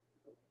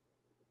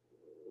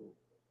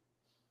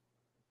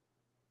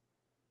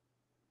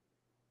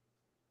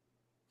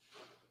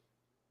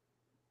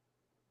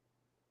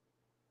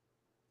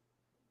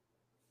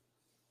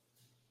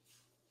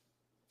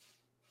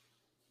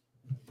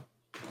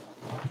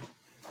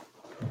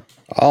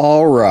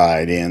All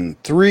right, in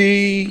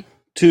three,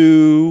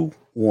 two,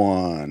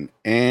 one,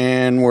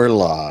 and we're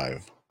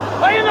live.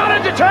 Are you not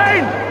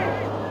entertained?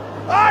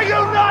 Are you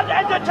not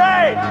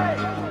entertained?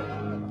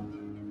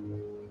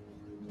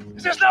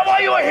 Is this not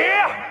why you are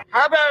here?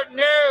 How about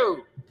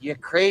no, you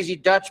crazy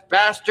Dutch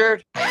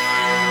bastard?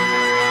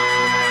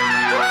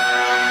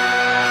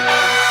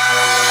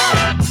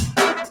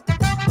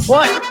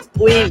 What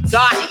we've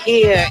got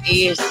here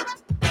is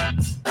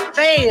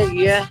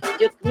failure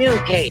to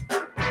communicate.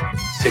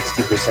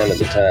 60% of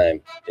the time,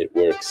 it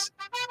works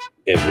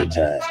every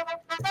time.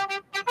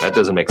 That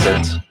doesn't make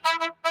sense.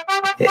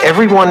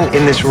 Everyone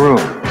in this room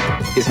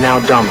is now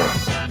dumber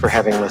for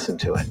having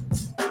listened to it.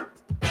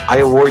 I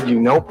award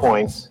you no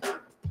points,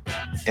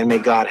 and may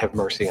God have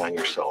mercy on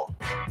your soul.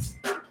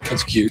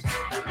 That's cute.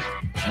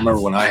 I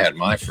remember when I had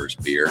my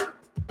first beer.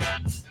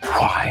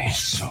 Why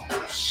so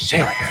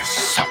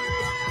serious?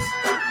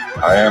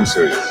 I am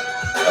serious.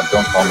 And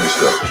don't call me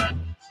sir.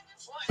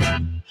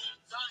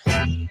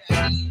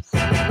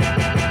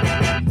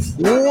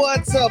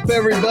 What's up,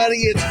 everybody?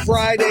 It's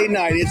Friday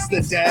night. It's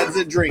the Dads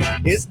That Drink.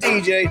 It's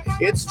DJ.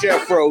 It's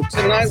Jeffro.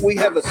 Tonight we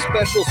have a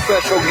special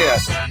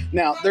guest.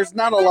 Now, there's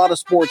not a lot of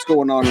sports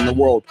going on in the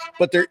world,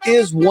 but there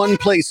is one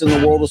place in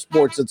the world of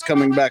sports that's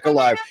coming back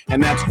alive,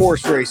 and that's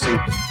horse racing.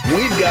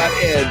 We've got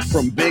Ed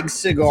from Big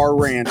Cigar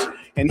Ranch,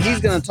 and he's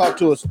going to talk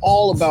to us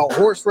all about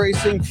horse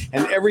racing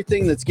and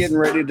everything that's getting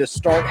ready to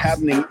start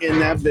happening in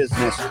that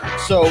business.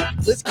 So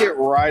let's get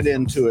right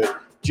into it.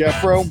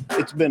 Jeffro,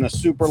 it's been a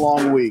super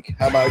long week.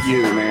 How about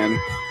you, man?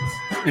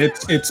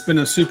 It's been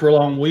a super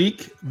long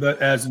week,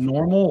 but as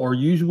normal or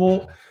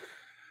usual,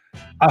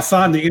 I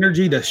find the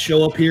energy to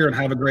show up here and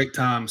have a great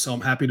time. So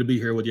I'm happy to be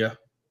here with you.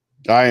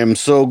 I am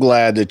so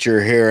glad that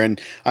you're here, and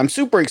I'm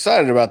super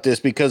excited about this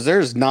because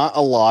there's not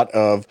a lot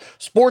of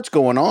sports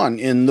going on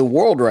in the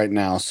world right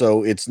now.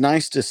 So it's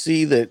nice to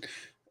see that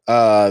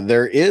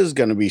there is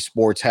going to be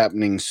sports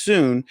happening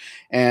soon.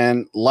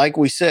 And like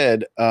we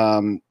said,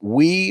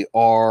 we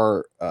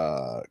are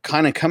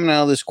kind of coming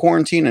out of this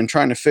quarantine and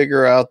trying to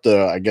figure out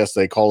I guess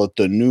they call it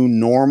the new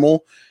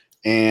normal.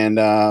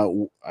 And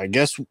I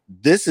guess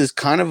this is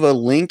kind of a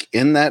link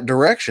in that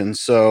direction.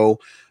 So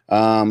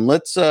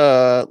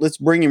let's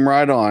bring him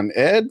right on.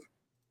 Ed,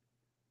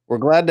 we're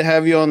glad to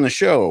have you on the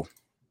show.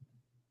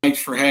 Thanks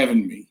for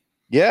having me.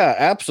 Yeah,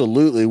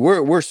 absolutely.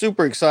 We're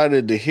super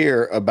excited to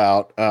hear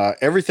about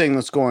everything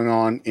that's going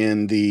on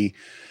in the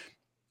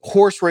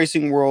horse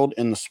racing world,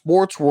 in the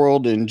sports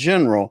world in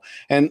general.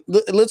 And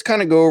let's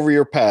kind of go over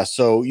your past.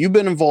 So you've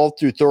been involved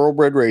through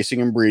thoroughbred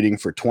racing and breeding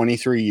for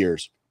 23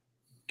 years.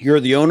 You're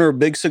the owner of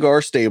Big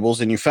Cigar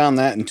Stables, and you found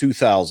that in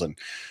 2000.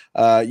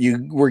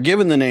 You were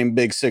given the name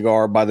Big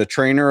Cigar by the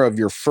trainer of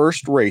your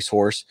first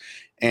racehorse,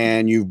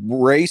 and you've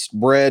raced,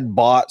 bred,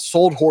 bought,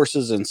 sold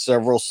horses in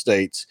several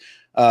states.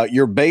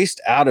 You're based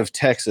out of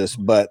Texas,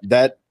 but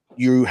that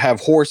you have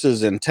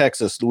horses in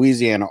Texas,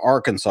 Louisiana,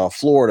 Arkansas,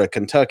 Florida,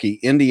 Kentucky,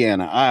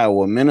 Indiana,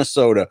 Iowa,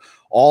 Minnesota,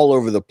 all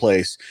over the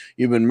place.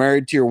 You've been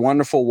married to your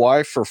wonderful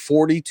wife for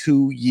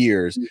 42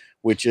 years,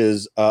 which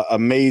is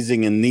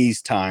amazing in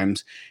these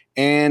times.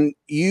 And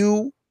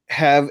you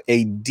have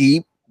a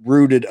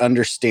deep-rooted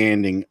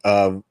understanding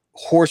of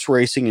horse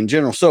racing in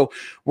general. So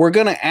we're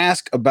going to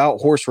ask about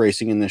horse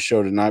racing in this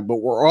show tonight, but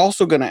we're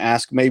also going to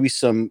ask maybe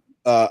some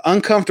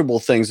uncomfortable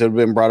things that have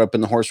been brought up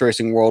in the horse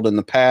racing world in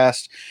the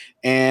past,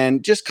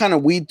 and just kind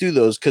of weed through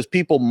those because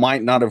people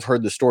might not have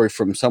heard the story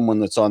from someone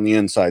that's on the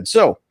inside.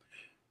 So,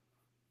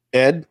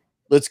 Ed,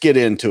 let's get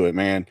into it,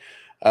 man.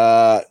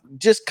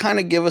 Just kind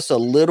of give us a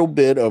little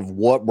bit of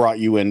what brought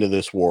you into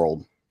this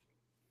world.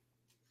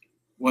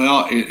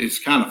 Well, it's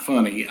kind of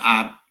funny.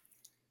 I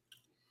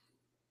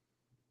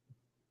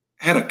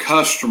had a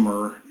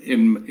customer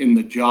in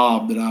the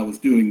job that I was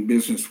doing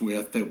business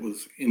with that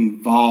was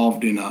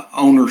involved in an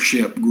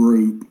ownership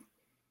group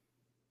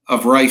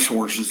of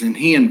racehorses, and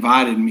he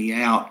invited me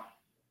out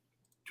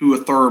to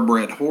a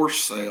thoroughbred horse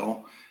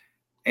sale,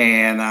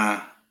 and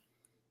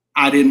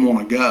I didn't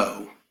want to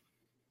go.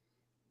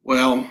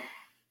 Well,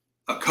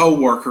 a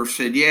coworker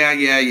said,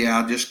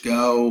 yeah, just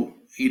go,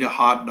 eat a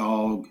hot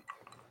dog,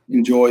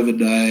 enjoy the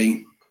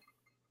day.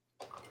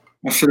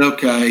 I said,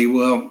 okay.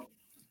 Well,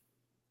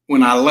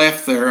 when I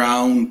left there, I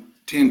owned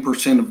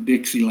 10% of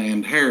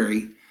Dixieland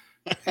Harry,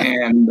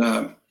 and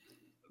the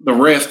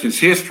rest is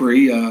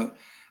history.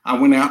 I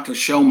went out to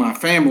show my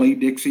family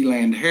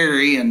Dixieland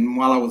Harry, and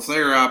while I was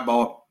there, I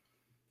bought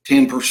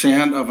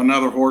 10% of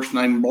another horse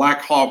named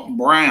Black Hawk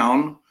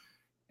Brown,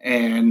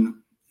 and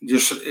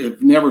just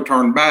it never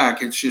turned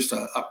back. It's just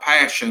a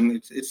passion.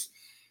 It's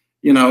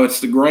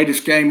the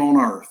greatest game on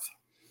earth.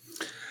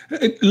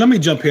 Let me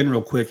jump in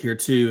real quick here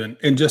too,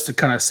 and just to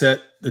kind of set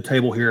the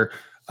table here.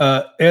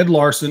 Ed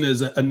Larson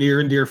is a near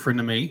and dear friend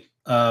of me,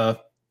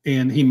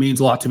 and he means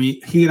a lot to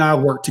me. He and I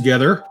work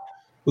together.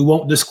 We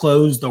won't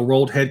disclose the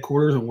world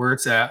headquarters and where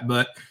it's at,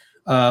 but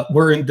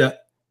we're in the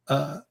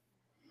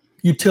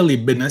utility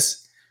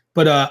business.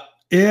 But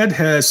Ed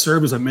has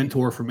served as a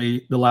mentor for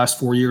me the last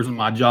 4 years in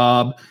my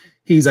job.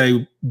 He's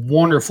a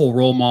wonderful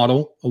role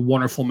model, a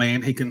wonderful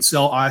man. He can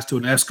sell ice to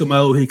an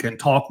Eskimo. He can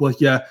talk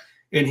with you,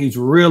 and he's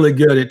really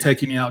good at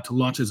taking you out to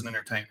lunches and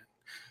entertainment.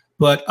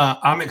 But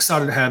I'm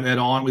excited to have Ed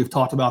on. We've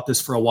talked about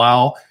this for a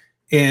while.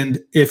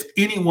 And if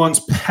anyone's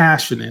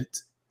passionate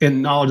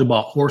and knowledgeable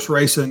about horse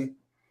racing,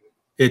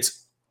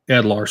 it's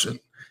Ed Larson.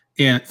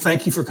 And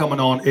thank you for coming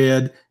on,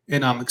 Ed.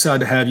 And I'm excited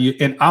to have you.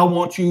 And I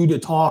want you to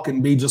talk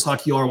and be just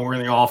like you are when we're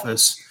in the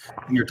office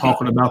and you're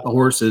talking about the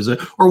horses.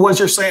 Or was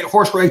you're saying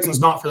horse racing is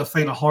not for the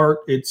faint of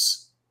heart? It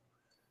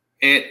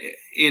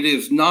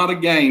is not a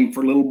game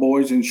for little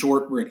boys in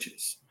short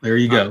breeches. There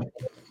you go.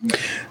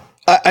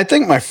 I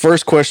think my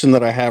first question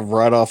that I have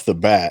right off the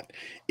bat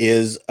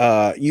is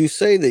you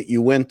say that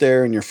you went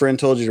there and your friend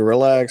told you to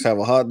relax, have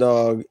a hot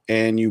dog,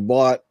 and you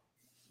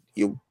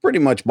pretty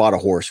much bought a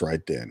horse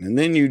right then. And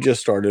then you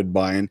just started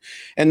buying.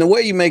 And the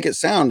way you make it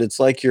sound, it's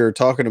like you're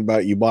talking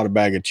about you bought a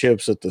bag of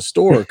chips at the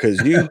store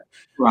because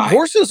right.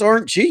 Horses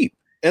aren't cheap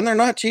and they're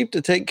not cheap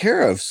to take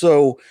care of.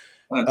 So,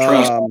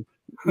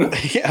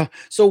 yeah.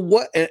 So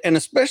what, and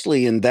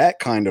especially in that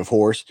kind of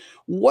horse,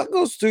 what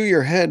goes through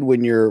your head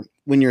when you're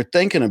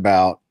thinking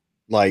about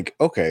like,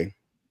 okay,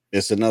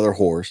 it's another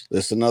horse,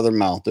 this is another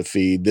mouth to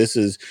feed.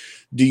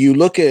 Do you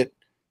look at,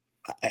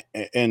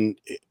 and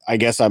I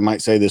guess I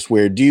might say this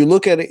weird, do you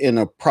look at it in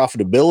a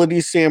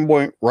profitability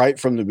standpoint right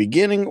from the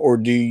beginning, or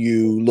do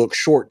you look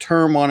short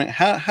term on it?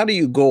 How do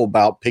you go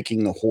about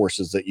picking the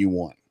horses that you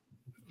want?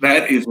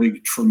 That is a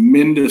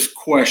tremendous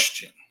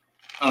question.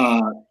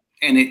 And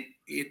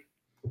it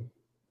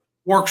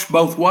works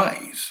both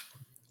ways.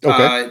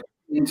 Okay. It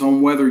depends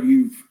on whether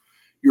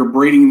you're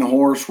breeding the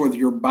horse, whether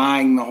you're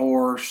buying the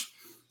horse,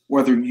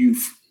 whether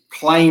you've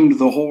claimed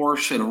the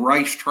horse at a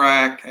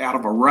racetrack, out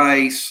of a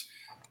race.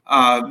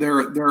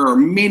 There are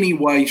many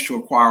ways to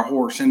acquire a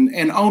horse,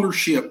 and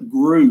ownership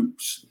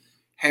groups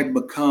have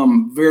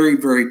become very,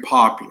 very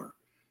popular,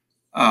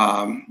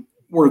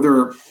 where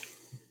there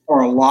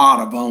are a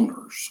lot of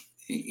owners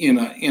in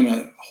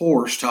a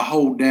horse to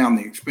hold down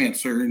the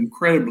expense. They're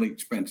incredibly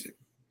expensive.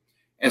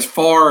 As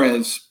far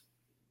as,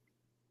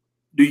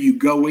 do you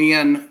go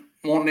in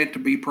wanting it to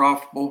be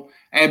profitable?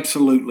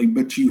 Absolutely,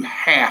 but you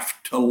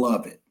have to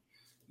love it.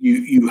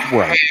 You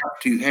have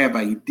to have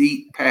a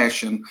deep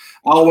passion.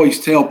 I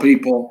always tell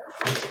people,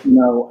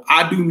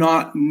 I do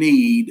not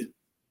need,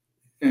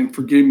 and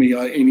forgive me,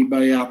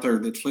 anybody out there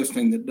that's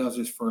listening that does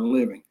this for a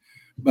living,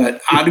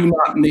 but I do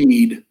not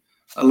need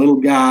a little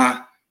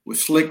guy with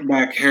slick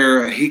back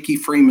hair, a Hickey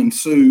Freeman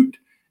suit,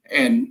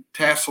 and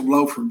tasseled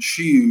loafer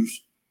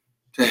shoes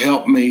to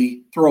help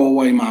me throw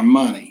away my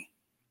money.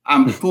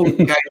 I'm fully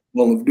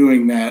capable of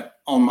doing that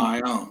on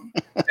my own,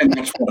 and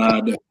that's what I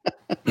do.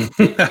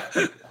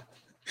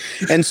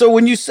 And so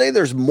when you say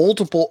there's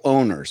multiple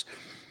owners,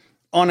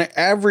 on an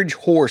average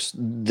horse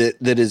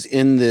that is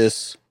in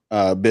this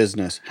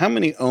business, how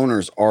many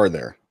owners are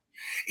there?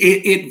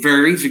 It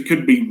varies. It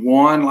could be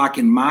one. Like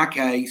in my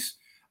case,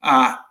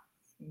 I'm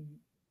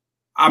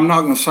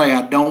not going to say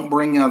I don't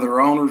bring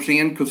other owners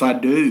in, because I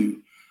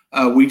do.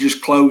 We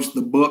just closed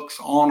the books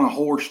on a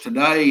horse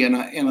today in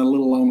a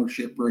little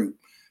ownership group.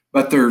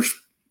 But there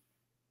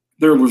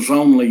was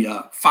only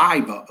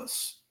 5 of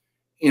us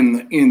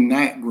in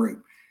that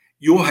group.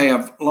 You'll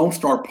have Lone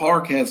Star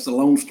Park has the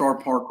Lone Star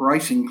Park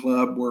Racing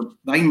Club, where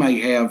they may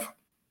have,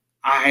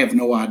 I have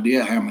no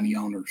idea how many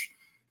owners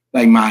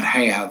they might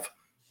have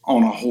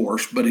on a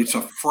horse, but it's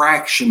a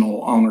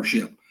fractional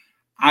ownership.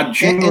 I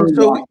generally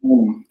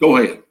go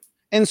ahead.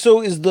 And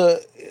so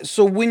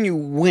so when you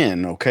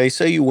win, okay,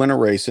 say you win a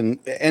race, and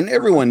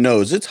everyone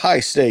knows it's high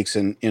stakes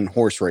in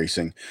horse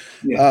racing.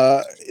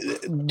 Yeah.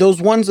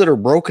 Those ones that are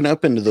broken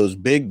up into those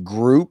big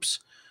groups,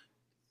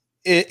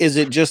 is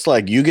it just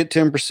like you get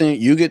 10%,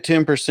 you get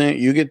 10%,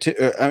 you get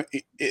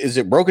is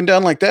it broken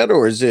down like that,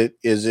 or is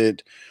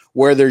it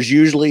where there's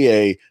usually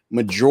a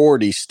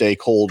majority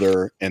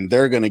stakeholder and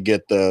they're going to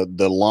get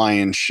the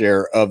lion's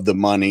share of the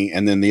money,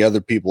 and then the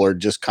other people are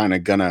just kind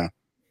of gonna,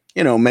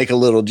 make a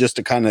little just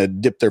to kind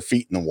of dip their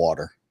feet in the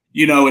water?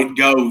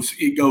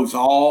 It goes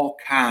all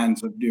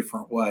kinds of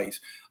different ways.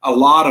 A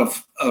lot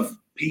of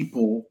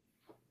people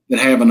that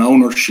have an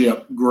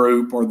ownership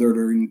group or that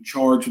are in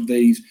charge of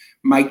these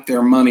make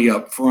their money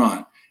up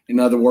front. In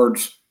other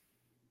words,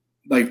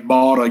 they've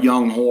bought a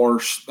young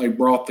horse, they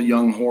brought the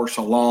young horse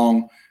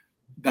along,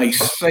 they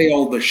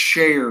sell the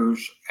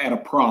shares at a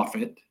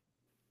profit,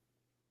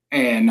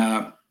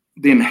 and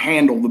then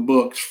handle the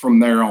books from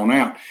there on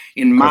out.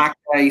 In my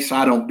case,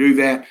 I don't do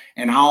that,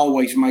 and I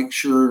always make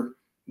sure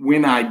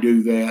when I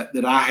do that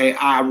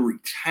I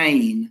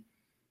retain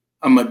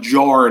a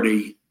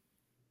majority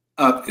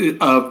of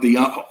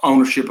the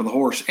ownership of the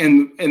horse.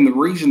 And the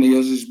reason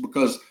is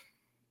because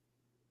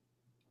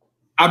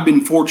I've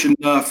been fortunate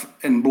enough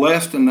and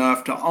blessed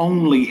enough to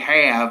only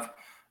have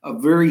a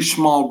very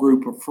small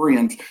group of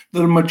friends.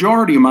 The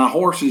majority of my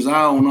horses,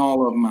 I own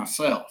all of them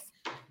myself,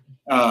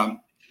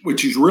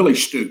 which is really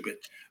stupid,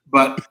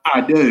 but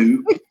I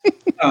do.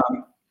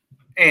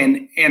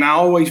 And I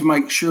always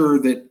make sure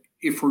that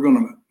if we're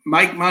going to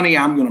make money,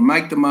 I'm going to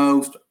make the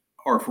most,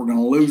 or if we're going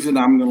to lose it,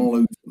 I'm going to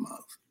lose the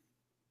most.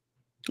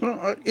 Well,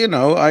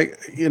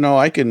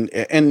 I can,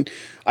 and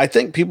I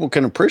think people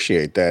can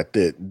appreciate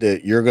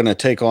that you're going to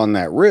take on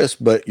that risk,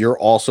 but you're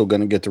also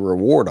going to get the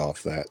reward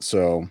off that.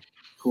 So,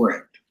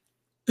 Correct.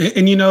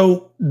 And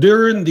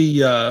during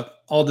the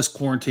all this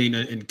quarantine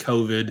and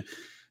COVID,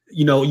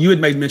 you had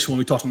made mention when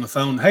we talked on the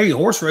phone, hey,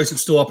 horse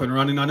racing's still up and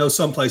running. I know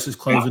some places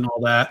closed and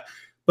all that,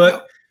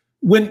 but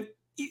when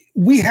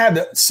we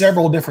had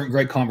several different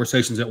great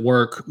conversations at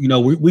work,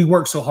 we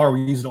work so hard,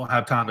 we usually don't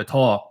have time to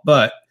talk,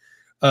 but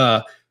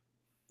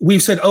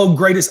we've said, oh,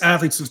 greatest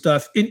athletes and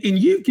stuff. And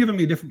you've given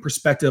me a different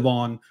perspective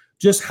on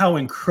just how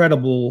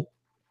incredible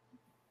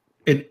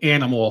an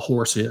animal a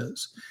horse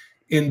is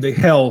in the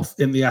health,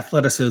 in the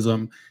athleticism.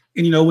 And,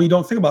 when you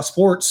don't think about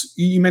sports,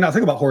 you may not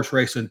think about horse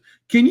racing.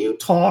 Can you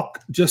talk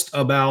just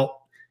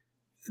about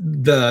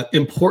the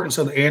importance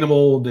of the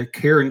animal, the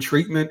care and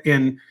treatment,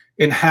 and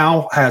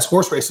how has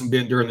horse racing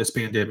been during this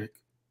pandemic?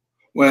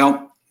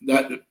 Well,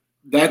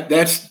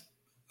 that's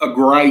a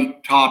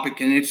great topic,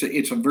 and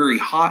it's a very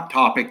hot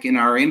topic in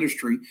our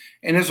industry,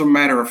 and as a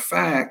matter of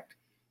fact,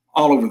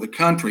 all over the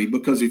country.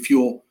 Because if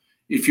you'll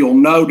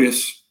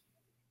notice,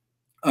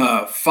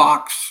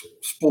 Fox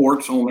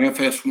Sports on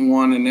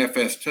FS1 and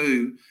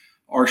FS2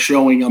 are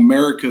showing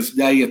America's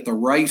Day at the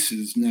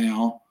Races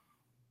now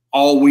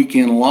all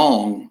weekend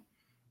long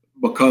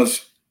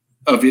because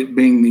of it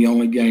being the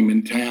only game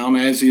in town,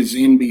 as is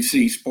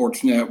NBC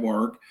Sports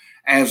Network,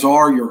 as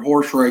are your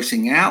horse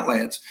racing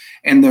outlets.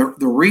 And the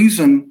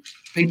reason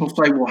people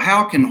say, well,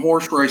 how can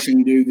horse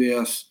racing do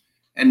this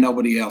and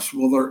nobody else?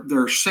 Well,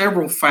 there are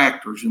several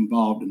factors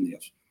involved in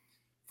this.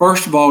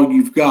 First of all,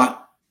 you've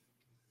got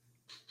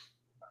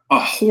a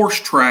horse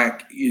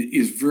track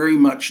is very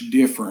much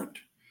different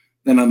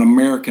than an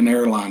American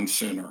Airlines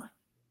Center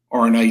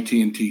or an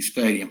AT&T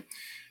Stadium.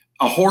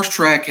 A horse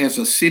track has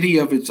a city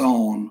of its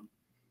own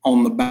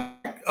on the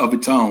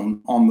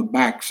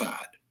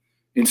backside.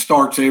 It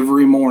starts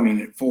every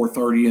morning at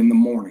 4:30 in the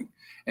morning.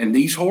 And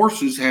these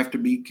horses have to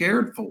be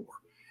cared for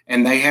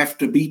and they have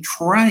to be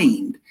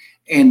trained.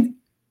 And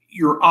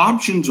your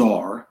options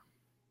are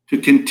to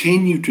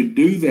continue to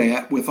do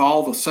that with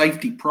all the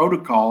safety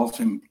protocols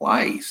in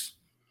place,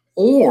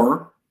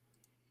 or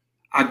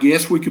I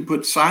guess we could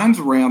put signs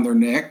around their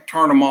neck,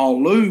 turn them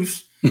all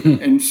loose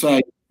and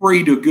say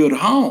free to good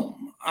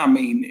home. I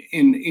mean,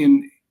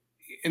 in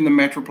the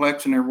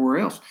Metroplex and everywhere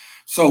else.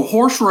 So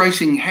horse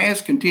racing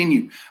has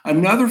continued.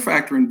 Another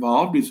factor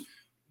involved is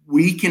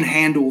we can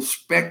handle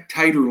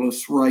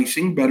spectatorless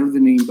racing better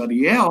than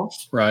anybody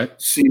else, right?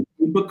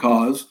 Simply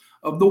because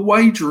of the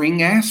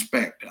wagering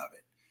aspect of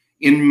it.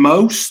 In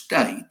most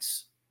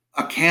states,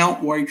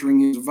 account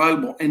wagering is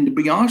available. And to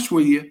be honest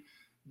with you,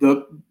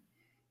 the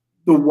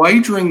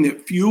wagering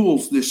that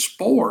fuels this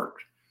sport,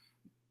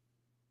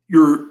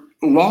 your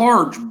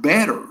large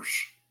bettors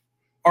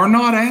are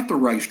not at the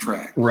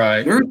racetrack.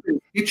 Right. They're at the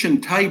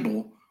kitchen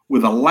table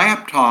with a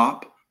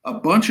laptop, a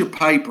bunch of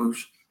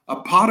papers, a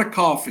pot of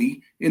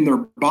coffee in their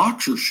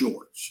boxer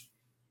shorts,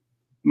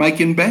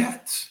 making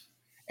bets.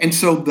 And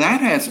so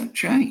that hasn't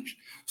changed.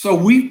 So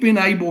we've been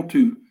able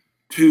to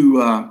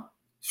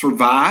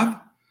survive.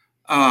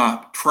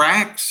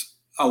 Tracks,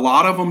 a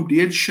lot of them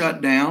did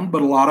shut down,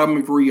 but a lot of them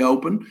have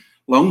reopened.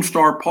 Lone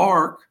Star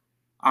Park,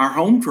 our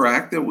home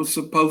track that was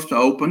supposed to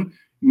open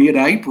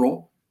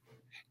mid-April,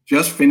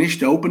 just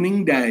finished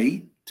opening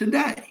day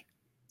today.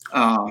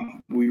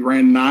 We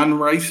ran 9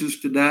 races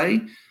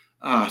today,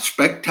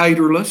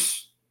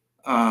 spectatorless.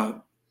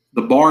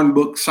 The Barn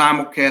Book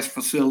simulcast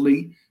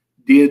facility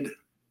did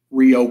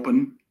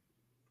reopen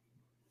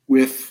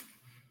with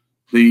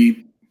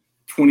the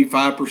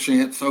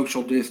 25%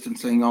 social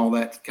distancing, all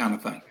that kind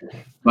of thing.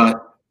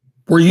 But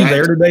were you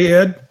there today,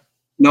 Ed?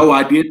 No,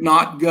 I did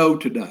not go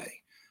today.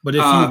 But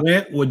if you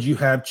went, would you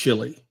have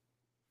chili?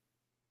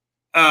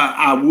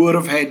 I would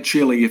have had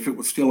chili if it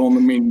was still on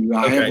the menu.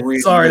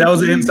 Sorry, that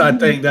was an inside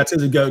thing. That's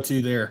his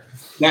go-to there.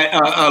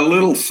 A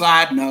little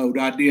side note,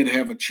 I did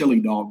have a chili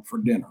dog for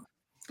dinner.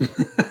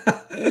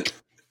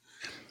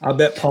 I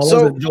bet Paul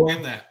was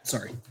enjoying that.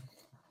 Sorry.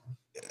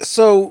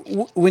 So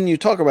when you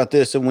talk about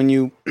this and when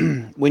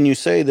you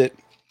say that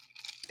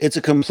it's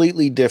a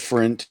completely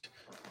different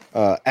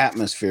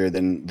atmosphere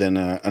than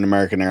an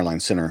American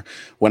Airlines Center.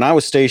 When I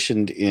was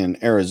stationed in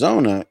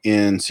Arizona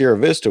in Sierra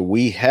Vista,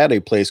 we had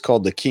a place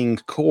called the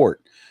King's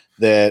Court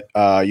that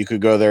you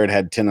could go there. It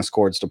had tennis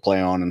courts to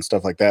play on and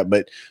stuff like that.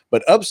 But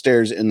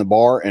upstairs in the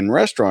bar and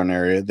restaurant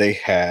area, they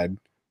had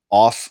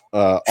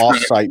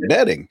off-site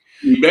betting.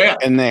 Yeah.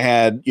 And they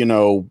had,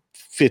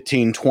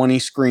 15, 20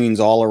 screens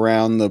all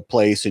around the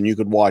place, and you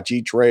could watch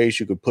each race.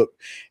 You could put,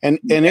 and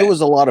it was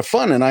a lot of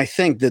fun. And I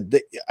think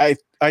that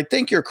I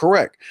think you're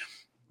correct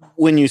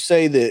when you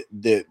say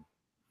that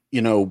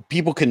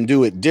people can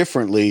do it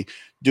differently,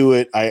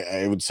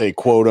 I would say,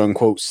 quote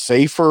unquote,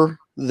 safer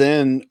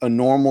than a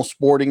normal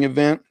sporting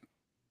event.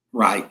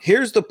 Right.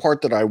 Here's the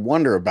part that I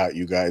wonder about,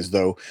 you guys,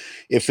 though,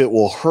 if it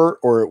will hurt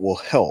or it will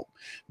help,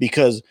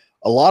 because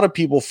a lot of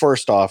people,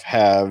 first off,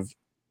 have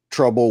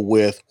trouble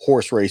with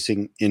horse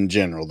racing in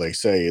general. They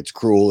say it's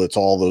cruel, it's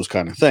all those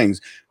kind of things.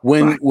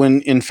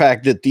 When in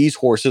fact that these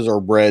horses are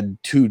bred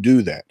to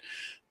do that.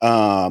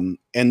 And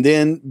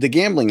then the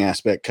gambling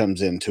aspect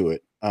comes into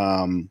it.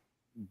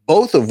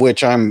 Both of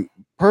which I'm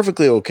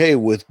perfectly okay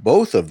with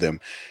both of them.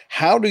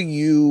 How do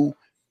you,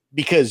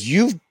 because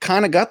you've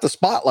kind of got the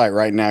spotlight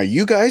right now,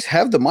 you guys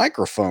have the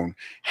microphone.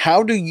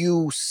 How do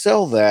you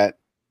sell that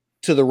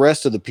to the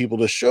rest of the people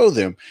to show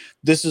them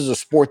this is a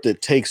sport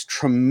that takes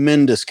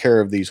tremendous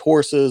care of these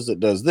horses, that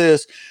does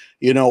this,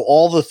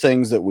 all the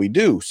things that we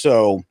do.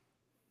 So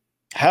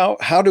how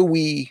do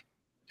we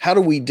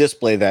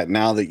display that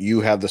now that you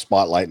have the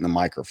spotlight and the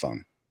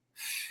microphone?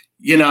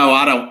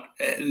 I don't,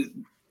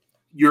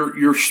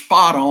 you're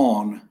spot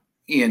on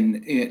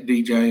in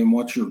DJ and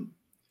what you're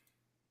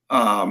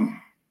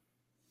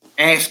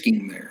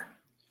asking there.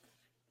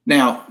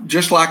 Now,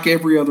 just like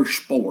every other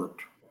sport,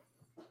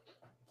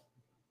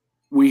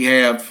 we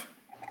have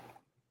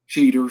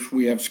cheaters,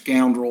 we have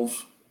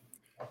scoundrels,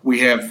 we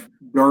have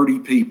dirty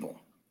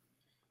people.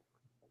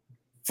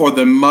 For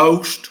the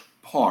most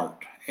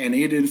part, and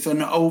it is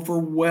an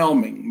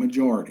overwhelming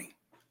majority,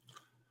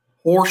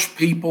 horse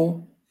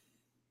people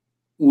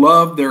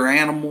love their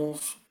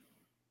animals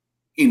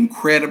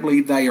incredibly.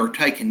 They are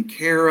taken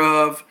care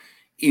of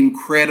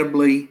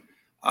incredibly.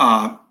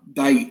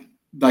 The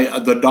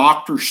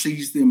doctor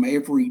sees them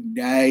every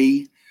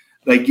day.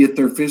 They get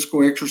their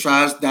physical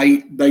exercise.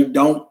 They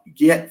don't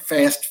get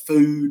fast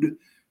food.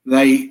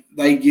 They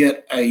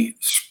get a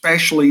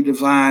specially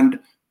designed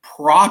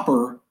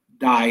proper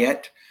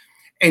diet.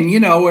 And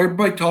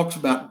everybody talks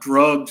about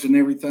drugs and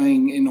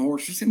everything in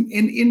horses, and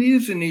it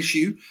is an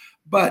issue.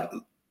 But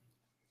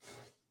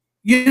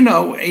in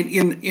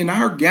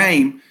our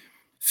game,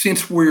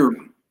 since we're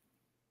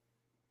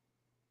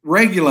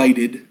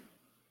regulated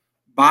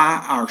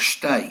by our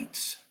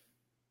states,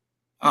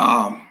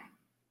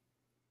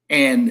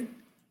 and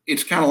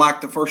it's kind of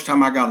like the first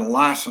time I got a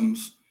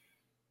license,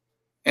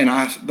 and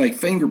they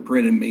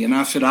fingerprinted me, and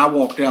I said I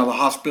walked out of the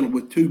hospital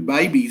with 2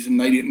 babies, and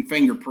they didn't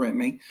fingerprint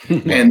me.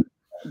 And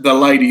the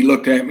lady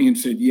looked at me and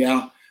said,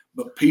 "Yeah,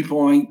 but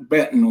people ain't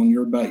betting on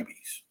your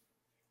babies;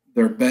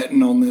 they're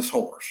betting on this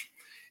horse."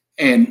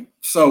 And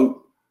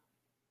so,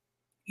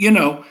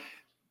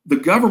 the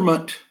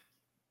government,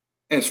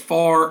 as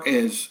far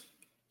as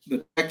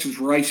the Texas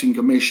Racing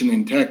Commission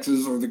in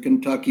Texas or the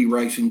Kentucky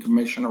Racing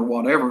Commission or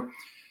whatever,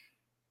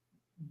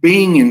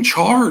 being in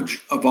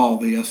charge of all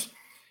this,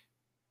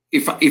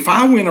 if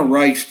I win a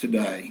race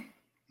today,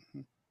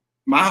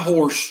 my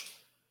horse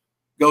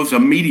goes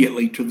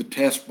immediately to the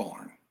test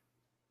barn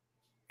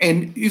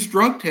and is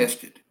drug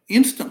tested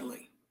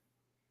instantly.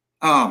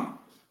 That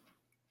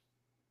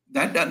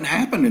doesn't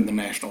happen in the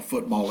National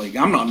Football League.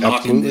 I'm not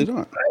knocking it,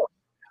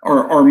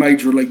 or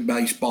Major League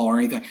Baseball or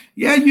anything.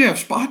 Yeah, you have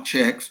spot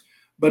checks,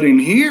 but in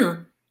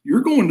here,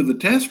 you're going to the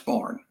test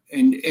barn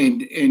and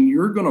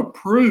you're going to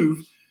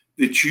prove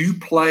that you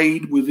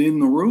played within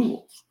the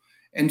rules.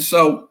 And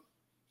so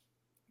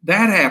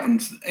that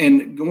happens.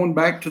 And going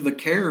back to the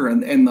care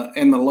and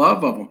the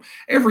love of them,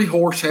 every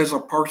horse has a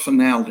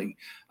personality.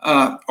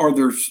 Are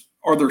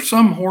there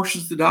some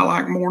horses that I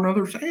like more than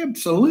others?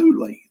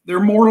 Absolutely. They're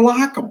more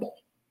likable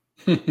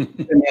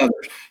than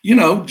others.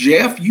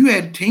 Jeff, you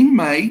had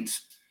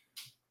teammates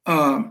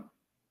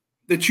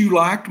that you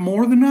liked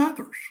more than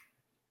others.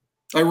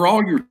 They were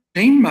all your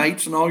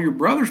teammates and all your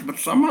brothers, but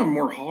some of them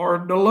were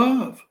hard to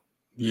love.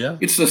 Yeah.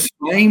 It's the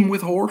same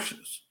with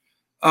horses.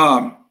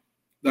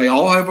 They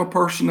all have a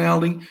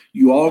personality.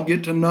 You all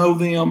get to know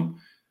them.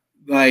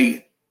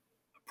 They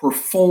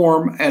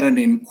perform at an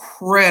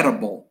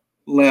incredible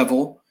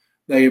level.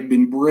 They have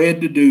been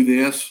bred to do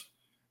this.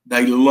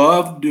 They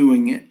love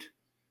doing it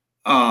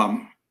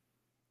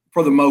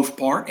for the most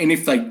part. And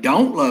if they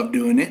don't love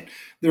doing it,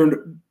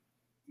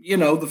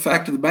 the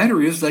fact of the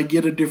matter is they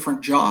get a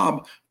different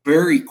job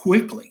very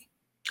quickly.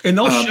 And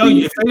they'll show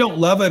you if they don't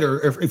love it, or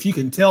if you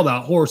can tell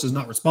that horse is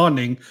not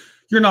responding,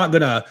 you're not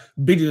going to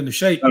beat it into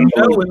shape.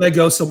 When they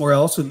go somewhere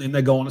else and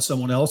they go on to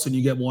someone else, and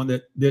you get one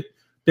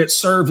that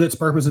serves its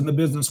purpose in the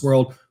business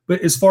world.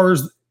 But as far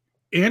as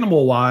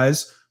animal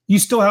wise, you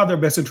still have their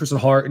best interest at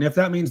heart. And if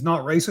that means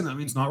not racing, that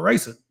means not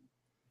racing.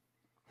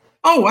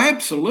 Oh,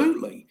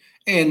 absolutely.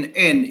 And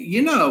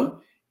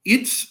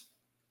it's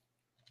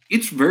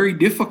very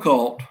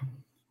difficult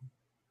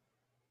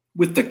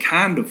with the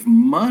kind of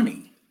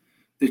money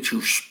that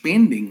you're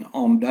spending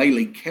on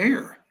daily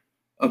care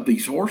of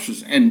these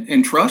horses.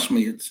 And trust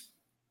me,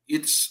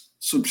 it's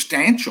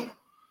substantial.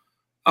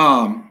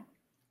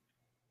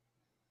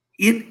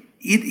 It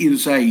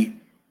is a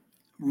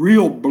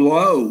real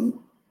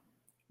blow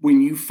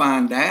when you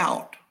find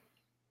out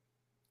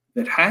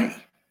that, hey,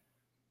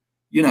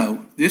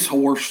 this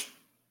horse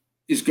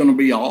is going to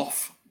be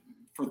off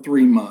for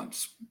 3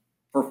 months,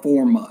 for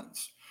 4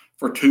 months,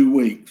 for 2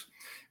 weeks.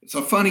 It's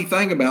a funny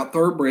thing about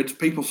thoroughbreds.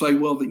 People say,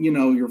 well,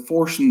 you're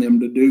forcing them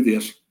to do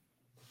this.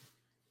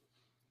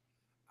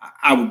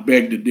 I would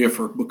beg to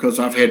differ, because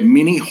I've had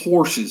many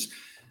horses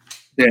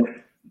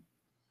that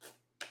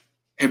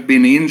have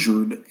been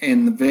injured,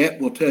 and the vet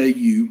will tell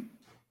you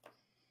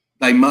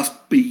they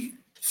must be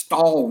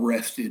stall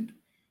rested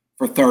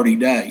for 30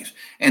 days.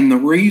 And the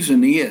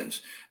reason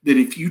is that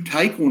if you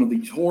take one of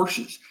these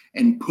horses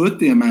and put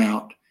them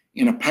out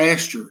in a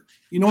pasture,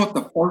 you know what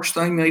the first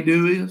thing they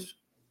do is?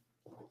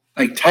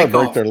 They take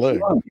off their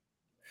leg. running.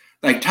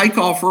 They take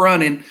off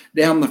running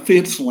down the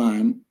fence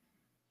line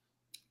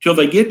till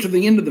they get to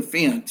the end of the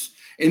fence,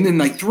 and then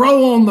they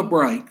throw on the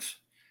brakes.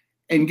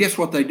 And guess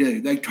what they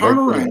do? They turn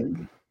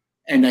around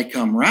and they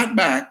come right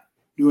back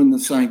doing the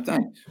same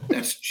thing.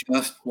 That's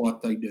just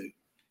what they do.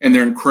 And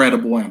they're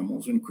incredible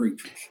animals and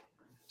creatures.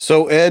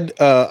 So, Ed,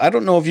 I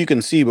don't know if you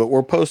can see, but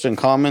we're posting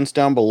comments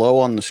down below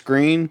on the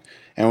screen,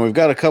 and we've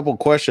got a couple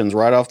questions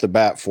right off the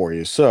bat for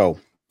you. So,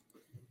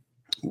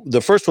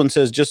 the first one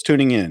says, just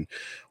tuning in,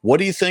 what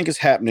do you think is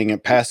happening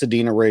at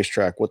Pasadena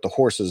Racetrack with the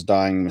horses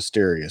dying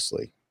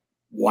mysteriously?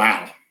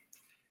 Wow.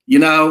 You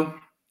know,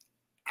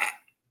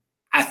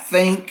 I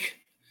think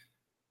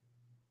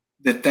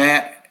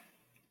that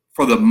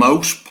for the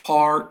most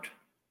part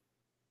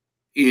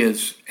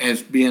has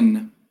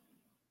been,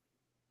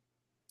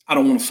 I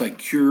don't want to say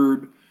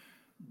cured,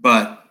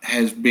 but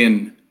has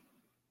been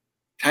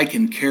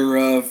taken care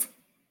of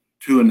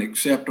to an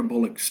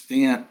acceptable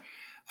extent.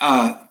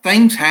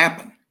 Things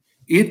happen.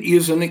 It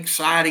is an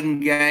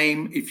exciting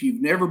game. If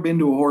you've never been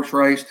to a horse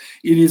race,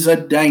 it is a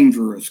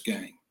dangerous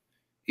game.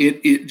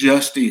 It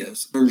just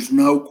is. There's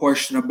no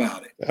question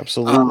about it.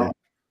 Absolutely.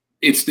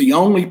 It's the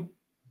only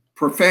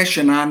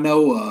profession I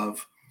know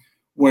of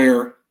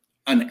where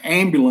an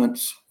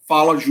ambulance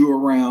follows you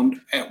around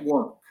at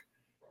work.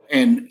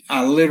 And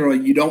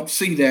you don't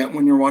see that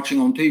when you're watching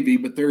on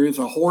TV, but there is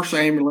a horse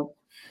ambulance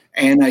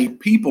and a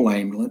people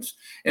ambulance.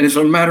 And as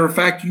a matter of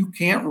fact, you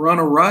can't run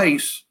a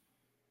race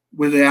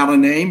without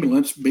an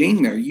ambulance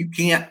being there. You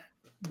can't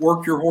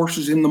work your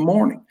horses in the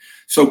morning.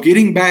 So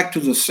getting back to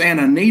the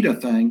Santa Anita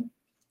thing,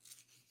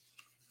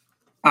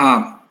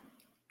 I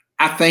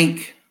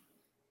think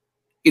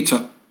it's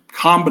a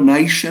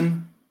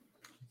combination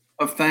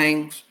of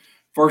things.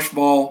 First of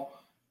all,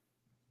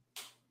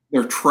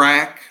 their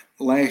track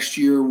last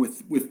year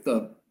with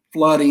the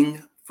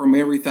flooding, from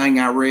everything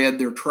I read,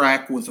 their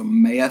track was a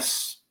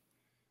mess,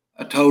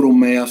 a total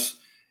mess.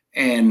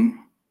 And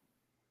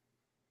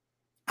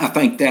I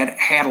think that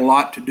had a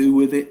lot to do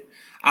with it.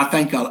 I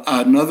think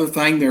another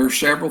thing, there are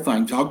several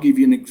things. I'll give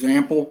you an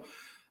example.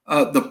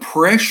 The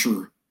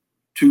pressure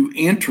to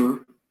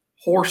enter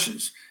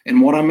horses. And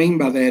what I mean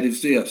by that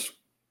is this.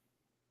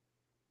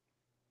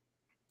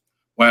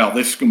 Wow,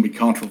 this is going to be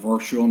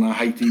controversial, and I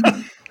hate to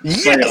even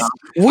say Yes,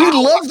 we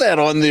love that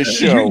on this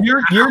show.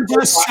 You're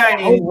just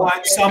saying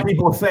what some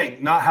people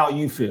think, not how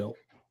you feel.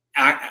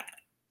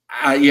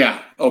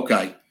 Yeah,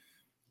 okay.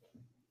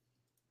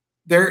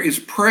 There is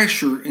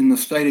pressure in the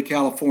state of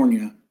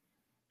California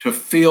to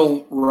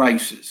fill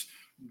races.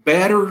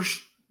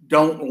 Bettors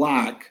don't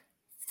like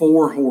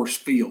 4-horse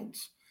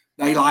fields.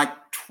 They like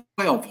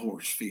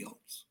 12-horse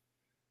fields.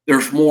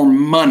 There's more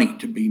money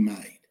to be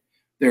made.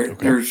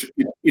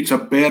 It's a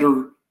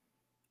better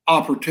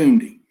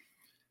opportunity.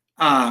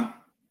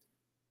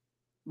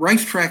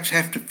 Racetracks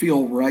have to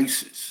fill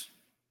races.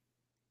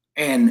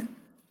 And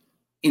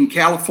in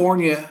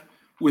California,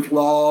 with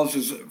laws,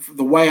 is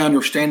the way I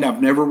understand,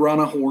 I've never run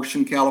a horse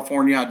in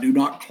California. I do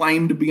not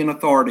claim to be an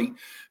authority.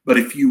 But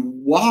if you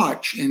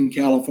watch in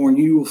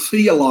California, you will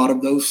see a lot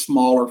of those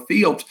smaller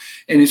fields.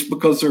 And it's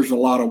because there's a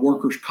lot of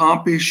workers'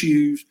 comp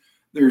issues.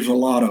 There's a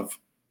lot of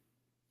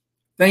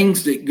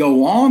things that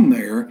go on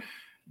there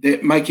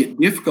that make it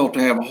difficult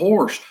to have a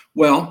horse.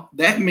 Well,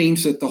 that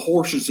means that the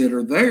horses that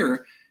are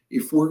there,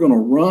 if we're going to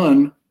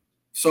run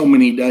so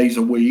many days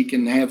a week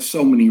and have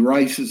so many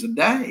races a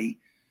day,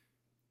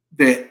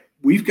 that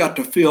we've got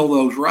to fill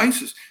those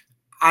races.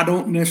 I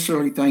don't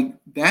necessarily think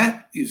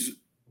that is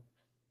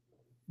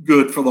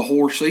good for the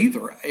horse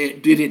either.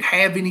 Did it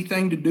have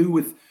anything to do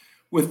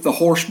with the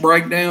horse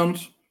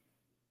breakdowns?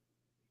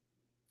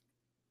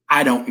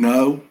 I don't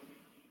know.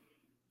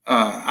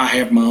 I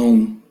have my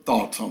own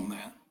thoughts on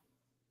that.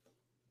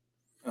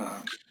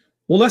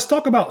 Well, let's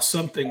talk about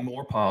something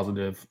more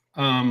positive.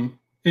 And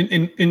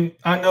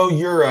I know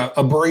you're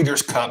a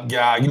Breeders' Cup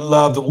guy. You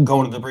love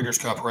going to the Breeders'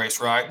 Cup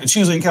race, right? It's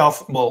usually in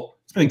California. Well,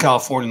 it's been in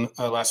California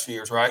the last few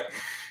years, right?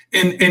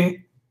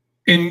 And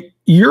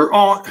you're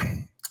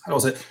on. How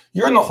was it?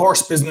 You're in the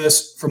horse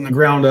business from the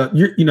ground up.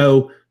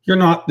 You're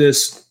not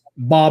this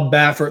Bob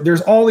Baffert.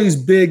 There's all these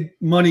big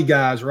money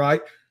guys,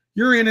 right?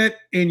 You're in it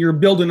and you're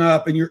building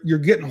up and you're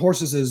getting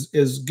horses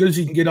as good as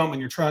you can get them and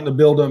you're trying to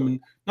build them.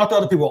 And not that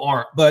other people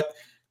aren't, but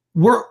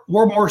we're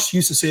more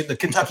used to seeing the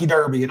Kentucky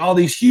Derby and all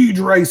these huge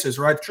races,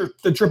 right?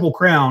 The Triple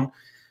Crown.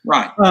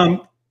 Right.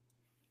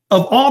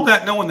 Of all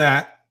that, knowing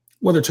that,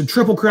 whether it's a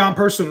Triple Crown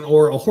person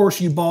or a horse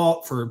you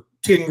bought for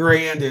 10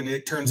 grand and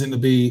it turns into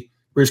be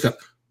Breeders' Cup,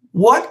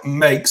 what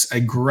makes a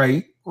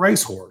great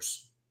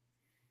racehorse?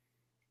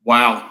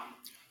 Wow.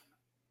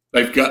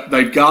 They've got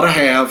to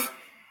have,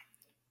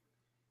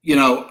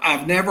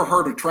 I've never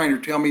heard a trainer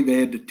tell me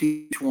they had to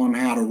teach one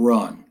how to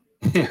run.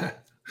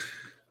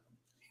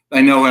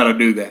 They know how to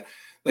do that.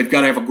 They've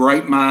got to have a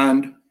great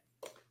mind.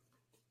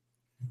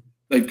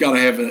 They've got to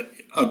have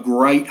a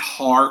great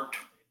heart.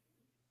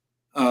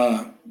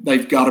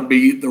 They've got to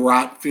be the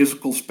right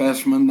physical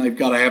specimen. They've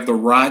got to have the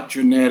right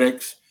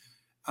genetics.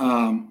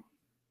 And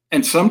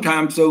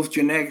sometimes those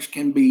genetics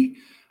can be,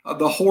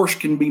 the horse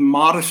can be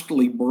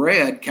modestly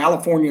bred.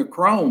 California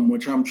Chrome,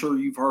 which I'm sure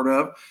you've heard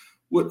of,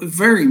 with a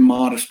very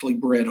modestly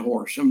bred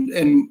horse.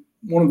 And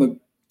one of the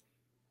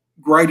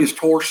greatest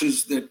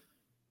horses that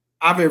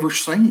I've ever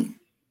seen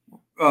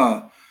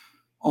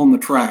on the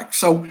track.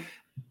 So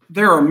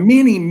there are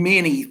many,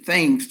 many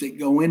things that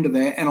go into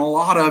that, and a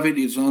lot of it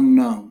is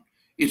unknown.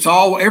 It's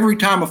all, every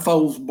time a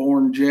foal's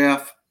born,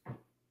 Jeff,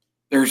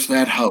 there's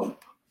that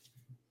hope.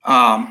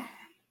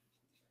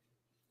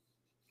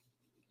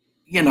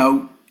 You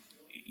know,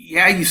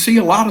 yeah, you see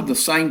a lot of the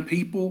same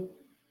people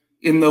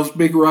in those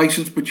big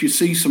races, but you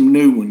see some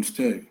new ones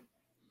too.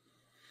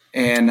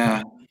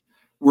 And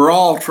we're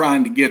all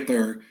trying to get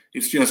there.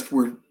 It's just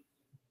we're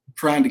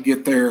trying to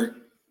get there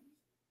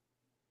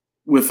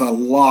with a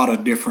lot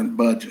of different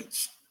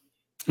budgets.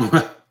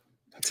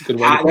 That's a good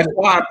way to put That's it.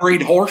 why I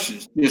breed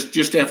horses.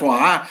 Just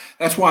FYI,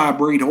 that's why I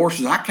breed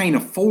horses. I can't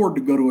afford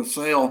to go to a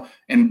sale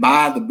and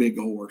buy the big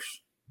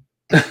horse.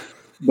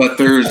 But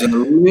there's a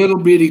little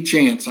bitty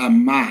chance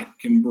I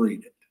can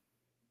breed it.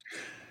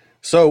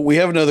 So we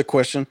have another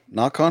question,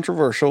 not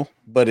controversial,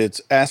 but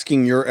it's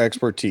asking your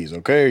expertise.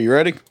 Okay, are you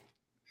ready?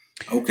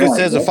 Okay. It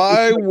says, if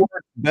I were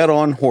to bet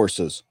on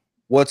horses,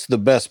 what's the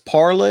best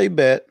parlay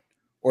bet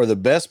or the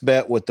best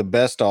bet with the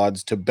best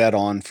odds to bet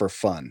on for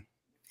fun?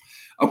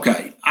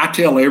 Okay, I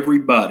tell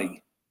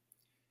everybody,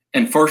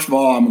 and first of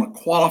all, I'm going to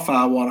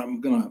qualify what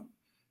I'm going to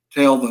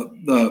tell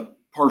the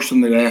person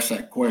that asked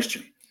that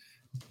question.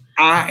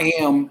 I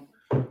am,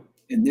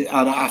 and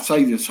I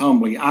say this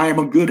humbly, I am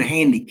a good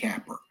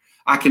handicapper.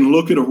 I can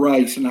look at a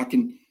race and I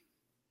can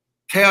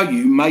tell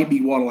you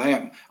maybe what will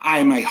happen. I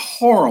am a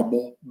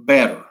horrible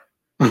bettor.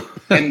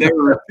 And there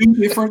are two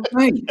different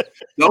things.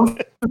 Those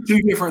are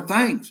two different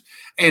things.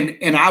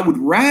 And I would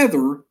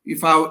rather,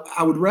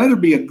 I would rather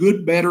be a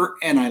good bettor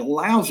and a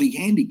lousy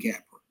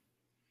handicapper.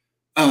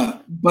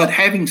 But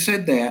having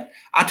said that,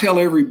 I tell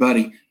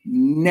everybody,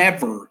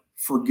 never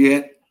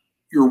forget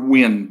your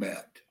win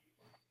bet.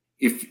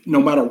 If no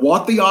matter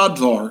what the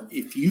odds are,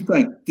 if you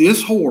think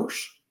this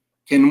horse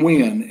can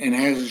win and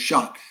has a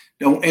shot,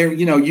 don't ever,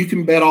 you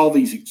can bet all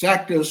these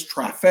exactas,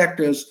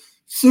 trifectas,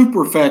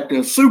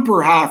 superfectas,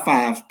 super high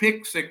fives,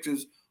 pick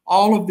sixes,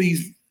 all of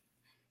these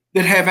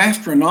that have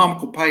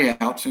astronomical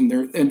payouts, and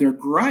they're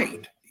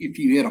great if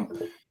you hit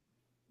them.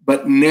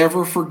 But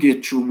never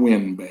forget your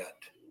win bet.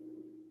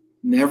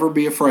 Never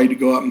be afraid to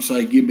go up and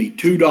say, give me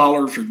 $2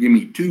 or give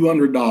me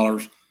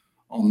 $200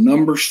 on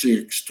number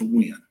 6 to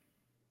win.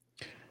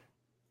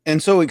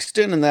 And so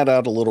extending that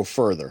out a little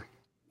further,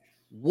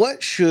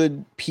 what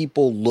should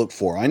people look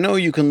for? I know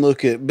you can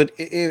look at, but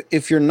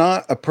if you're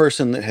not a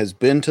person that has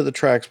been to the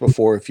tracks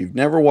before, if you've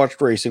never watched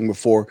racing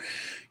before,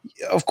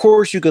 of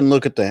course you can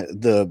look at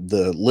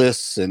the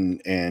lists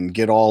and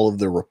get all of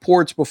the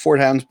reports before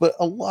it happens, but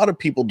a lot of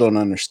people don't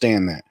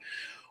understand that.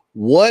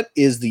 What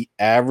is the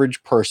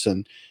average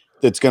person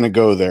that's going to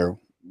go there?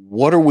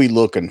 What are we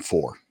looking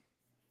for?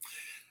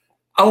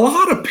 A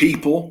lot of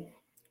people,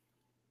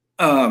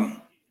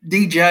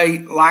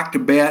 DJ, like to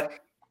bet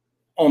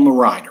on the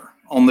rider,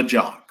 on the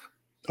jock.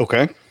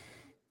 Okay.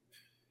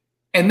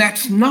 And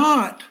that's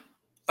not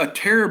a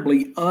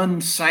terribly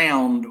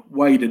unsound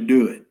way to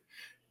do it,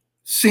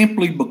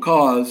 simply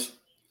because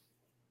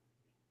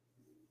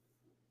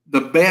the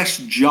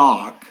best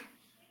jock,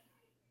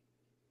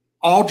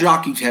 all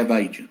jockeys have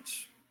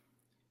agents.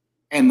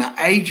 And the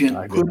agent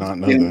I did not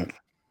know that.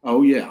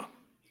 Oh, yeah.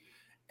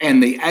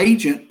 And the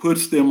agent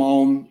puts them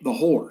on the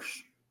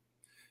horse.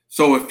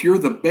 So if you're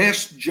the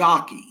best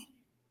jockey,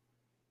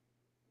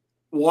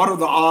 what are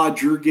the odds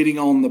you're getting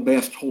on the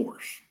best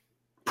horse?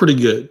 Pretty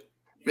good.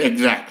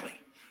 Exactly.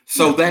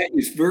 So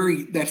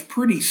that's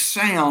pretty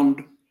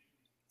sound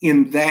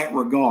in that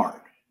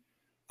regard.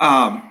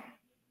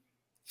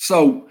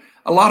 So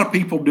a lot of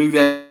people do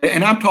that.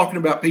 And I'm talking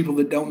about people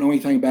that don't know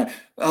anything about it.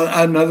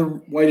 Another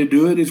way to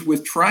do it is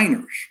with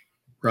trainers.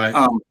 Right.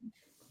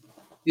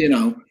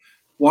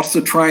 What's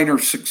the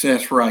trainer's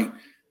success rate?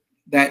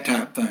 That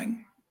type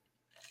thing.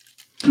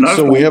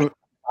 So we have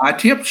a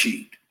tip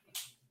sheet.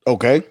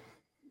 Okay.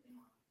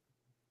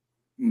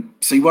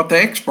 See what the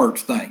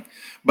experts think.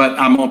 But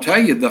I'm going to tell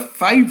you, the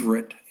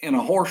favorite in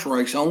a horse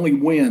race only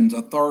wins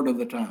a third of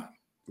the time.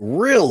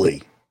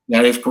 Really?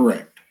 That is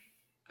correct.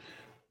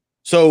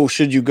 So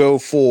should you go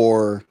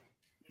for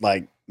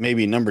like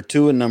maybe number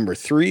 2 and number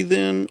 3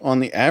 then on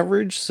the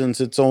average, since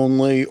it's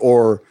only,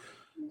 or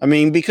I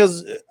mean,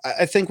 because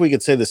I think we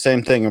could say the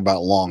same thing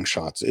about long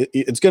shots.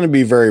 It's going to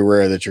be very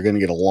rare that you're going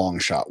to get a long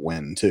shot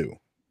win too.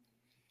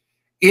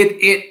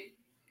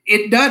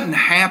 It doesn't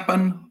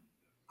happen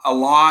a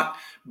lot,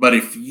 but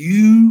if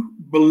you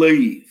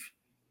believe,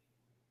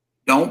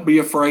 don't be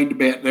afraid to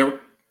bet.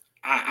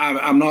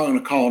 I'm not going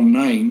to call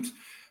names,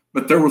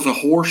 but there was a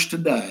horse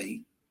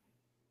today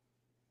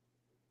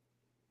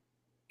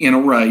in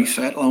a race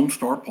at Lone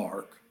Star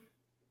Park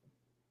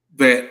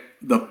that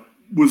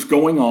was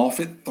going off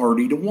at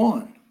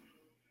 30-1.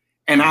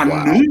 And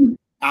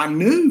I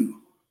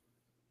knew,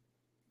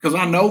 because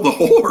I know the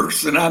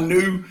horse and I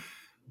knew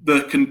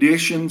the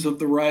conditions of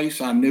the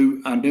race. I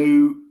knew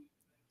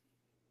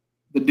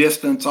the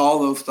distance, all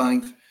those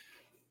things.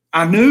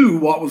 I knew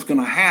what was going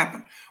to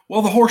happen.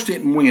 Well, the horse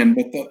didn't win,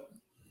 but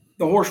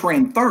the horse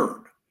ran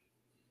third.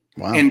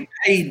 Wow. And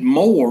paid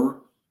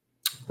more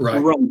to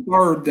run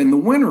third than the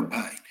winner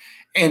paid.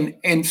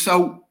 And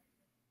so,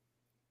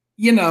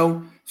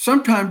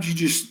 sometimes you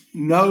just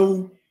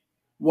know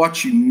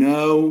what you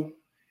know.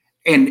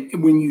 And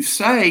when you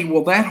say,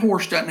 well, that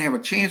horse doesn't have a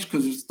chance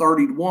because it's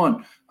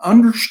 30-1,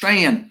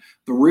 understand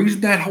the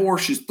reason that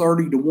horse is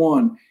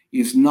 30-1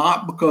 is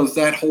not because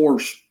that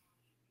horse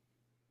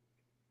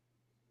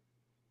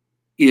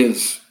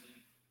is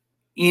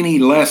any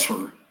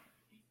lesser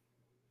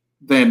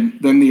than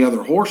the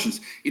other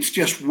horses. It's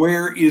just,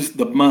 where is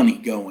the money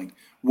going?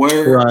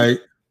 Where is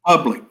the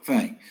public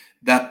thing?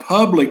 The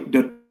public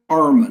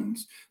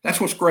determines. That's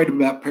what's great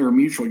about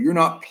pari-mutuel. You're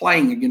not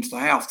playing against the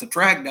house. The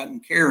track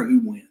doesn't care who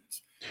wins.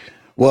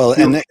 Well,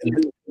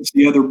 it's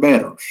the other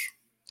bettors.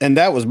 And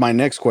that was my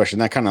next question.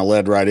 That kind of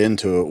led right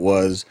into it,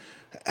 was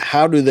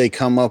how do they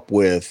come up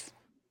with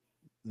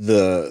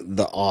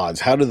the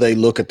odds? How do they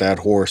look at that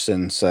horse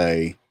and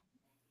say,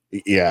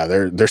 yeah,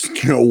 there's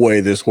no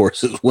way this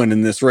horse is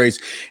winning this race?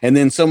 And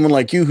then someone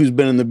like you, who's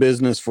been in the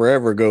business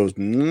forever, goes,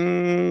 I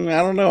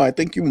don't know. I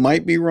think you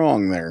might be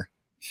wrong there.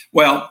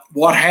 Well,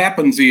 what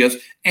happens is,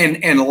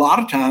 and a lot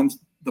of times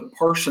the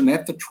person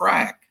at the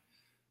track,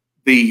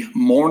 the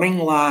morning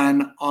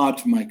line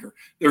odds maker,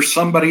 there's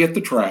somebody at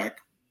the track,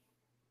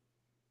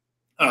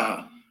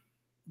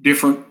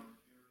 different,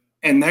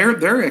 and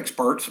they're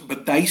experts,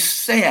 but they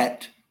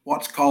set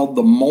what's called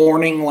the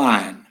morning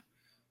line.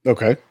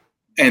 Okay.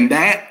 And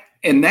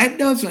that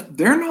doesn't,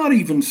 they're not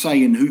even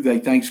saying who they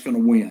think's going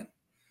to win.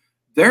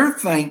 They're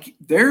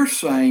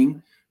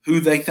saying who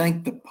they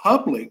think the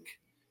public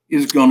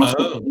is going to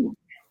support.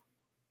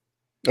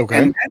 Okay.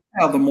 And that's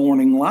how the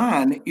morning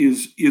line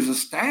is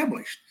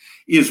established,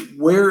 is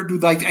where do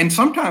they, and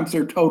sometimes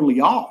they're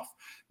totally off.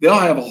 They'll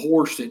have a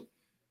horse at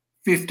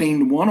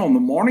 15-1 on the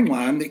morning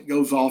line that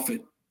goes off at,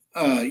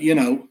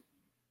 2-1,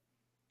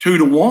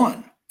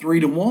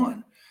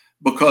 3-1,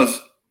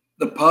 because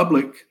the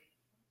public,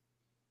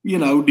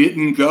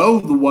 didn't go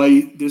the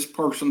way this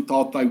person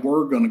thought they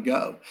were going to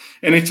go.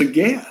 And it's a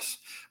guess.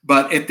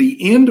 But at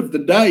the end of the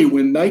day,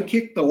 when they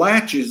kick the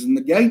latches and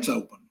the gates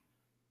open,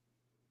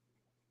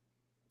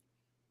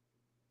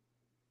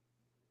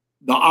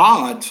 the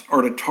odds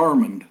are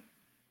determined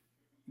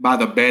by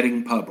the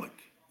betting public.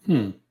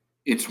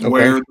 It's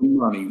where the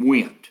money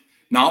went,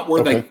 not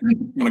where they think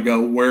it's going to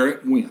go, where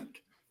it went.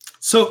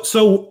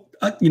 So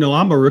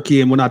I'm a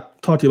rookie, and when I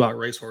talk to you about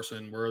racehorse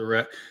and where they're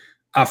at,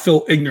 I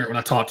feel ignorant when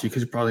I talk to you,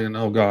 because you're probably going,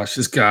 oh gosh,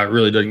 this guy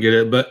really doesn't get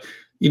it. But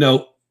you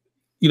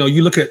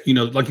look at,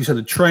 like you said,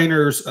 the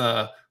trainers,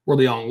 were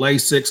they on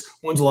Lasix?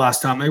 When's the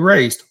last time they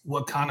raced?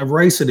 What kind of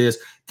race it is?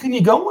 Can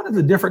you go into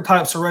the different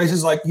types of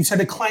races? Like you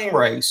said, a claim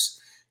race.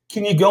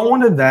 Can you go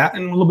into that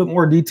in a little bit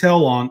more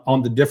detail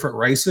on the different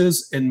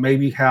races and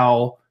maybe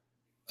how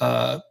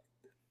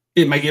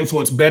it may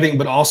influence betting,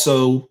 but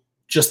also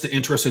just the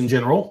interest in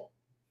general?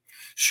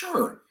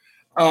 Sure.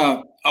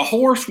 A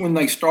horse, when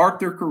they start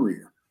their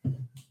career,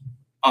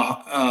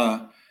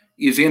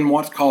 is in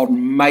what's called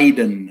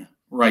maiden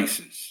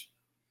races.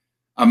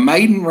 A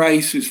maiden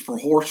race is for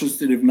horses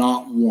that have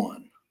not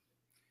won.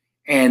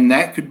 And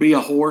that could be a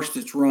horse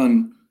that's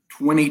run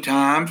 20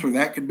 times, or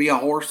that could be a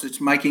horse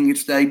that's making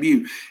its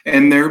debut.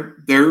 And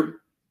they're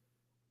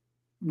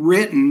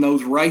written,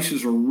 those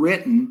races are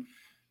written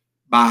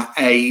by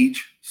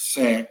age,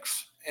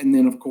 sex, and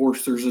then, of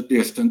course, there's a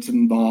distance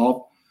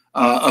involved,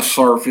 a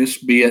surface,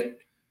 be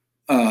it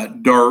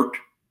dirt,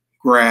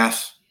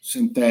 grass,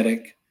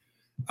 synthetic,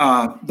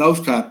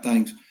 those type of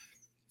things.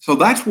 So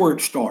that's where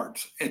it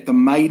starts, at the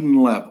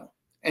maiden level.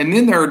 And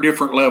then there are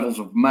different levels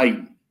of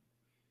maiden.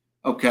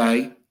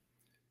 Okay.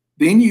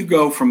 Then you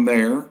go from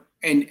there,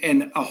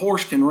 and a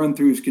horse can run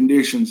through his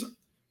conditions,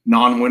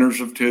 non-winners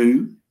of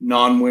 2,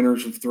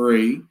 non-winners of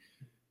 3.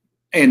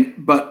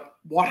 But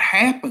what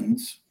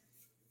happens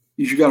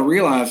is you got to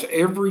realize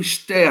every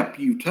step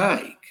you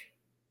take,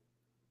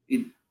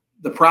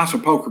 the price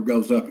of poker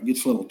goes up. It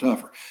gets a little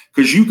tougher,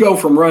 because you go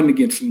from running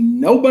against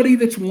nobody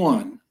that's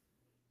won,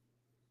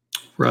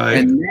 right,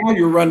 and now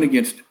you're running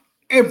against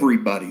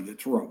everybody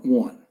that's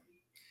won.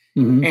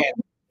 Mm-hmm.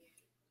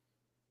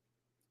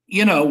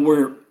 And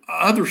where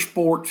other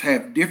sports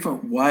have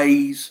different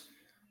ways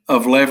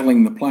of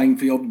leveling the playing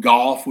field,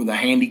 golf with a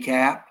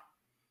handicap,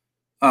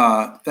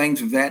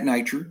 things of that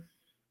nature.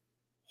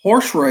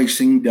 Horse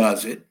racing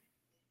does it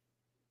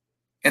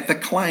at the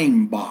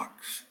claim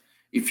box.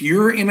 If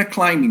you're in a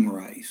claiming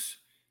race,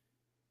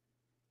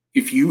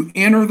 if you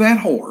enter that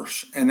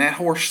horse and that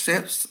horse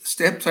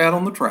steps out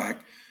on the track,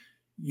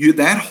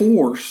 that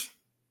horse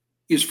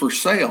is for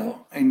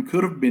sale and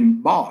could have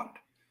been bought.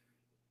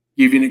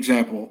 Give you an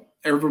example.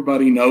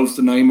 Everybody knows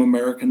the name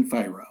American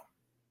Pharoah.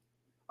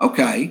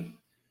 Okay,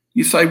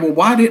 You say, well,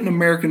 why didn't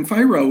American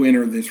Pharoah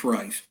enter this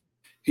race?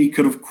 He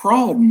could have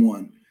crawled and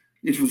won.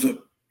 It was a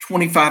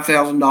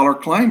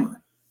 $25,000 claimer.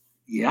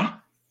 Yeah.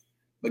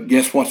 But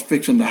guess what's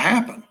fixing to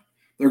happen?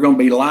 They're going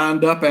to be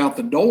lined up out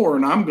the door,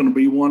 and I'm going to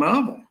be one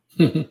of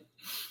them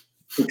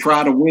to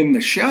try to win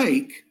the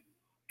shake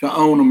to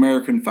own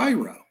American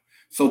Pharoah.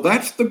 So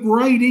that's the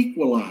great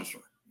equalizer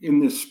in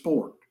this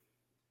sport.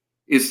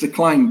 It's the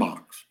claim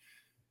box.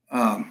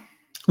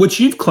 Which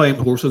you've claimed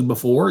horses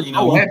before. You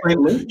know,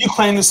 you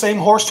claimed the same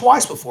horse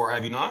twice before,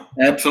 have you not?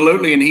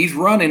 Absolutely. And he's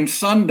running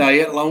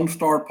Sunday at Lone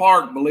Star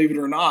Park, believe it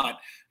or not,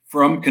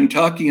 from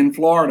Kentucky and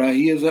Florida.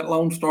 He is at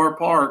Lone Star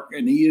Park,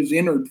 and he is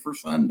entered for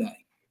Sunday.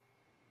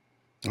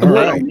 All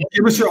right.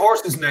 Give us your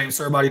horse's name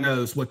so everybody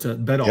knows what to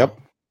bet on. Yep.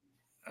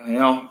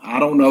 Well, I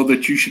don't know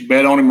that you should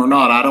bet on him or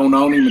not. I don't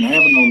own him and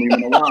haven't owned him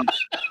in a while.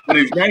 But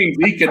his name's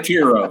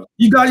Icatiro.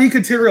 You got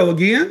Icatiro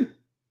again?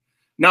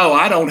 No,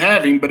 I don't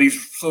have him, but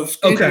he's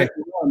scheduled to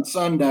run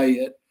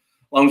Sunday at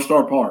Lone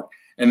Star Park.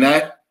 And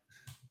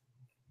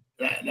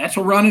that's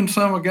a running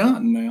son of a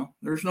gun now.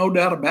 There's no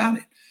doubt about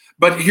it.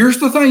 But here's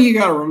the thing you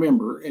got to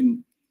remember,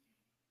 and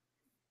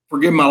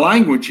forgive my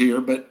language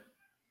here, but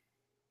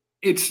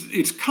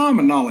it's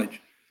common knowledge.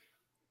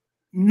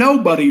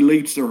 Nobody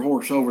leads their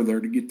horse over there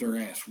to get their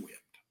ass whipped.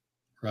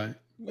 Right.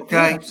 Okay?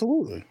 Yeah,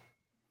 absolutely.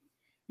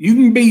 You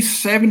can be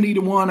 70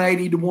 to 1,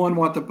 80 to 1,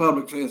 what the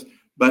public says,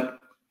 but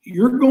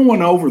you're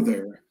going over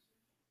there.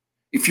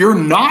 If you're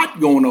not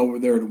going over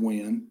there to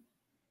win,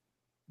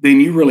 then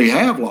you really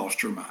have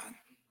lost your mind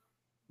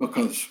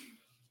because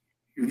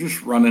you're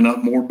just running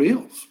up more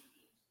bills.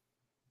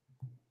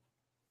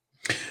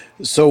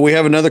 So we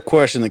have another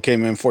question that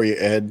came in for you,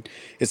 Ed.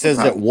 It says,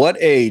 at what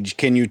age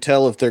can you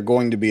tell if they're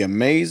going to be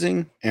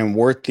amazing and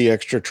worth the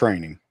extra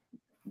training?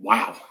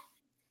 Wow.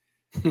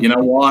 You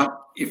know what?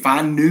 If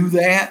I knew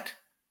that,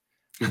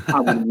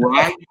 I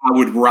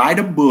would write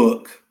a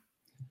book,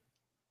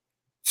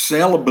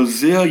 sell a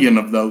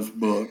bazillion of those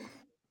books,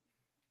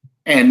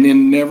 and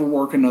then never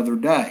work another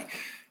day.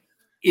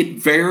 It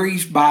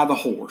varies by the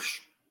horse.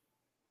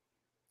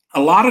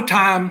 A lot of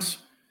times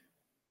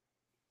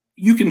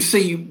you can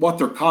see what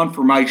their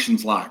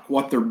conformation's like,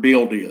 what their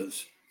build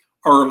is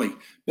early,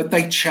 but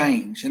they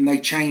change, and they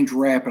change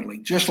rapidly,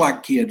 just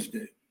like kids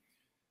do.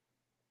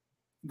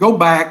 Go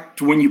back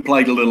to when you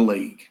played a Little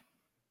League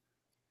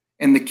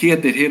and the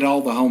kid that hit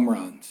all the home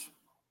runs,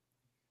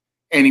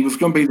 and he was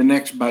going to be the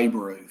next Babe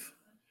Ruth.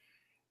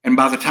 And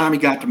by the time he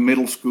got to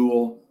middle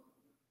school,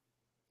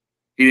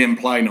 he didn't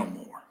play no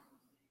more.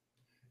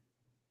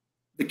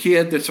 The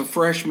kid that's a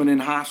freshman in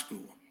high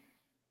school,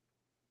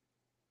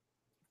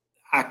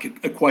 I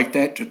could equate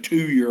that to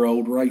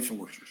 2-year-old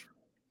racehorses.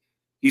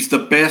 He's the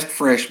best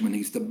freshman.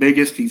 He's the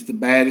biggest. He's the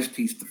baddest.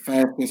 He's the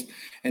fastest.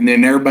 And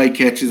then everybody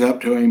catches up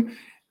to him.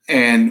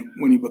 And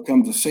when he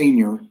becomes a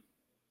senior,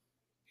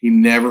 he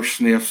never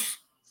sniffs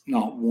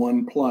not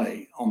one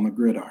play on the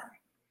gridiron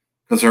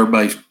because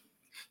everybody's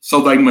 –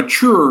 so they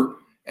mature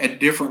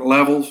at different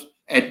levels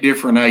at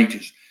different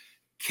ages.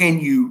 Can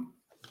you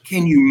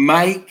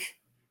make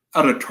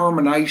a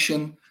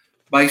determination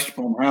based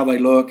upon how they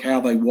look, how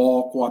they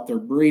walk, what their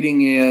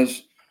breeding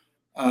is,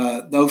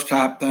 those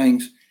type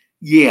things?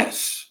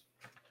 Yes.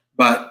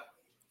 But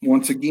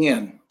once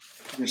again,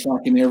 just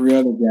like in every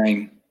other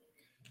game,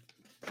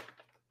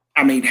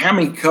 I mean, how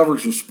many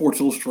covers of Sports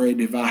Illustrated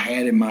have I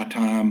had in my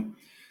time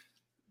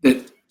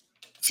that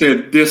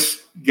said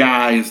this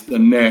guy is the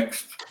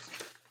next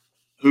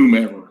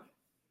whomever?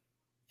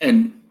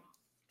 And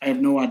I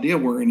have no idea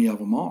where any of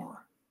them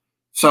are.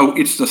 So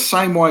it's the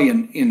same way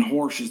in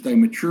horses. They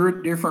mature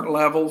at different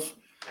levels.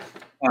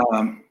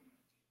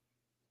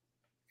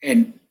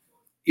 And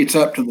it's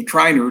up to the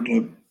trainer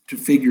to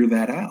figure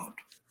that out.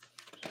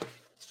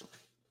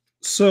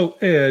 So,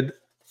 Ed,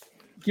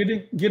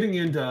 getting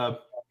into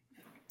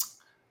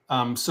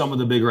some of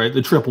the big race,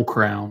 the Triple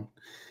Crown,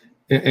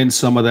 and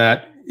some of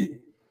that,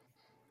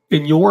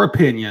 in your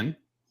opinion,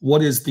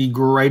 what is the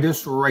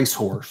greatest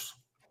racehorse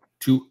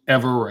to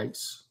ever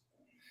race?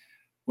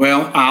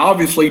 Well, I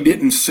obviously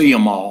didn't see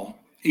them all,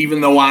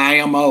 even though I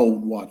am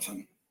old,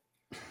 Watson.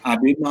 I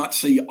did not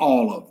see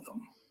all of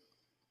them.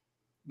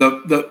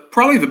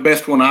 Probably the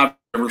best one I've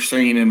ever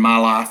seen in my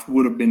life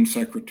would have been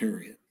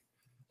Secretariat.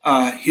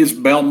 His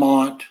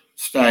Belmont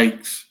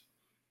Stakes,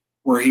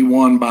 where he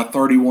won by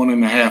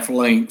 31.5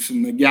 lengths,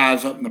 and the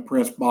guys up in the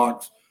press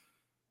box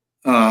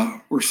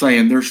were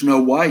saying there's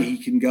no way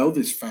he can go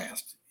this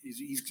fast.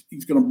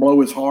 He's going to blow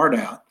his heart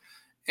out.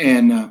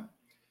 And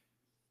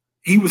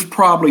he was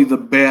probably the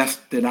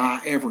best that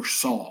I ever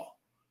saw.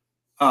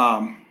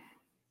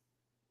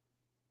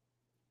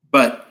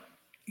 But,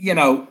 you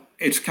know,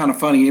 it's kind of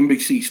funny.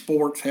 NBC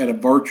Sports had a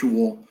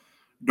virtual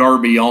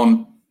Derby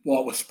on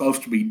what was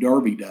supposed to be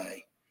Derby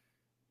Day.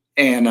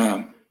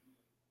 And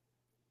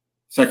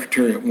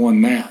Secretariat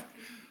won that.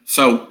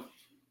 So,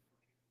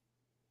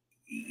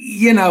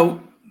 you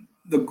know,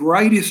 the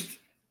greatest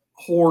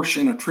horse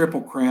in a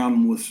Triple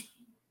Crown was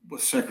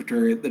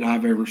Secretariat that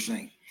I've ever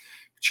seen.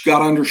 But you got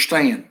to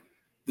understand,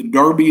 the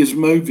Derby has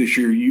moved this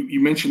year. You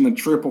mentioned the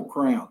Triple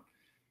Crown.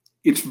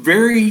 it's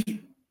very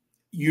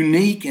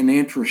unique and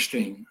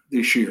interesting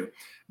this year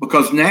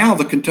because now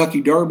the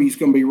Kentucky Derby is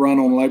going to be run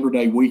on Labor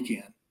Day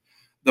weekend.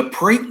 The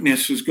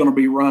Preakness is going to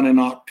be run in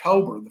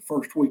October, the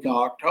first week of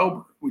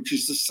October, which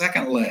is the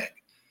second leg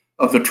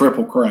of the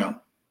Triple Crown.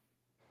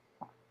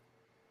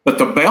 But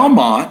the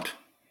Belmont,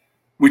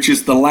 which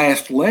is the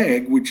last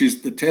leg, which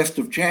is the Test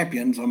of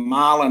Champions, 1.5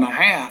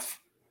 miles,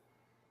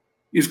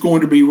 is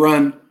going to be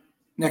run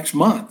next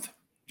month,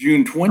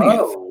 June 20th.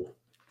 Oh,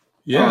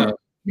 Yeah.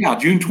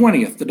 June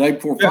 20th, the day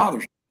before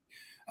Father's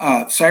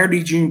Day.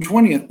 Saturday, June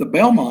 20th, the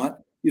Belmont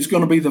is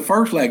going to be the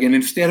first leg. And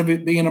instead of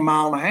it being 1.5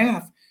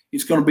 miles,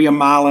 it's going to be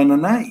 1.1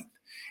 miles.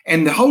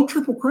 And the whole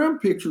Triple Crown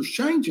picture is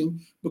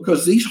changing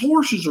because these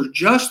horses are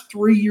just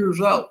 3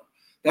 years old.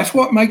 That's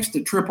what makes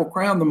the Triple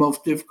Crown the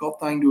most difficult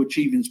thing to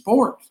achieve in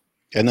sports.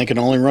 And they can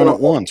only run it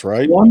once,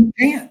 right? One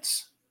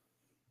chance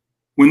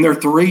when they're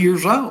 3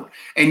 years old.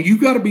 And you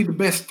got to be the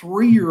best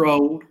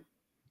 3-year-old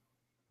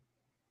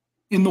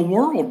in the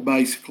world,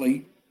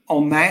 basically,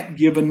 on that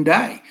given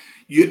day.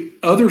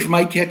 Others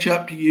may catch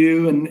up to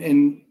you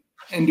and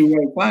do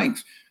other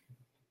things.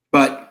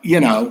 But,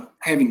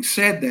 having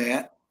said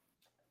that,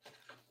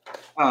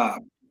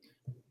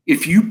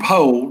 if you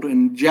polled,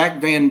 and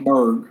Jack Van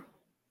Berg,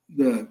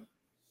 the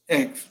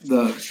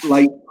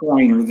late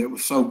trainer that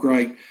was so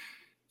great,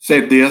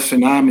 said this,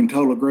 and I'm in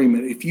total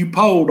agreement. If you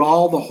polled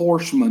all the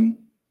horsemen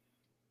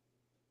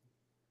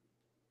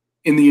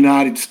in the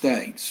United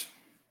States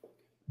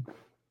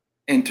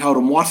and told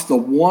them what's the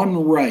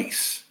one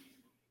race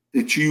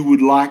that you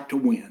would like to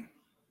win,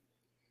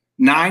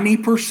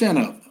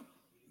 90% of them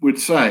would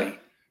say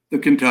the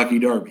Kentucky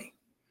Derby.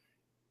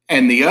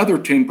 And the other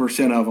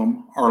 10% of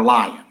them are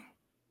lying.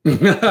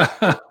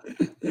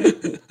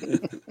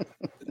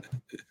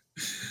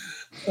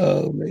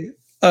 Oh, man.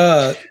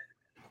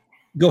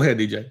 Go ahead,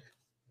 DJ.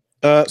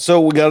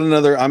 So we got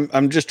another.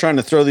 I'm just trying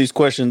to throw these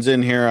questions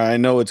in here. I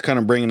know it's kind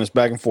of bringing us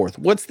back and forth.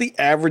 What's the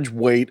average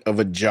weight of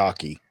a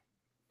jockey?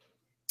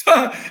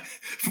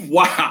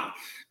 Wow.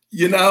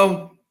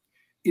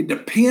 It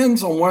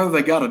depends on whether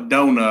they got a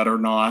donut or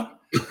not.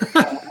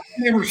 I've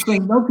never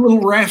seen those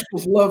little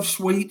rascals love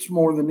sweets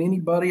more than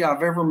anybody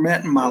I've ever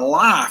met in my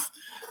life.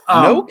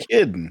 No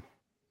kidding.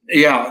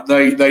 Yeah,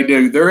 they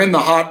do. They're in the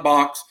hot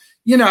box.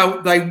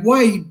 They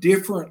weigh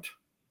different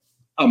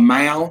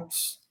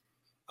amounts.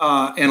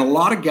 And a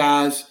lot of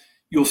guys,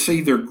 you'll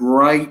see they're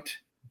great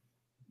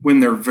when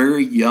they're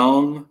very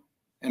young.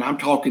 And I'm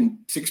talking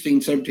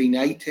 16, 17,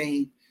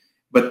 18.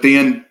 But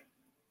then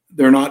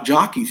they're not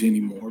jockeys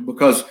anymore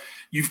because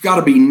you've got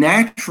to be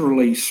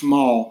naturally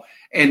small.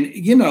 And,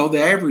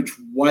 the average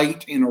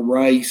weight in a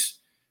race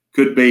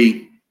could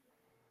be,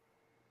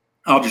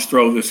 I'll just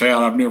throw this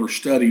out. I've never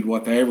studied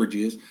what the average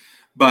is.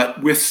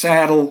 But with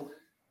saddle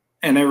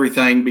and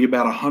everything, be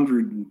about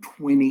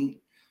 120.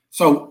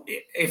 So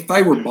if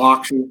they were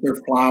boxers,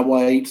 they're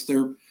flyweights.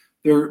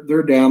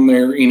 They're down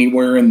there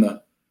anywhere in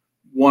the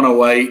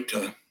 108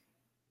 to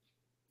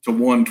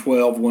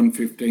 112,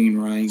 115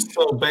 range.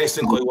 So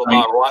basically,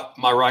 what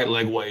my right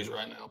leg weighs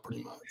right now,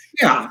 pretty much.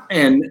 Yeah,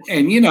 and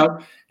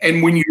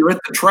when you're at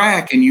the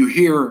track and you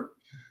hear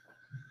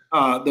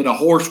that a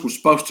horse was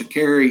supposed to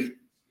carry,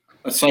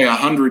 let's say,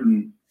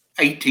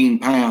 118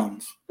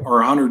 pounds or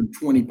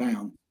 120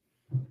 pounds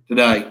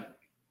today,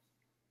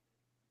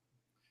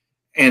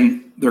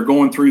 and they're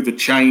going through the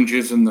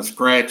changes and the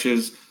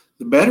scratches,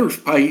 the bettors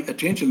pay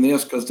attention to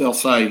this because they'll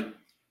say,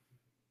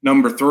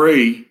 number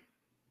 3,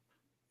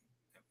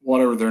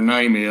 whatever their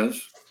name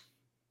is,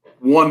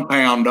 1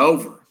 pound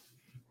over.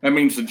 That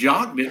means the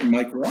jock didn't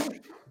make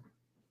right.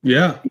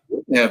 Yeah. He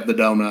didn't have the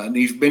donut. And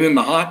he's been in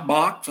the hot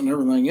box and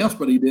everything else,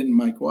 but he didn't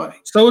make way.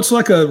 So it's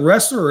like a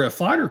wrestler or a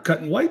fighter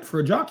cutting weight for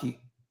a jockey.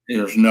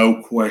 There's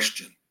no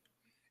question.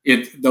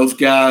 Those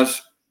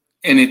guys,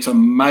 and it's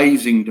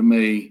amazing to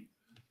me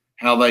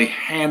how they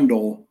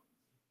handle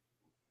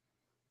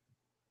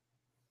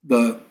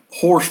the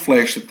horse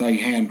flesh that they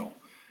handle.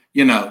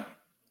 Yeah,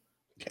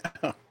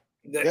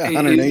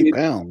 108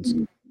 pounds.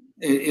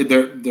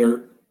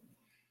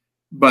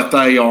 But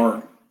they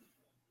are,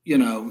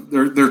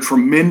 they're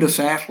tremendous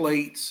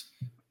athletes.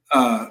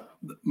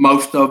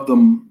 Most of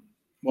them,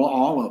 well,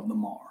 all of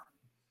them are.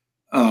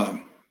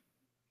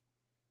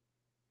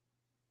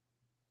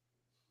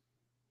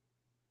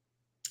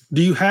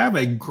 Do you have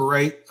a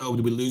great? Oh,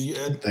 did we lose you,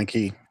 Ed?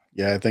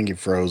 I think he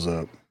froze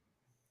up.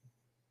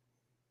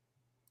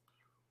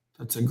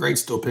 That's a great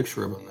still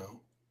picture of him, though.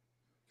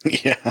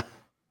 Yeah.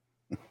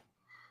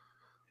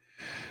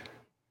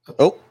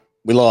 Oh,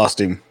 we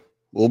lost him.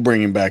 We'll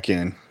bring him back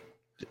in.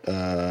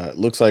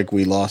 Looks like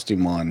we lost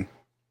him on.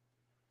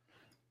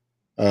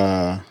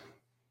 Let's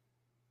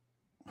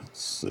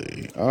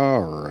see. All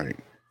right.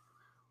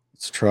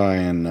 Let's try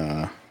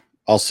and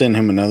I'll send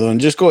him another one.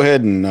 Just go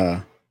ahead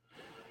and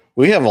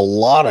we have a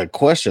lot of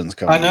questions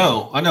coming. I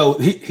know.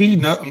 He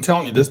I'm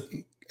telling you, this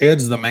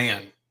Ed's the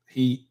man.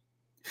 He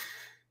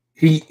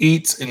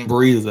eats and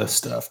breathes this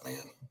stuff, man.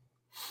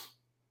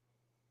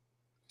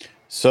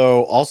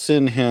 So I'll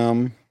send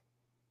him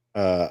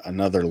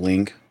another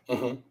link.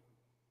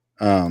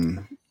 Mm-hmm.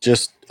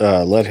 just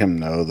let him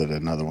know that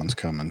another one's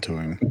coming to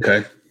him.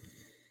 Okay.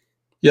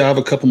 Yeah, I have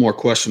a couple more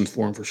questions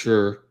for him for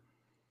sure.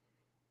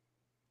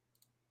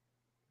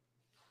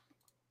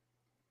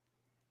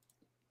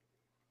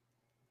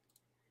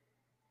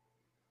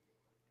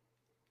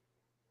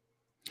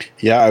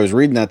 Yeah, I was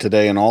reading that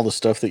today, and all the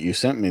stuff that you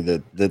sent me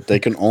that they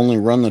can only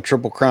run the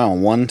Triple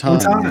Crown one time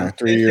when they're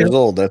 3 years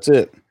old. That's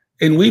it.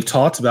 And we've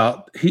talked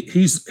about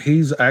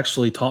he's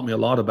actually taught me a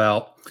lot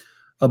about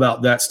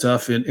that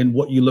stuff and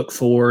what you look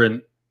for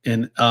and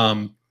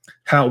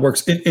how it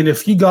works. And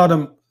if you got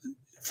him,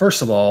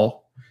 first of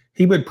all,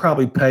 he would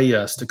probably pay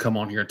us to come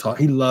on here and talk.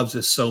 He loves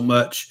us so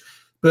much.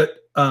 But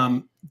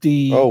let's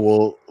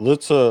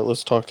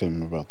talk to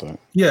him about that.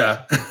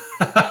 Yeah,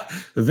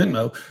 the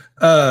Venmo.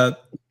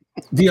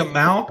 The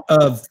amount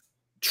of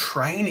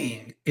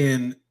training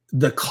in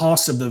the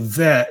cost of the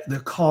vet,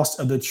 the cost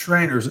of the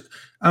trainers.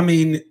 I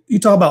mean, you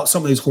talk about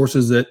some of these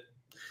horses that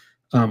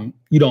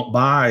you don't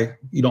buy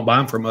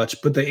them for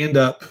much, but they end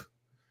up. I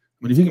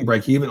mean, if you can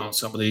break even on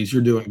some of these,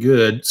 you're doing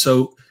good.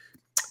 So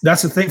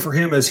that's the thing for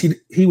him is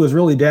he was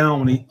really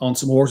down when on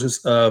some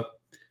horses.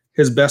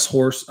 His best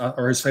horse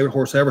or his favorite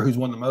horse ever, who's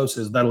won the most,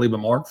 is That'll Leave a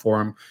Mark for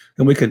him,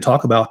 and we can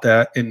talk about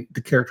that and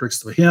the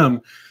characteristics of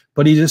him.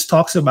 But he just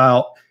talks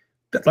about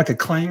that, like a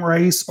claim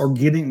race or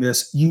getting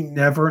this. You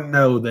never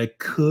know; they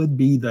could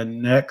be the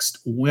next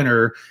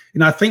winner,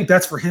 and I think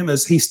that's for him.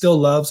 Is he still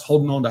loves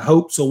holding on to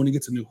hope? So when he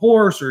gets a new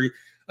horse or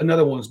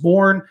another one's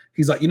born,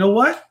 he's like, you know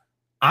what?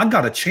 I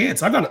got a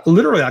chance. I got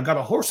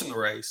a horse in the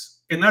race,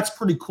 and that's a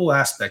pretty cool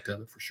aspect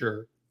of it for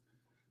sure.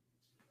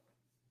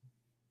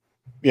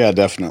 Yeah,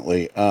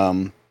 definitely.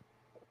 I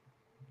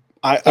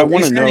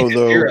want to know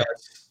though.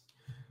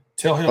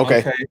 Tell him,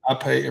 okay, I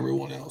pay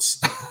everyone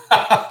else.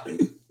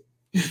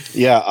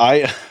 Yeah,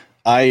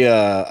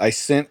 I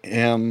sent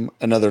him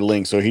another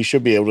link, so he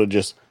should be able to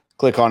just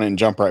click on it and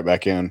jump right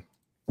back in.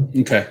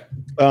 Okay.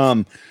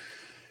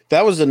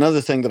 That was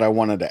another thing that I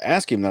wanted to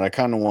ask him that I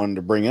kind of wanted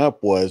to bring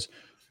up was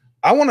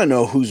I want to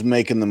know who's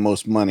making the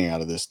most money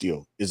out of this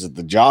deal. Is it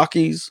the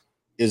jockeys?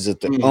 Is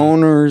it the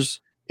owners?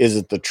 Is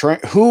it the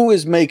who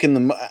is making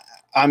the?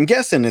 I'm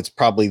guessing it's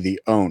probably the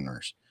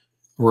owners,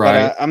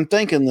 right? But I'm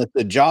thinking that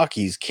the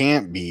jockeys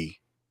can't be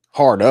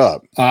hard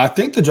up. I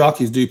think the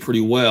jockeys do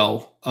pretty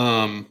well.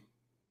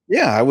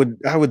 Yeah, I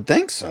would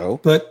think so.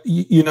 But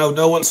you know,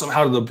 knowing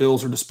somehow the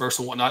bills are dispersed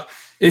and whatnot.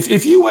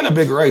 If you win a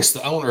big race,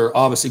 the owner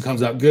obviously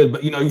comes out good.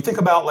 But you know, you think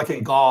about like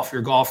in golf,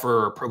 your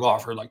golfer or pro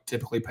golfer like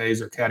typically pays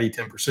their caddy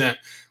 10%.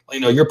 You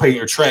know, you're paying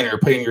your trainer, you're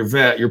paying your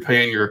vet, you're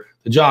paying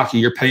the jockey,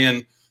 you're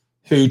paying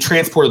who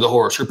transported the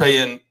horse, you're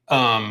paying.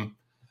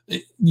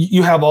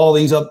 You have all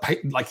these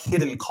like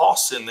hidden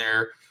costs in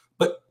there.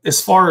 But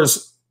as far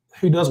as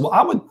who does well,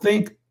 I would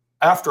think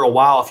after a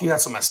while, if you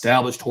had some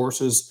established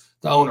horses,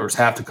 the owners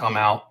have to come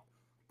out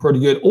pretty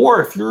good.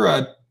 Or if you're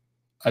a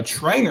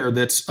trainer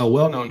that's a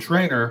well-known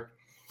trainer,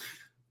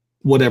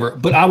 whatever.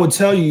 But I would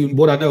tell you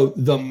what I know,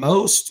 the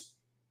most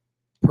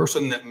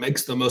person that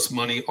makes the most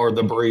money are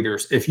the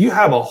breeders. If you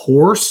have a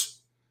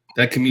horse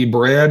that can be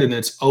bred and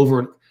it's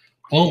over,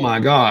 oh my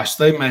gosh,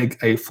 they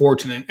make a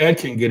fortune. And Ed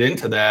can get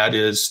into that,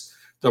 is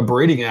the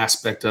breeding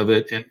aspect of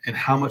it and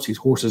how much these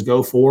horses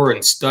go for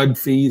and stud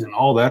fees and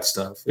all that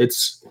stuff.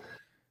 It's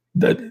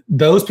that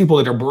those people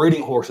that are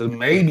breeding horses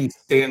maybe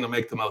stand to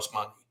make the most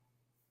money.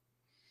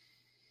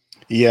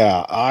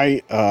 Yeah,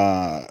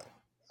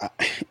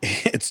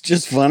 it's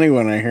just funny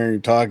when I hear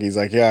him talk. He's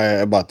like,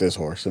 "Yeah, I bought this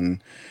horse,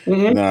 and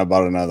then I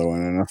bought another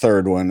one, and a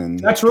third one, and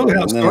that's really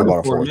how it then I bought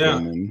a started for fourth him. Yeah.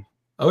 one." And,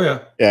 oh yeah,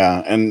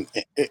 yeah, and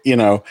you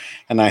know,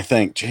 and I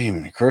think,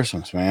 Jamie,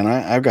 Christmas, man,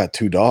 I've got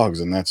 2 dogs,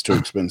 and that's too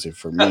expensive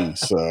for me.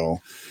 So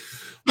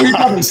you're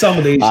talking some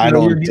of these.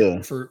 You're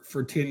getting for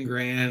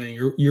 $10,000,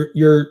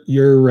 and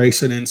you're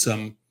racing in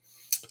some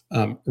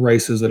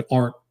races that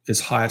aren't as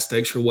high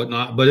stakes or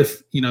whatnot. But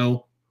if you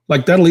know.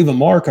 Like That'll Leave a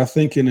Mark, I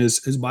think in his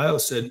bio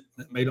said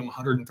it made him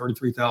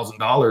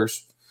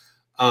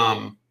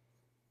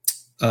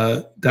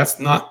 $133,000. That's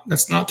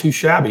not too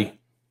shabby.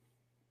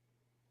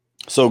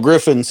 So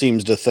Griffin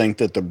seems to think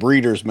that the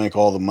breeders make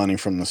all the money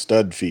from the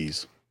stud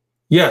fees.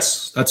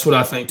 Yes, that's what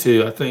I think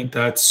too. I think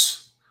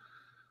that's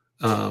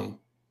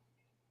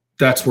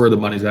where the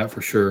money's at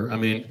for sure. I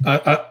mean,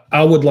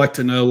 I would like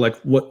to know like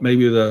what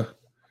maybe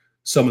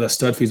some of the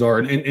stud fees are,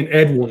 and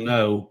Ed will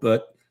know,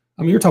 but.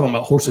 I mean, you're talking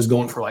about horses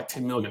going for like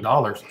 $10 million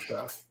and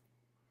stuff.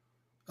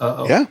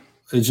 Yeah,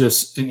 it's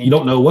just, and you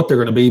don't know what they're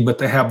going to be, but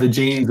they have the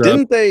genes.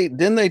 Didn't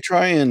they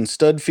try and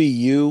stud fee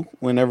you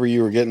whenever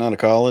you were getting out of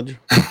college?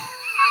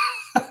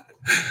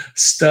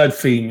 Stud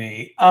fee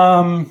me?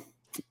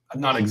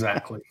 Not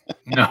exactly.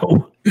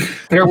 No,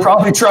 they were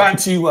probably trying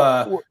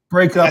to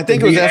break up. I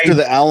think it was after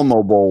the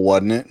Alamo Bowl,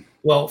 wasn't it?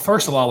 Well,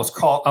 first of all,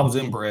 I was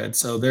inbred,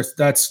 so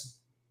that's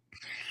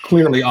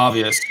clearly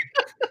obvious.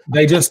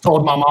 They just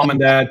told my mom and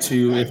dad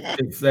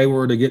if they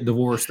were to get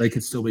divorced, they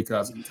could still be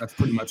cousins. That's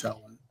pretty much how it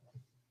went.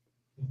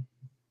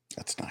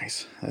 That's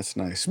nice. That's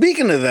nice.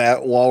 Speaking of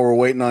that, while we're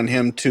waiting on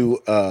him to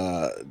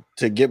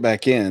get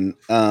back in,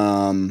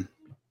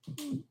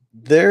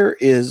 there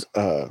is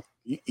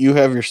You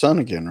have your son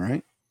again,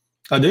 right?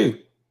 I do.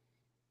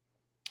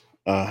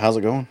 How's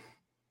it going?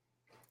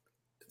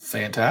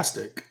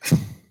 Fantastic.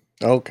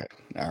 Okay.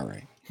 All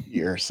right.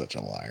 You're such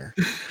a liar.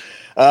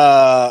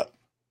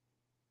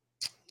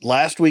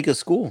 Last week of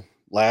school,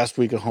 last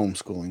week of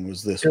homeschooling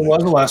was this It week.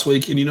 was the last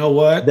week, and you know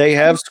what? They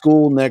have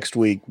school next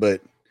week,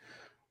 but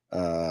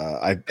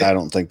I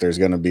don't think there's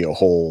going to be a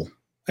whole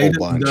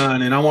bunch.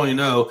 Done, and I want you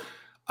to know,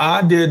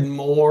 I did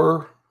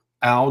more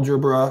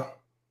algebra.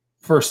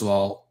 First of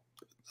all,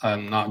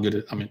 I'm not good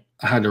at. I mean,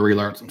 I had to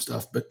relearn some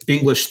stuff, but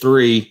English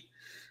 3.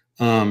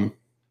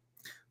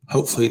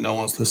 Hopefully, no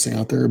one's listening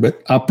out there,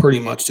 but I pretty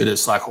much did a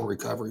cycle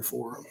recovery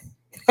for him.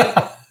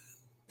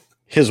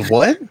 His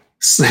what?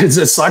 It's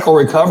a cycle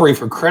recovery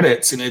for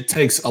credits, and it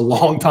takes a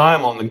long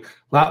time on the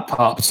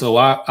laptop. So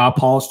I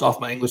polished off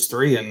my English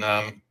 3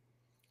 and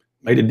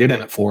made a dent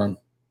in it for him.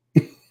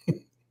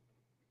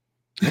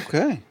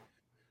 Okay.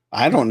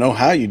 I don't know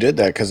how you did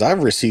that because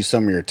I've received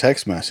some of your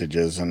text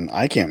messages and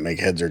I can't make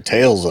heads or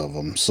tails of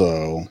them.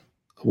 So,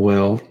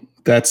 well,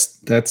 that's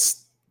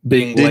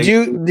being late.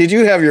 Did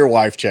you have your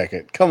wife check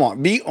it? Come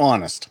on, be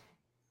honest.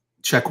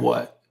 Check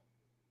what?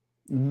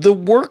 The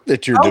work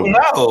that you're doing.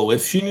 No,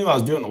 if she knew I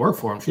was doing the work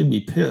for him, she'd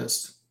be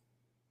pissed.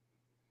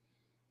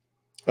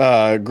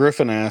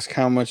 Griffin asked,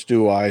 how much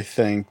do I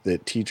think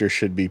that teachers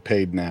should be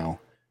paid now?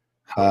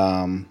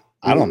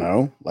 I don't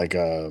know, like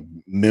 $1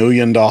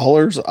 million.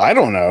 I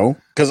don't know,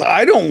 because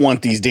I don't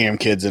want these damn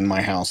kids in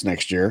my house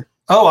next year.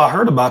 Oh, I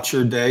heard about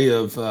your day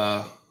of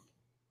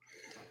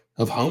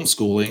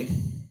homeschooling.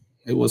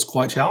 It was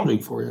quite challenging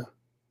for you.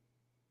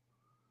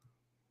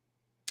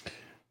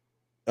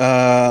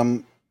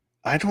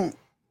 I don't.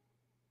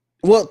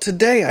 Well,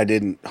 today I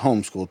didn't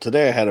homeschool.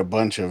 Today I had a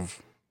bunch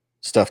of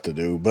stuff to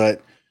do,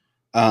 but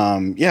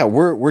yeah,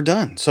 we're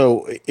done.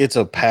 So it's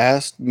a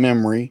past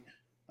memory.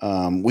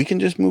 We can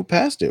just move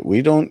past it.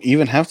 We don't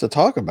even have to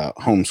talk about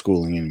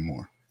homeschooling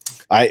anymore.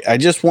 I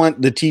just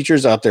want the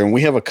teachers out there, and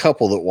we have a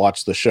couple that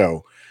watch the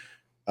show.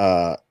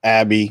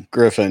 Abby,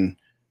 Griffin,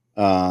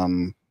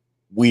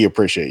 we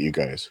appreciate you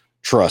guys.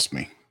 Trust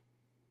me.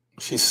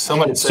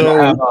 Somebody said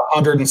I have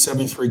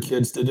 173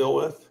 kids to deal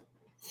with.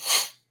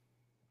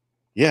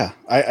 Yeah,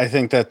 I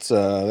think that's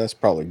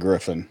probably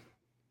Griffin.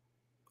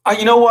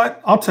 You know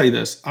what? I'll tell you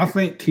this. I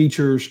think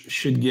teachers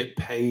should get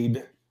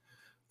paid,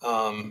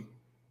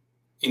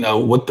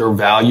 what their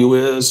value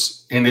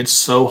is. And it's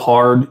so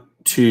hard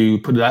to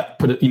put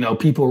it,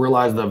 people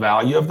realize the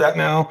value of that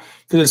now,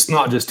 because it's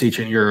not just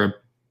teaching. You're a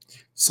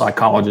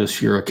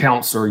psychologist, you're a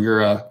counselor,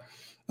 you're a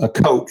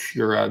coach,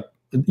 you're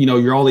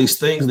all these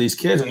things, these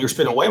kids, and you're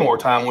spending way more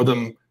time with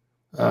them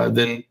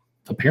than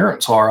the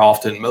parents are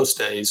often most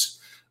days.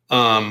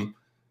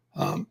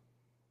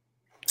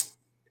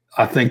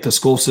 I think the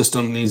school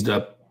system needs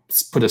to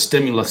put a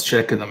stimulus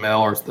check in the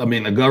mail,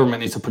 the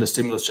government needs to put a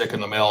stimulus check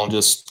in the mail and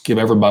just give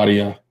everybody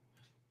a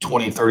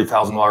 $20,000,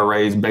 $30,000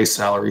 raise base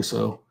salary.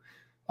 So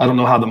I don't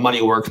know how the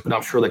money works, but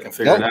I'm sure they can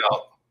figure it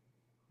out.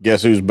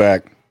 Guess who's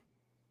back?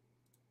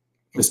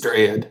 Mr.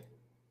 Ed.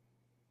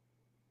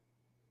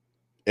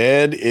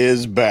 Ed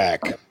is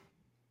back.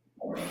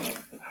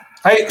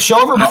 Hey,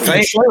 show everybody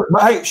your shirt.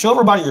 Hey, show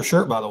everybody your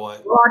shirt, by the way.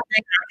 Well,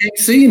 I can't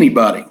see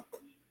anybody.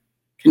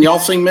 Can y'all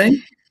see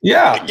me?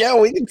 Yeah. Yeah,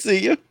 we can see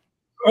you.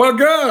 Well,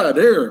 good.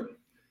 Here.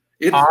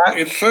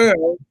 It says,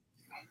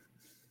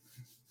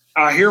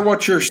 I hear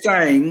what you're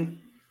saying,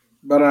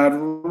 but I'd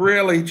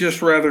really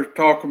just rather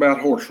talk about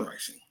horse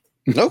racing.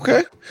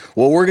 Okay.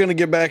 Well, we're going to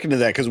get back into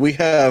that because we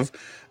have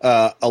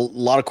a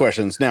lot of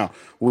questions. Now,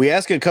 we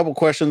asked a couple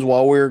questions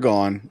while we were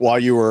gone, while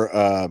you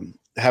were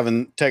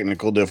having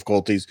technical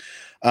difficulties.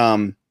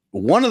 One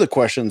of the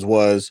questions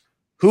was,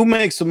 who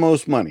makes the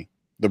most money?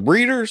 The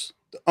breeders,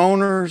 the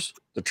owners,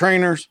 the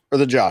trainers, or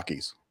the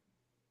jockeys?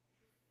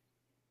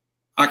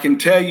 I can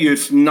tell you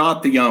it's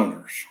not the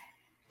owners.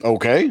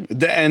 Okay.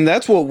 And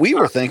that's what we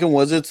were thinking,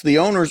 was it's the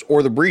owners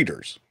or the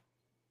breeders.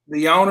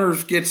 The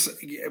owners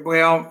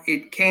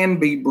it can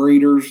be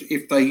breeders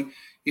if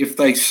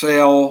they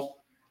sell,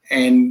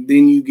 and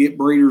then you get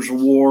breeders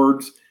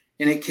awards,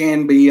 and it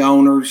can be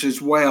owners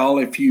as well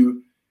if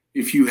you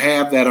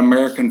have that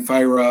American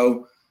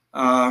Pharaoh.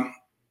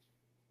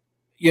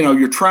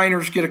 Your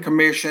trainers get a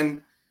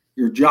commission,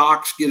 your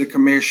jocks get a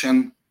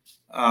commission.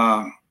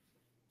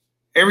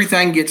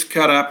 Everything gets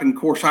cut up. And of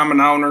course, I'm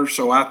an owner,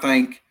 so I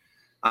think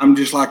I'm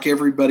just like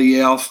everybody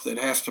else that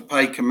has to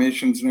pay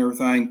commissions and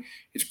everything.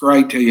 It's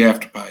great till you have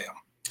to pay them.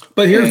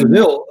 But here's the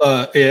deal,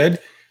 Ed.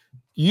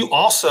 You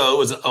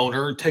also, as an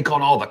owner, take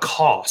on all the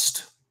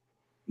cost.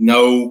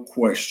 No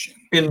question.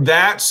 And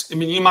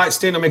you might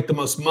stand to make the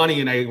most money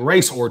in a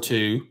race or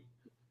two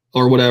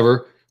or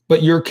whatever,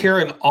 but you're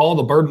carrying all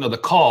the burden of the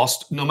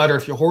cost, no matter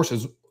if your horse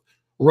is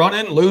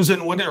running,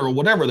 losing, winning, or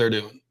whatever they're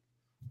doing.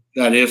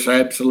 That is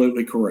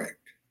absolutely correct.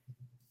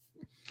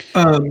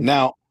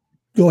 Now,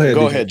 go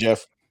ahead,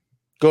 Jeff.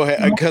 Go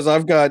ahead, because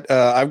I've got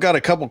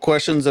a couple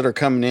questions that are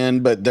coming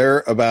in, but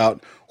they're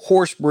about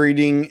horse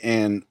breeding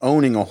and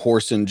owning a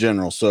horse in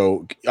general.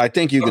 So I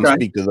think you can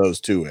speak to those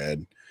too,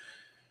 Ed.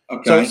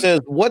 Okay. So it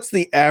says, what's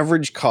the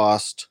average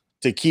cost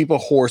to keep a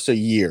horse a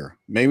year?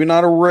 Maybe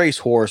not a race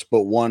horse,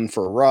 but one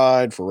for a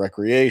ride, for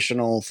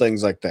recreational,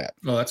 things like that.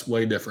 Oh, that's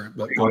way different.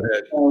 But go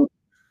ahead.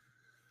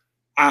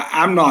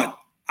 I'm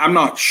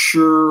not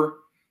sure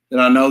that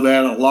I know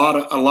that. A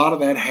lot of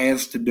that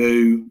has to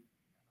do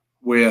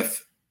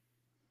with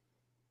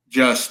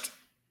just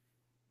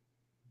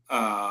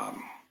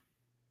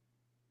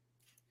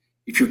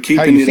if you're keeping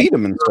how you feed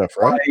them and stuff,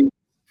 right?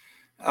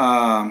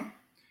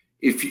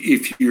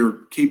 If you're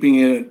keeping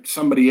it at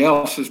somebody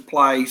else's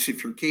place,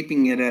 if you're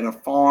keeping it at a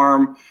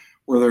farm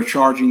where they're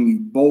charging you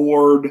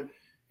board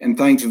and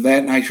things of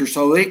that nature,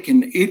 so it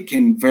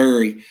can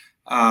vary.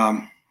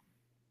 I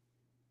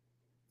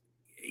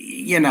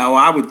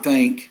would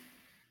think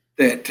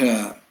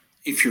that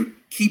if you're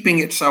keeping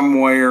it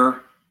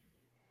somewhere,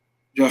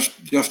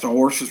 just a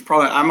horse is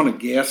probably, I'm going to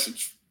guess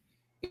it's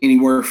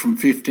anywhere from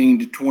 $15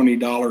 to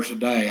 $20 a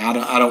day. I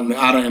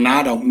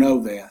don't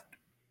know that.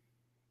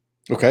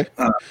 Okay.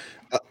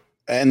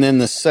 And then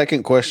the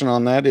second question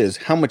on that is,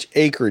 how much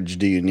acreage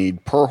do you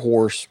need per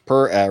horse,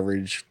 per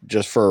average,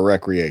 just for a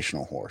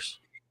recreational horse?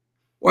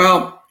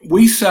 Well,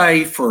 we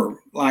say for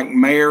like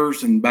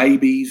mares and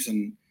babies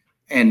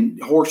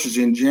and horses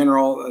in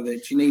general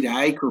that you need an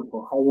acre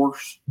per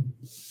horse.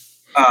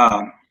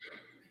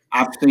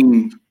 I've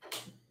seen,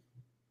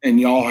 and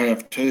y'all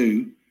have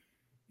too,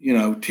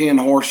 10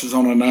 horses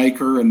on an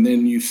acre, and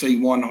then you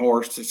see one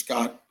horse that's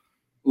got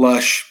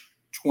lush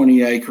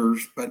 20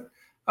 acres. But,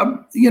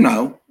 on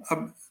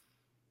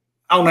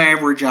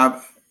average,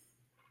 I've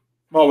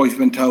always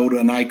been told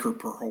an acre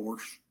per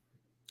horse.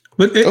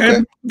 But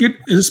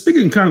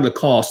speaking kind of the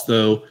cost,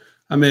 though,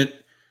 I mean,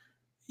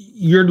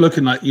 you're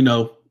looking at,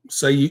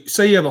 say you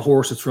have a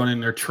horse that's running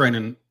there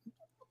training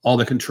all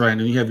they can train,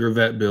 and you have your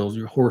vet bills,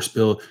 your horse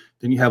bill,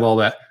 then you have all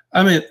that.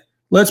 I mean,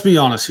 let's be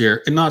honest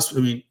here.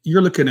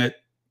 You're looking at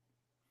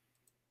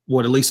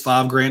at least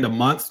 $5,000 a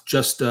month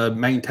just to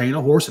maintain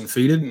a horse and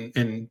feed it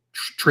and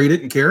treat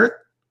it and care it?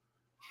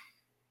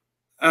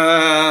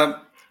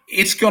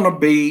 It's going to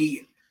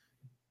be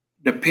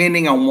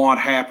depending on what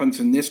happens,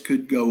 and this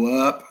could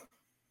go up.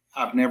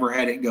 I've never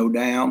had it go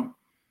down.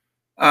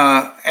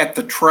 At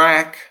the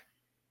track,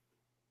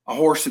 a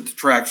horse at the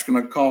track is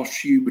going to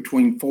cost you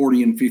between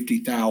 $40,000 and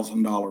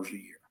 $50,000 a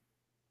year.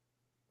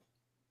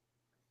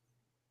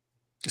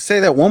 Say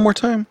that one more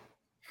time.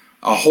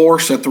 A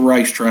horse at the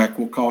racetrack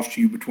will cost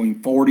you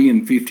between $40,000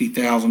 and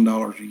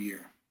 $50,000 a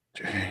year.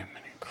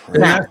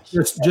 That's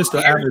just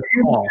an average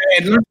cost.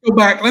 And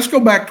let's go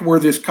back to where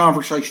this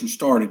conversation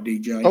started,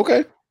 DJ.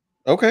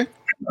 Okay.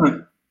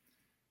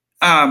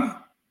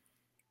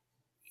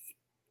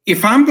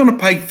 If I'm going to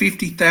pay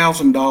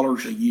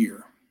 $50,000 a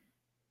year,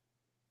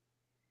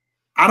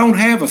 I don't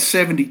have a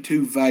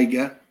 72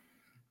 Vega.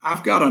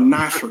 I've got a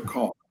nicer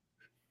car.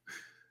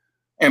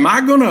 Am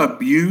I going to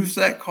abuse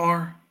that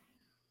car?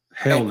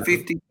 Hell no.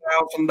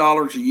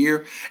 $50,000 a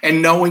year,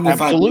 and knowing if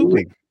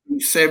Absolutely. I do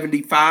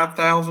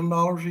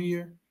 $75,000 a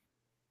year.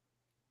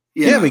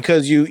 Yeah,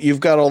 because you've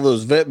got all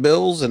those vet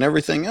bills and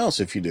everything else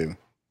if you do.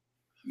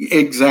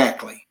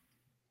 Exactly.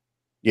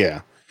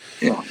 Yeah.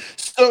 Yeah.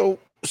 So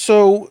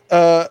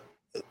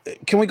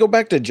can we go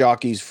back to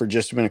jockeys for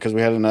just a minute, because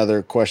we had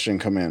another question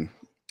come in.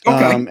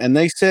 Okay. And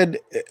they said,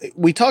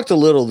 we talked a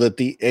little that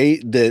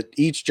that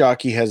each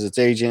jockey has its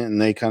agent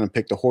and they kind of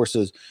pick the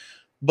horses,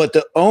 but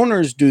the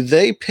owners, do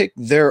they pick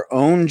their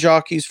own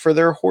jockeys for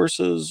their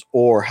horses,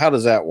 or how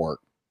does that work?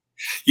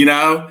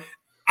 That's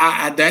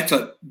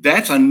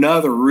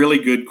another really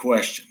good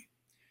question.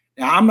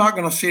 Now, I'm not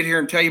going to sit here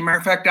and tell you. Matter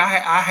of fact,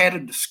 I had a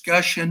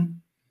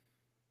discussion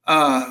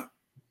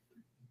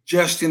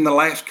just in the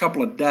last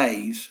couple of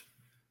days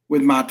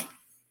with my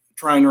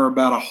trainer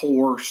about a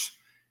horse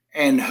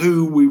and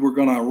who we were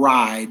going to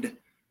ride,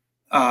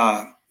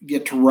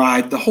 get to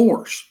ride the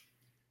horse.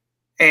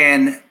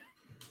 And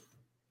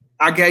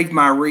I gave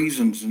my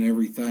reasons and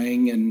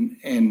everything,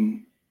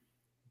 and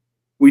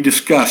we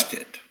discussed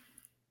it.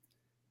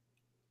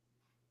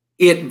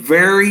 It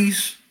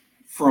varies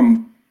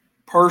from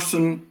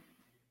person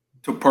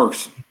to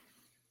person.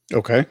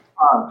 Okay.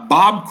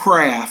 Bob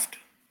Kraft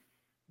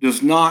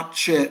does not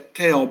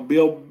tell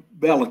Bill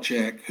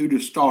Belichick who to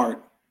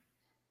start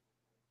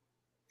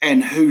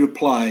and who to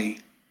play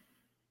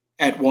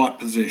at what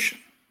position.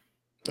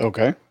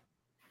 Okay.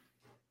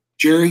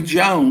 Jerry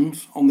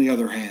Jones, on the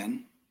other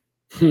hand,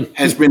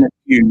 has been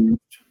accused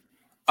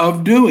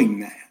of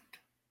doing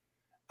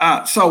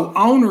that. So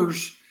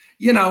owners,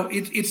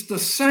 it's the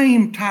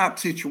same type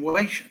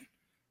situation.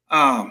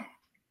 Some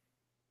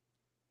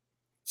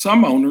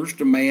owners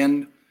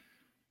demand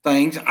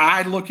things.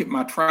 I look at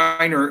my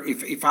trainer.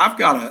 If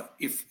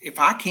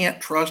I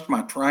can't trust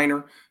my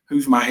trainer,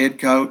 who's my head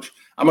coach,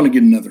 I'm going to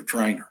get another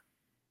trainer.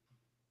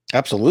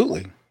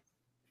 Absolutely.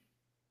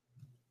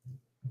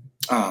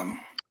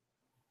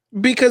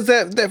 Because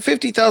that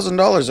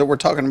 $50,000 that we're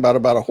talking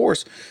about a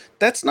horse,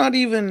 we're not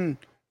even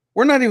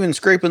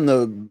scraping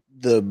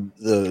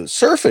the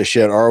surface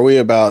yet, are we,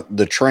 about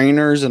the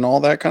trainers and all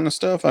that kind of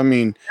stuff? I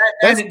mean,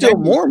 that's still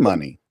more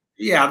money.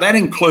 Yeah, that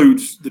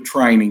includes the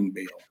training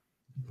bill.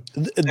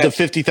 The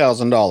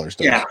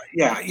 $50,000.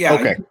 Yeah.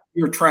 Okay.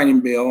 Your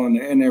training bill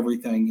and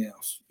everything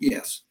else.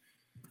 Yes.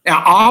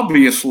 Now,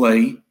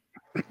 obviously,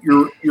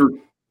 you're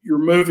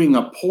moving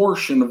a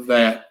portion of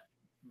that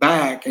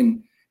back,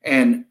 and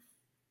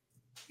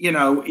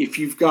if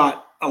you've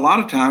got, a lot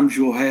of times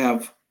you'll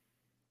have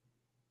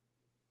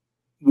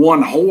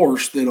one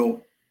horse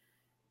that'll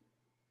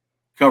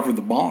cover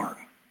the barn,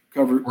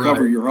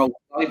 cover your whole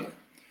stable.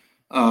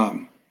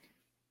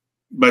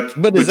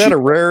 But is that a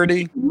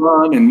rarity?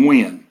 Run and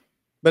win.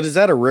 But is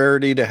that a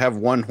rarity to have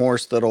one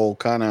horse that'll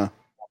kind of?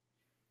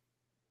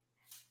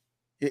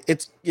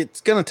 It's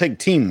going to take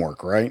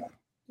teamwork, right?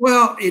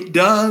 Well, it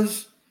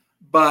does,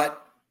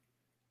 but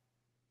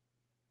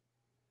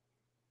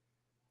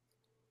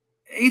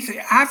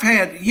I've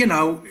had,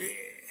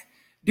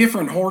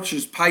 different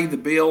horses pay the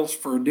bills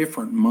for a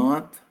different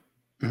month.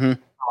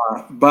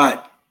 Mm-hmm.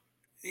 But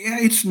yeah,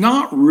 it's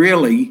not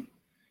really,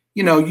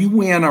 you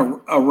win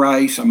a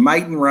race, a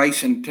maiden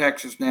race in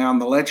Texas now, and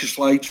the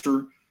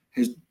legislature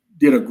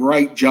did a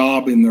great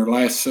job in their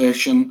last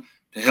session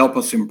to help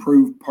us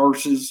improve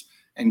purses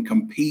and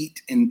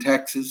compete in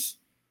Texas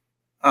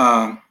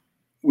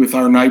with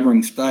our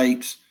neighboring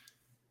states.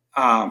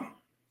 But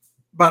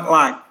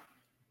a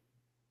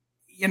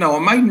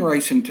maiden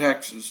race in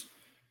Texas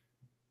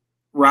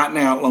right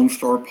now at Lone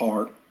Star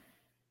Park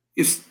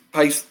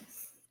pays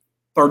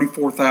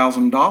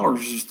 $34,000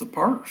 is the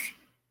purse.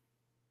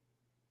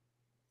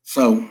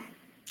 So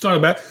it's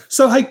not bad.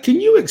 So, hey, can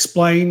you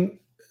explain?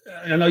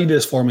 I know you did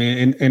this for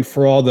me, and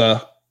for all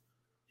the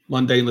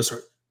mundane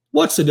listeners,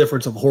 what's the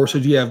difference of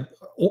horses you have,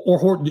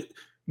 or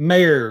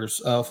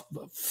mares,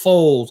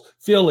 foals,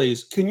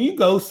 fillies? Can you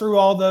go through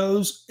all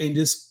those and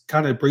just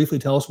kind of briefly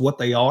tell us what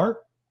they are?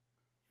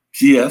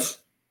 Yes.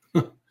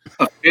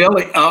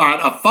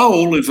 A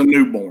foal is a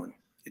newborn.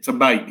 It's a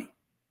baby.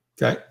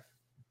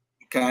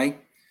 Okay.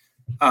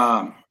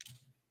 A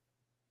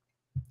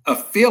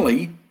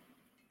filly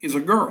is a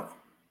girl.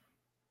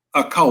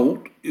 A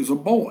colt is a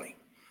boy.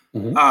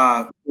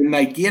 Mm-hmm. When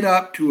they get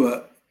up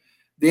to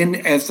then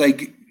as they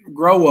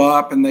grow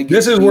up and they get,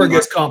 this is where it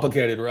gets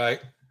complicated, right?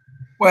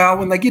 Well,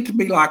 when they get to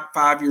be like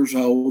 5 years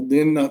old,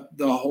 then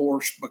the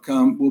horse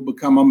will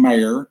become a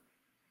mare,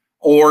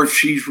 or if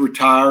she's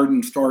retired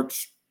and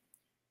starts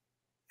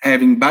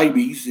having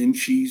babies, then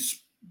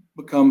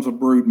becomes a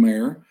brood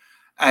mare.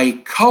 A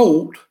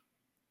colt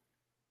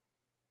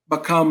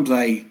becomes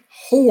a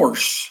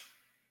horse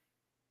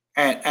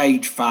at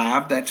age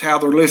 5. That's how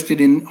they're listed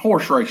in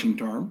horse racing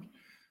terms.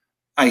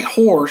 A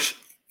horse,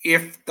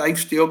 if they've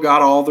still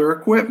got all their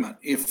equipment.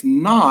 If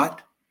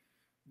not,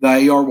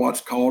 they are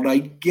what's called a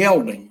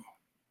gelding.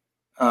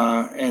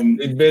 And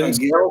they've been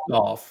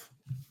off.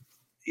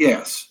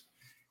 Yes.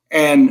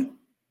 And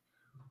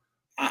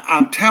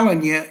I'm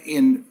telling you,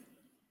 in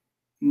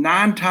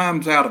 9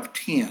 times out of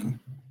 10,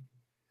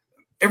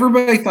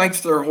 everybody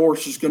thinks their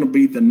horse is going to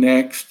be the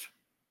next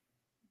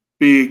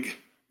big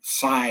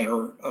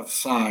sire of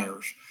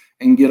sires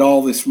and get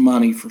all this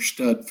money for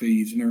stud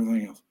fees and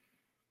everything else.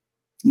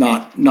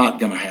 Not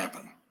going to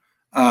happen.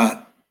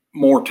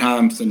 More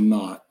times than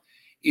not.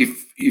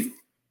 If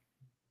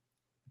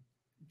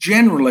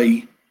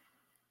generally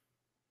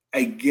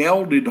a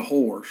gelded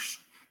horse,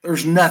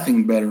 there's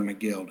nothing better than a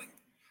gelding.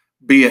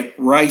 Be it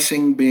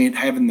racing, be it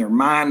having their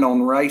mind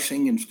on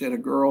racing instead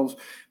of girls,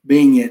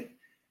 being it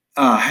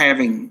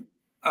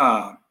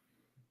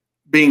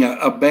being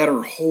a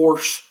better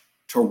horse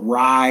to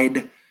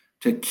ride,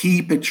 to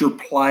keep at your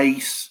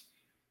place.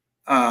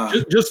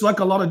 Just like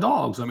a lot of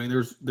dogs. I mean,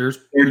 they're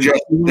just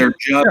better.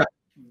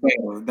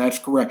 That's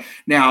correct.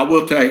 Now I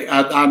will tell you,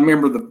 I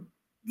remember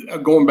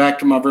going back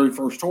to my very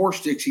first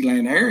horse,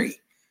 Dixieland Harry.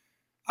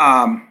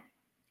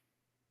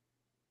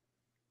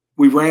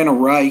 We ran a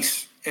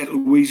race at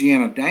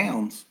Louisiana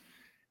Downs,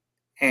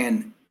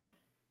 and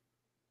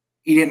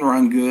he didn't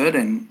run good.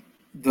 And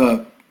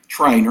the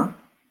trainer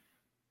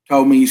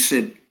told me, he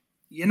said,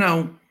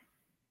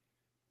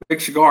 Big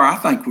Cigar, I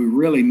think we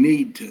really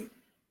need to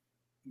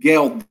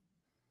geld.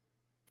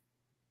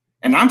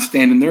 And I'm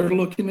standing there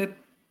looking at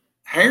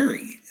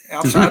Harry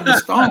outside the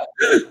stall.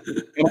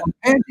 And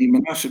I had him,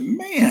 and I said,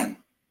 man,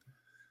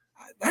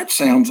 that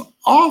sounds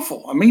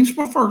awful. I mean, it's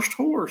my first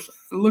horse.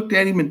 I looked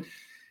at him,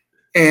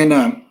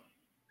 and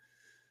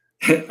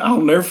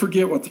I'll never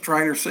forget what the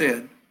trainer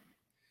said.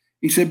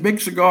 He said,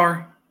 Big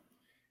Cigar,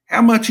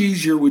 how much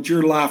easier would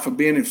your life have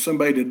been if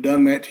somebody had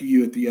done that to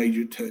you at the age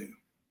of 2?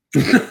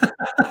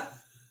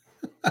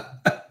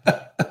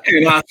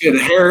 And I said,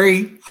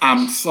 Harry,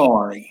 I'm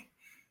sorry.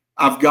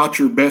 I've got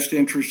your best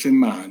interest in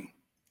mind.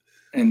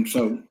 And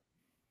so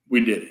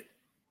we did it.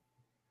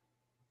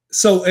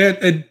 So,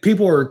 and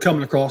people are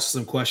coming across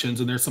some questions,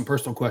 and there's some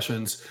personal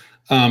questions.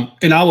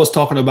 And I was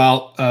talking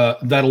about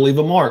That'll Leave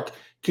a Mark.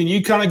 Can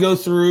you kind of go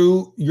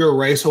through your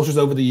racehorses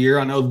over the year?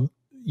 I know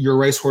your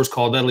racehorse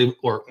called named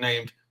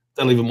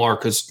That'll Leave a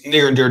Mark is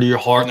near and dear to your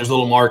heart, and there's a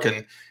little Mark.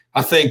 And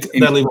I think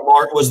That'll Leave a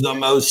Mark was the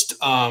most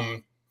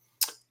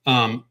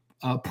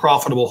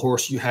profitable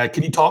horse you had.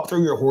 Can you talk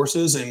through your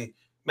horses and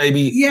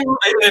maybe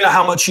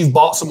how much you've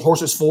bought some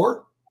horses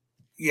for?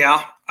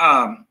 Yeah.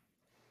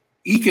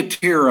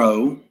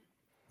 Ikatiro,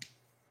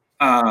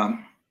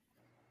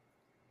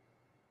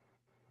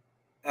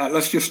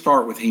 let's just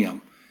start with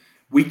him.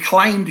 We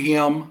claimed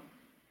him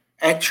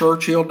at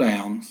Churchill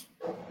Downs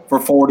for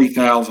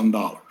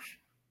 $40,000.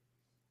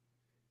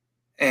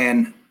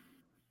 And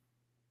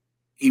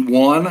he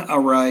won a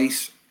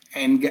race,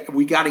 and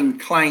we got him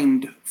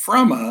claimed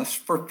from us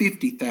for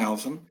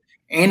 $50,000,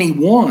 and he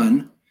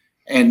won.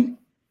 And,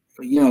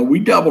 we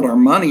doubled our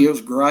money. It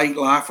was great.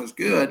 Life was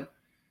good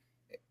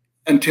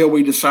until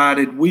we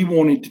decided we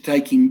wanted to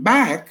take him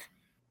back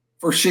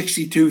for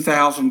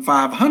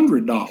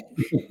 $62,500.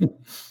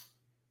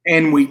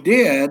 And we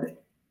did.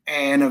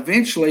 And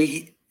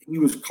eventually he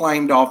was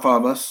claimed off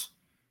of us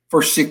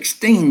for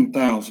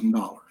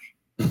 $16,000.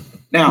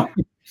 Now,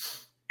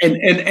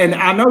 and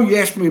I know you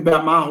asked me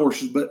about my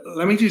horses, but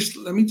let me just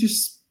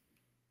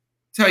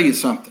tell you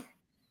something.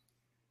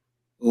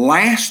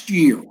 Last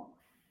year,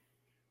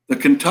 the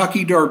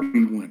Kentucky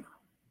Derby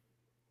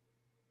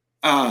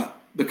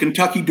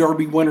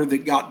winner,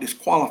 that got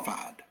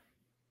disqualified,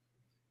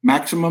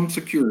 Maximum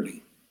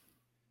Security.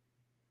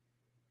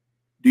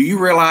 Do you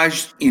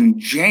realize in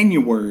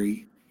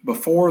January,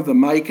 before the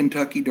May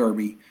Kentucky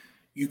Derby,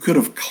 you could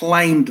have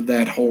claimed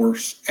that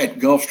horse at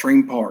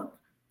Gulfstream Park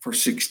for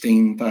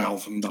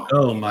 $16,000?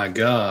 Oh my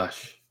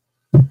gosh.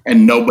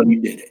 And nobody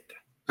did it.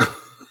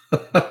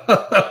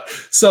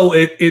 So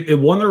it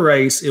won the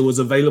race. It was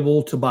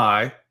available to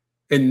buy,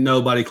 and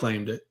nobody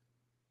claimed it.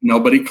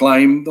 Nobody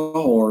claimed the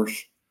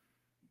horse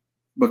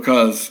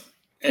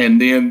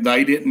and then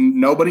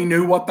nobody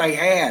knew what they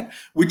had,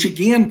 which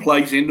again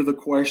plays into the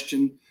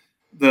question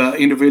the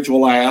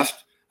individual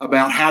asked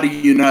about how do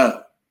you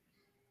know?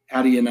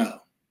 How do you know?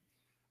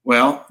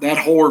 Well, that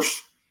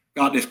horse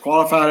got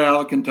disqualified out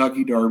of the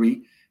Kentucky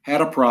Derby,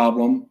 had a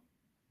problem,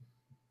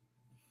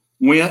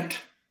 went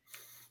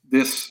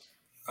this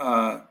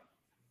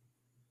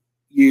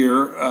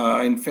year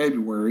in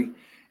February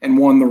and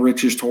won the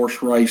richest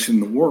horse race in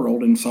the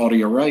world in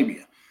Saudi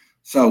Arabia.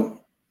 So,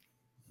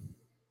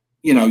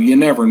 you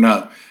never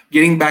know.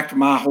 Getting back to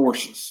my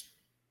horses,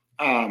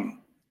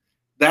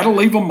 That'll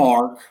Leave a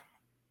Mark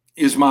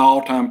is my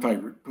all-time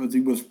favorite because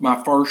he was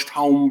my first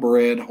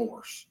homebred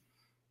horse,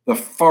 the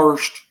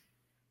first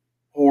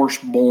horse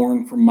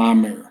born from my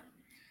mare.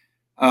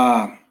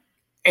 And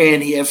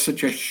he has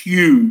such a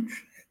huge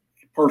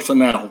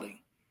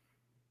personality,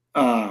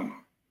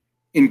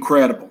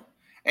 incredible.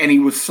 And he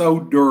was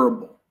so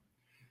durable.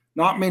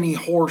 Not many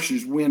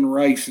horses win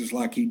races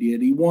like he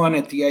did. He won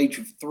at the age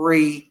of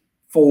 3,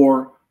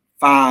 4,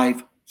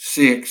 5,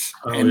 6,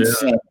 and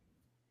 7.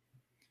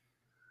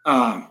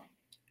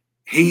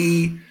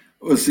 He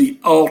was the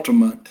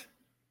ultimate,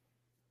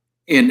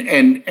 and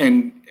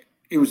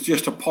it was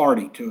just a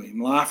party to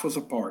him. Life was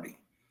a party.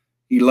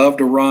 He loved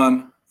to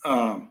run.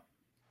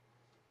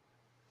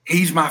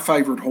 He's my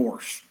favorite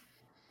horse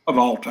of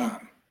all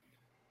time.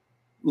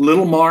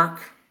 Little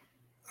Mark,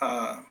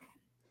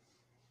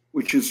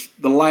 which is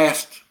the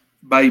last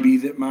baby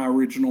that my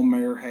original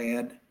mare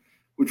had,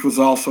 which was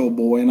also a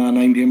boy, and I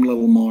named him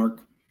Little Mark,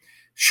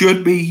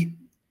 should be,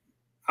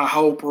 I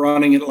hope,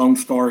 running at Lone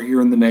Star here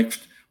in the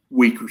next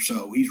week or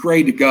so. He's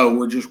ready to go.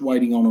 We're just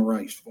waiting on a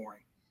race for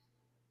him.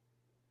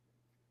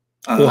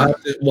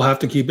 We'll have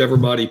to keep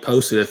everybody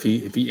posted if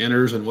he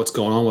enters and what's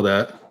going on with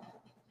that.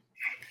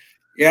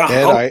 Yeah,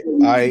 Ed,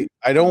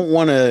 I don't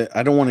want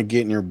to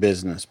get in your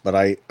business, but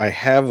I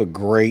have a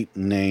great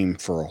name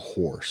for a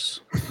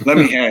horse. Let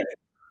me have it.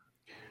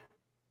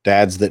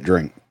 Dads That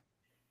Drink.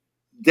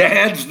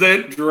 Dads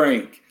That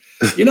Drink.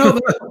 There's a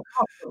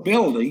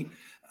possibility.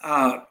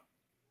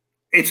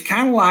 It's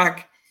kind of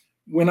like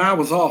when I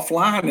was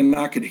offline and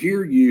I could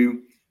hear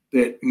you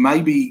that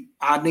maybe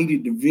I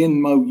needed to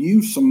Venmo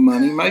you some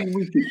money. Maybe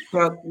we could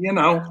cut,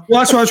 Well,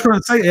 that's what I was trying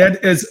to say, Ed,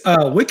 is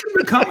we can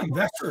become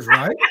investors,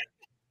 right?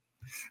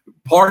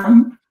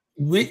 Pardon?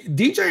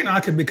 DJ and I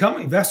could become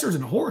investors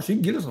in a horse. You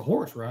can get us a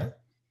horse, right?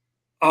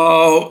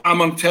 Oh, I'm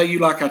going to tell you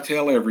like I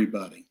tell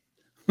everybody.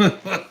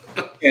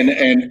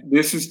 and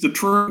this is the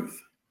truth.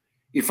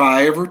 If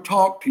I ever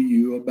talk to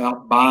you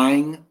about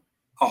buying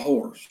a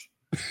horse,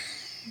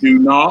 do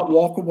not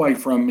walk away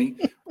from me.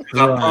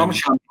 I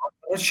promise you I'm not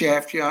going to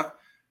shaft you,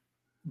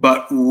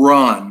 but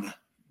run.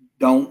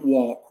 Don't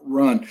walk,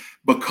 run.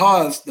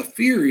 Because the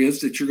fear is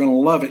that you're going to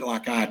love it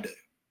like I do.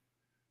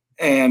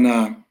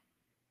 And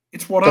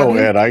it's what I do.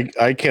 Ed, I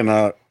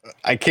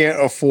can't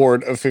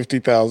afford a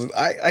 $50,000.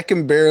 I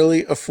can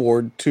barely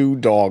afford 2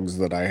 dogs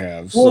that I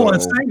have. Well, what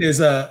I'm saying is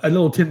a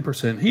little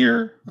 10%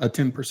 here, a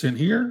 10%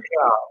 here.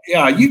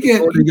 Yeah, you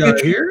get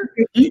here.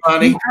 You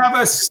have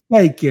a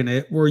stake in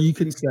it where you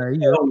can say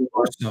you're a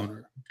horse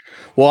owner.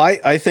 Well,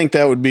 I think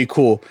that would be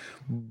cool.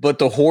 But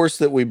the horse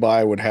that we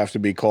buy would have to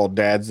be called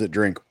Dads That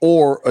Drink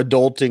or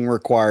Adulting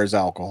Requires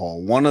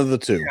Alcohol. One of the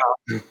two.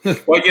 Yeah.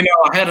 Well,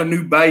 I had a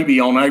new baby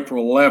on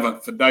April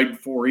 11th, the day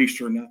before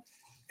Easter. And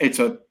it's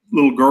a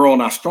little girl,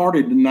 and I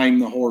started to name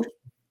the horse.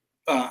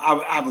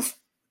 I was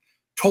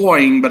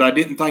toying, but I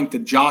didn't think the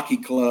Jockey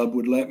Club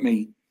would let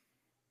me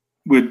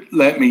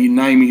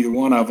name either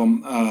one of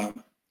them.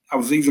 I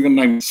was either going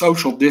to name it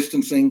social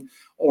distancing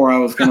or I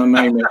was going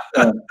to name it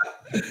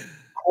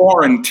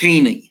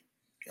Quarantini.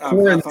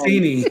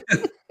 Quarantini.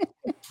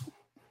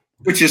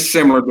 Which is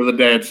similar to the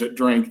dads that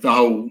drink, the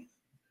whole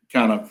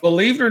kind of.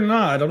 Believe it or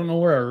not, I don't know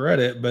where I read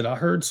it, but I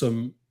heard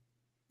some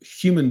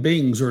human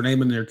beings are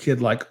naming their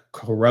kid like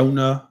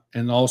Corona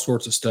and all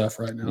sorts of stuff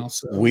right now.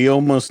 So we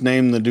almost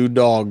named the new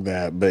dog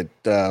that, but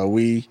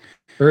we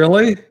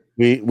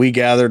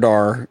gathered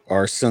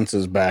our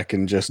senses back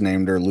and just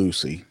named her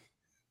Lucy.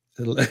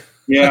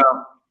 Yeah,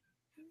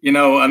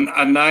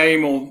 a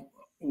name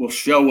will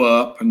show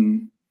up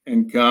and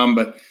come,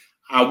 but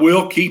I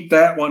will keep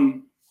that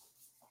one.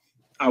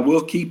 I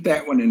will keep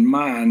that one in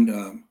mind.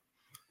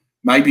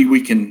 Maybe we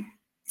can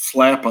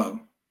slap a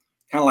kind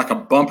of like a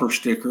bumper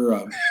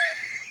sticker,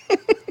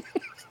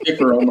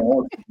 sticker on the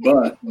horse's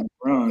butt when it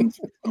runs.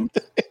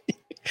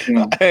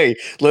 Hey,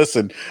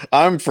 listen,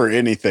 I'm for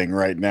anything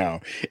right now.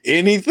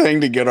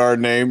 Anything to get our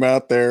name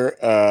out there.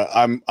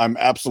 I'm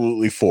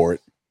absolutely for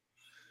it.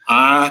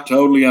 I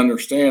totally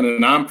understand,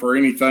 and I'm for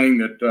anything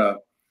that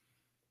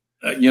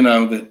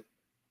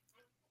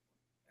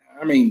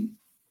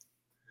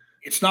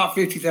it's not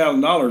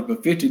 $50,000,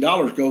 but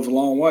 $50 goes a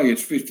long way.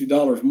 It's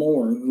 $50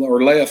 more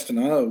or less than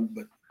I owe.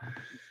 But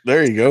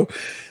there you go.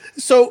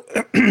 So,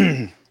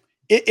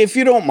 if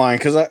you don't mind,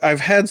 because I've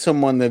had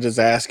someone that has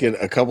asked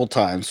it a couple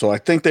times, so I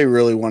think they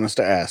really want us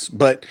to ask.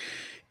 But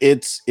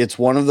it's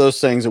one of those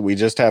things that we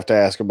just have to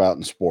ask about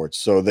in sports.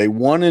 So they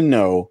want to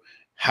know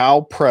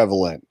how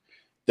prevalent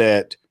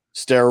that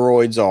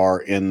steroids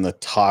are in the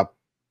top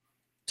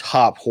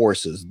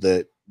horses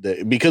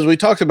because we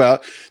talked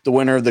about the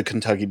winner of the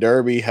Kentucky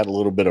Derby had a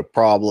little bit of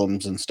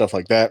problems and stuff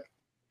like that.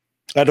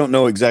 I don't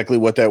know exactly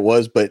what that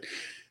was, but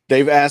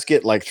they've asked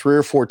it like 3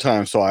 or 4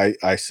 times. So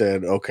I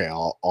said, okay,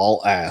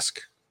 I'll ask,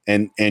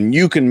 and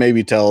you can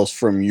maybe tell us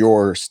from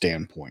your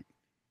standpoint.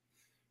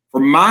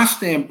 From my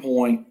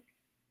standpoint,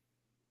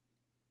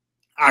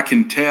 I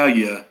can tell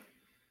you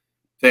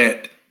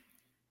that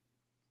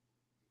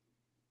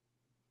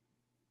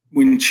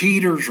when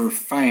cheaters are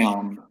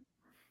found,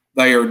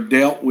 they are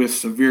dealt with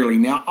severely.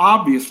 Now,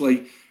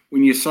 obviously,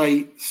 when you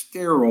say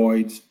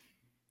steroids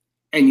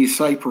and you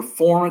say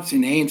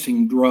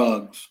performance-enhancing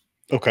drugs,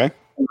 okay,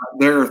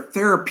 there are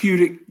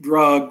therapeutic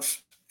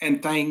drugs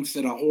and things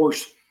that a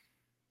horse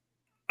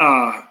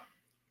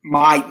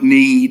might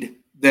need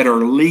that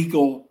are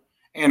legal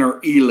and are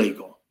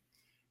illegal,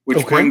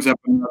 which brings up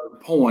another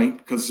point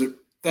because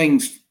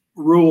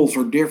rules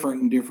are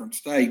different in different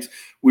states.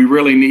 We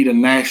really need a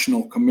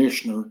national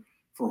commissioner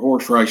for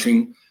horse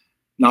racing.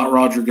 Not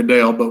Roger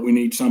Goodell, but we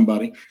need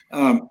somebody.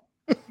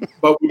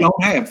 But we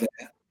don't have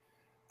that.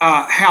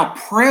 How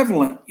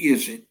prevalent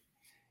is it?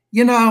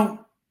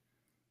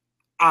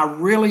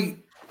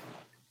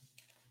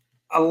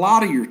 A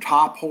lot of your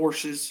top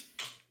horses,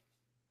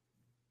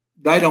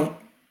 they don't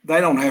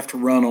have to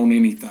run on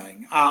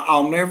anything.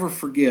 I'll never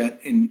forget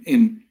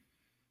in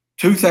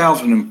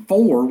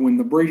 2004 when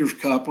the Breeders'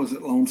 Cup was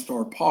at Lone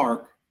Star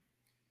Park,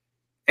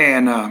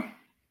 and a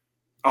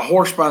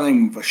horse by the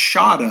name of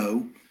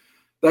Ashado,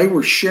 they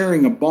were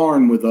sharing a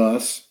barn with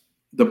us,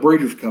 the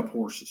Breeders' Cup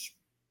horses.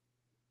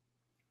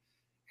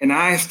 And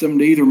I asked them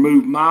to either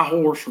move my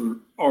horse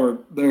or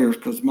theirs,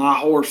 because my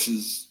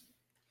horses,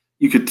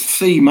 you could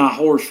see my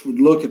horse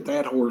would look at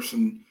that horse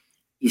and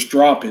just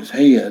drop his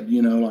head,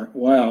 like,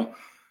 wow.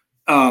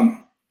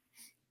 Well,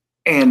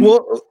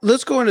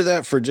 let's go into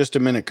that for just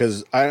a minute,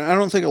 because I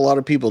don't think a lot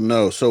of people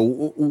know.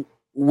 So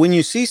when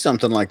you see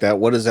something like that,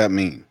 what does that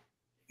mean?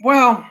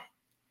 Well,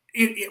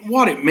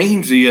 what it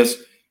means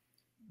is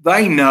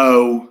they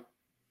know,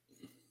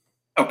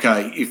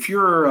 okay, if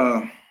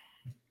you're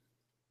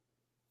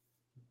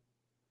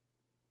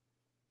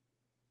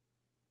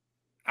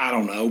I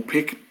don't know,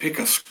 pick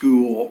a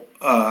school.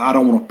 I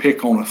don't want to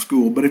pick on a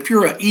school, but if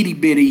you're an itty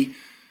bitty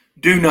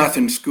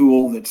do-nothing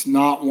school that's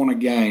not won a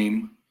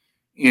game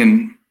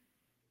in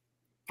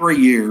 3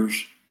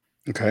 years,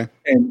 okay,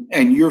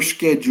 and you're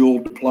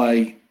scheduled to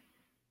play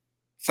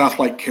South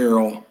Lake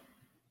Carroll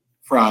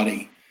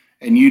Friday,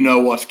 and you know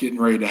what's getting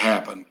ready to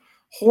happen.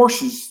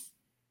 Horses,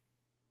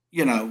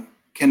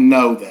 can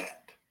know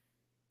that.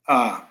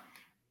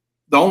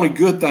 The only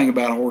good thing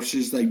about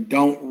horses is they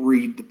don't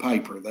read the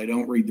paper. They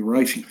don't read the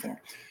racing form.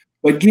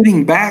 But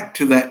getting back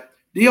to that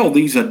deal,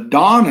 these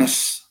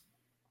Adonis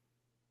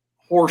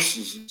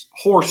horses,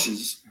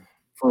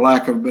 for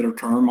lack of a better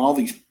term, all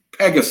these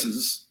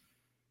Pegasus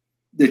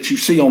that you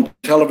see on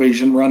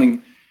television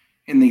running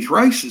in these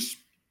races.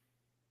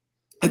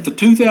 At the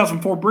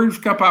 2004 Breeders'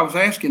 Cup, I was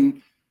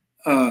asking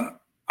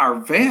our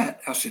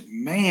vet, I said,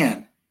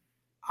 man,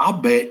 I'll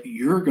bet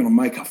you're going to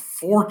make a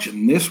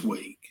fortune this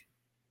week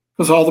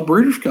because all the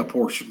Breeders' Cup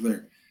horses are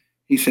there.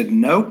 He said,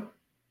 nope,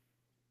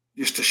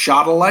 just a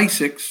shot of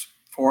Lasix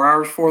 4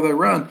 hours before they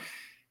run.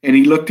 And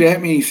he looked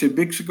at me and he said,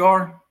 Big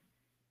Cigar,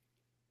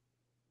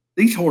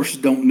 these horses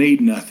don't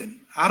need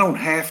nothing. I don't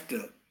have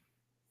to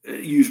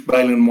use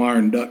baling wire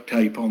and duct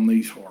tape on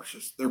these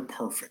horses. They're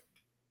perfect.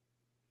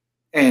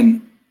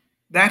 And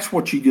that's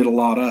what you get a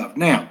lot of.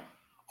 Now,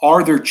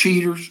 are there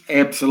cheaters?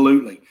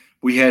 Absolutely.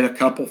 We had a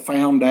couple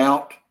found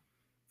out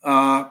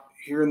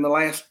here in the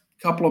last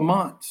couple of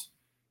months.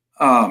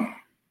 And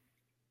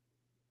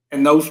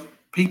those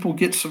people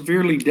get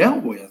severely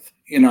dealt with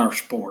in our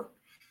sport,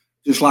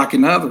 just like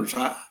in others.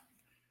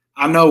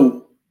 I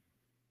know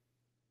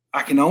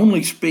I can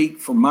only speak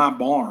for my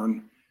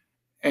barn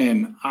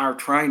and our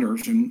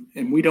trainers,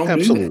 and we don't do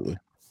that.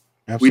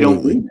 Absolutely. We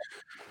don't do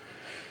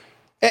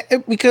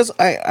that. Because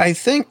I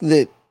think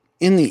that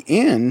in the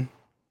end,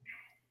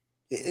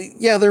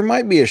 yeah, there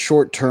might be a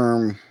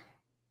short-term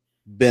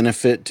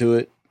benefit to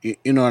it.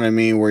 You know what I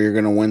mean? Where you're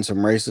going to win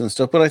some races and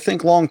stuff. But I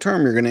think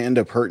long-term, you're going to end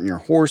up hurting your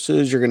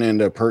horses. You're going to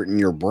end up hurting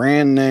your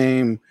brand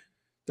name.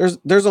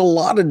 There's a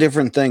lot of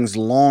different things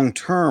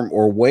long-term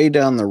or way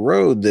down the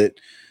road that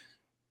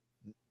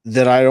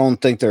I don't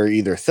think they're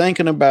either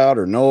thinking about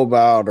or know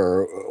about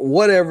or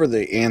whatever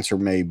the answer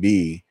may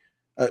be.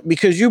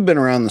 Because you've been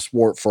around the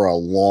sport for a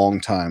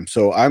long time.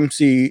 So I'm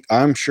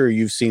sure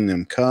you've seen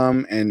them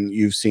come and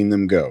you've seen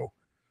them go.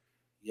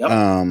 Yep.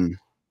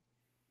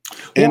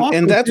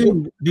 And that's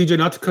what, DJ,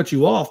 not to cut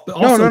you off, but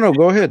also no,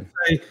 go ahead.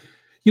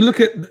 You look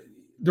at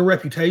the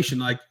reputation,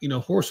 like,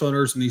 horse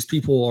owners and these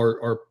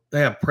people they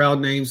have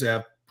proud names, they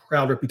have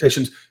proud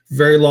reputations,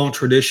 very long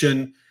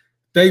tradition.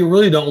 They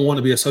really don't want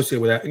to be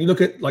associated with that. And you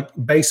look at like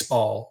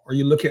baseball, or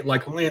you look at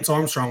like Lance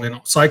Armstrong in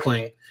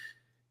cycling,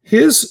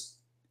 his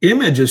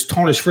image is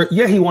tarnished for,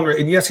 he won,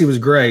 and yes, he was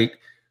great,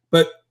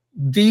 but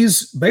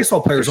these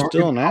baseball players are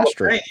still an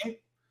asterisk.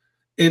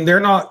 And they're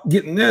not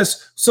getting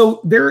this.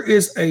 So there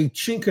is a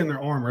chink in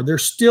their armor.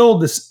 There's still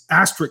this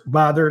asterisk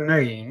by their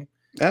name.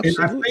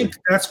 Absolutely. And I think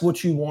that's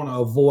what you want to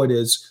avoid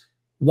is,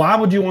 why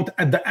would you want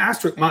the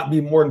asterisk might be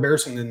more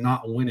embarrassing than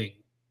not winning,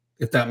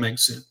 if that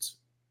makes sense.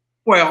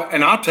 Well,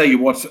 and I'll tell you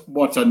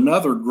what's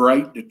another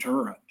great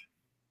deterrent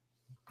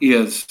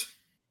is,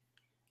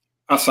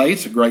 I say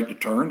it's a great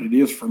deterrent. It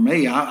is for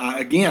me.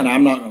 Again,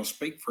 I'm not going to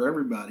speak for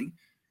everybody,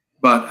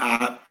 but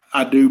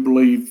I do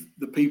believe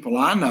the people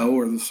I know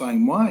are the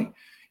same way.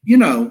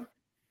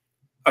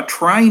 A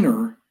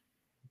trainer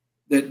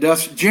that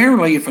does,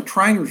 generally, if a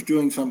trainer's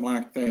doing something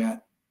like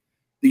that,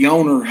 the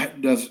owner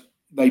doesn't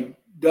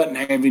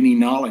have any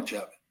knowledge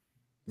of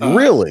it.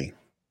 Really?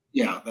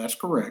 Yeah, that's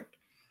correct.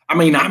 I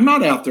mean, I'm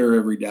not out there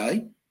every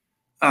day.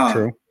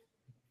 True.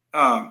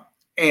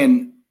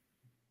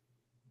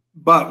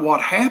 But what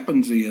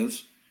happens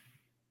is,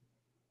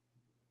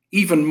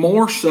 even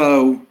more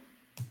so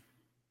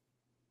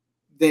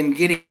than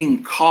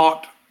getting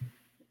caught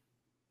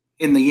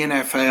in the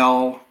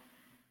NFL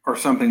or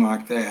something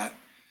like that,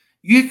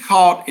 you get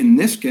caught in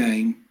this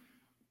game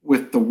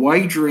with the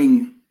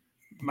wagering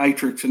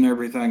matrix and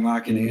everything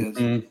like it is.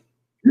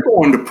 You're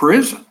going to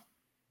prison.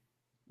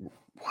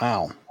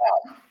 Wow.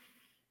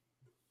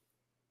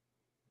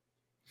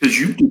 Because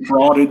you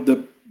defrauded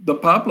the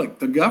public,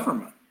 the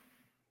government.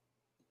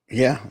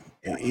 Yeah.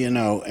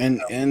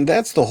 And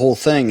that's the whole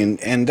thing.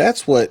 And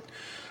that's what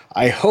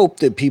I hope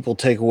that people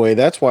take away.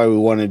 That's why we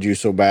wanted you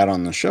so bad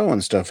on the show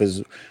and stuff,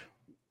 is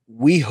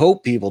we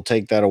hope people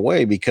take that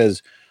away,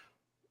 because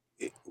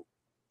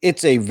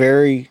it's a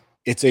very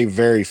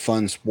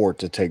fun sport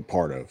to take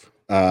part of.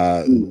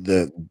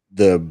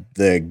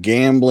 The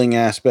gambling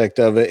aspect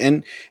of it.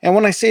 And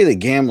when I say the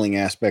gambling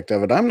aspect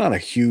of it, I'm not a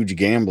huge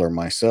gambler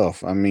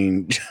myself. I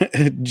mean,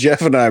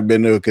 Jeff and I have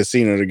been to a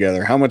casino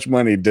together. How much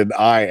money did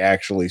I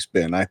actually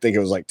spend? I think it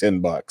was like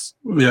 $10.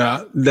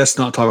 Yeah. Let's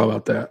not talk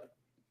about that.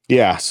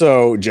 Yeah.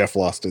 So Jeff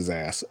lost his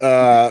ass.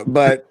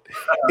 But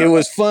it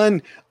was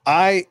fun.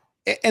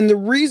 And the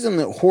reason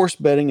that horse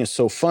betting is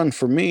so fun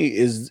for me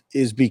is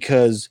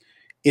because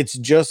it's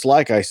just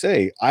like I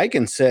say, I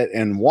can sit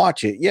and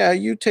watch it. Yeah,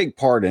 you take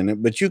part in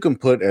it, but you can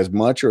put as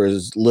much or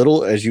as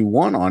little as you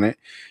want on it,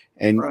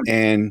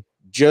 and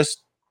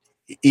just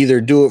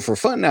either do it for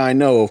fun. Now, I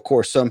know, of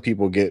course, some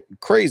people get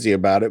crazy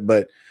about it,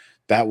 but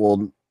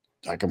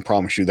I can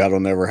promise you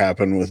that'll never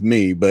happen with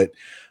me. But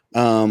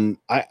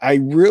I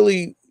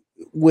really,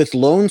 with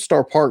Lone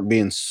Star Park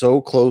being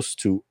so close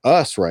to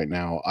us right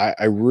now,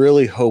 I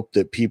really hope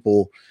that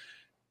people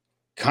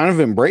kind of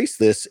embrace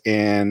this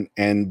and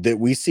that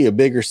we see a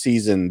bigger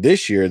season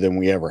this year than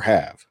we ever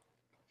have.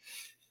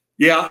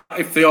 Yeah,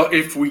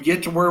 if we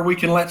get to where we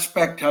can let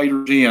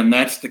spectators in,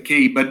 that's the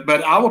key. But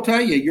I will tell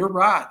you, you're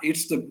right.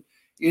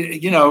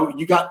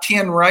 You got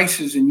 10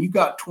 races and you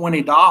got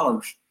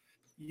 $20.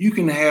 You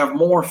can have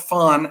more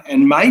fun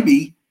and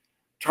maybe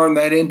turn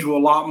that into a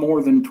lot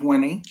more than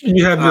 20. And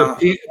you have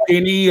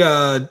any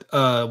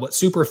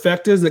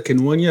superfectas that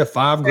can win you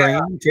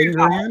 $5,000,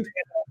 $10,000?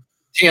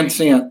 10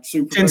 cent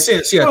super. 10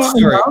 cents, yeah. Well,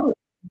 the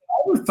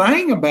other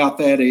thing about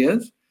that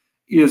is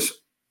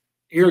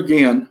here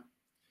again,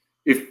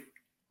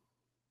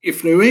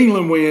 if New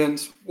England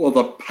wins, well,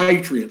 the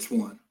Patriots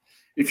won.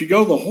 If you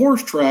go to the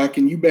horse track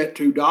and you bet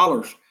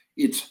 $2,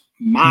 it's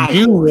my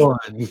you horse.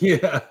 won,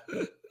 yeah.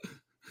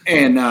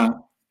 And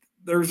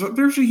there's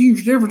a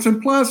huge difference.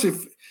 And plus,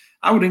 if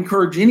I would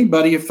encourage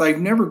anybody, if they've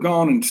never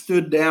gone and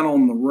stood down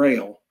on the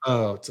rail,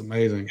 oh, it's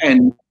amazing,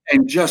 and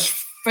just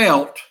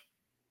felt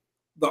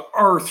the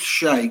earth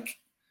shake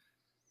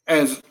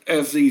as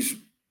these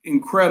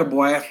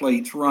incredible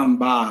athletes run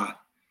by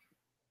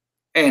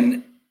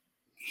and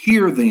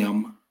hear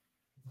them,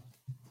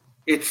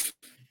 it's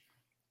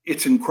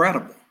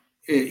incredible.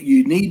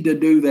 You need to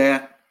do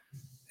that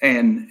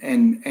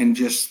and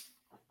just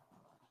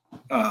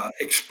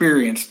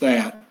experience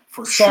that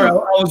for Sorry,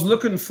 sure. I was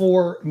looking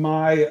for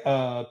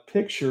my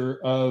picture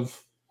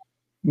of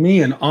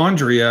me and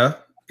Andrea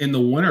in the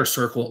winter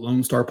circle at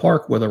Lone Star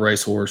Park with a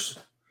racehorse,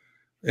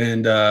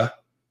 and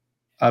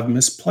I've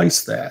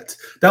misplaced that.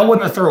 That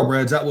wasn't the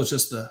thoroughbreds. That was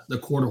just the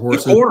quarter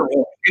horse.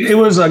 It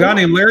was a guy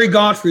named Larry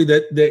Godfrey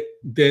that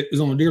was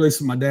on the deer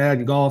lease with my dad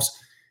and golfs.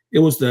 It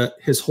was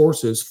his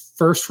horse's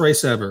first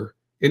race ever.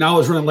 And I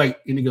was running late,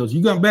 and he goes,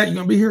 "You gonna bet? You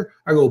gonna be here?"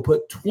 I go,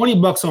 "Put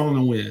 $20 on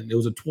the win." It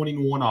was a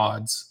 20-1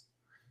 odds.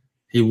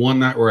 He won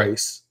that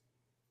race.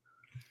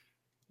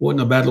 Wasn't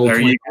a bad little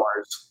 $20.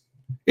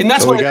 And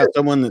that's so what we got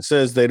someone that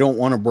says they don't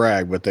want to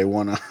brag, but they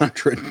won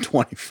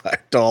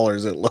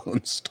 $125 at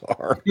Lone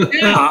Star.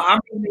 Yeah, I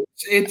mean,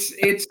 it's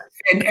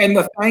and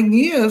the thing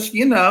is,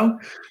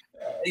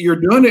 you're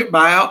doing it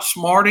by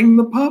outsmarting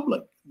the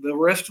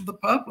rest of the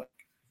public.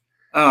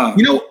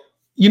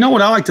 You know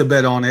what I like to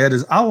bet on, Ed,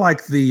 is I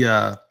like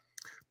the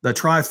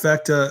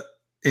trifecta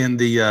and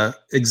the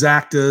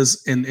exactas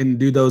and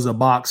do those a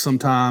box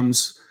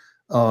sometimes.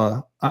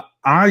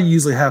 I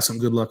usually have some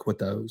good luck with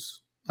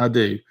those. I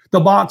do. The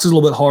box is a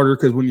little bit harder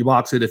because when you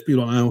box it, if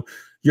people don't know,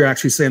 you're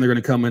actually saying they're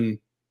going to come in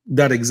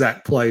that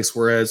exact place.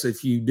 Whereas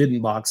if you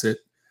didn't box it,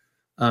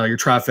 your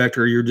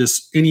trifecta, you're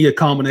just a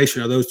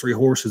combination of those three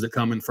horses that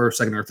come in first,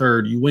 second, or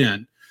third, you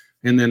win.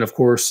 And then, of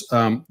course,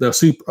 the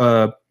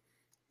super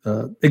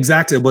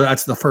exacta, but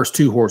that's the first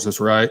two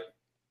horses, right?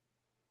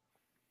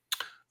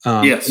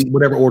 Yes. In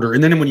whatever order.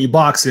 And then when you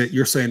box it,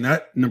 you're saying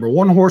that number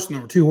one horse,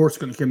 number two horse is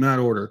going to come in that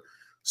order.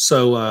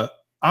 So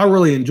I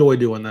really enjoy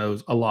doing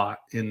those a lot.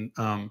 And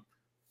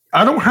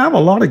I don't have a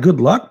lot of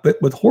good luck,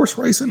 but with horse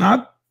racing,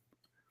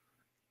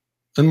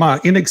 in my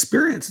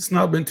inexperience, it's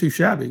not been too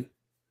shabby.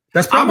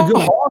 That's probably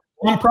good.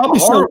 I'm probably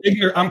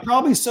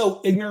so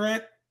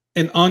ignorant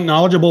and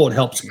unknowledgeable. It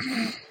helps me.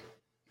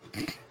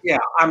 Yeah,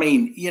 I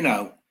mean,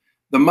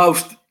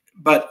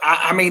 but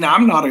I mean,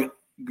 I'm not a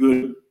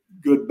good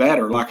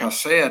bettor. Like I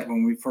said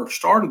when we first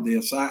started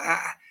this, I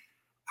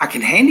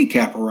can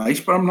handicap a race,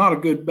 but I'm not a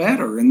good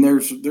bettor, and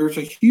there's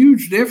a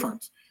huge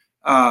difference.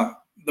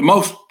 The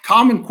most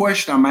common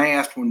question I'm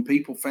asked when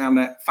people find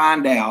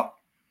out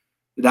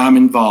that I'm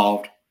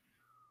involved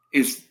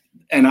is,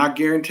 and I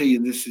guarantee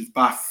you this is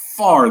by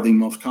far the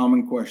most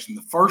common question.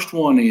 The first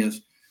one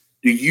is,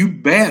 do you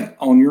bet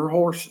on your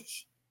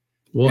horses?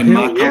 Well, and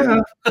my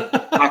comment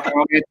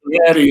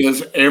to that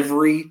is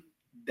every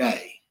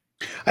day.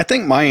 I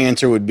think my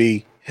answer would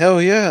be,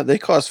 hell yeah, they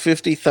cost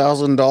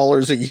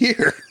 $50,000 a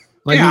year.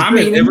 Like yeah, I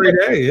mean, every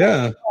day,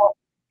 yeah.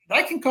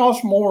 They can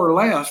cost more or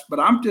less, but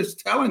I'm just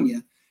telling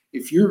you,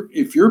 if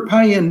you're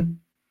paying,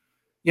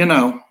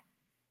 if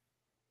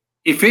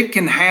it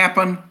can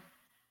happen,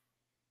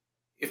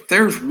 if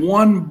there's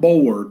one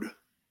board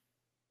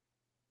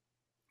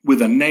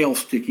with a nail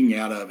sticking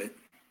out of it,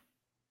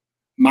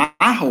 my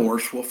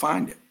horse will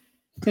find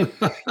it.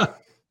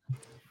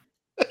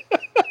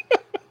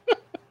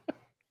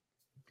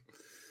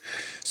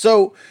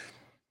 So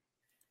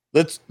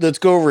let's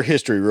go over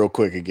history real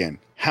quick again.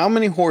 How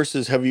many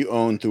horses have you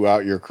owned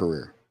throughout your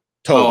career?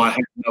 Total. Oh, I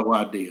have no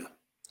idea.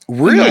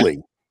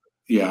 Really?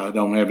 Yeah, I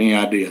don't have any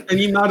idea. And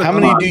you how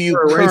many do you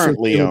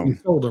currently own? You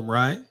sold them,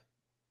 right?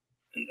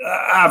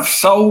 I've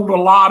sold a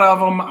lot of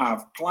them.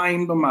 I've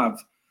claimed them. I've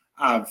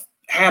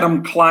had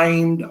them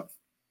claimed. I've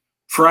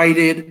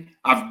traded.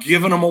 I've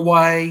given them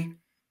away.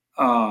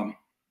 I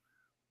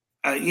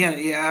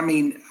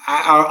mean,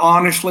 I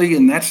honestly,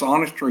 and that's the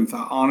honest truth,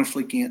 I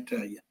honestly can't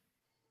tell you.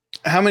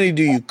 How many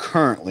do you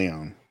currently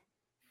own?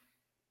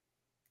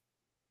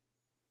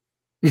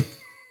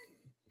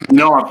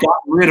 No, I've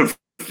gotten rid of.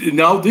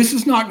 No, this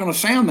is not going to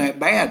sound that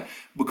bad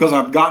because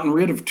I've gotten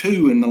rid of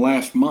 2 in the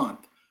last month.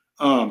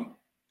 But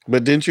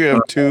didn't you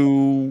have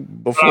 2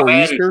 before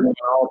Easter?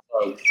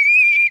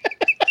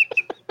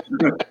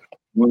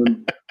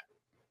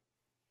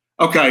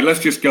 Okay,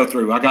 let's just go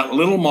through. I got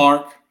Little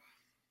Mark,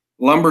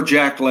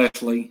 Lumberjack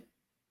Leslie,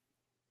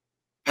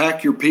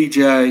 Pack Your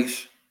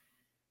PJs,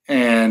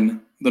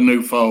 and the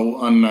new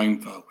foal,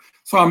 unnamed foal.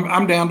 So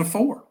I'm down to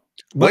 4.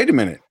 Wait a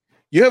minute.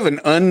 You have an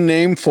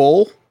unnamed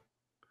foal?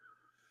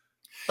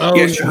 Oh,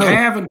 yes, you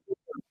have until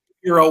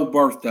your 2-year-old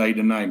birthday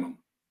to name them.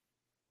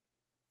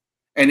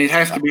 And it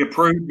has to be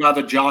approved by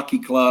the Jockey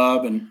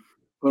Club and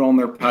put on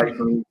their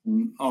papers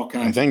and all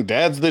kinds. I think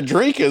Dad's the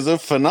Drink is a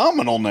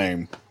phenomenal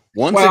name.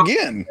 Once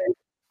again.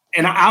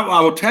 And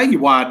I will tell you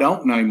why I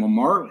don't name them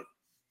early.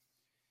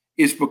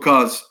 It's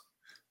because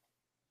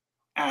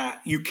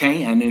you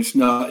can. It's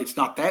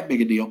not that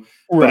big a deal.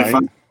 Right.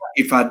 But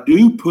if I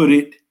do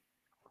put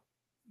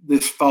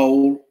this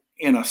foal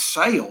in a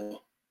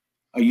sale,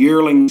 a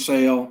yearling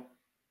sale,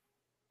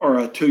 or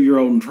a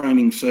 2-year-old in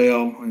training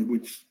sale,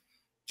 which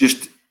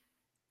just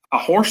a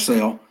horse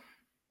sale,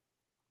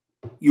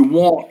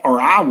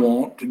 I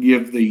want to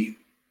give the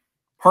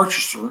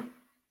purchaser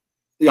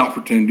the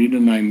opportunity to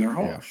name their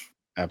horse.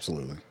 Yeah,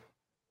 absolutely.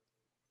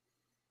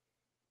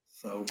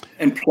 So,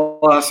 and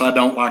plus, I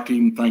don't like to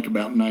even think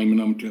about naming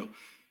them till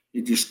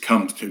it just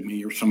comes to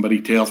me or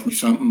somebody tells me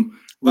something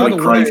really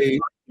crazy.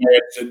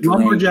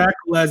 Lumberjack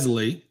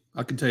Leslie,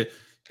 I can tell you,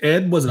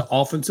 Ed was an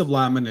offensive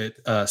lineman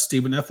at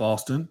Stephen F.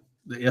 Austin,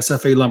 the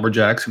SFA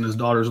Lumberjacks, and his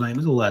daughter's name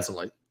is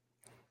Leslie.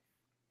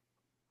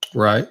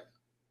 Right?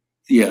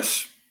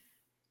 Yes.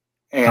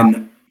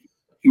 And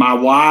my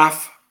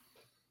wife,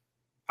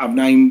 I've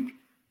named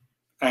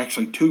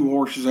actually 2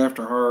 horses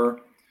after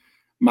her.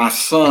 My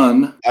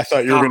son. I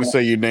thought you were going to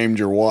say you named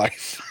your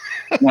wife.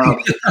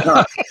 No.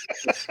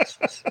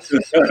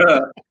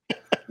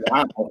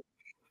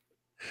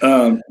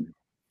 Wow.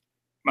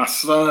 My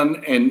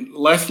son, and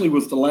Leslie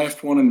was the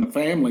last one in the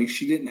family.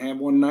 She didn't have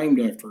one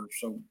named after her.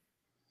 So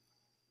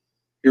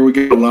here we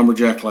go,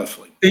 Lumberjack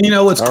Leslie. And you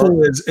know what's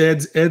cool is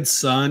Ed's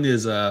son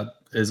is a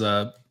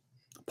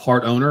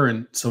part owner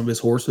in some of his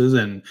horses,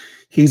 and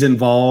he's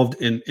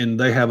involved and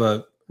they have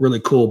a really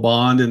cool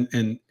bond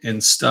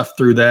and stuff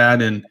through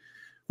that. And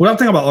what I'm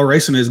thinking about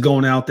racing is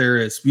going out there.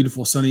 It's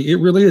beautiful, sunny. It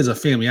really is a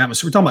family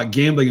atmosphere. We're talking about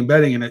gambling and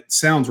betting, and it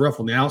sounds rough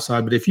on the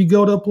outside, but if you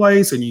go to a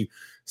place and you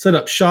set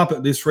up shop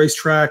at this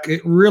racetrack,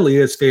 it really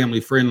is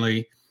family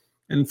friendly.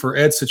 And for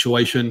Ed's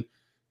situation,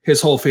 his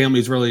whole family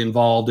is really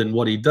involved in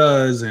what he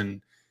does, and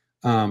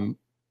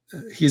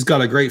he's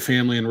got a great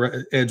family,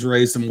 and Ed's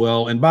raised him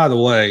well. And by the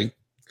way,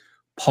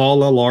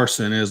 Paula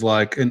Larson is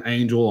like an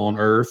angel on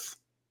earth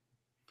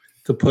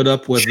to put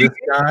up with this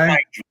guy.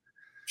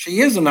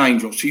 She is an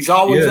angel. She's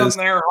always up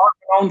there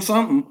harping on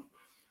something.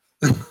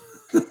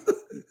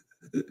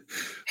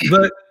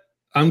 But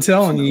I'm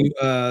telling you,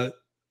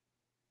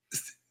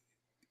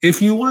 if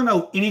you want to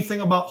know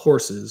anything about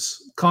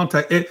horses,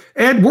 contact Ed.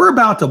 Ed, we're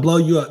about to blow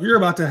you up. You're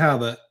about to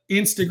have an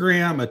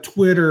Instagram, a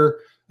Twitter,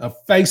 a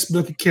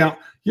Facebook account.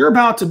 You're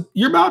about to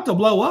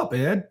blow up,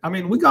 Ed. I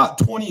mean, we got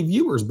 20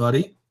 viewers,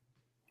 buddy.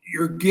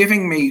 You're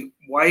giving me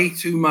way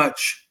too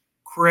much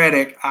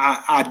credit.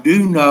 I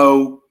do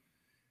know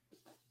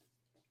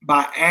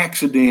by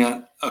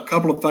accident a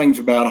couple of things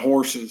about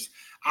horses.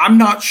 I'm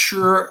not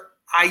sure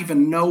I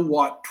even know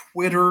what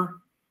Twitter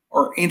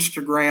or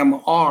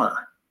Instagram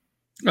are,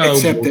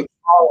 except that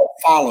Paula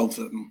follows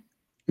them.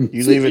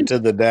 You leave it to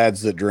the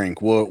dads that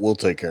drink. We'll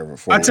take care of it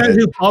for you. I tell you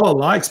who Paula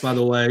likes, by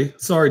the way.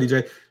 Sorry,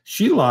 DJ.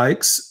 She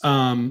likes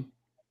Barstool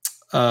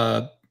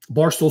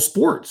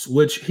Sports,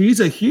 which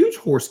he's a huge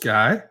horse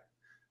guy.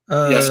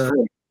 Yes,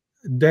 correct.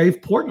 Dave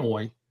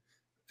Portnoy.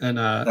 And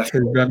has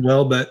done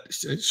well, but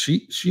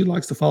she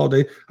likes to follow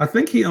Dave. I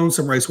think he owns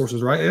some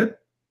racehorses, right, Ed?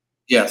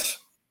 Yes,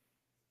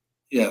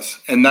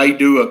 and they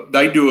do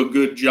a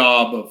good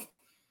job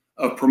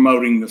of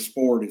promoting the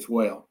sport as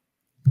well.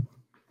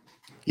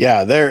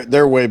 Yeah,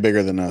 they're way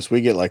bigger than us. We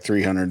get like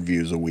 300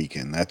 views a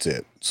weekend. That's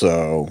it.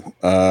 So,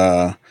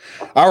 all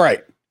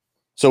right.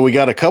 So we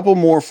got a couple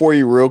more for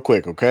you, real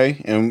quick,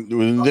 okay? And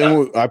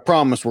then I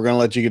promise we're gonna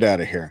let you get out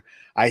of here.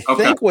 I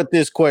think what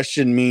this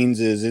question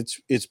means is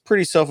it's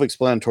pretty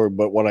self-explanatory,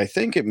 but what I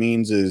think it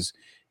means is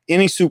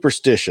any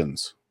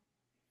superstitions.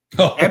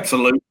 Oh.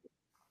 Absolutely.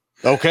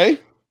 Okay.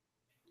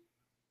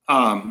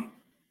 I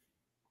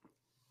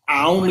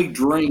only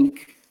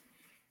drink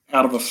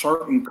out of a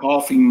certain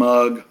coffee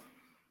mug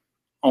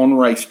on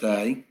race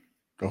day.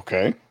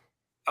 Okay.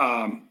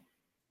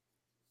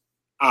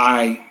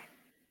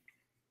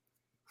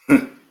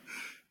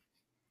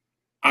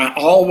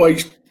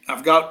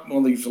 I've got one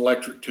of these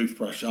electric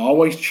toothbrushes. I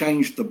always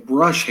change the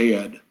brush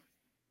head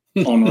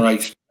on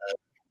race day.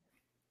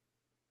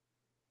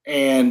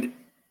 And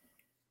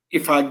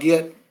if I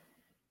get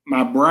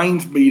my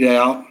brains beat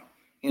out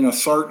in a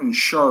certain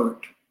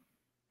shirt,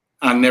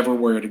 I never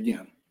wear it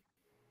again.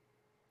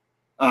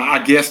 I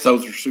guess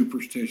those are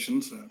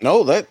superstitions.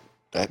 No, that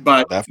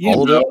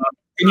followed up.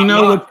 And you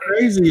know what's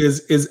crazy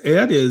is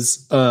Ed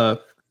is whether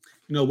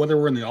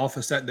we're in the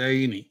office that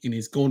day and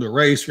he's going to a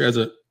race or has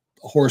a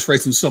horse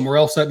racing somewhere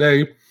else that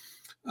day.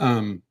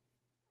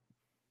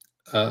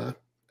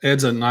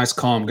 Ed's a nice,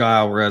 calm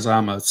guy, whereas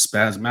I'm a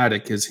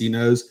spasmatic, as he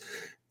knows.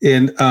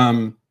 And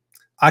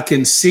I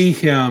can see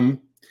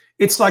him.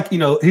 It's like,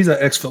 he's an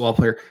ex-football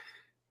player.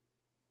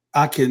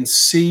 I can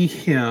see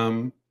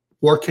him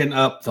working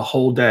up the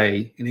whole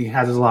day, and he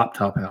has his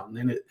laptop out,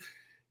 and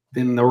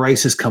then the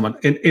race is coming.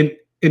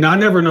 And I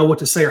never know what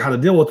to say or how to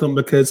deal with him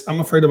because I'm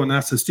afraid I'm going to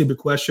ask a stupid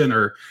question,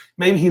 or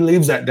maybe he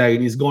leaves that day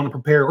and he's going to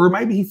prepare, or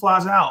maybe he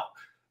flies out.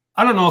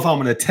 I don't know if I'm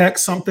going to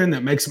text something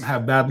that makes him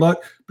have bad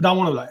luck, but I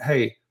want to be like,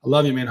 hey, I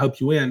love you, man. Hope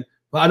you win.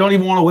 But I don't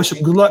even want to wish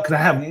him good luck because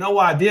I have no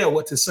idea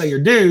what to say or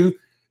do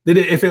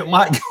if it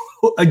might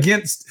go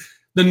against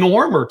the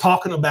norm or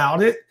talking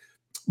about it.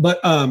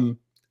 But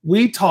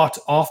we talked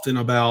often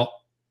about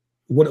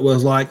what it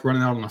was like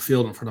running out on the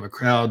field in front of a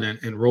crowd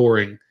and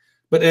roaring.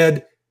 But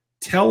Ed,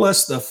 tell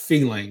us the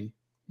feeling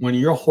when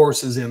your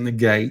horse is in the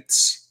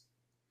gates,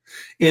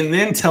 and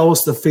then tell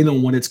us the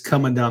feeling when it's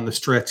coming down the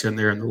stretch and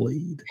they're in the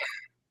lead.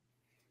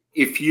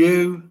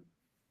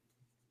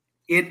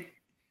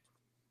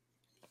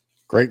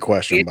 Great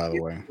question, by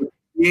the way.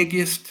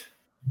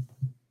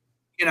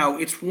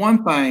 it's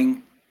one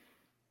thing.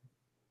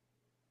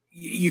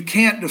 You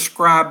can't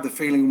describe the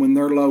feeling when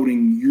they're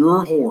loading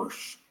your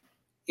horse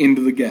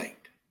into the gate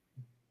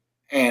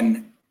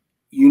and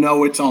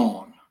it's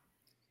on.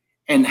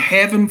 And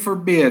heaven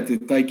forbid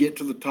that they get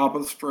to the top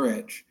of the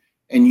stretch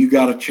and you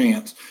got a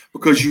chance,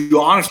 because you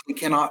honestly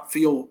cannot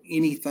feel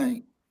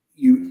anything.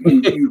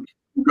 You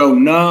go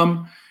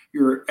numb.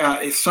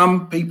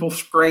 Some people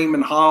scream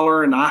and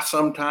holler, and I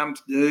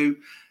sometimes do.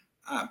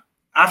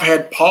 I've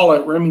had Paul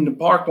at Remington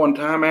Park one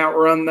time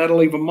outrun That'll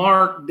Leave a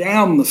Mark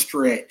down the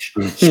stretch,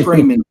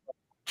 screaming.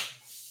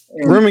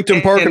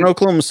 Remington Park in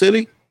Oklahoma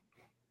City?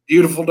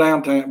 Beautiful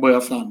downtown. Well,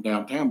 it's not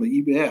downtown, but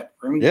you bet.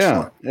 Remington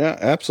Park. Yeah,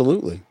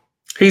 absolutely.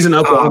 He's an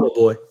Oklahoma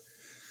boy.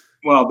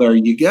 Well, there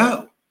you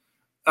go.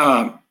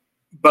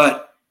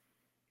 But,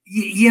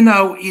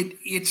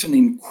 it's an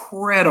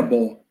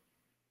incredible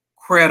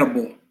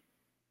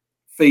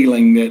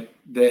feeling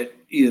that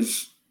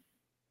is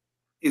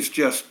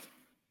just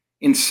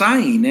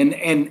insane.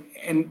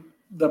 And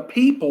the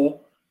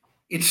people,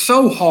 it's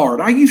so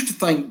hard. I used to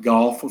think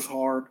golf was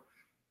hard.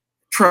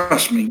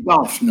 Trust me,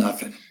 golf's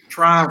nothing.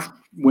 Try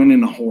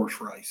winning a horse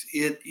race.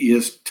 It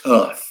is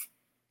tough.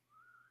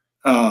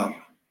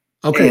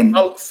 Okay,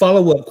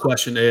 follow-up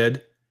question,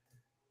 Ed.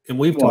 And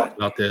we've talked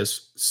about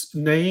this.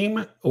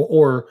 Name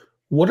or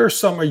what are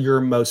some of your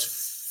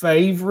most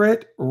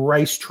favorite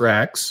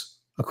racetracks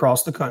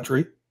across the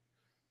country?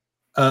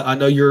 I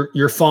know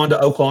you're fond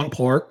of Oaklawn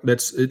Park,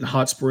 that's in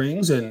Hot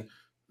Springs, and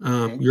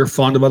you're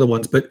fond of other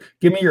ones. But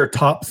give me your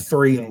top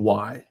 3 and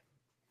why.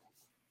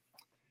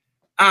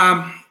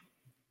 I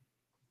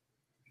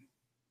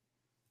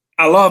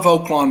love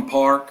Oaklawn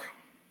Park,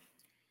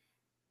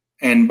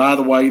 and by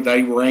the way,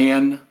 they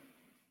ran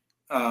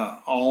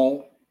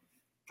all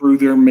through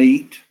their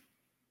meet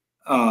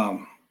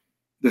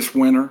this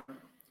winter.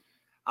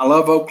 I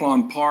love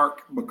Oaklawn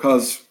Park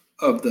because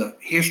of the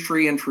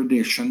history and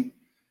tradition.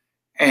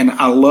 And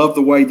I love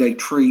the way they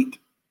treat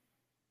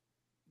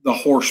the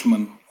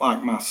horsemen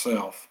like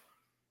myself.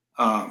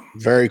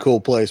 Very cool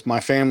place. My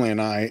family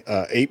and I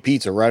ate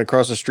pizza right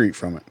across the street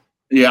from it.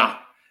 Yeah.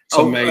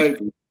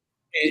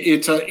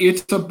 It's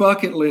it's a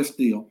bucket list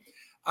deal.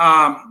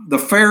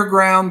 The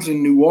fairgrounds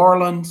in New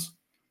Orleans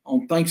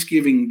on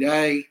Thanksgiving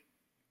Day.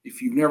 If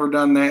you've never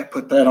done that,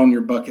 put that on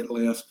your bucket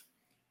list.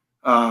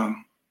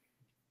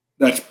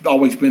 That's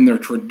always been their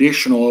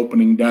traditional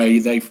opening day.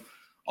 They've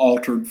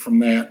altered from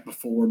that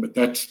before, but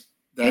that's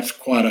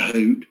quite a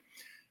hoot.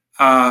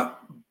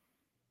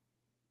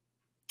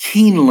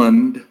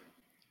 Keeneland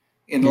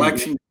in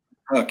Lexington,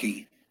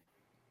 Kentucky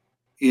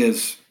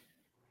it's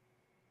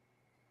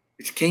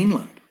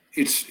Keeneland.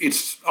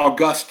 It's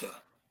Augusta.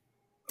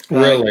 Okay?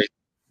 Really?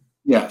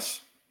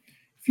 Yes.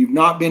 If you've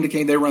not been to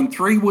Keeneland, they run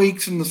 3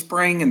 weeks in the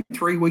spring and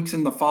 3 weeks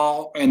in the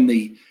fall, and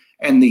the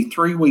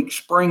 3-week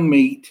spring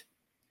meet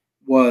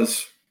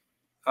was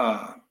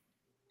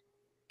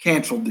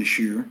canceled this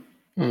year.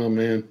 Oh,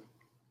 man.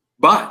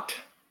 But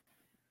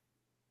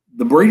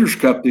the Breeders'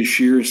 Cup this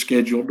year is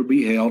scheduled to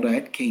be held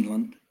at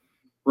Keeneland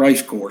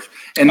Racecourse,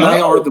 and they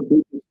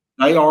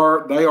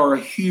are a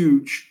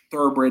huge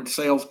thoroughbred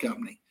sales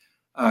company.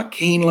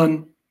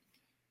 Keeneland.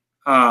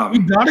 We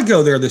got to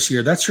go there this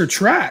year. That's your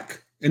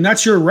track, and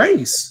that's your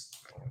race.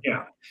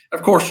 Yeah,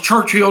 of course.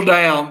 Churchill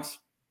Downs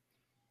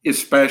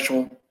is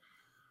special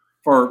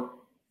for.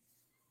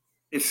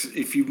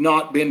 If you've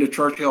not been to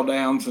Churchill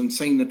Downs and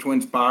seen the Twin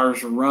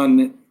Spires or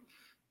run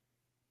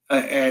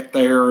at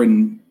there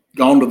and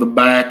gone to the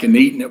back and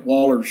eaten at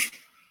Waller's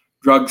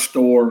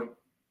drugstore,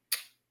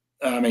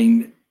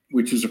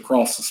 which is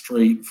across the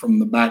street from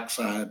the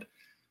backside.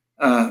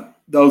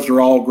 Those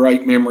are all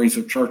great memories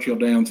of Churchill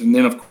Downs. And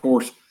then, of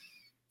course,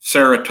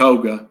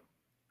 Saratoga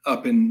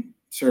up in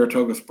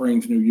Saratoga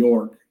Springs, New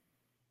York,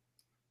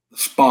 the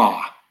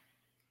Spa.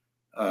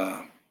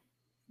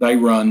 They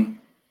run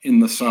in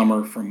the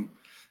summer from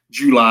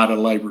July to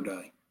Labor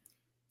Day.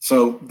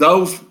 So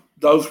those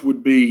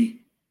would be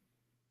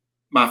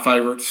my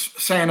favorites.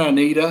 Santa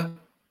Anita,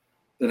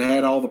 that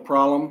had all the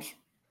problems.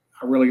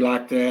 I really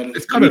like that.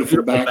 It's got a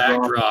beautiful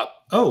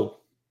backdrop. Oh,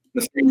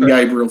 the St.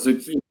 Gabriel's.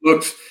 It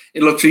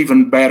looks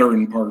even better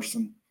in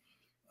person.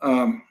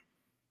 Del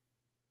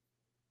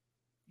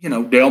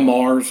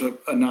Mar's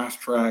a nice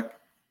track,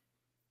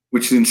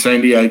 which is in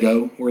San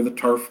Diego, where the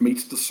turf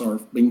meets the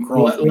surf. Bing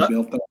Crosby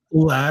built that.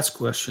 Last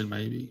question,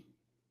 maybe.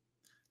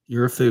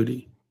 You're a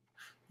foodie.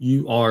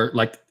 You are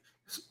like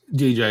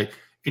DJ.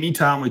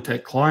 Anytime we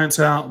take clients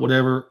out,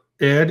 whatever,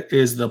 Ed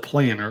is the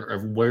planner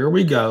of where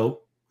we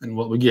go and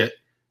what we get.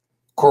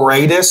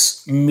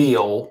 Greatest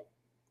meal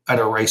at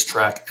a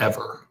racetrack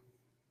ever.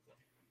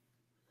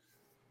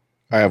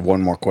 I have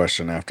one more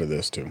question after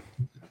this too.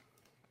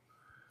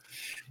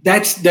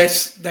 That's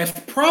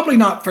probably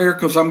not fair,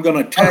 because I'm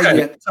going to tell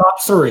you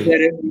top 3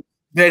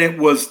 that it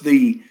was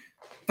the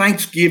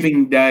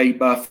Thanksgiving Day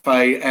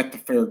buffet at the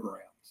fairgrounds.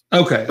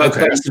 Okay,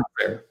 that's not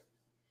fair.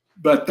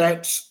 But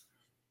that's,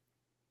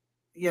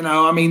 they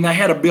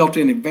had a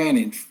built-in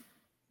advantage.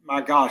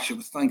 My gosh, it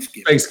was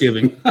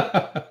Thanksgiving.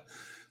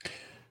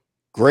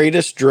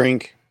 Greatest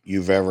drink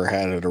you've ever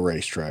had at a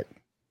racetrack?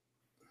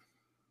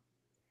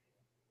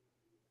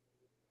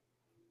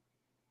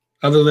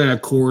 Other than a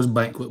Coors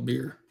Banquet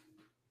beer.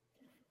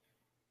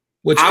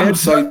 Which I would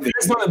Ed's say not,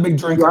 Ed's not a big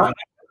drinker. Right.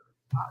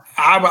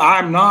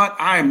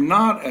 I am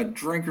not a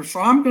drinker, so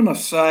I'm going to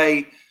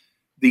say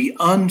the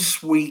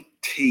unsweet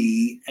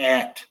tea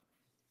at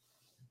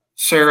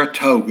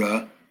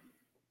Saratoga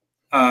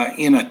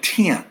in a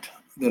tent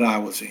that I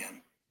was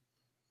in,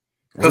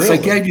 because Really?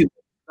 they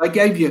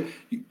gave you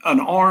an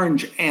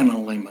orange and a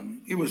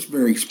lemon. It was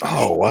very special.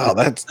 Oh wow,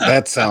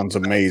 that sounds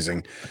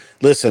amazing.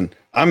 Listen,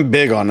 I'm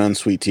big on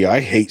unsweet tea. I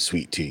hate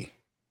sweet tea.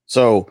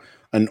 So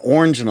an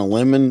orange and a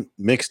lemon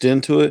mixed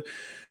into it.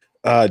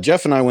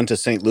 Jeff and I went to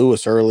St.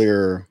 Louis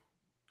earlier,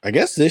 I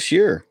guess this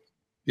year.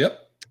 Yep.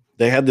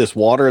 They had this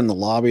water in the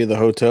lobby of the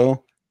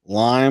hotel,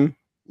 lime,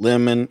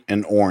 lemon,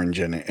 and orange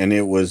in it. And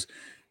it was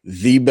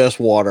the best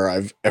water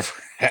I've ever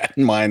had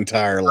in my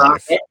entire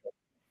life.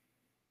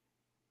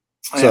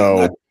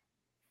 So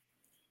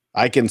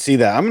I can see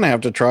that. I'm going to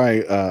have to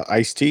try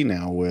iced tea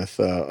now with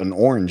an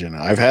orange in it.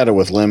 I've had it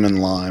with lemon,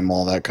 lime,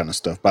 all that kind of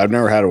stuff, but I've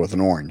never had it with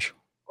an orange.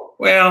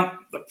 Well,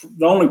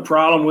 the only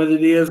problem with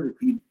it is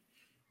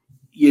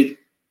if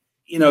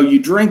you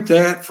drink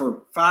that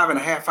for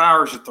 5.5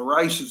 hours at the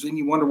races, and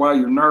you wonder why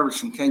you're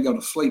nervous and can't go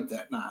to sleep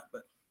that night.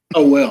 But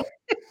oh well.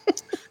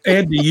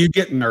 Ed, do you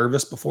get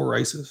nervous before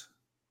races?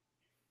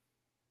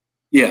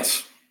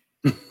 Yes.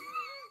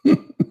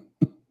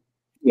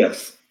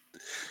 Yes.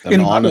 An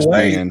And by honest the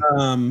way,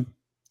 man.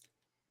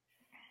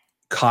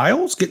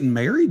 Kyle's getting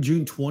married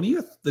June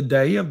 20th, the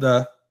day of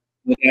the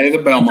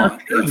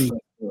Belmont. Derby.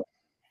 Yes.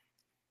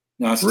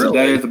 No, it's Really? the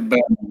day of the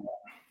Belmont.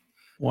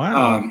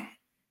 Wow.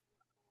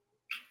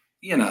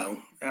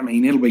 I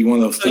mean, it'll be one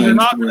of those So things. you're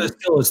not going where- to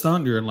steal his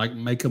thunder and like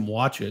make him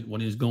watch it when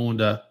he's going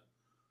to,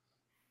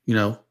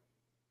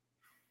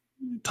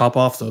 top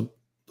off the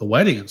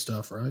wedding and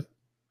stuff, right?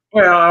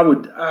 Well,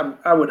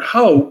 I would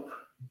hope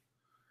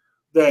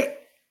that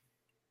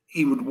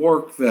he would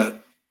work the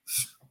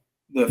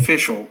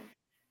official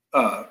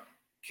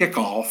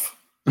kickoff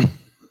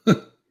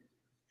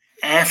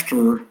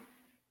after.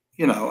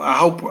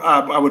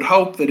 I would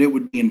hope that it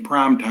would be in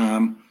prime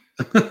time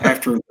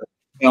after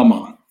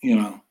Belmont.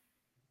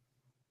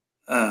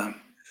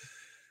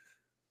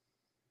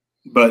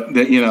 But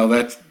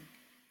that's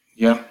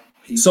yeah.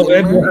 So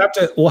Ed,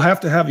 we'll have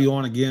to have you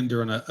on again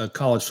during a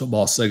college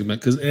football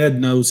segment because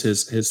Ed knows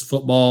his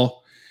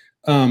football.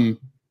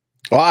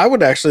 Well, I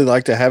would actually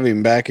like to have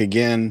him back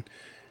again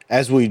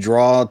as we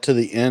draw to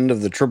the end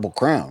of the Triple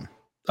Crown.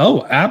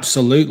 Oh,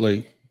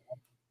 absolutely.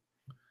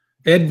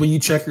 Ed, will you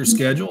check your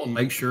schedule and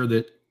make sure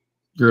that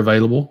you're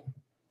available?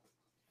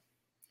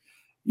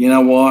 You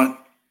know what?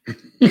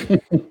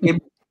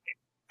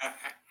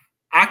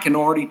 I can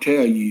already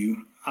tell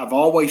you, I've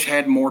always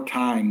had more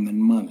time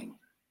than money.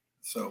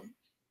 So,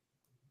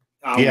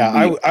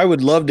 I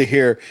would love to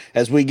hear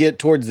as we get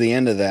towards the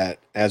end of that,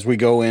 as we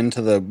go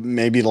into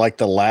maybe like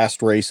the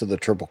last race of the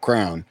Triple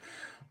Crown,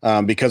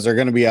 because they're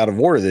going to be out of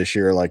order this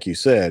year, like you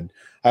said.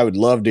 I would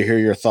love to hear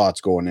your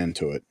thoughts going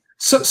into it.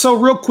 So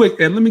real quick,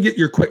 Ed, let me get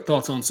your quick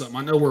thoughts on something.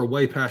 I know we're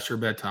way past your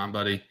bedtime,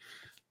 buddy.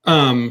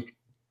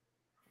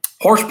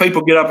 Horse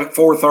people get up at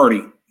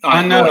 4:30.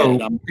 I know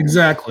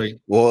exactly.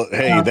 Well,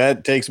 hey,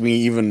 that takes me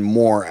even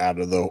more out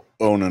of the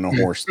owning a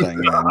horse thing,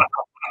 man.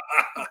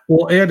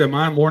 Well, Ed, am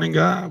I a morning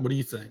guy? What do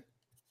you think?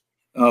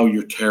 Oh,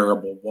 you're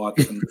terrible,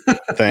 Watson.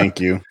 Thank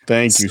you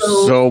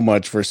so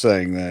much for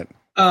saying that.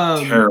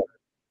 Terrible.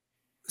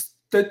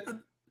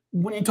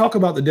 When you talk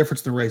about the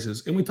difference in the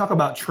races, and we talk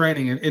about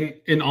training,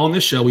 and on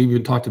this show, we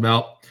even talked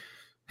about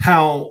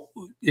how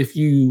if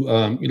you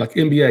like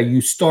NBA, you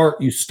start,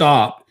 you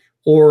stop,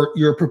 or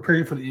you're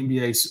preparing for the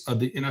NBA of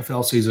the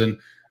NFL season,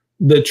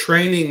 the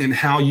training and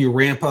how you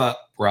ramp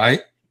up,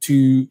 right,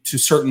 to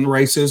certain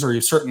races or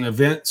your certain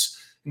events,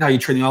 and how you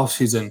train the off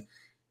season.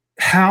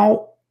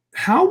 How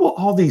will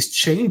all these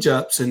change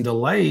ups and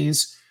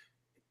delays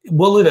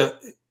will it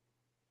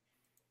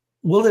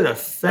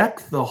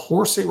affect the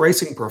horse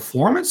racing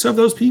performance of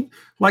those people?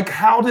 Like,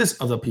 of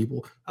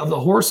the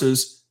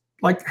horses,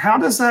 like, how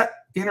does that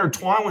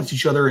intertwine with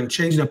each other and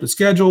changing up the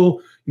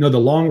schedule? The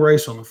long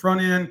race on the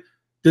front end.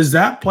 Does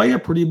that play a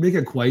pretty big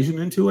equation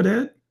into it,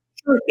 Ed?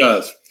 Sure it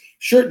does.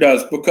 Sure it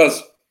does,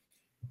 because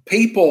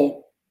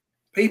people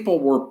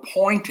were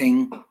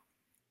pointing,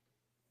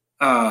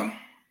 the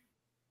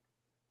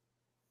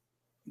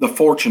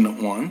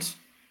fortunate ones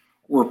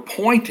were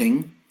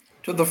pointing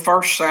to the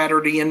first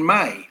Saturday in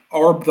May,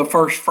 or the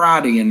first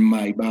Friday in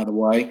May, by the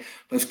way.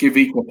 Let's give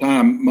equal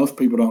time. Most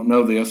people don't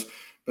know this,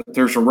 but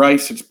there's a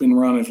race that's been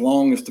run as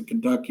long as the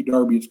Kentucky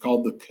Derby. It's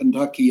called the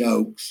Kentucky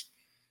Oaks.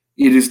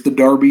 It is the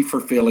Derby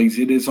for fillies.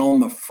 It is on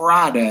the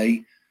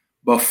Friday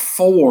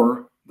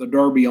before the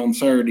Derby on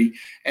Saturday.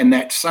 And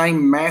that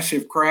same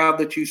massive crowd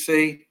that you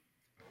see,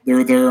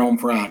 they're there on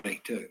Friday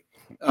too.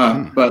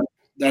 But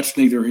that's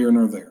neither here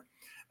nor there.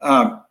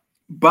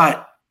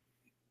 But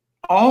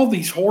all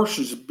these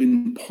horses have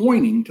been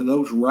pointing to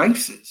those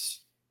races.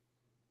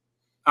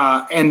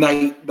 And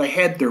they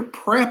had their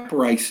prep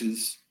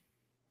races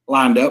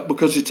lined up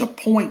because it's a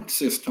point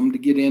system to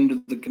get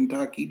into the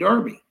Kentucky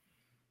Derby.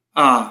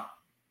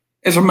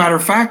 As a matter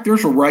of fact,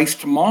 there's a race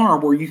tomorrow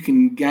where you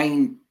can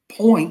gain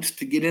points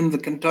to get into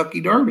the Kentucky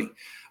Derby.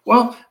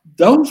 Well,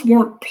 those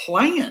weren't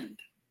planned.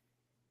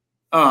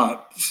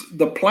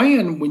 The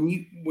plan,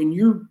 when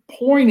you're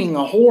pointing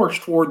a horse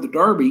toward the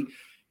Derby,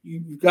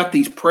 you've got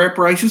these prep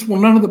races.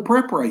 Well, none of the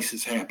prep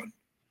races happen,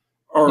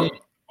 or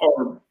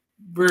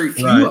very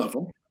few of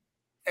them.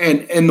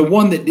 And the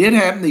one that did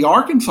happen, the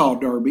Arkansas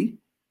Derby,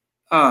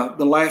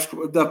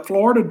 the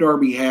Florida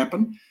Derby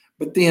happened,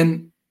 but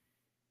then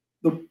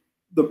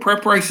the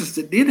prep races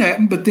that did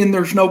happen, but then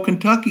there's no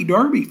Kentucky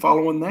Derby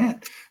following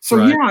that. So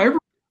every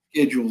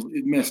schedule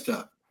is messed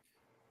up.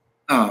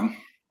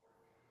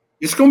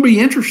 It's going to be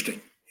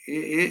interesting.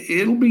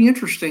 It'll be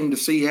interesting to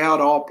see how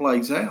it all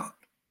plays out.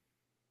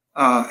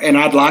 And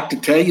I'd like to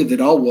tell you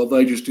that,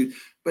 they just do,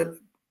 but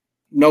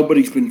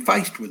nobody's been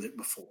faced with it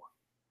before.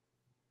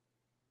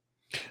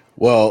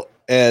 Well,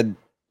 Ed,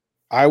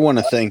 I want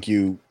to thank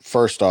you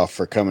first off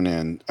for coming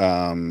in.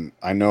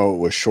 I know it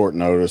was short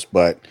notice,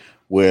 but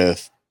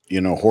with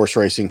horse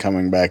racing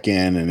coming back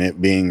in and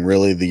it being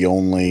really the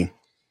only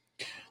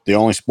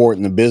sport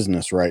in the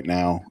business right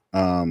now,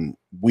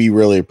 we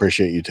really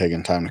appreciate you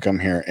taking time to come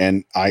here.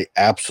 And I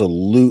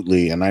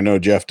absolutely, and I know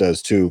Jeff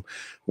does too,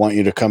 want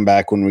you to come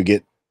back when we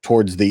get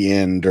towards the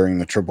end during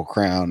the Triple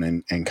Crown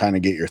and kind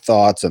of get your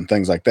thoughts and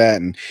things like that,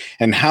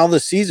 and how the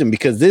season,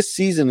 because this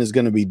season is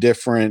going to be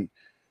different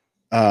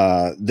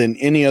than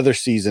any other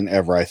season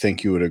ever. I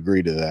think you would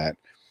agree to that.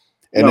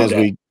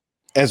 And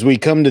as we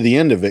come to the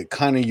end of it,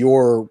 kind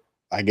of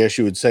I guess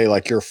you would say,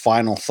 like, your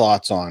final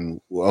thoughts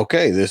on,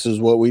 okay, this is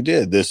what we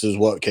did. This is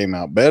what came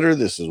out better.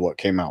 This is what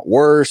came out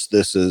worse.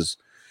 This is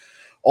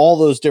all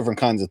those different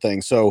kinds of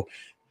things. So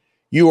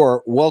you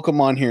are welcome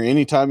on here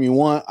anytime you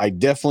want. I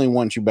definitely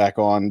want you back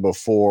on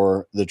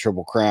before the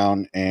Triple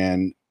Crown.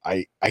 And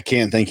I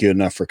can't thank you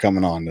enough for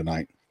coming on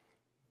tonight.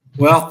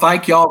 Well,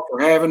 thank y'all for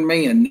having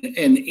me. And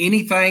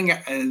anything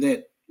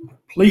that,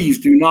 please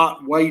do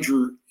not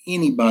wager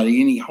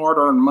anybody any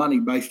hard-earned money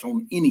based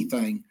on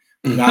anything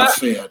that I've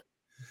said.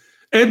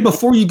 Ed,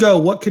 before you go,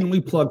 what can we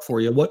plug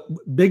for you? What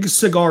Big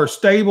Cigar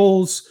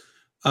Stables?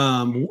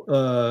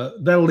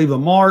 That'll leave a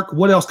mark.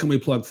 What else can we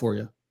plug for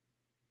you?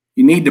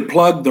 You need to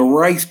plug the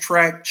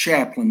racetrack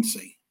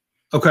chaplaincy.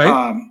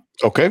 Okay.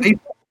 Okay.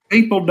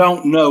 People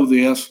don't know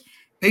this.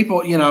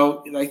 People,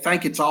 they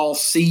think it's all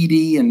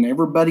seedy and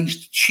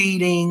everybody's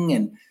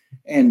cheating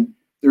and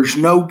there's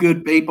no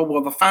good people.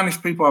 Well, the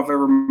finest people I've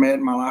ever met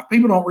in my life.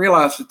 People don't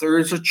realize that there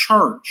is a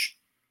church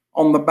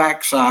on the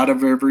backside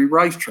of every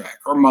racetrack,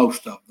 or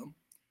most of them,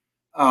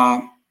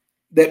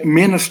 that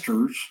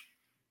ministers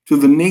to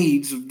the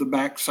needs of the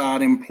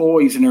backside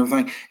employees and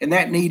everything. And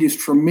that need is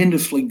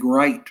tremendously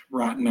great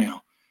right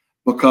now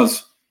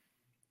because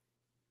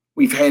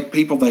we've had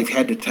people, they've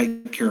had to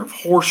take care of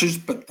horses,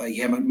 but they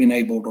haven't been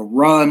able to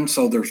run.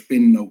 So there's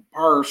been no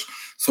purse.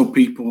 So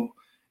people,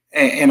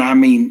 and I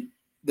mean,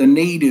 the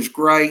need is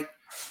great.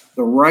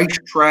 The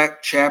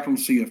Racetrack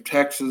Chaplaincy of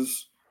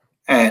Texas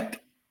at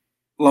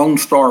Lone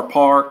Star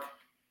Park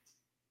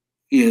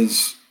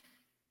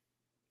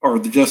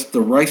just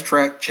the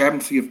Racetrack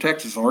Chaplaincy of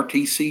Texas,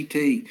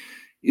 RTCT,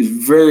 is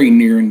very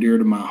near and dear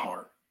to my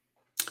heart.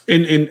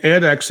 And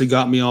Ed actually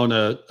got me on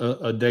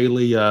a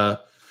daily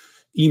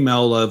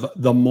email of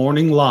the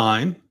morning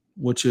line,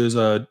 which is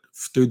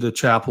through the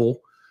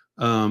chapel,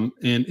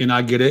 and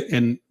I get it.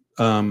 And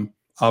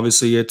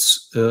obviously,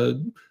 it's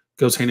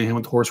goes hand in hand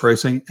with horse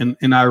racing,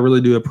 and I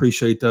really do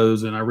appreciate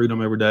those, and I read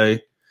them every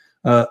day.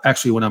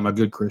 Actually, when I'm a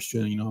good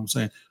Christian, you know what I'm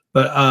saying.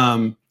 But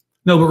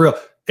no, but real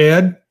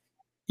Ed,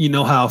 you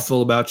know how I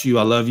feel about you.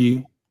 I love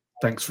you.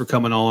 Thanks for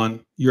coming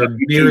on. You're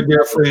a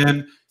dear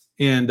friend,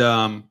 and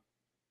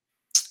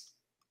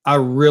I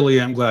really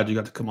am glad you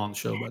got to come on the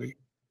show, buddy.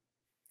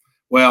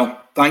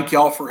 Well, thank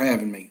y'all for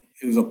having me.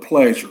 It was a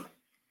pleasure.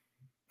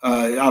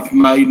 I've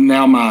made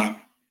now my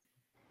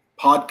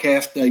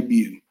podcast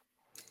debut.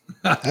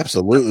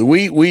 Absolutely.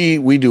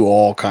 We do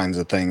all kinds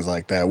of things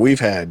like that.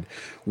 We've had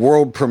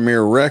world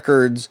premiere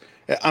records.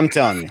 I'm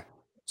telling you,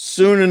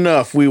 soon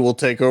enough, we will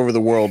take over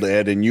the world,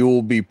 Ed, and you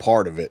will be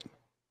part of it.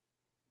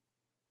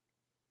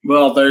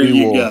 Well, there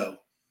you go.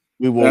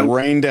 We will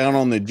rain down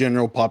on the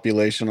general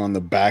population on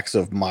the backs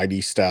of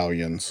mighty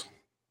stallions.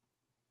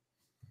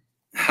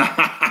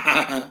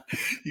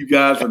 You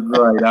guys are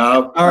great.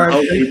 All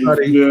right,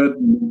 buddy.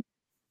 Good.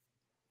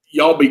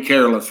 Y'all be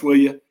careless, will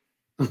you?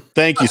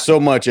 Thank you so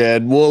much,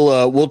 Ed.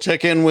 We'll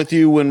check in with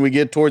you when we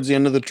get towards the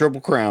end of the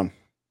Triple Crown.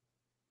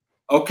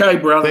 Okay,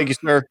 brother. Thank you,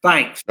 sir.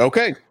 Thanks.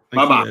 Okay.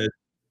 Bye-bye.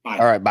 Bye.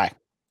 All right, bye.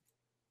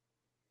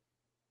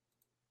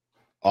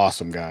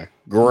 Awesome guy.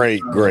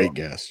 Great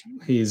guest.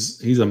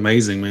 He's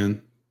amazing,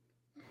 man.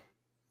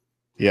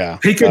 Yeah.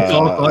 He could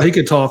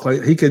talk.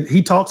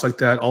 He talks like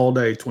that all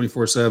day,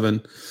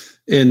 24/7.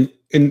 And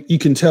you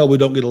can tell we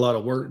don't get a lot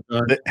of work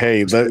done.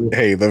 Hey, let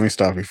me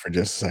stop you for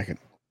just a second.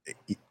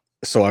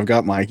 So I've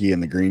got Mikey in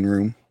the green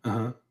room.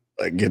 Uh-huh.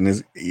 Like,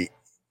 it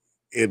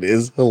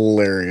is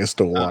hilarious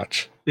to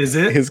watch. Is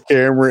it? His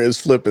camera is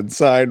flipping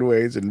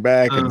sideways and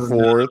back and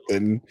forth,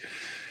 and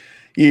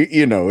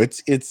you know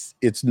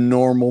it's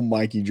normal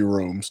Mikey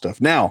Jerome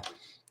stuff. Now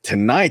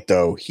tonight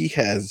though, he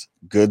has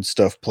good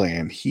stuff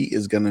planned. He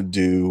is going to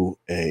do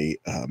a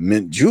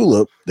mint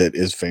julep that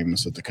is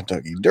famous at the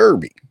Kentucky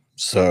Derby.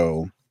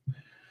 So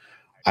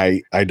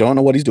I don't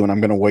know what he's doing.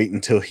 I'm going to wait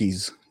until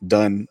he's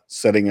done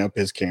setting up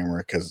his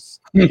camera because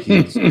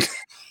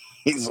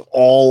he's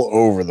all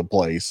over the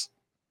place.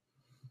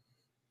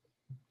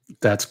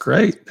 That's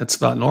great. That's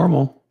about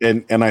normal.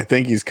 And I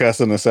think he's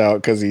cussing us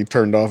out because he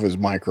turned off his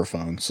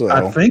microphone. So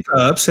I think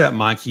I upset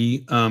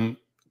Mikey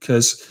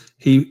because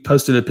he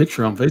posted a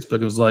picture on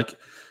Facebook. It was like,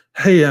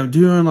 hey, I'm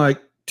doing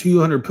like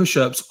 200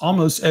 push-ups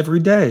almost every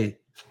day.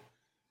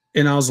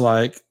 And I was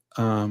like,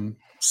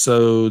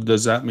 so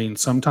does that mean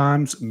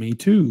sometimes? Me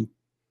too.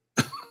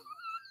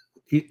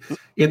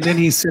 And then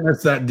he sent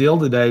us that deal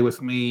today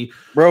with me.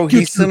 Bro,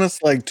 he sent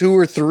us like 2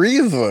 or 3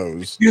 of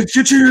those.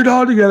 Get your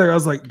dog together. I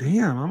was like,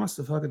 damn, I must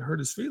have fucking hurt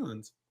his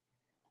feelings.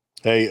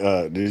 Hey,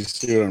 did you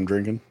see what I'm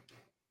drinking?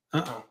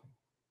 What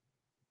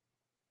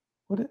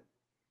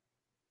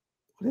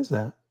is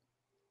that?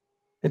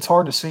 It's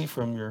hard to see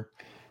from your...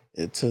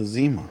 It's a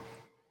Zima.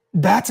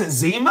 That's a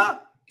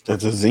Zima?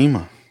 That's a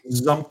Zima.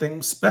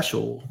 Something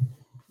special.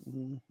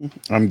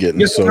 I'm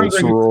getting so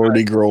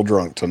sorority girl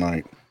drunk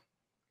tonight.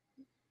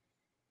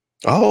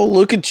 Oh,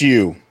 look at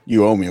you.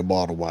 You owe me a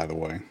bottle, by the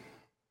way.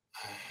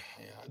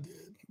 Yeah, I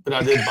did. But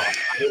I did buy it.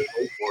 I did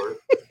pay for it.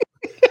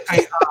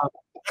 Hey,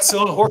 that's the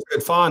only horse I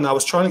could find. I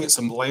was trying to get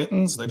some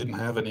Blantons. They didn't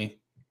have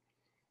any.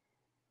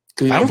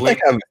 I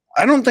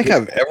don't think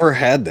I've ever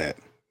had that.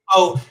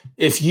 Oh,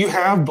 if you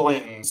have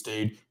Blantons,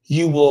 dude,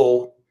 you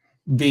will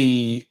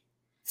be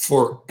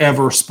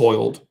forever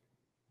spoiled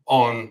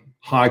on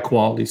high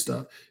quality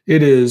stuff.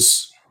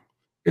 It's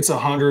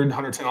 $100,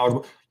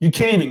 $110. You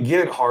can't even get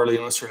it hardly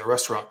unless you're in a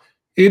restaurant.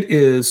 It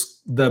is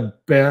the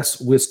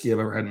best whiskey I've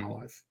ever had in my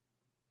life.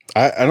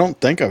 I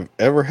don't think I've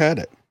ever had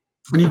it.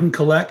 And you can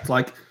collect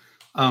like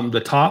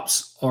the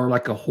tops are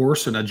like a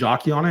horse and a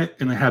jockey on it,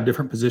 and they have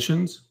different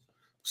positions.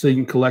 So you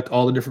can collect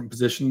all the different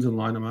positions and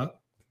line them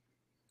up.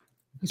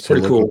 It's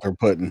pretty cool. What they're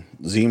putting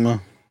Zima.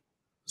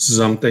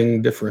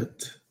 Something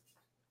different.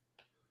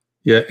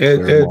 Yeah,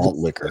 Ed malt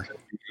liquor.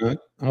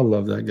 I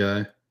love that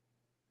guy.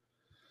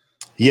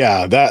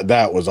 Yeah,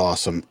 that was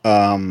awesome.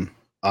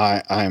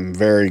 I'm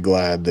very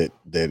glad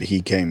that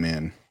he came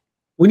in.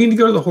 We need to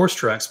go to the horse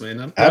tracks,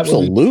 man.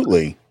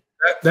 Absolutely.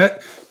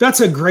 That's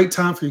a great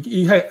time for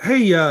you.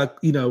 Hey,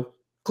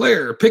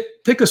 Claire,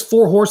 pick us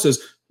 4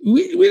 horses.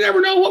 We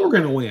never know what we're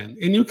going to win,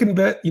 and you can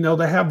bet. They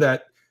have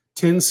that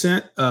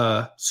 10-cent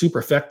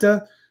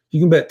superfecta. You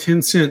can bet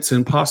 10 cents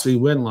and possibly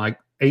win like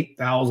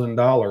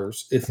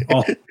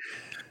 $8,000.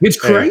 It's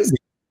crazy. Hey,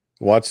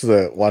 watch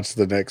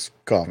the next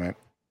comment.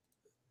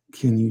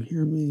 Can you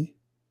hear me?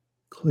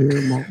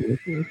 Clear malt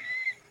liquor.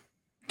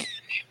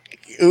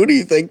 Who do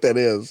you think that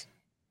is?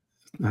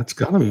 That's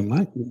gotta be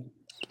Mikey.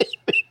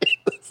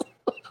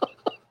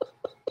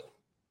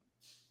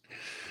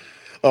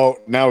 Oh,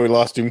 now we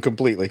lost him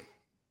completely.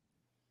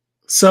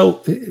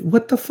 So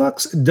what the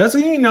fuck's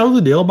doesn't he know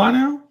the deal by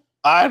now?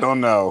 I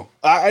don't know.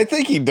 I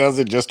think he does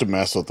it just to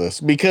mess with us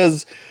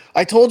because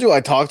I told you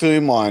I talked to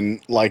him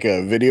on like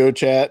a video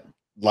chat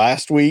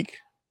last week.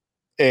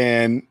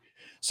 And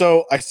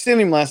so I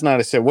sent him last night.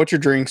 I said, what's your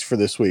drinks for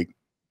this week?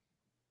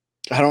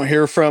 I don't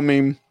hear from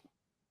him.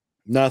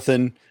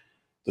 Nothing.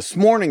 This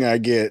morning I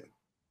get,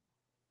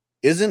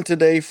 isn't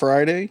today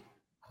Friday?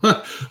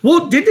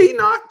 Well, did he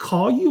not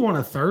call you on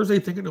a Thursday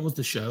thinking it was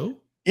the show?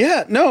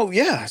 Yeah, no,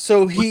 yeah.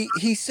 So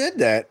he said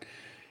that.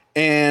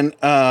 And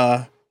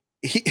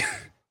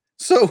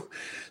so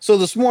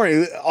this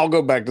morning, I'll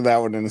go back to that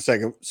one in a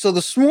second. So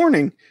this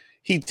morning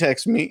he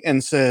texts me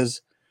and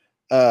says,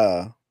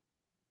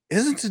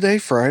 isn't today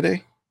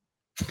Friday?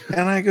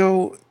 And I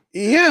go,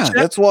 yeah,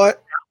 that's why.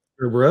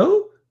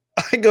 Bro?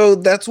 I go,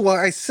 that's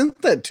why I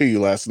sent that to you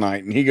last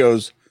night. And he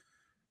goes,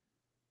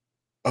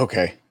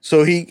 okay.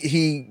 So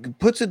he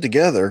puts it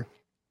together.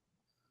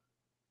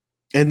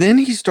 And then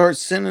he starts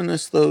sending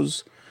us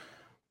those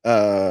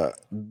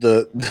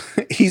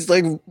he's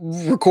like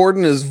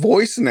recording his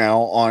voice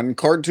now on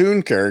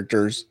cartoon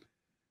characters.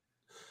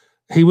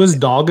 He was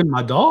dogging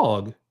my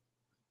dog.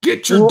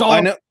 Get your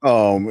dog. I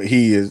know.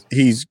 He's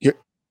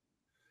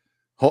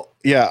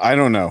yeah, I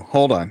don't know.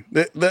 Hold on.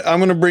 I'm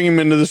going to bring him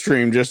into the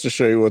stream just to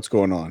show you what's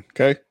going on.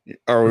 Okay.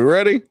 Are we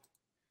ready?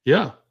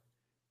 Yeah.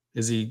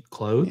 Is he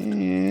clothed?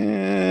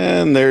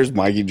 And there's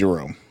Mikey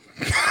Jerome.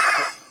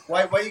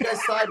 Why you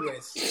guys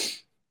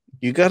sideways?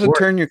 You got to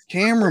turn your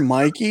camera,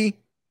 Mikey.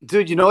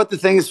 Dude, you know what the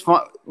thing is?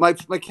 My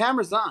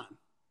camera's on.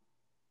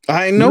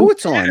 I know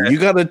it's on. You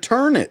got to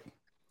turn it.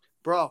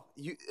 Bro,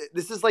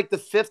 this is like the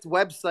 5th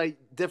website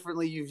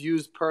differently you've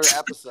used per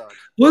episode.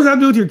 What does that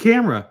do with your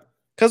camera?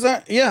 Because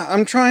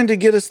I'm trying to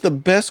get us the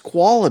best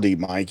quality,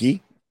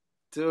 Mikey.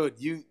 Dude,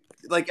 you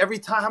like every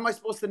time. How am I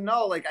supposed to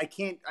know? Like I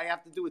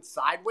have to do it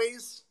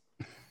sideways.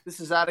 This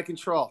is out of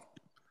control.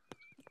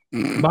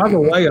 By the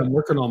way, I'm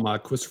working on my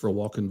Christopher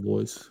Walken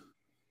voice.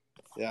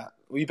 Yeah.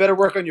 Well, you better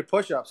work on your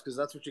push-ups because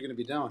that's what you're going to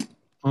be doing.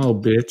 Oh,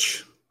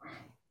 bitch.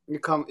 I'm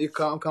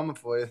coming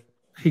for you.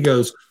 He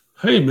goes,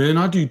 hey, man,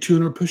 I do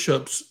 200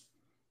 push-ups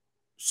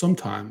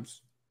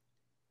sometimes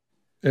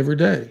every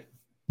day.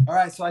 All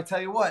right, so I tell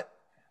you what.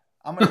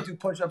 I'm going to do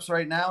push-ups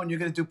right now, and you're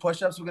going to do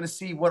push-ups. We're going to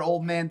see what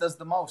old man does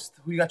the most.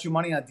 Who you got your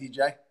money on,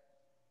 DJ?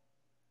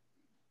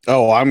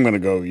 Oh, I'm going to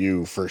go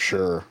you for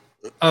sure.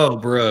 Oh,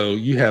 bro,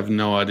 you have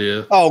no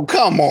idea. Oh,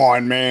 come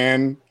on,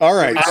 man. All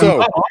right,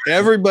 so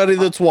everybody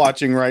that's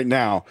watching right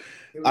now,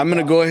 I'm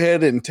going to go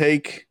ahead and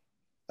take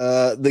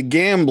the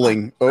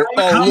gambling.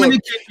 How many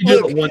can you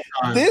do at one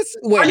time?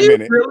 Wait a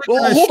minute.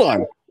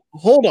 Really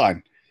hold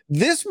on.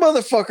 This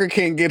motherfucker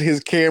can't get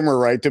his camera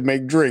right to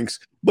make drinks,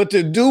 but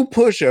to do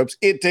push-ups,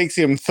 it takes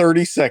him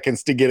 30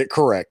 seconds to get it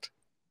correct.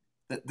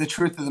 The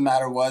truth of the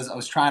matter was I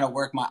was trying to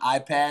work my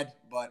iPad,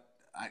 but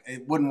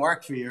it wouldn't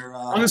work for your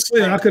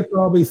honestly, I could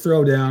probably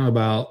throw down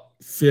about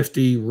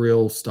 50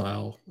 real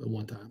style at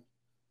one time.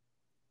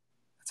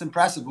 That's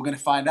impressive. We're going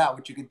to find out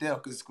what you can do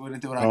because we're going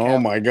to do it on camera. camera.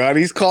 My God,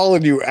 he's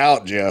calling you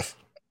out, Jeff.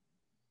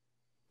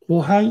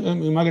 Well, how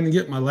am I going to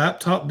get my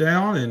laptop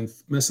down and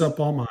mess up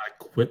all my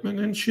equipment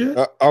and shit?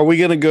 Are we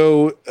going to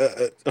go?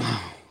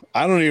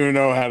 I don't even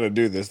know how to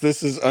do this.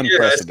 This is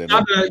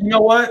unprecedented. You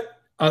know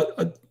what?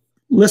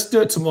 Let's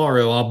do it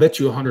tomorrow. I'll bet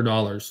you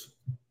 $100.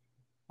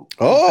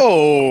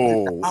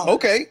 Oh,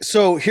 okay.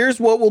 So here's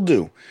what we'll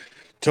do.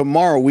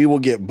 Tomorrow we will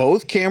get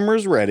both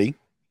cameras ready.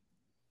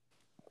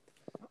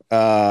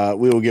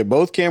 We'll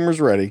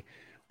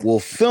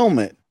film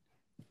it,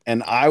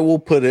 and I will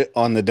put it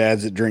on the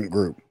Dads That Drink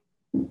group.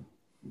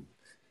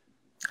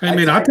 I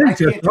mean, I think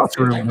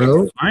testosterone,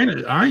 bro.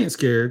 I ain't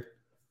scared.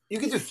 You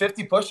can do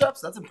 50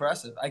 push-ups? That's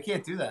impressive. I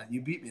can't do that.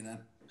 You beat me then.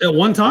 At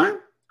one time?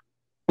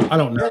 I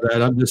don't know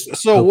that. I'm just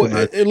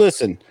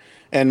listen.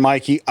 And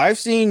Mikey, I've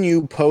seen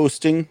you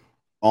posting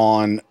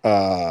on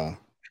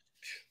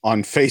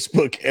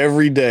Facebook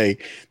every day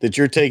that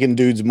you're taking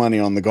dudes' money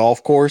on the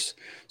golf course.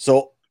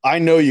 So I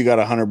know you got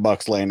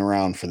 $100 laying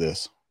around for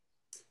this.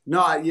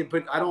 No,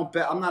 but I don't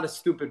bet. I'm not a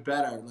stupid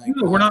bettor.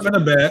 No, we're not going to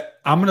bet.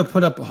 I'm going to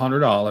put up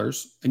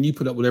 $100, and you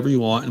put up whatever you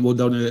want, and we'll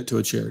donate it to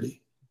a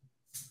charity.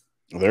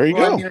 Well, there you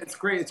go. I mean, it's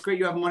great. It's great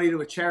you have money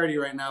to a charity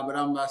right now, but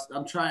I'm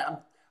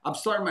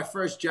starting my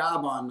first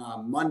job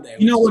on Monday.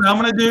 You know what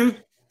I'm going to do?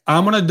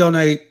 I'm going to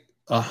donate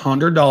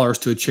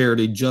 $100 to a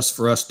charity just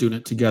for us doing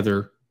it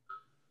together.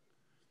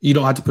 You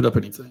don't have to put up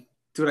anything.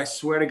 Dude, I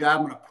swear to God,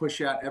 I'm going to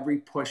push out every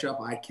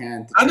push-up I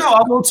can. I know,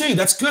 I will too.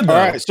 That's good, though.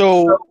 All right,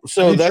 so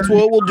that's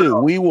what we'll do.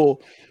 We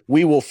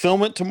will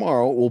film it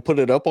tomorrow. We'll put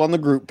it up on the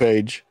group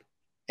page,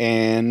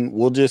 and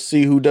we'll just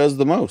see who does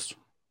the most.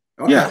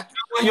 Okay. Yeah,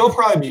 you'll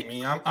probably beat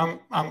me. I'm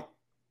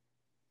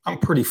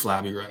pretty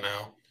flabby right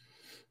now.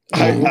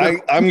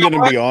 I'm going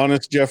to be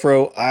honest,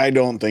 Jeffro. I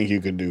don't think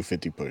you can do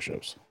 50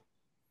 push-ups.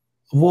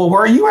 Well,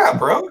 where are you at,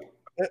 bro?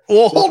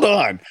 Well, hold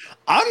on.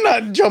 I'm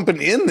not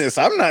jumping in this.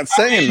 I'm not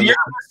saying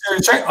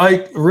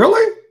like,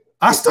 really?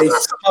 I still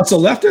got lots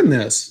left in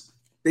this.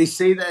 They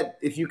say that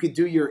if you could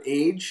do your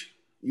age,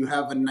 you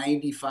have a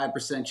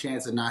 95%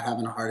 chance of not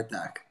having a heart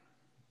attack.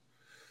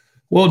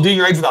 Well, do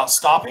your age without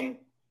stopping?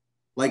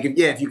 Like,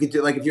 if you could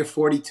do, like, if you're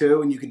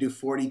 42 and you could do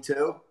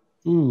 42,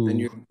 then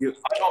you're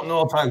I don't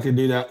know if I could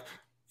do that.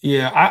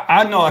 Yeah,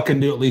 I know I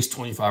can do at least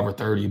 25 or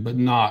 30, but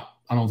I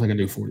don't think I can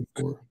do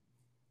 44.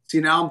 See,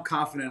 now I'm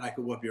confident I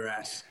could whoop your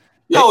ass.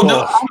 No,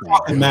 I'm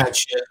talking mad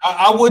shit.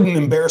 I wouldn't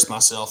embarrass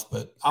myself,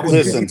 but I would.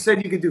 Listen, you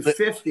said you could do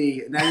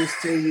 50, and now you're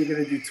saying you're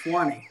going to do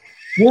 20.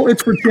 Well,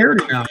 it's for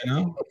charity now, you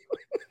know.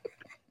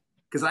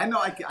 Because I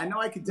know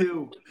I could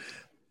do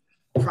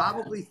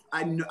probably.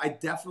 I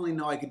definitely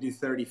know I could do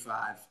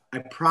 35. I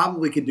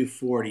probably could do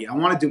 40. I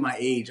want to do my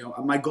age.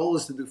 My goal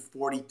is to do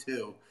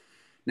 42.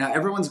 Now,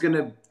 everyone's going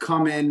to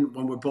come in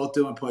when we're both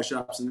doing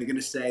push-ups, and they're going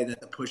to say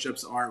that the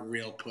push-ups aren't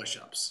real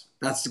push-ups.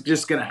 That's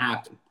just going to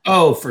happen.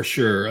 Oh, for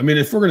sure. I mean,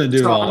 if we're going to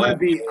do it all, I'm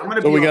going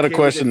to so we got a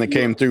question that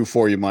came through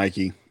for you,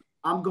 Mikey.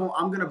 I'm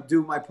going to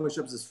do my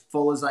push-ups as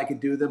full as I could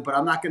do them, but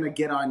I'm not going to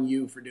get on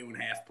you for doing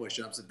half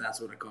push-ups if that's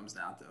what it comes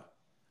down to.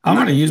 I'm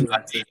going to use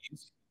my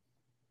teams.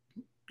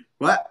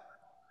 What?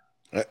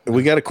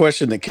 We got a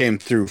question that came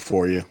through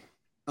for you.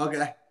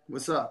 Okay.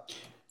 What's up?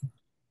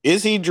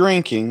 Is he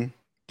drinking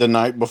the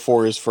night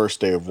before his first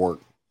day of work?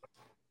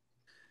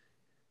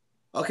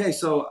 Okay,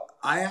 so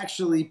I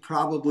actually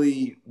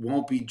probably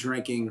won't be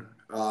drinking.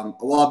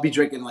 Well, I'll be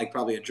drinking like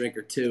probably a drink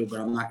or two, but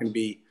I'm not going to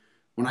be.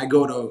 When I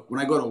go to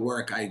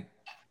work, I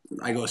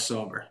go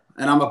sober,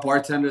 and I'm a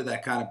bartender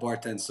that kind of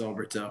bartends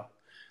sober too,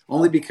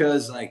 only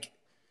because like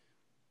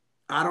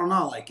I don't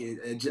know, like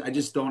I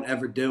just don't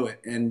ever do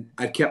it, and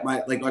I've kept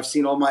I've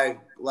seen a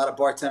lot of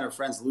bartender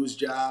friends lose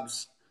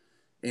jobs,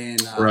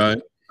 and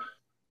right.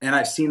 And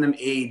I've seen them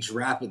age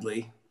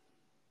rapidly.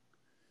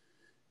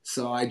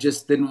 So I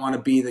just didn't want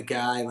to be the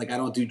guy. Like, I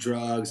don't do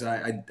drugs.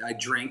 I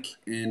drink,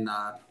 and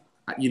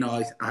you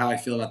know how I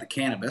feel about the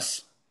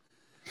cannabis.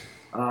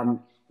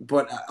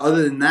 But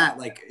other than that,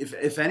 like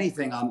if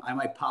anything, I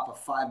might pop a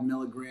 5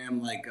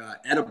 milligram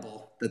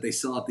edible that they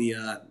sell at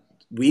the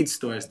weed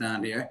stores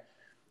down here,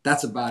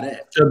 That's about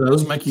it. Do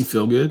those make you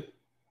feel good?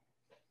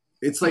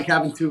 It's like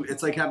having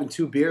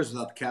two beers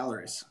without the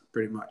calories,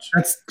 pretty much.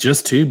 That's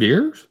just 2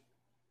 beers?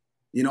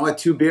 You know what?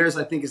 2 beers,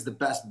 I think, is the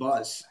best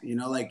buzz. You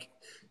know, like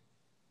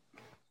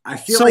I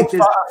feel So like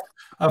this.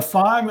 a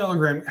 5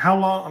 milligram. How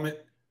long? I mean,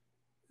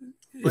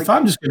 Like- if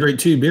I'm just gonna drink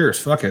 2 beers,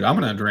 fuck it. I'm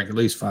gonna drink at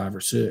least 5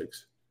 or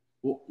 6.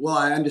 Well,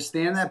 I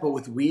understand that, but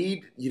with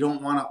weed, you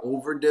don't want to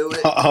overdo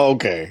it.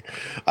 Okay,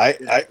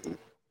 I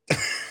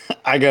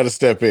got to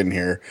step in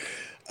here.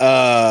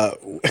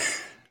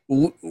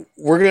 We're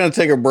gonna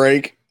take a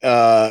break.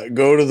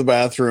 Go to the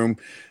bathroom.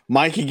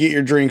 Mikey, get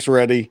your drinks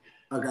ready.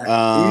 Okay.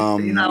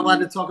 You're not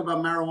allowed to talk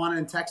about marijuana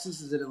in Texas.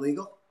 Is it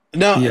illegal?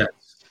 No. Yes.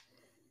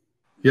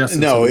 Yes.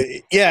 No.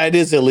 It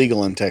is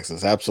illegal in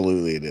Texas.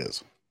 Absolutely, it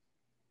is.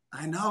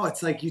 I know.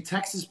 It's like you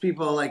Texas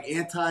people are like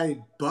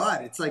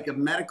anti-bud. It's like a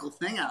medical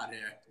thing out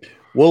here.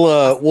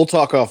 We'll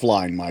talk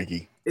offline,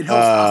 Mikey. It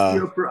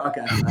helps osteoporosis.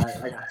 Okay, all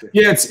right, I got you.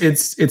 Yeah,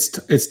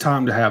 it's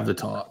time to have the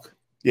talk.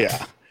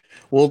 Yeah,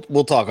 we'll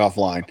talk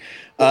offline.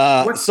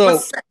 What's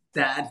sex,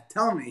 Dad?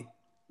 Tell me.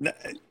 No,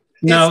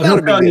 not he'll a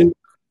big tell deal. you.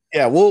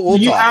 Yeah, we'll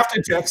You talk. have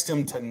to text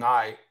him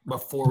tonight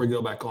before we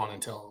go back on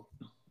and tell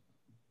him.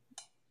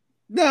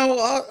 No,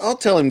 I'll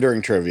tell him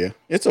during trivia.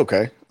 It's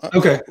okay.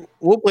 Okay.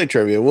 We'll play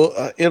trivia.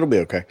 It'll be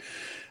okay.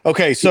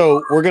 Okay,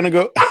 so we're gonna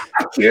go.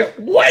 I can't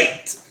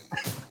wait.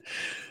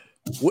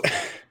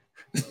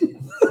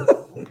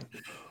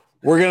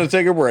 We're gonna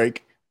take a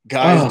break,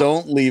 guys.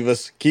 Don't leave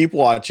us. Keep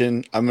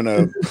watching. I'm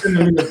gonna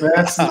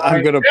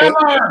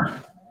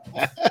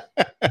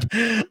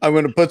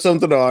put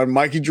something on.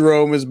 Mikey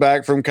Jerome is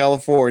back from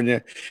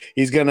California.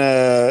 He's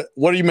gonna.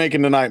 What are you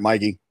making tonight,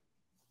 Mikey?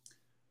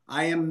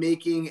 I am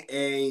making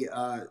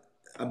for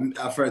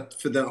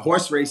the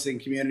horse racing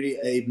community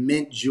a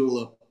mint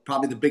julep,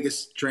 probably the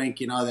biggest drink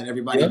that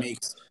everybody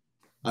makes,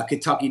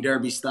 Kentucky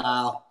Derby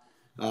style.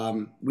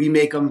 We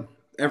make them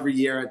every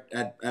year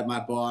at my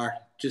bar,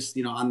 just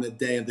on the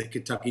day of the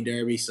Kentucky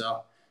Derby.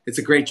 So it's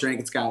a great drink.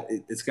 It's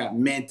got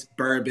mint,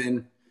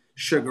 bourbon,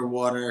 sugar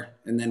water,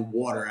 and then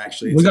water.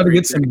 Actually, We got to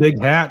get some big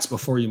hats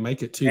before you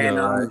make it too. and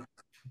though, right?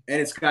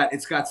 and it's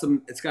got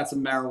some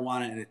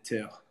marijuana in it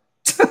too.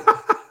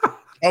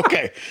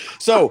 Okay,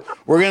 so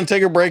we're gonna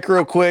take a break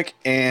real quick,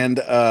 and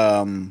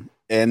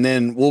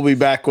then we'll be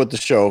back with the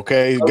show.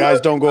 Okay,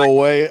 guys, don't go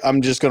away.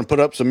 I'm just gonna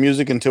put up some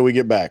music until we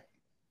get back.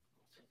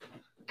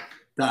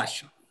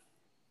 Gosh.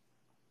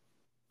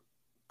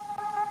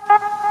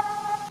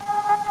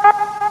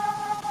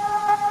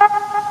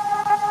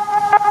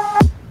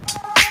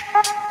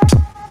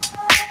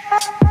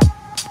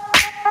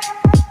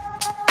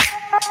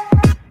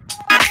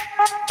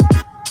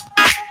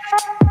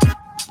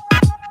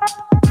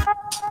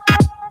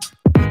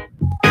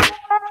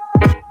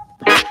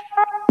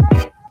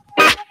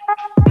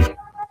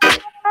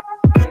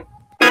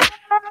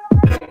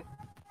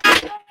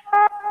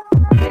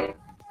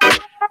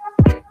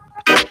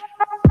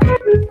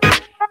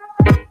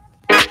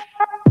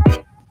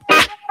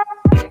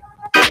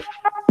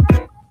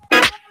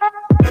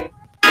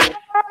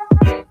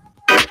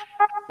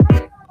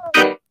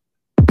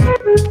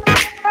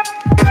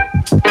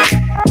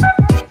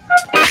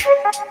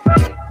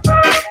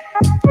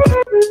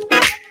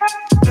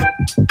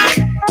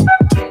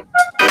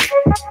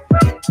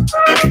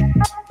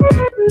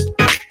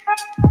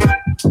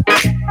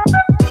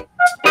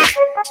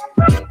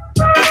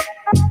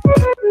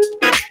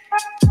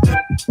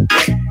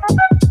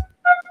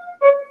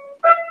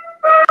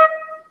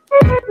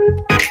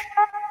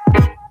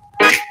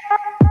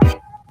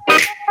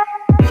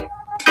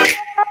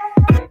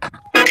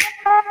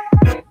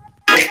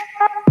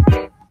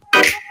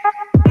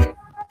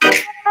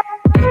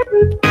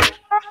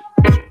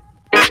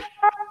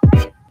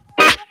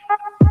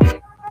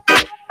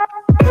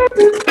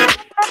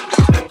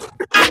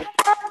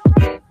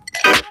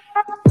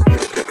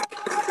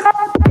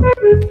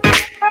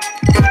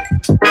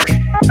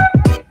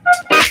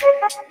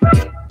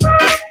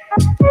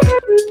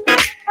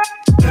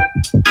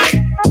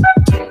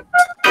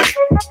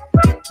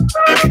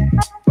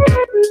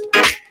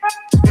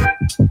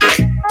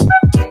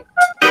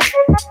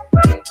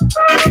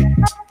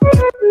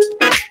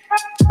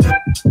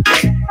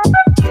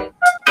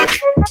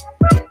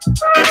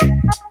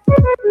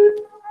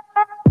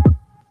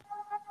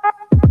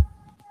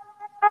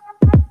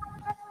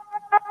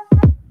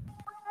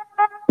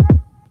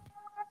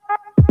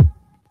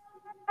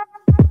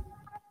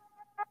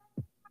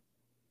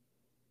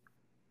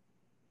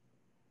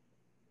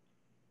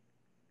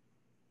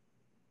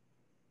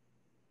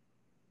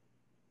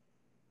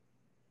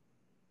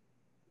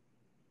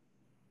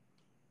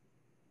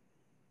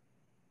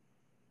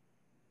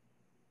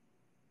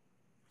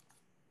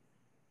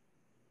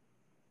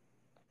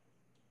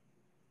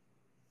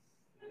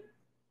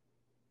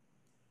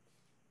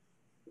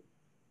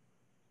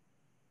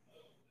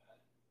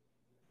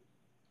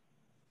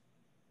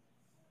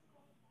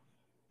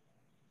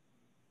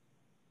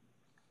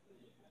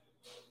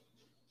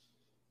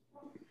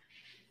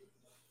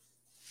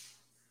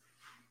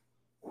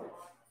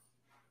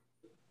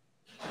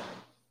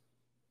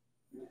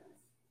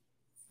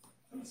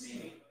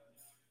 Anything.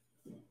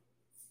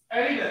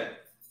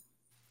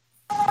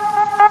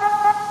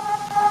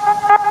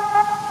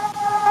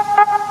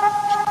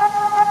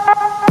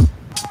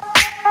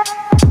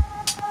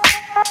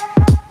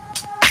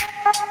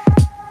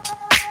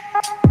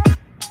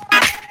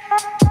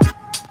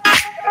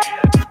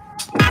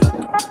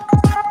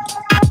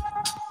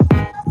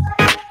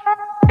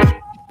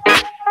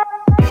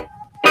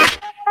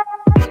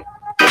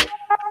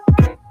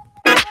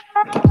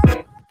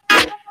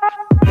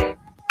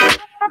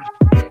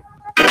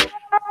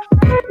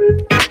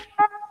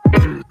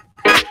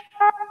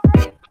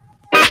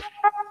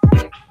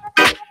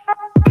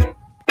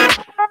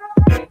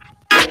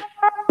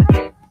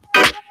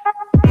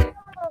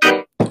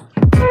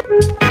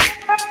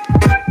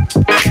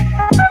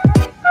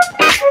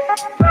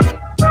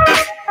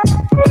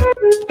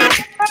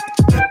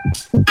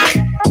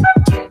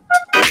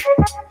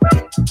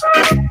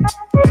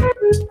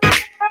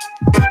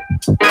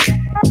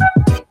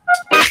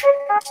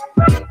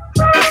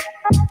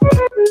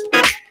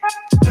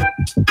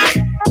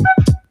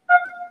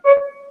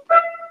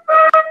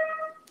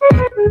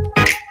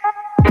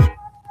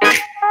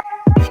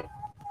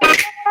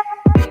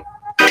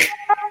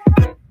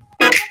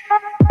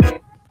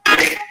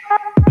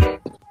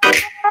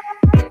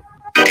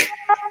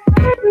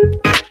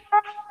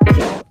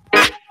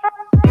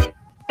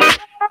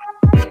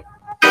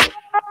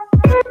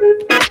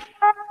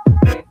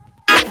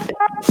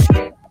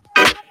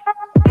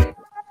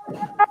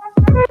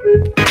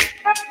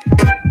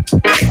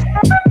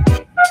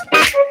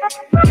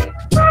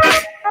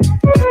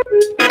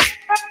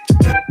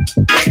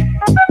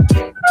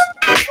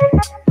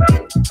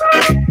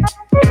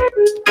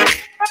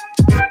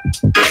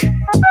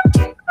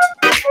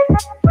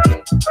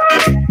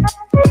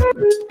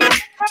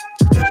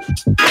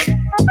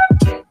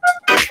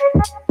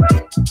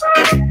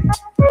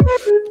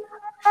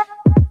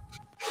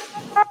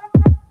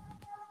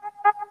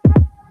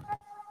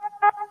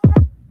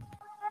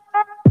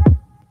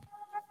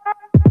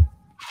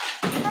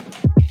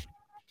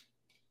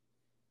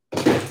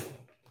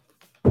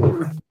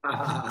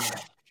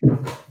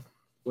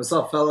 What's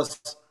up, fellas?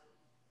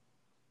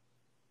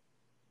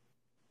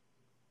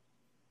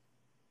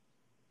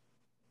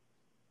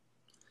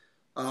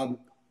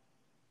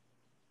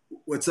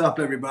 What's up,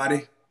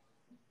 everybody?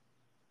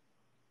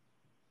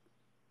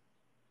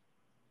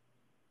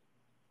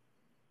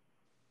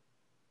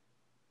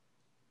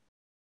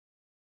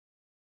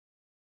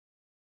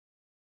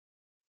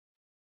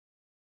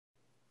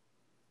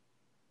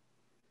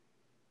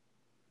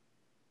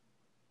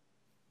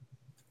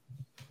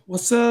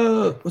 What's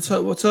up? What's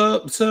up? What's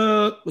up? What's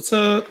up? What's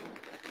up?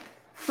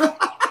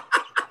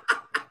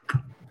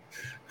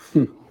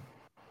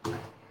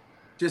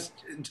 Just,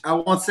 I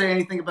won't say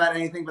anything about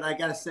anything, but I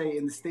gotta say,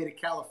 in the state of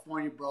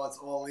California, bro, it's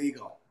all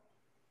legal.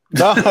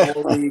 All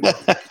legal.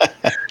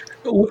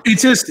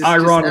 It's just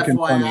ironic and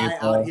funny.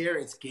 FYI, out here,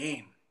 it's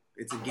game.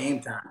 It's a game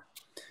time.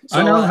 So,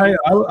 I know. Hey,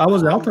 I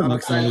was out there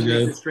not so long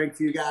ago. This drink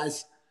for you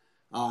guys.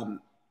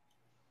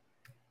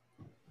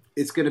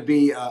 It's going to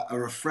be a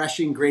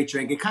refreshing, great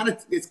drink. It kind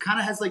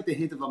of has like the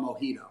hint of a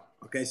mojito.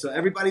 Okay, so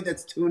everybody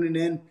that's tuning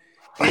in,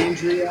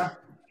 Andrea,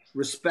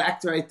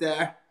 respect right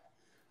there.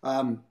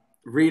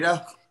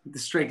 Rita,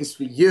 this drink is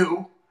for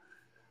you.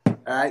 All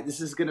right, this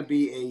is going to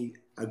be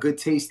a good,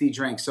 tasty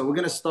drink. So we're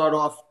going to start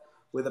off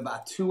with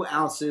about 2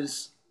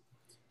 ounces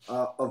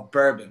of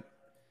bourbon.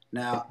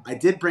 Now, I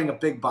did bring a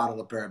big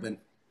bottle of bourbon.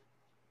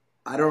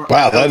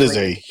 Wow, that is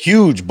a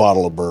huge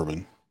bottle of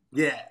bourbon.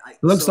 Yeah. It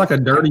looks like a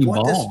dirty ball. I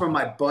bought this for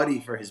my buddy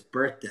for his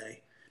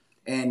birthday.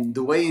 And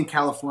the way in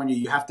California,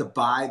 you have to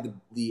buy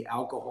the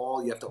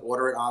alcohol. You have to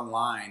order it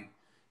online.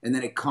 And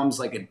then it comes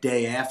like a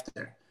day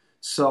after.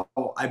 So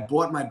I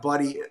bought my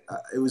buddy,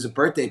 it was a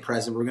birthday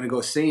present. We're going to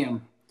go see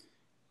him.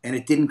 And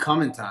it didn't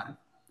come in time.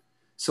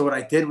 So what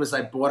I did was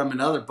I bought him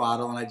another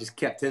bottle and I just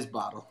kept his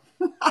bottle.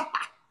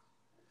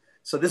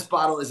 So this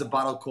bottle is a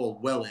bottle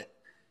called Willet.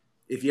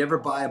 If you ever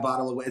buy a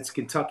bottle of it's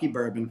Kentucky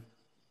bourbon.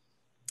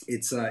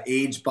 It's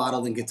aged,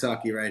 bottled in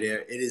Kentucky right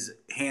here. It is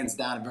hands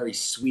down a very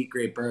sweet,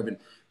 great bourbon.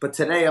 But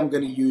today I'm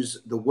going to use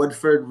the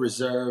Woodford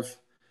Reserve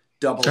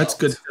Double. That's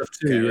good stuff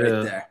too. Okay, yeah.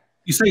 Right there.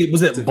 You say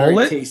was it it's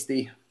Bullet? Very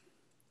tasty.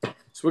 So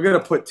we're going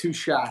to put 2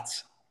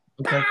 shots.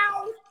 Okay.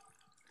 Bow.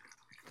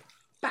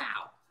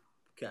 Bow.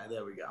 Okay,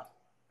 there we go.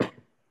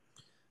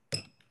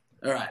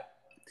 All right.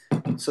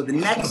 So the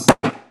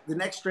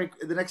next drink,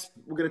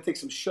 we're going to take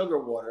some sugar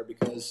water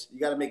because you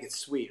got to make it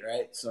sweet,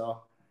 right?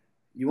 So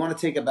you want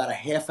to take about a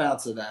half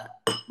ounce of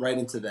that right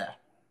into there.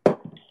 All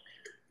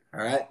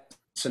right.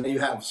 So now you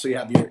have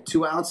your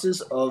 2 ounces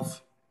of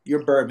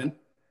your bourbon.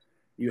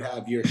 You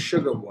have your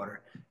sugar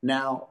water.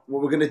 Now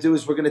what we're going to do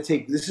is we're going to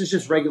take, this is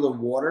just regular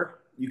water.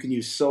 You can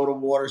use soda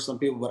water, some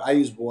people, but I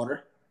use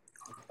water.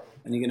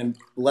 And you're going to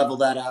level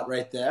that out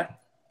right there.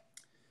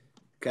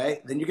 Okay.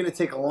 Then you're going to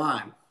take a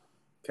lime.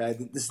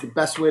 Okay. This is the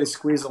best way to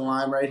squeeze a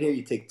lime right here.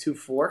 You take 2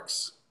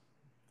 forks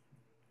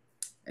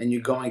and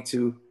you're going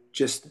to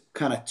just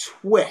kind of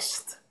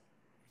twist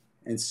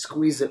and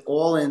squeeze it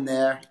all in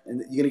there.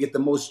 And you're going to get the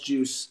most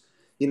juice.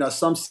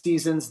 some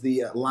seasons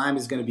the lime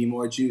is going to be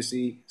more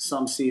juicy.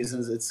 Some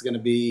seasons it's going to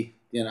be,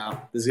 there's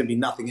going to be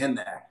nothing in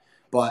there.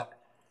 But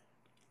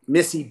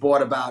Missy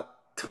bought about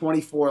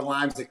 24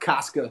 limes at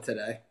Costco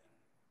today.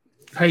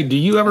 Hey, do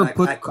you ever I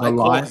put called the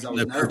lime 'cause I in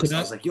was the nervous. I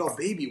coconut? was like, "Yo,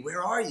 baby,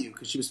 where are you?"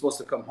 Because she was supposed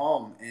to come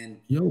home, and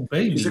Yo, she's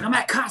baby. like, "I'm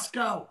at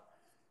Costco.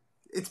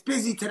 It's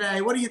busy today.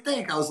 What do you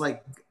think?" I was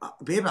like,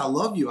 "Babe, I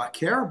love you. I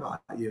care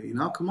about you.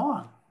 Come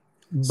on."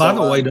 By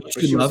the way, don't but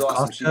you she was love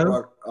awesome. She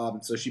Costco?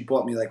 bought, so she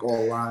bought me like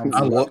all limes,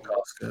 I and love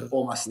Costco.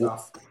 all my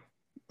stuff.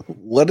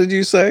 What did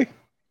you say?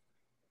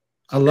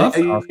 I love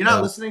You're not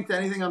Costco. listening to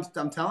anything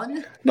I'm telling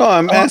you? No,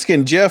 I'm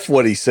asking Jeff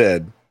what he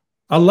said.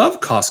 I love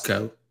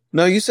Costco.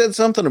 No, you said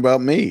something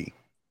about me.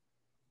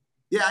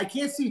 Yeah, I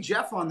can't see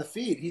Jeff on the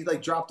feed. He's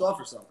like dropped off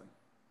or something.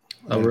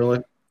 Oh, really?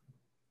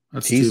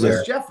 That's He's too there.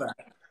 Where's Jeff at?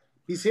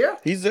 He's here?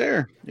 He's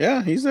there.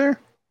 Yeah, he's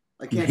there.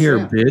 I can't Here,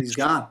 see him. bitch. He's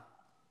gone.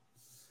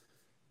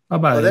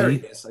 Bye-bye. Oh, there he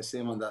is. I see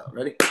him on the.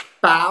 Ready?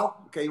 Bow.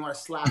 Okay, you want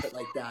to slap it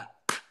like that.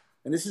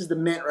 And this is the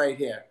mint right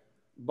here.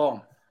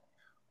 Boom.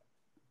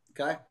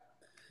 Okay?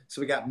 So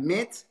we got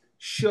mint,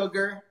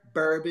 sugar,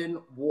 bourbon,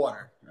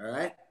 water. All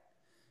right?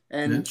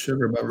 And Mint,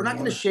 sugar, bourbon, we're not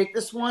going to water. shake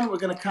this one. We're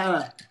going to kind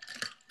of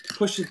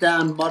push it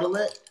down, muddle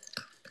it.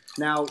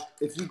 Now,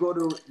 if you go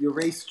to your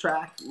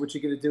racetrack, what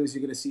you're going to do is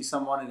you're going to see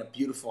someone in a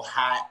beautiful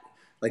hat,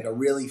 like a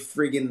really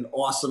friggin'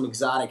 awesome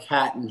exotic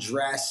hat and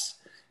dress.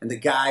 And the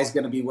guy's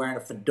going to be wearing a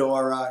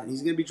fedora. And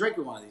he's going to be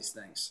drinking one of these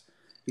things.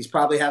 He's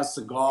probably had a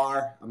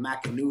cigar, a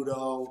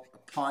Macanudo,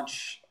 a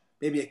punch,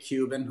 maybe a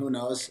Cuban. Who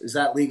knows? Is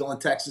that legal in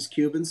Texas,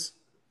 Cubans?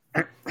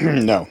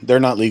 No, they're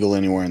not legal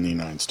anywhere in the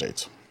United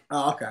States.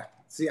 Oh, okay.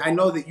 See, I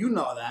know that you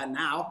know that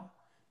now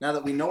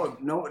that we know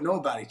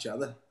about each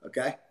other,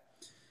 okay?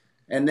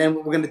 And then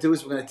what we're going to do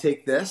is we're going to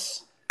take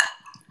this,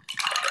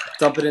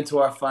 dump it into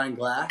our fine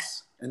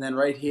glass, and then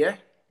right here,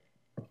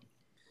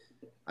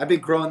 I've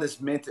been growing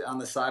this mint on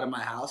the side of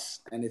my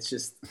house, and it's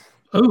just...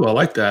 Oh, I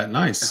like that.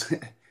 Nice.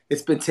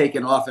 It's been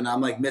taken off, and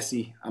I'm like,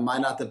 Missy, am I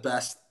not the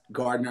best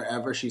gardener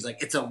ever? She's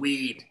like, it's a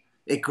weed.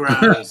 It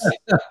grows.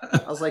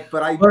 I was like,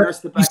 but I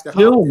nursed it back to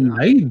still health.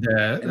 made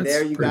that. And That's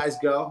there you pretty- guys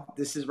go.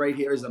 This is right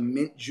here is a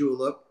mint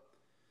julep.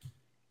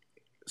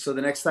 So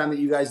the next time that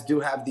you guys do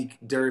have the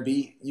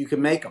derby, you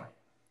can make them.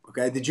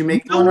 Okay? Did you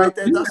make one right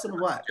there, Dustin,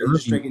 or what? Or you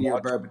just drinking your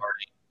bourbon?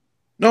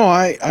 No,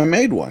 I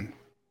made one.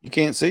 You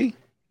can't see?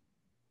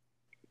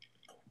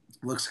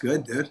 Looks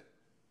good, dude.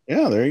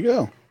 Yeah, there you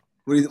go.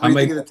 What do you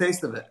think of the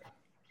taste of it?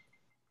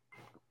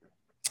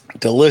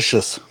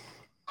 Delicious.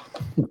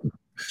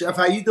 Jeff,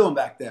 how you doing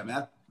back there,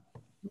 man?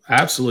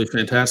 Absolutely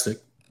fantastic.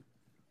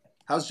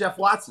 How's Jeff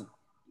Watson?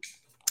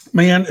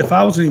 Man, if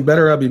I was any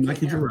better, I'd be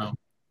Mikey Jerome.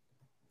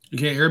 You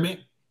can't hear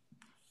me?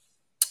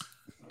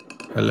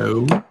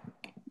 Hello?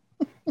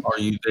 Are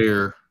you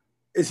there?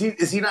 Is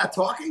he not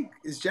talking?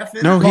 Is Jeff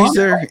in? No, he's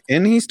there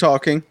and he's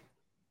talking.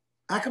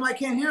 How come I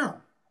can't hear him?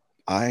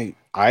 I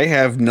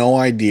have no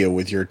idea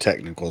with your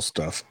technical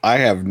stuff. I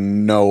have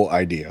no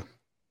idea.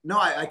 No,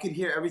 I could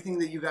hear everything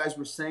that you guys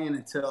were saying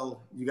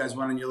until you guys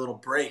went on your little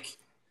break.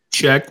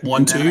 Check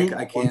 1 And then 2.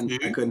 I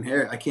couldn't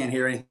hear it. I can't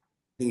hear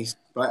anything.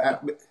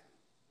 But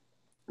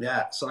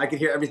yeah, so I could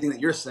hear everything that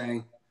you're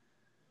saying.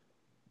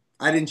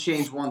 I didn't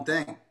change one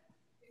thing.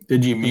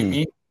 Did you mute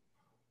me?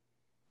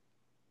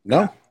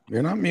 No,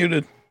 you're not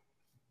muted.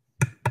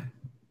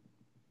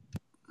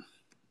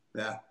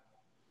 Yeah.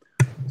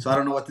 So I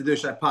don't know what to do.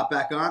 Should I pop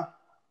back on?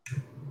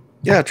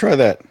 Yeah, try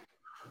that.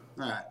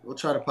 All right, we'll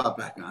try to pop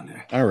back on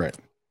there. All right.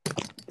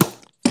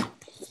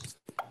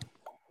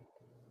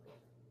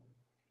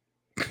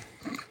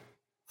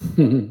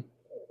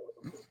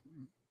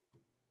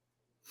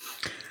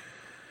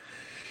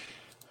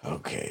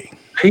 Okay.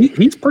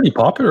 He's pretty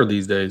popular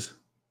these days.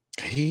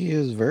 He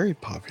is very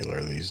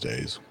popular these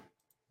days.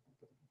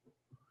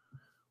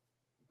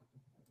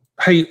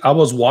 Hey, I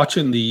was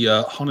watching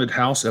the Haunted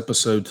House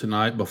episode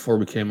tonight before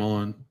we came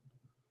on.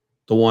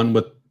 The one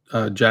with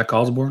Jack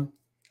Osborne.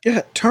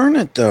 Yeah, turn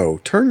it though.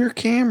 Turn your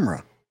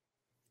camera.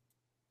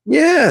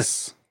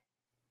 Yes.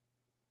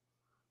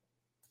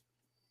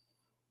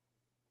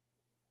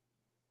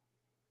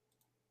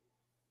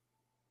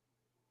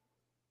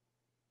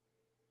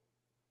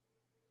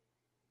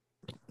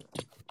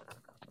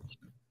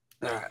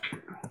 All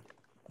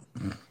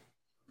right.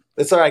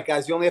 It's all right,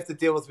 guys. You only have to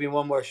deal with me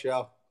one more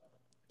show.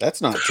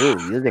 That's not true.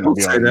 You're going to Don't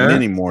be say on that.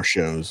 many more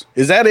shows.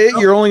 Is that it?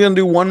 You're only going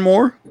to do one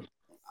more?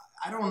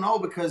 I don't know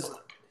because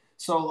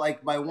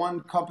like my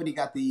one company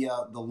got the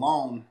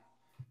loan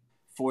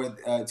for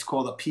it's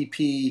called a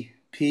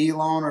PPP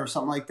loan or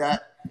something like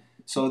that.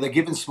 So they're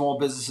giving small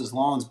businesses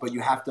loans, but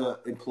you have to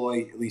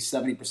employ at least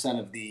 70%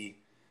 of the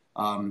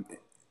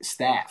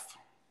staff.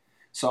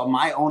 So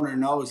my owner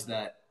knows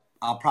that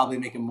I'll probably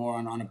make more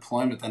on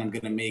unemployment than I'm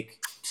going to make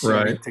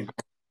Right.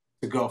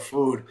 to go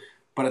food.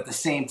 But at the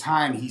same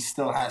time, he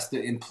still has to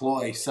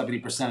employ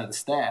 70% of the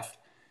staff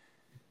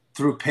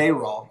through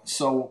payroll.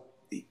 So,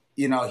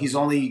 he's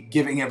only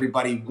giving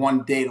everybody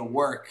 1 day to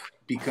work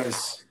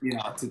because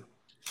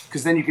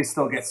then you can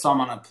still get some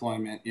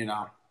unemployment,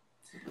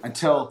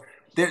 until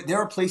there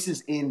are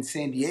places in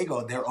San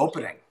Diego they're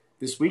opening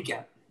this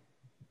weekend.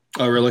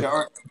 Oh, really?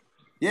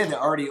 They're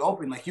already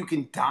open. Like you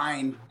can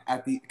dine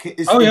at the.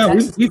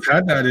 We've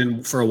had that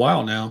in for a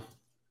while now.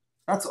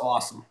 That's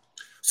awesome.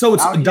 So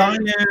it's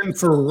dine-in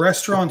for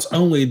restaurants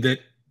only that,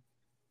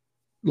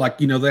 like,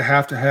 they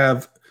have to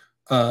have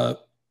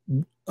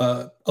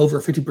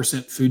over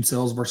 50% food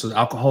sales versus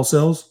alcohol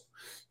sales.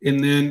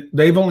 And then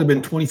they've only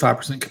been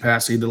 25%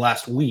 capacity the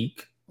last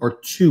week or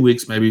 2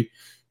 weeks maybe.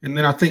 And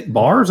then I think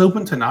bars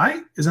open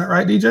tonight. Is that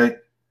right, DJ?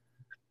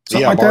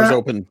 Something like bars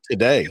open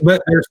today.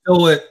 But they're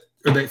still at,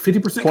 are they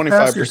 50%?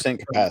 25%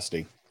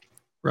 capacity.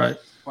 Right.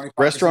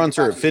 Restaurants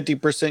are at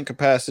 50%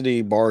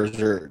 capacity. Bars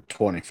are at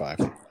 25.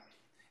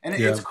 And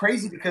it's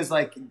crazy because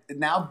like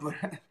now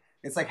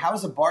it's like, how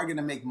is a bar going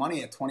to make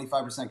money at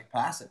 25%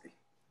 capacity?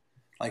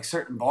 Like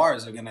certain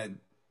bars are going to,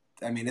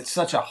 it's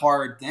such a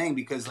hard thing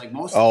because like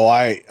most. Oh,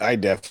 I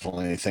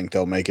definitely think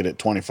they'll make it at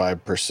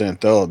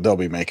 25%. They'll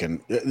be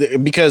making,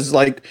 because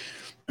like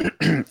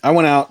I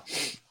went out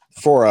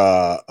for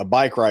a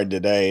bike ride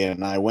today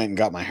and I went and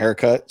got my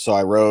haircut. So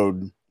I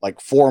rode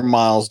like 4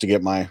 miles to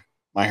get my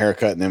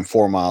haircut and then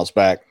 4 miles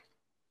back.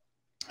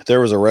 There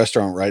was a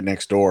restaurant right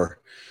next door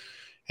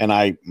and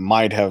I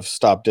might have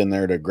stopped in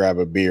there to grab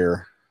a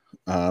beer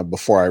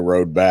before I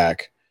rode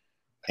back.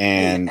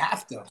 And you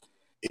have to.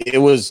 It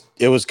was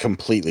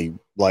completely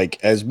like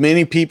as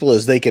many people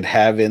as they could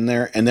have in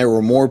there, and there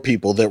were more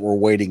people that were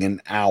waiting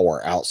an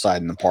hour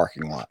outside in the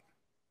parking lot.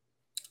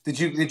 Did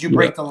you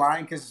break the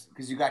line because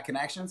you got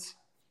connections?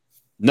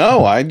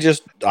 No, I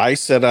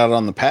sat out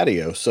on the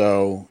patio.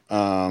 So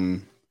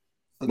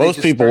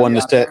most people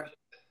wanted to sit.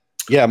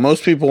 Yeah,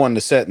 most people wanted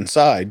to sit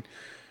inside.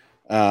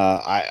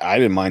 I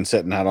didn't mind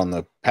sitting out on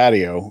the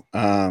patio.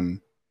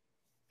 And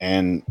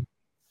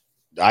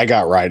I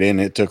got right in.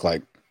 It took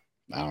like,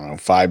 I don't know,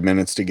 5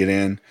 minutes to get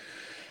in,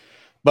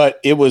 but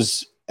it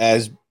was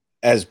as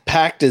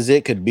packed as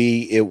it could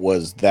be. It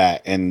was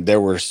that, and there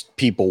were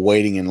people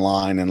waiting in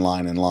line to. And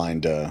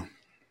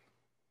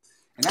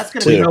that's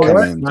going to be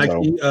what,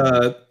 Mikey.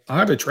 So. I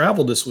had to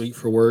travel this week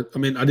for work. I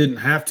I didn't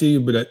have to,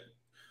 but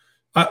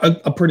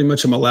I pretty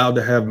much am allowed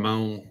to have my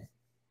own,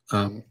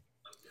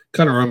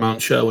 kind of run my own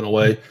show in a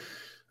way,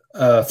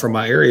 for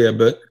my area.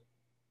 But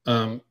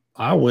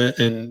I went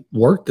and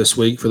worked this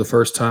week for the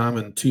first time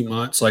in 2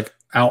 months, like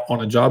out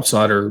on a job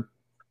site or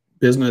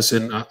business.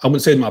 And I went to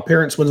stay with my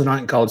parents Wednesday night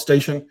in College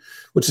Station,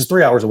 which is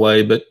 3 hours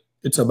away, but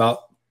it's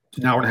about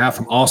an hour and a half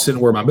from Austin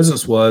where my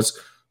business was.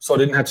 So I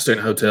didn't have to stay in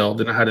a hotel.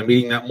 Then I had a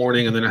meeting that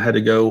morning, and then I had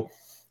to go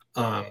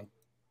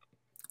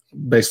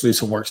basically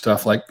some work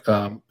stuff like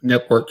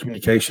network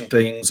communication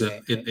things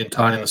and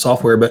tying in the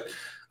software. But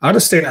I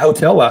just stayed in a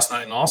hotel last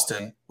night in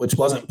Austin, which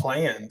wasn't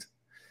planned.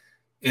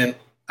 And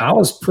I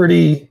was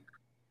pretty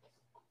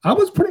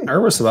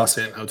nervous about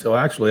staying in a hotel,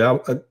 actually.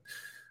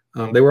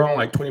 They were on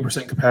like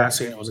 20%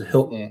 capacity, and it was a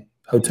Hilton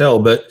hotel,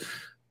 but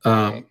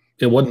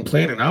it wasn't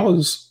planned. And I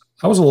was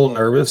a little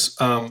nervous.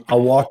 I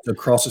walked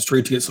across the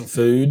street to get some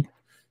food,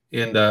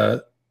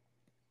 and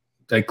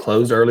they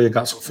closed early. I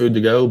got some food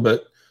to go,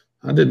 but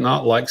I did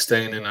not like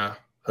staying in a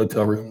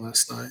hotel room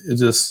last night. It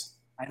just,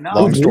 I know.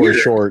 Long story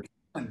short,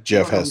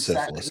 Jeff has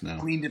syphilis now.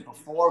 Cleaned it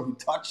before? Who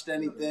touched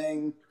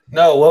anything?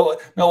 No,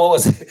 what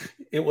was it?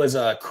 It was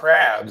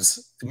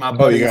crabs. My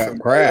buddy you got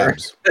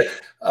crabs.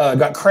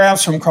 Got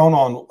crabs from Cron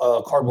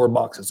on cardboard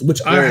boxes,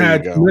 which I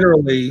had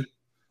literally.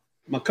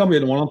 My company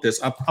didn't want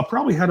this. I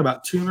probably had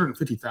about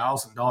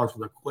 $250,000 worth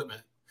of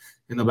equipment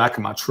in the back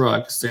of my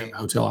truck staying in the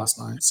hotel last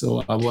night,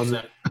 so I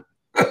wasn't.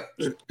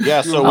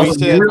 Yeah, so I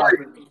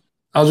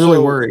was really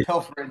worried.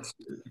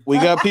 We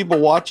got people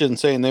watching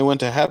saying they went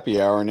to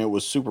happy hour and it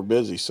was super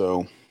busy.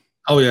 So,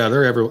 oh yeah,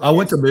 they're everywhere. I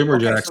went to Boomer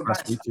Jacks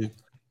last week too.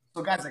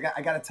 So guys,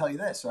 I got to tell you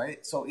this,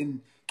 right? So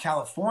in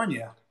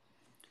California,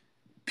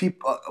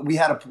 people I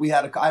have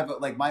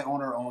like my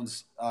owner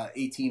owns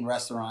 18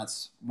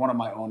 restaurants. One of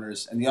my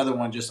owners, and the other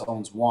one just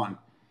owns one.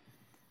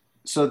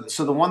 So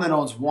the one that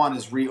owns one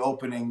is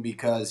reopening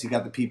because he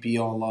got the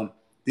PPO loan.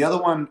 The other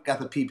one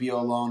got the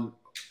PPO loan,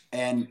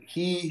 and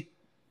he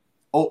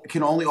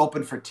can only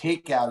open for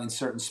takeout in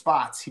certain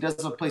spots. He does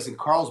have a place in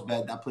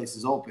Carlsbad. That place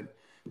is open,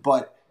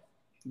 but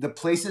the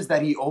places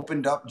that he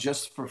opened up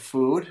just for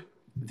food,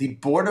 the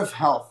Board of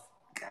Health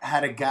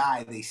had a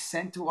guy they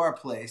sent to our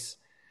place.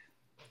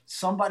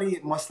 Somebody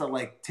must have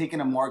like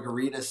taken a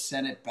margarita,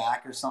 sent it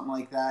back or something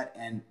like that.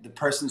 And the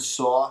person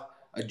saw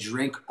a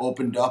drink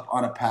opened up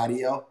on a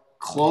patio,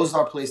 closed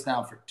our place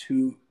down for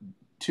two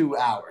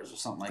hours or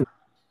something like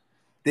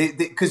that.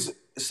 Because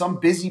some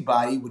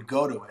busybody would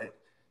go to it,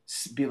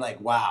 be like,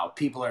 wow,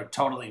 people are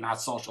totally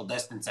not social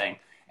distancing.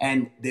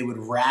 And they would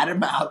rat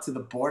him out to the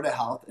Board of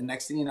Health. And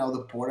next thing you know, the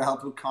Board of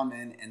Health would come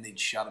in and they'd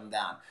shut him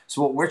down.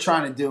 So what we're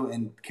trying to do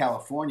in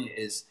California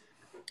is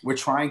we're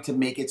trying to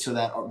make it so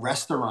that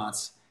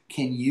restaurants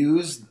can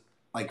use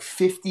like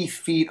 50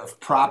 feet of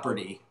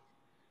property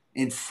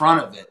in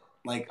front of it,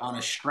 like on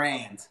a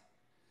strand,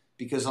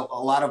 because a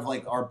lot of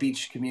like our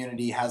beach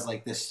community has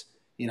like this,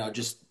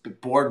 just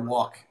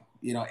boardwalk,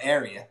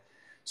 area,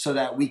 so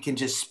that we can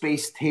just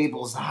space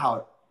tables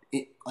out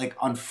like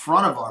on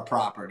front of our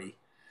property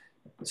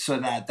so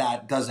that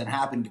that doesn't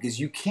happen, because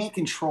you can't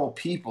control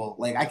people.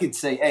 Like I could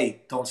say,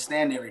 hey, don't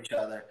stand near each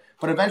other,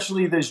 but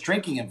eventually there's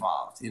drinking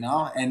involved, and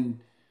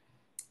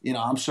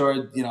I'm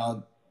sure,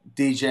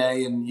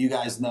 DJ and you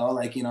guys know,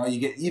 like, you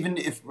get, even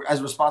if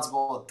as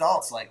responsible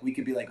adults, like we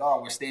could be like,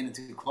 oh, we're standing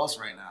too close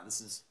right now,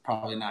 this is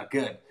probably not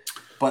good.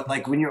 But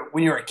like when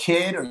you're a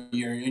kid or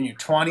you're in your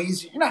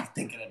 20s, you're not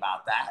thinking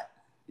about that.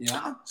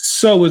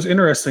 So it was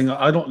interesting.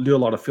 I don't do a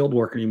lot of field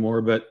work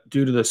anymore, but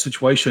due to the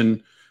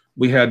situation,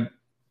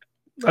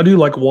 I do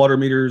like water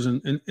meters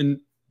and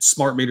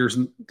smart meters,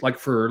 and like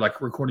for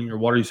like recording your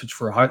water usage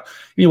for a high.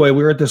 Anyway,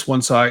 we were at this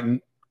one site,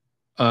 and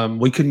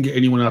we couldn't get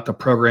anyone out to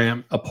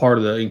program a part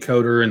of the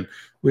encoder, and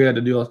we had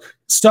to do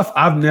stuff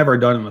I've never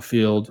done in the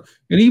field.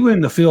 And even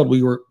in the field,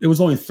 it was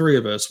only 3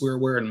 of us. We were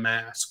wearing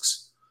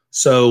masks,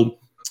 so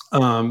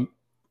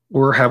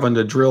we're having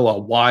to drill a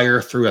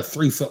wire through a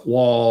 3-foot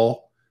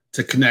wall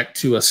to connect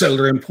to a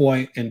cellular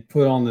endpoint and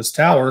put on this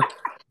tower.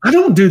 I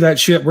don't do that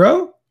shit,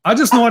 bro. I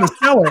just know how to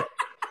sell it.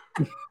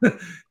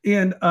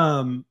 And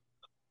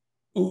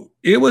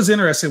it was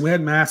interesting. We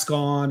had masks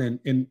on,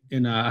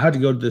 and I had to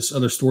go to this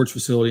other storage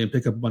facility and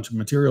pick up a bunch of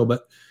material.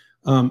 But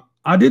I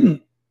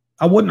wasn't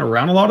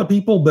around a lot of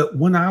people. But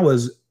when I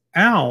was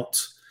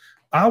out,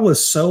 I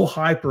was so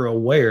hyper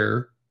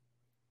aware.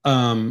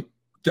 I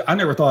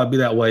never thought I'd be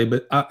that way,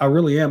 but I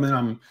really am, and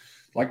I'm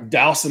like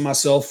dousing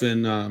myself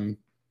in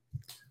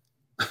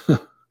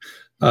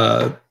what do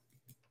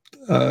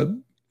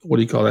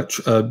you call that?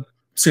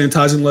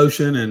 Sanitizing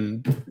lotion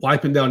and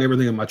wiping down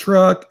everything in my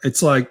truck.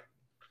 It's like,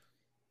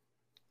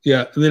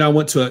 yeah. And then I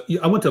went to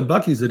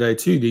Buc-ee's today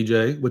too,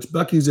 DJ. Which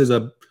Buc-ee's is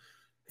if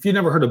you've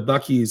never heard of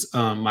Buc-ee's,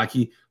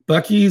 Mikey,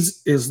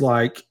 Buc-ee's is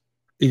like,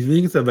 if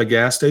you think of a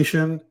gas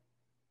station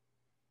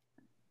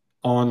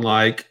on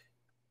like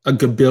a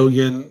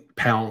gabillion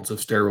pounds of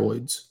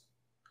steroids.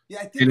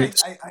 Yeah, I think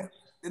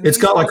it's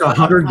got like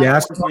 100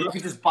 gas. You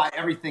can just buy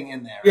everything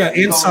in there. Yeah, right?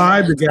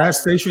 Inside the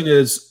gas station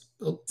is.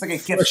 It's like a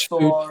gift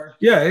store.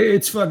 Yeah,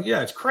 it's fun.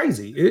 Yeah, it's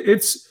crazy.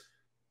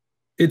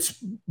 It's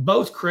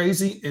both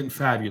crazy and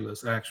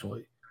fabulous,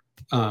 actually.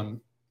 I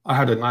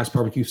had a nice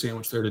barbecue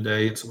sandwich there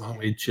today and some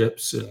homemade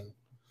chips, and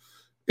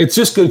it's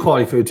just good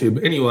quality food too.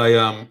 But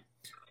anyway,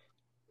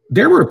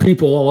 there were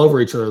people all over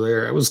each other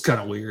there. It was kind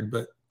of weird,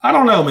 but I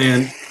don't know,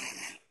 man.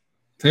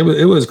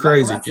 It was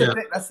crazy.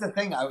 That's the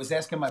thing. I was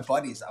asking my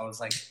buddies. I was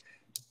like,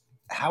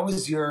 how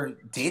has your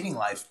dating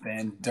life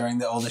been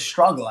during all the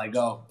struggle? I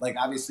go, like,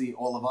 obviously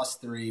all of us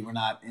 3 were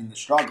not in the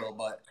struggle,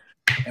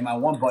 and my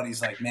one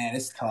buddy's like, man,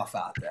 it's tough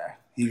out there.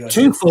 He goes,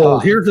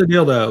 twofold. Here's the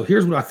deal, though.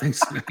 Here's what I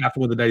think's going to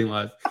happen with the dating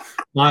life.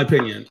 My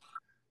opinion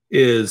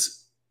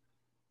is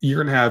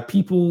you're going to have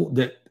people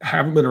that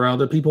haven't been around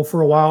other people for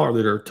a while, or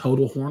that are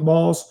total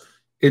hornballs.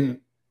 And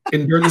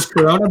during this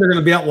corona, they're going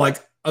to be out like,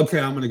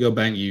 okay, I'm going to go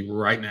bang you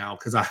right now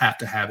because I have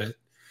to have it.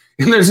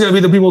 And there's going to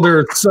be the people that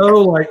are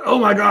so like, oh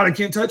my God, I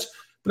can't touch.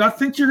 But I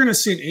think you're going to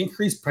see an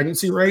increased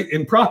pregnancy rate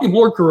and probably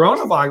more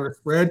coronavirus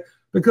spread,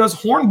 because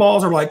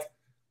hornballs are like,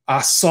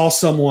 I saw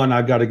someone,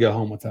 I've got to go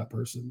home with that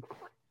person.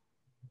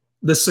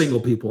 The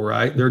single people,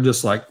 right? They're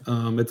just like,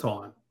 it's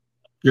on.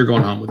 You're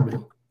going home with me.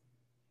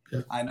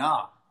 Yeah. I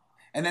know.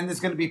 And then there's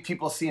going to be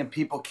people seeing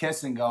people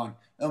kiss and going,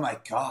 oh my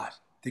God,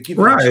 they keep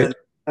COVID.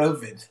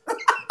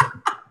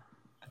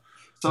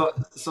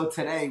 So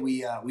today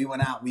we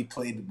went out, we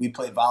played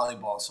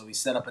volleyball. So we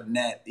set up a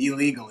net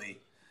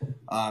illegally.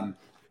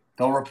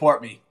 Don't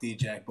report me,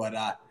 DJ.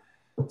 But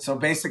so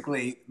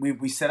basically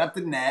we set up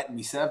the net and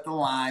we set up the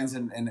lines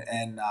and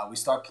we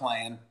start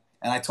playing.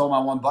 And I told my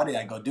one buddy,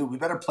 I go, dude, we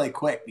better play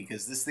quick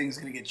because this thing's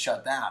gonna get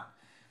shut down.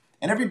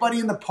 And everybody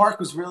in the park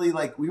was really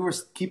like, we were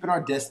keeping our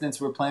distance.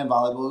 We were playing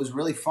volleyball. It was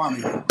really fun.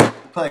 We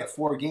played like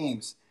 4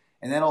 games,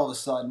 and then all of a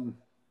sudden,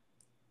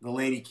 the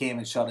lady came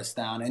and shut us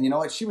down. And you know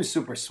what? She was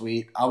super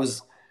sweet.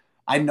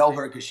 I know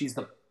her because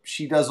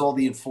she does all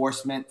the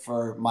enforcement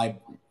for my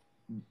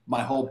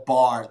whole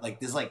bar. Like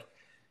there's like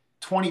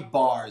 20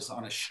 bars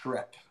on a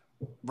strip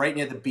right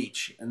near the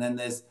beach. And then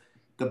there's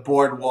the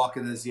boardwalk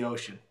and there's the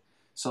ocean.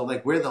 So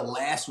like we're the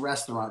last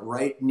restaurant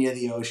right near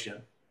the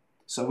ocean.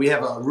 So we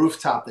have a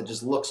rooftop that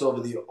just looks over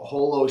the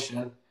whole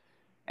ocean.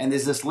 And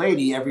there's this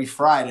lady every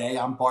Friday,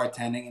 I'm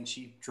bartending, and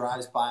she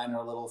drives by in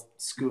her little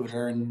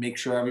scooter and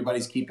makes sure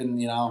everybody's keeping,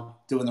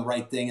 doing the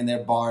right thing in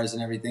their bars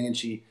and everything. And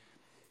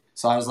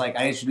so I was like,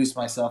 I introduced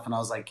myself and I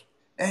was like,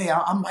 hey,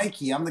 I'm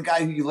Mikey. I'm the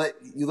guy who you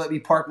let me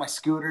park my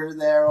scooter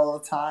there all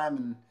the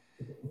time.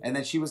 And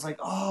then she was like,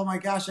 oh my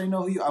gosh, I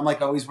know who you. I'm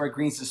like, I always wear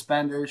green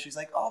suspenders. She's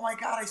like, oh my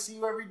God, I see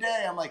you every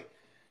day. I'm like,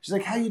 she's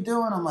like, how you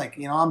doing? I'm like,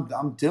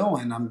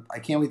 I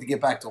can't wait to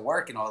get back to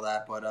work and all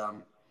that. But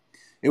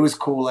it was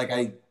cool. Like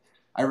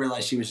I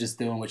realized she was just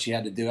doing what she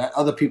had to do.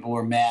 Other people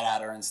were mad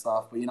at her and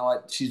stuff, but you know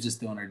what? She's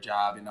just doing her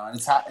job, and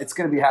it's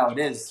going to be how it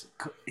is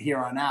here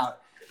on out.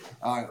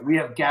 We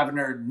have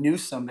Governor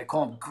Newsom. They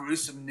call him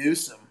Gruesome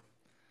Newsom.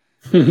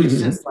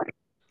 He's just like,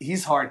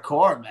 he's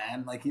hardcore,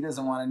 man. Like he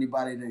doesn't want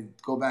anybody to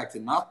go back to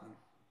nothing.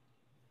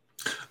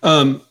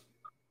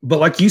 But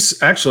like you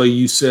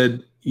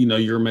said,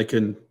 you're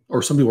making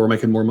or some people are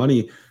making more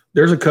money.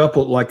 There's a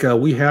couple, like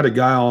we had a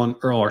guy on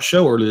our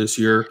show earlier this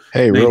year.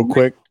 Hey, real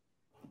quick,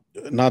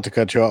 not to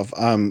cut you off.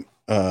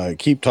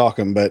 Keep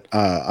talking, but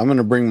I'm going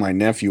to bring my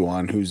nephew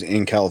on, who's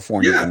in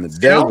California in the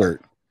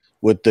desert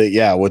with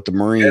the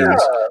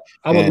Marines,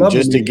 and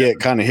just to get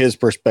kind of his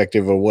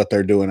perspective of what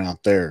they're doing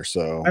out there.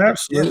 So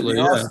absolutely,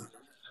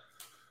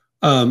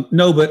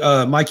 no,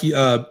 but Mikey,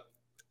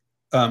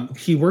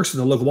 he works at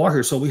the local bar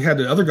here. So we had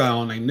the other guy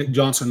on named Nick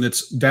Johnson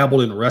that's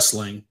dabbled in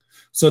wrestling.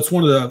 So it's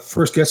one of the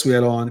first guests we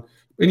had on.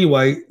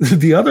 Anyway,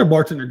 the other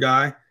bartender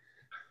guy,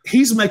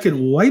 he's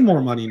making way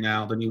more money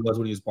now than he was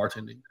when he was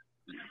bartending.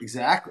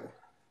 Exactly.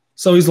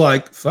 So he's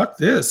like, fuck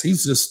this.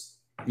 He's just,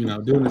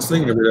 doing this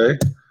thing every day.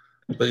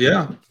 But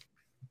yeah.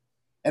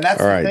 And that's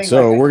all right.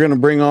 So we're going to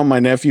bring on my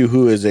nephew,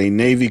 who is a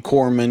Navy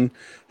corpsman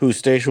who's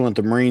stationed with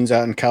the Marines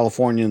out in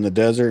California in the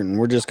desert. And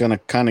we're just going to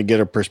kind of get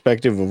a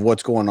perspective of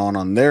what's going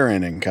on their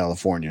end in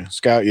California.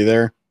 Scout, you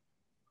there?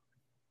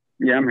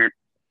 Yeah, I'm here.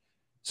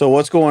 So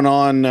what's going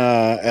on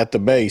at the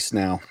base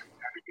now?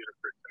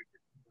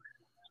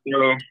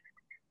 So,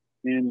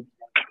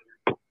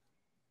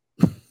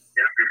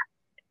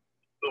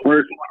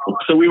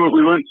 we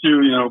went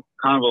to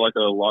kind of like a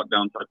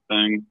lockdown type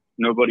thing.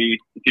 Nobody,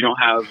 if you don't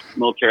have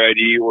military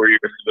ID or you're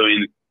a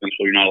civilian,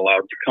 essentially you're not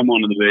allowed to come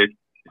onto the base.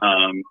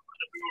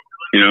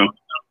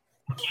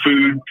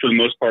 Food for the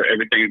most part,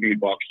 everything is going to be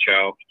box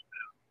chow.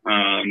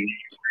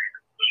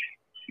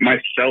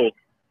 Myself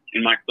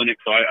in my clinic,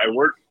 so I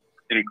work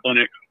in a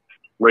clinic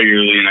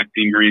regularly and I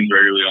see Marines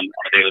regularly on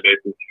a daily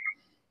basis.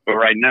 But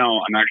right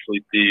now, I'm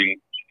actually seeing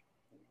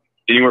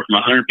anywhere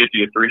from 150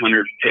 to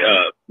 300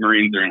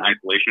 Marines are in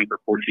isolation for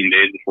 14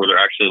 days before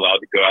they're actually allowed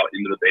to go out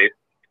into the base.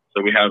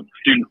 So we have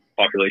student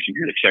population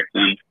here that checks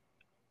in.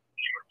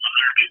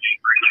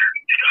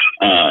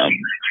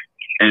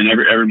 And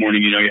every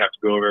morning, you have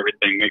to go over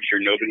everything, make sure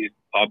nobody's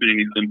popping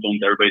any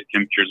symptoms, everybody's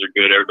temperatures are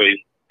good,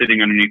 everybody's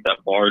sitting underneath that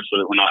bar so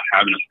that we're not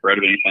having a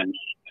spread of anything.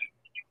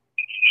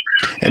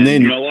 And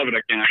then a lot of it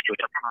I can't actually.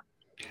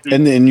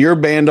 And then you're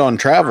banned on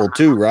travel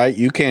too, right?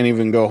 You can't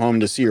even go home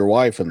to see your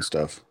wife and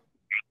stuff.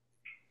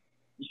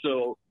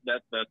 So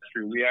that's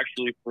true. We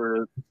actually,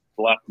 for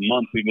the last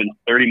month, we've been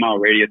a 30-mile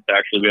radius to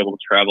actually be able to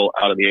travel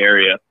out of the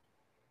area.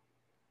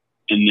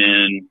 And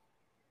then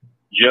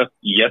just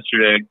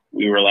yesterday,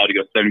 we were allowed to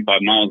go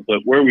 75 miles.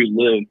 But where we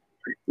live,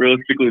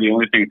 realistically, the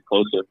only thing that's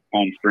close is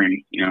Palm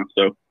Springs,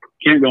 So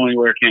can't go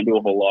anywhere, can't do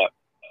a whole lot.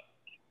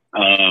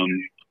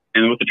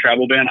 And with the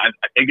travel ban, I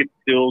think it's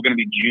still going to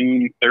be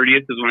June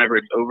 30th is whenever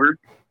it's over.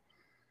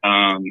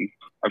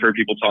 I've heard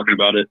people talking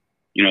about it,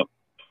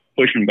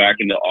 pushing back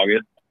into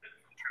August.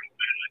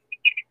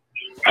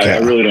 I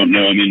really don't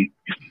know. I mean,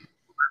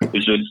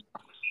 it's just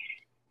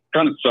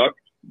kind of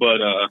sucks,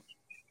 but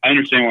I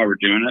understand why we're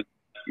doing it.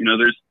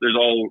 There's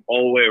all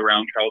the way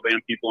around travel ban.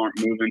 People aren't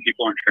moving.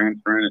 People aren't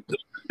transferring.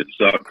 It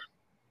sucks.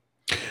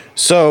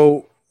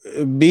 So,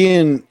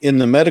 being in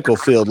the medical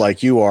field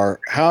like you are,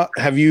 how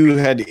have you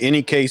had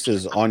any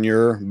cases on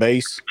your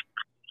base?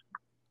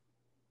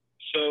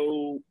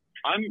 So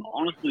I'm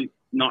honestly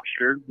not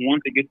sure.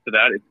 Once it gets to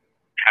that, it's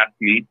past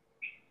me.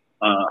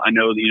 I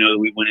know that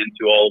we went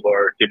into all of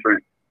our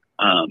different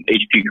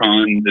HP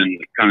cons and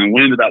kind of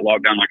went into that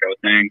lockdown, like I was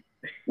saying.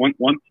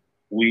 Once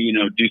we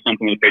do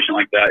something with a patient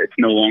like that, it's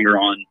no longer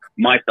on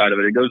my side of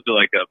it. It goes to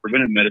like a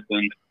preventive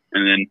medicine,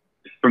 and then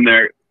from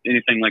there,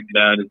 anything like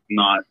that is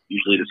not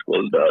usually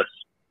disclosed to us.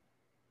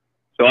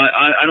 So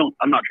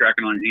I'm not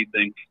tracking on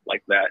anything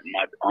like that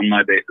on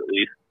my base at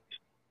least.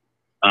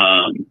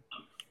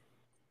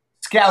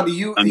 Scout,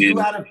 are you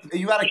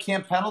out of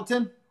Camp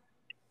Pendleton?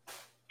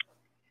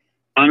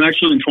 I'm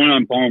actually in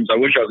 29 Palms. I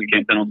wish I was in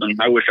Camp Pendleton.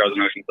 I wish I was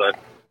in Oceanside.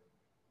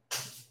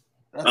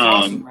 That's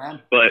awesome,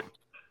 man. But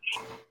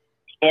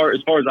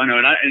as far as I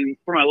know, and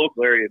for my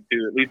local area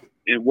too, at least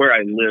where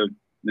I live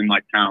in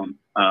my town,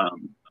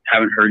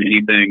 haven't heard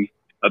anything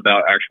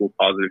about actual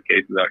positive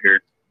cases out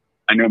here.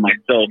 I know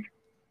myself,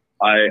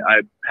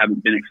 I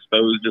haven't been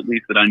exposed, at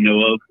least that I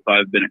know of. If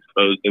I've been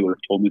exposed, they would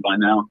have told me by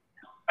now.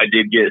 I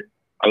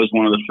was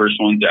one of the first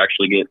ones to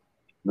actually get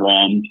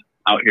ROM'd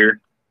out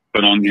here,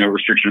 put on,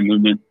 restriction of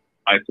movement,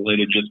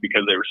 isolated just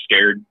because they were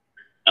scared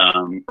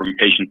from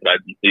patients that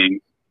I've been seeing.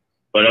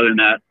 But other than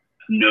that,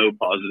 no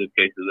positive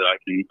cases that I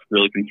can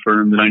really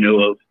confirm that I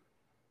know of.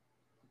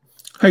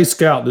 Hey,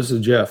 Scout, this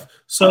is Jeff.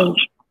 So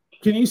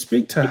can you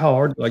speak to how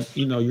hard,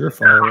 you're a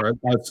firefighter,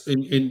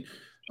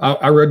 right?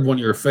 I read one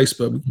of your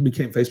Facebook, we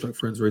became Facebook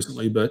friends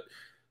recently, but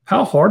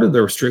how hard are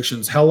the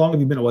restrictions? How long have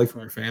you been away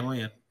from your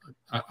family? And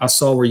I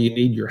saw where you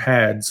need your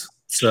HADs.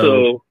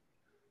 So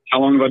how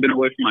long have I been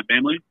away from my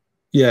family?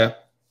 Yeah.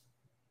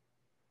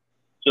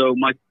 So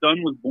my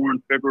son was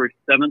born February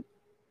 7th.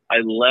 I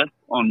left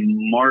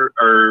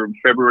on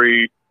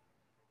February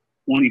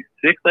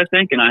 26th, I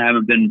think, and I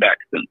haven't been back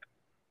since.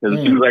 Because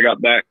as soon as I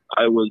got back,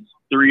 I was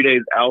 3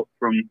 days out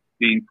from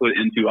being put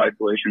into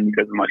isolation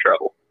because of my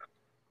travel.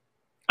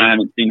 I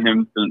haven't seen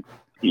him since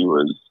he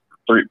was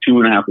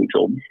 2.5 weeks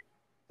old,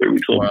 3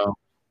 weeks old. Wow.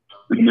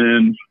 And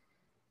then,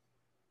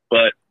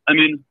 but I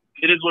mean,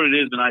 it is what it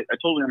is, and I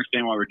totally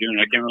understand why we're doing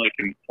it. I can't really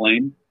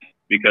complain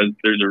because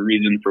there's a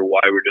reason for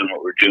why we're doing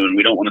what we're doing.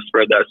 We don't want to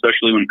spread that,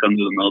 especially when it comes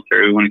to the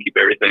military. We want to keep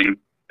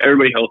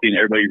everybody healthy and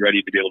everybody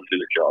ready to be able to do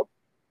their job.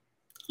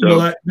 So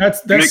well, that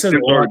says a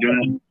lot.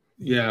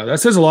 Yeah, that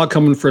says a lot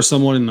coming for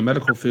someone in the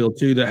medical field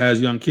too that has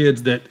young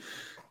kids that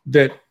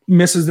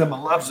misses them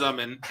and loves them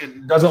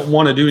and doesn't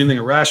want to do anything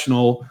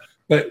irrational,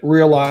 but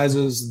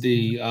realizes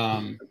the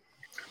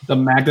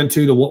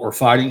magnitude of what we're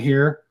fighting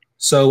here.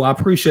 So I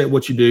appreciate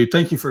what you do.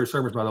 Thank you for your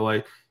service, by the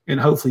way, and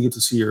hopefully you get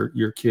to see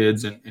your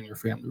kids and your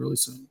family really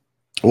soon.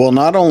 Well,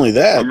 not only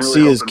that, really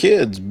see his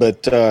kids,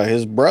 but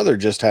his brother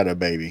just had a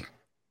baby.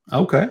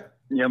 Okay.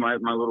 Yeah, my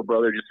little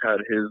brother just had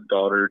his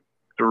daughter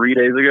 3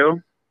 days ago.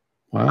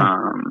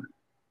 Wow.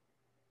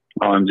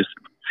 I'm just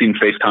seeing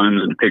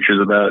FaceTimes and pictures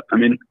of that. I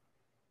mean,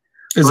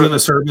 is he in the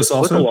service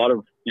also? With a lot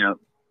of,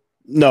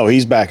 No,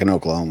 he's back in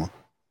Oklahoma.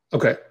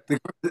 Okay.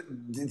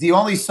 The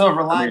only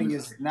silver lining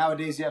is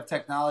nowadays you have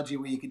technology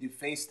where you can do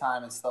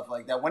FaceTime and stuff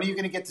like that. When are you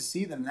going to get to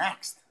see them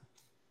next?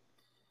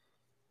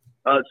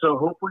 So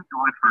hopefully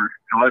July 1st.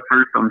 July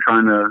 1st, I'm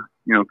trying to,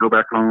 go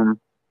back home.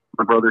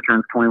 My brother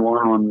turns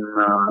 21 on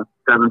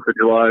 7th of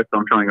July, so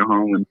I'm trying to go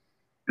home and,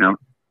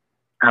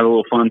 have a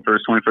little fun for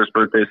his 21st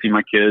birthday, see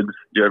my kids,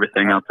 do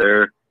everything out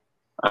there.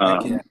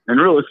 And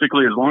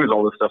realistically, as long as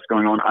all this stuff's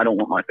going on, I don't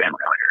want my family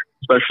out here,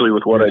 especially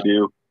with what I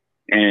do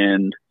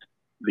and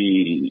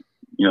the,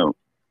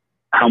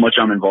 how much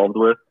I'm involved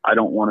with. I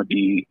don't want to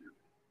be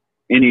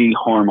any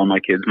harm on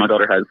my kids. My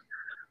daughter has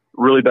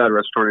really bad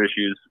respiratory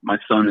issues. My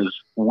son is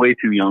way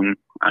too young.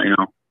 I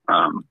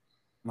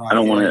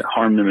don't want to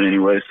harm them in any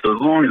way. So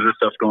as long as this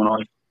stuff's going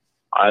on,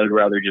 I would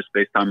rather just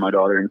FaceTime my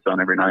daughter and son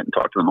every night and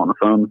talk to them on the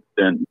phone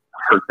than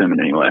hurt them in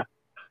any way.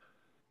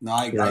 No,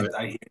 I hear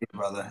you,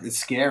 brother. It's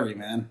scary,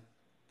 man.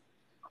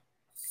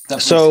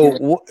 Definitely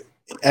so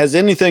has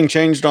anything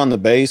changed on the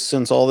base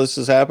since all this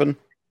has happened?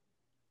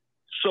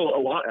 So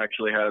a lot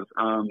actually has,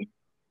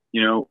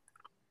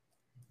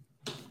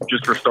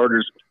 just for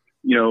starters,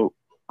 you've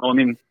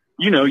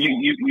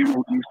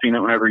seen it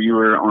whenever you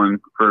were on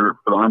for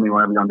the Army,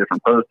 whenever you're on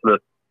different posts, the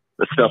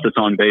stuff that's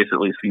on base, at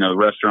least,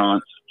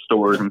 restaurants,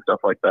 stores and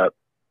stuff like that.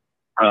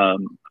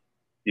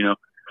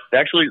 They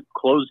actually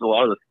closed a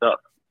lot of the stuff.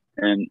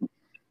 And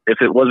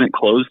if it wasn't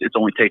closed, it's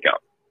only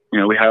takeout.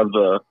 We have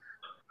the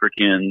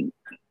freaking,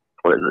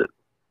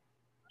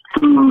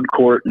 food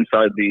court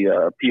inside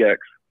the PX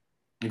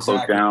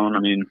closed down. I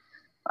mean,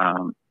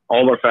 all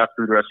of our fast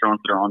food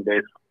restaurants that are on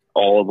base,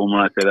 all of them,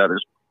 when I say that,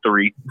 there's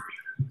 3.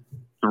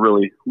 It's a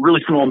really,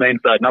 really small main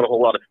side, not a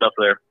whole lot of stuff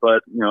there,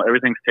 but,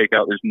 everything's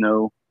takeout. There's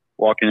no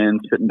walking in,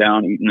 sitting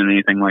down, eating, and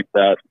anything like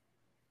that.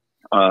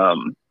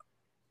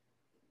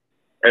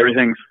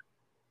 Everything's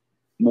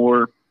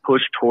more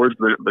pushed towards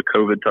the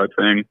COVID type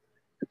thing.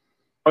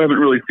 I haven't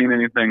really seen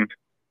anything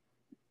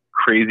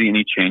crazy,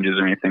 any changes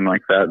or anything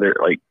like that. They're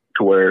like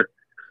to where,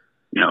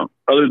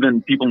 other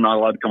than people not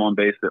allowed to come on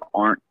base that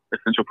aren't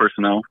essential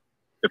personnel,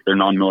 if they're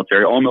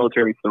non-military, all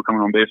military still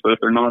coming on base, but if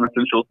they're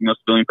non-essential,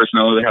 civilian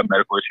personnel, they have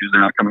medical issues,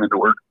 they're not coming into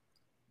work,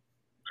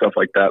 stuff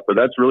like that. But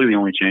that's really the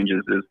only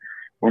changes is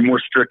we're more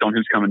strict on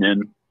who's coming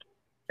in,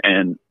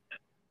 and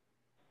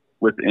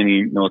with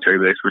any military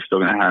base, we're still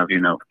going to have,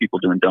 people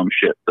doing dumb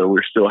shit. So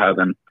we're still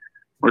having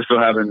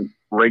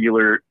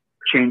regular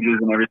changes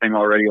and everything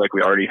already, like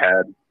we already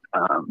had.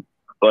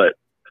 But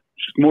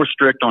just more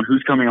strict on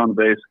who's coming on the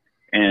base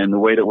and the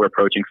way that we're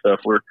approaching stuff.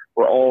 We're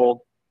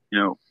all,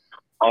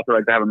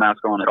 authorized to have a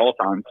mask on at all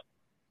times.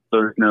 So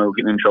there's no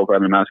getting in trouble for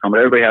having a mask on, but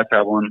everybody has to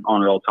have one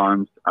on at all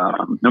times,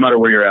 no matter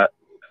where you're at.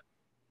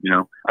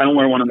 I don't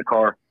wear one in the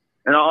car.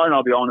 And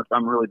I'll be honest,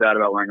 I'm really bad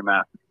about wearing a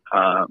mask.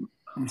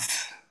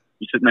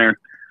 You're sitting there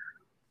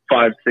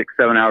 5, 6,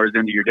 7 hours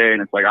into your day,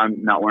 and it's like,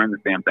 I'm not wearing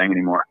this damn thing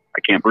anymore.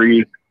 I can't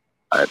breathe.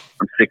 I'm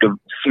sick of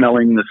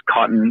smelling this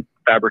cotton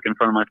fabric in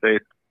front of my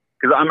face.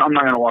 Because I'm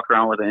not going to walk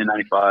around with an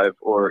N95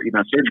 or even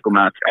a surgical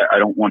mask. I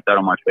don't want that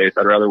on my face.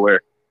 I'd rather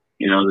wear,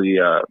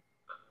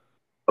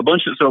 a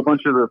bunch of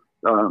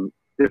the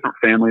different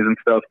families and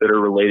stuff that are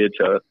related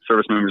to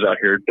service members out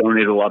here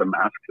donate a lot of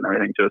masks and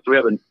everything to us. So we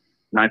have a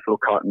nice little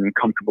cotton,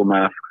 comfortable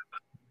mask.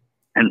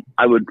 And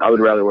I would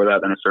rather wear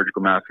that than a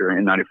surgical mask or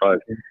an N95.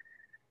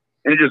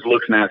 And it just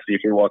looks nasty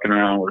if you're walking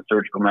around with a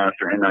surgical mask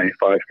or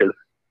N95, because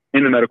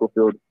in the medical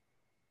field,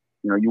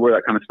 you wear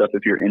that kind of stuff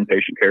if you're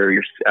inpatient care or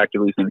you're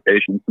actively seeing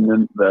patients. And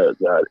then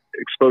the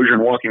exposure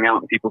and walking out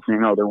and people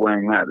seeing, they're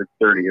wearing that, it's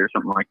dirty or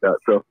something like that.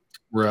 So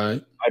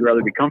right, I'd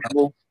rather be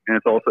comfortable. And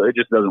it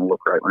just doesn't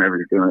look right whenever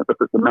you're doing it. But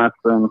the mask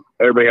thing,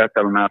 everybody has to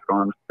have a mask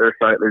on. They're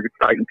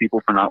citing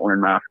people for not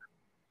wearing masks.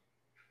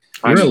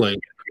 Really? I'm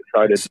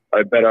excited.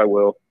 I bet I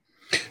will.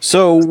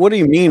 So what do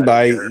you mean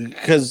by,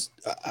 because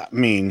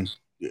we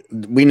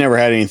never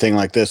had anything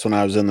like this when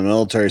I was in the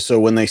military. So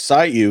when they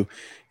cite you,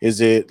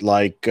 is it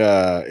like,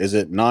 is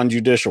it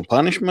non-judicial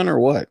punishment or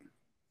what?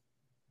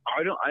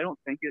 I don't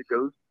think it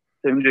goes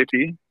to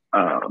MJP.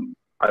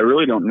 I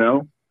really don't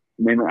know.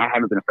 I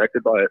haven't been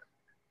affected by it,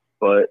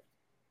 but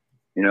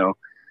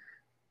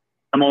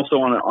I'm also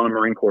on a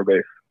Marine Corps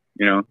base.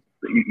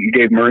 You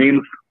gave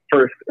Marines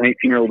first, an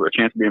 18-year-old a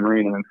chance to be a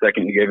Marine, and then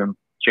second, you gave him a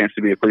chance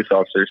to be a police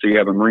officer. So you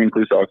have a Marine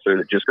police officer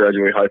that just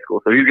graduated high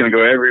school. So he's going to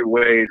go every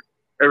which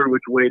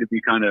way to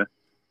be kind of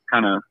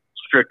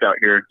strict out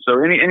here.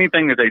 So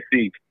anything that they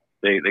see,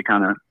 they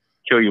kind of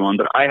kill you on.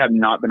 But I have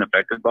not been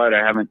affected by it.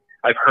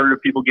 I've heard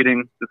of people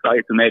getting the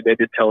sights, and they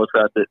did tell us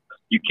that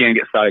you can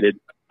get cited.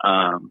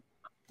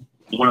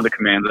 One of the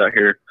commands out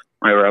here,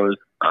 whenever I was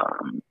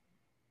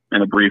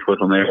in a brief with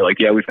them, they were like,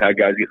 "Yeah, we've had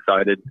guys get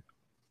cited.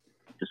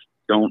 Just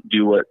don't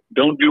do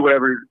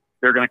whatever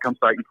they're going to come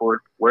citing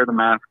for. Wear the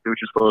mask. Do what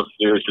you're supposed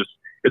to do.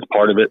 It's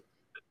part of it."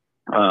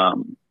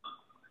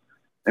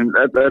 And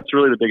that's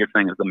really the biggest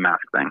thing is the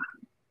mask thing.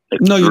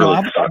 No, you know,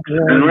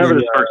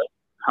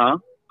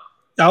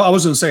 I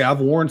was going to say, I've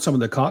worn some of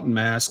the cotton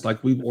masks,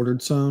 like we've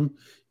ordered some.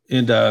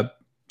 And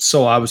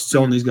so I was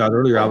telling these guys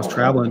earlier, I was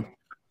traveling,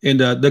 and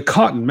the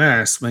cotton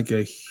masks make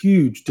a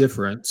huge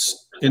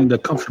difference in the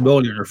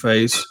comfortability of your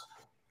face.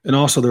 And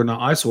also they're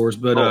not eyesores,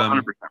 but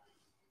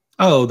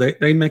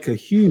they make a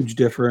huge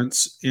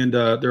difference, and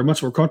they're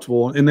much more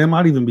comfortable, and they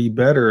might even be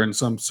better in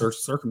some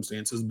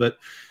circumstances. But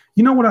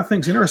you know what I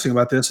think is interesting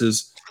about this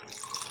is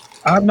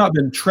I've not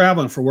been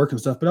traveling for work and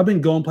stuff, but I've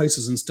been going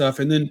places and stuff.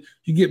 And then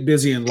you get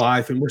busy in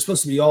life, and we're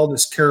supposed to be all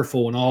this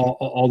careful and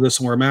all this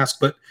and wear a mask.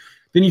 But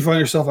then you find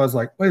yourself, I was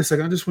like, wait a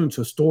second, I just went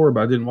to a store,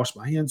 but I didn't wash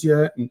my hands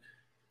yet. And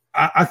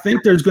I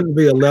think there's going to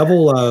be a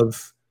level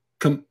of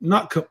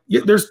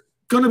there's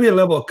going to be a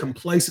level of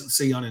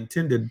complacency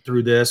unintended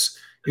through this.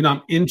 You know,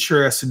 I'm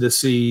interested to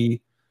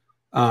see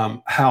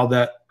how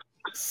that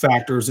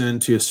factors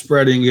into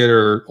spreading it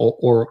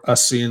or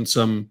us seeing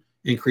some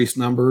increased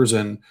numbers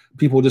and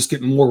people just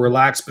getting more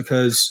relaxed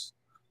because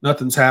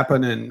nothing's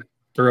happened and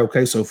they're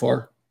okay so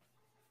far.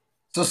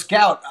 So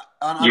Scout,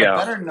 on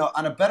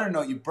a better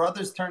note, your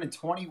brother's turning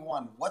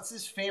 21. What's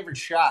his favorite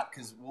shot?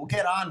 Because we'll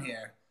get on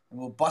here and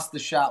we'll bust the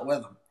shot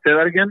with him. Say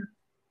that again.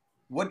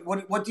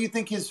 What do you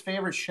think his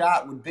favorite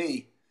shot would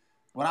be?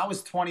 When I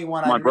was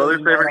 21, my brother's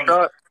favorite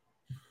shot.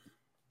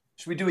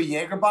 Should we do a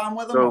Jaeger bomb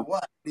with him or what?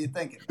 What are you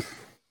thinking?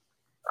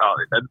 Oh,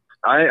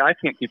 I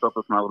can't keep up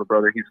with my little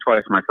brother. He's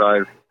twice my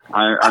size.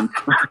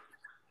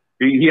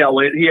 He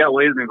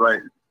outweighs me by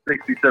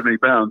 60, 70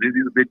 pounds. He's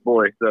a big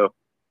boy. So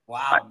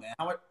wow, man.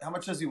 How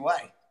much does he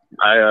weigh?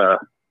 The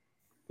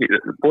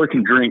boy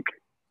can drink.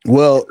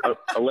 Well,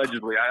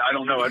 allegedly, I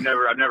don't know. I've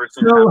never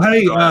seen. So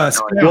hey,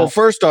 well,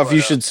 first off, you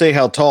should say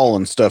how tall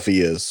and stuff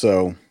he is.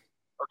 So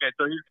okay,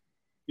 so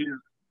he's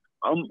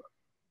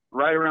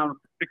right around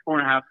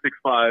 6'4.5",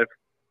 6'5",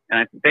 and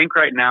I think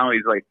right now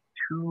he's like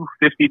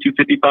 250,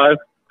 255.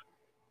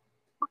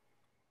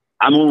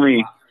 I'm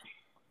only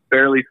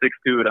barely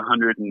 6'2" at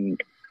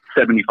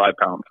 175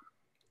 pounds.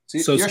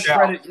 So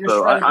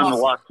I'm a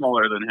lot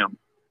smaller than him.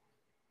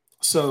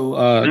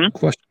 So,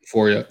 question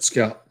for you,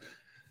 Scout.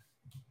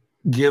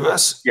 Give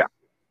us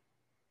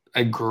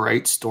a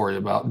great story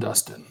about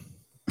Dustin.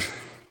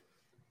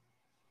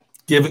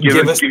 Give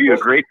you a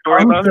great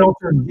story about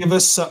it? Give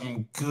us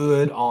something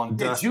good on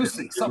Dustin.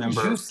 Juicy, something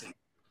juicy.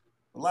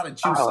 A lot of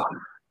juice.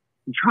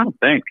 I'm trying to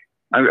think.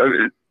 I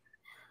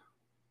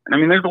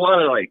mean, there's a lot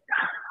of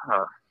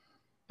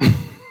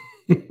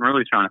I'm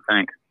really trying to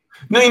think.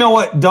 No, you know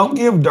what? Don't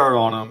give dirt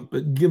on him,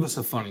 but give us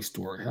a funny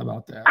story. How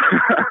about that?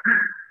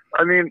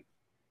 I mean,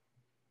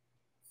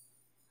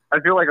 I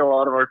feel like a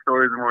lot of our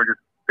stories are more just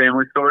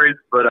family stories,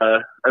 but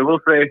I will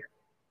say,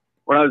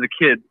 when I was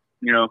a kid,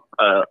 you know,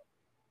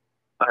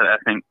 I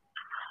think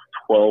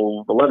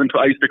 12, 11,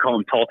 12, I used to call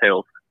him Tall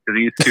Tales because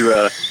he used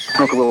to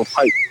smoke a little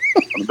pipe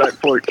on the back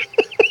porch.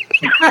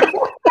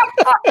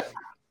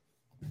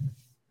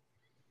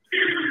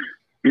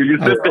 You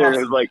just sit there.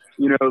 It was like,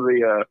 you know,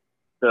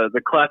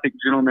 the classic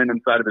gentleman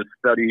inside of his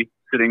study,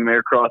 sitting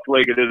there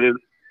cross-legged in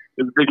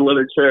his big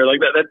leather chair, like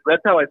that.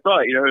 That's how I saw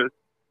it. You know,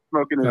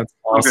 smoking his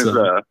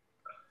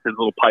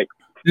little pipe.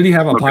 Did he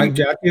have a pipe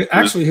jacket?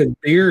 Actually, his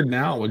beard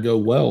now would go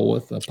well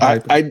with the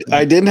pipe. I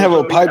didn't have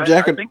a pipe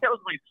jacket. I think that was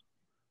my.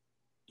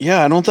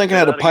 Yeah, I don't think I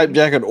had a pipe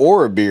jacket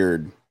or a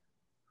beard.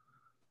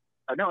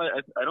 I know.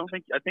 I don't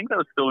think. I think that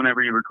was still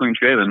whenever you were clean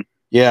shaven.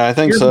 Yeah, I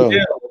think so.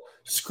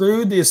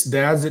 Screw this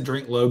Dads That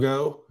Drink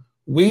logo.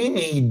 We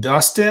need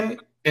Dustin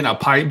in a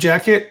pipe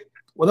jacket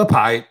with a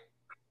pipe,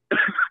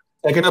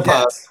 taking a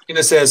puff, and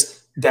it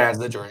says Dads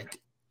That Drink.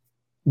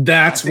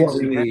 That's what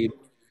we need.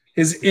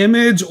 His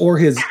image or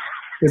his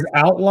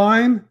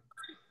outline.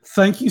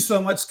 Thank you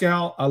so much,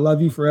 Scout. I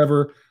love you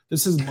forever.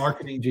 This is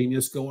marketing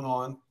genius going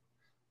on.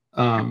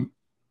 I'm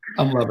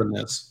loving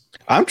this.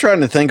 I'm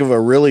trying to think of a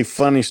really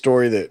funny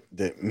story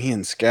that me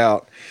and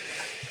Scout.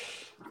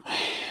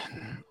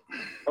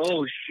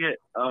 Oh shit!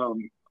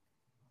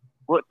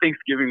 What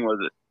Thanksgiving was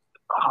it?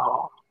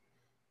 Oh,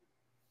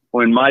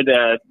 when my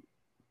dad,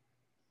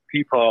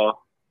 Peepaw,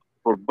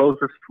 were both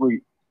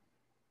asleep.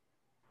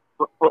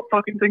 What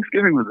fucking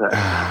Thanksgiving was that?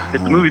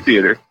 At the movie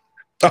theater.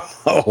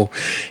 Oh,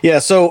 yeah.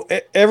 So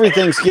every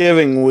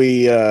Thanksgiving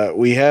we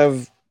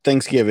have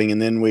Thanksgiving,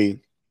 and then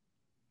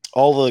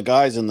all the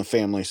guys in the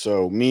family.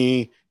 So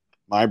me,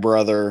 my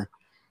brother,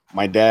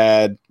 my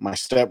dad, my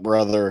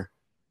stepbrother,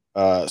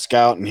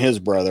 Scout and his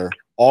brother,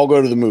 all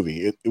go to the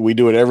movie. We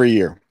do it every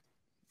year.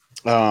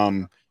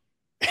 And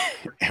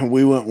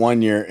we went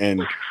one year,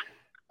 and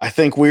I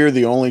think we were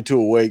the only two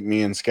awake,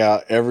 me and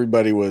Scout.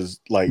 Everybody was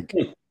like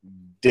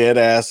dead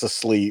ass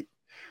asleep.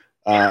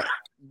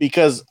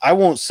 Because I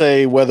won't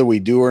say whether we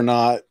do or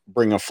not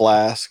bring a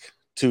flask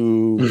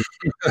to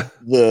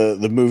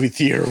the movie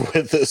theater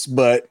with us,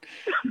 but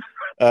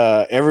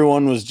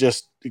everyone was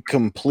just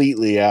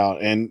completely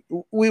out. And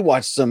we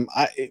watched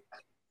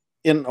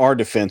in our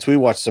defense, we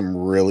watched some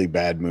really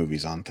bad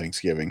movies on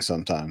Thanksgiving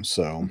sometimes.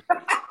 So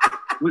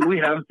we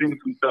have seen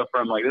some stuff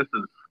where I'm like, this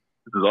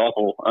is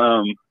awful.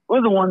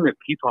 What was the one that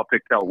Peepaw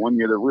picked out one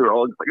year that we were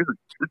all just like, this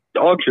is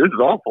dog shit, this is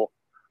awful.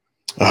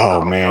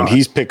 Oh man, God.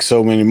 He's picked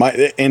so many.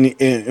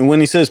 And when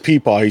he says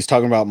Peepaw, he's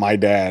talking about my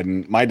dad,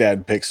 and my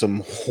dad picked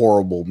some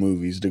horrible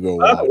movies to go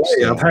watch.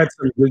 I've had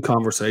some good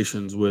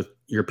conversations with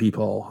your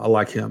Peepaw. I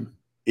like him.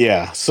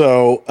 Yeah.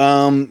 So,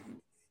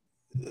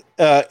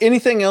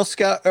 anything else,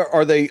 Scott?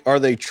 Are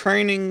they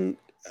training?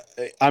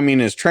 I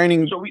mean, is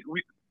training? So we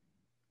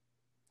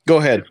go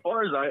ahead. As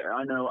far as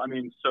I know, I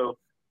mean, so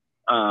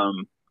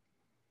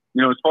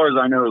as far as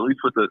I know, at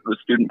least with the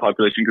student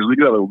population, because we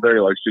do have a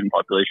very large student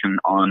population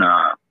on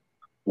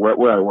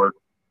where I work.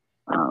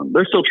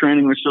 They're still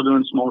training. We're still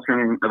doing small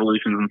training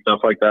evolutions and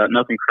stuff like that.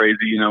 Nothing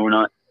crazy,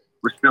 we're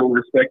still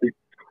respecting.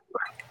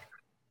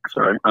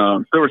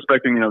 Still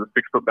respecting, the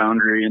 6 foot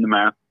boundary and the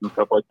mask and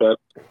stuff like that.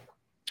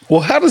 Well,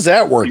 how does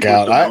that work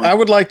out? I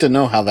would like to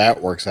know how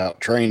that works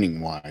out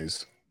training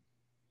wise.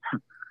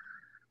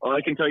 Well,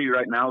 I can tell you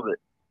right now that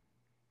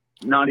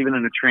not even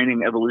in a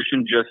training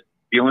evolution, just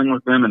dealing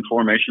with them in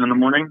formation in the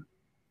morning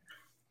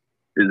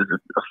is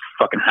a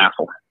fucking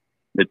hassle.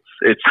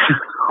 It's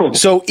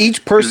so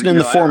each person in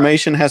the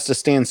formation has to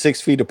stand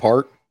 6 feet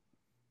apart.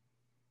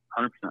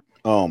 100%.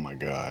 Oh my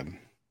God!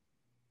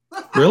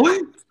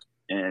 Really?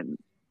 And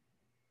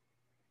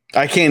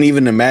I can't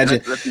even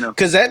imagine,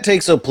 because that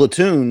takes a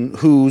platoon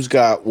who's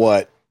got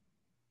what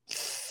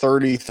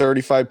 30,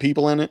 35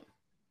 people in it.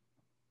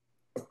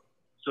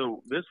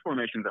 So this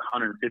formation is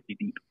 150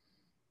 deep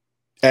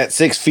at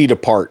 6 feet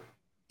apart,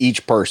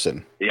 each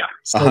person. Yeah,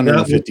 so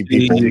 150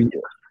 people.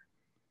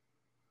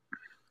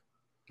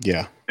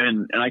 Yeah.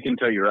 And I can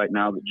tell you right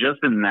now that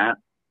just in that's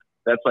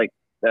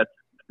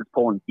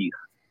pulling teeth.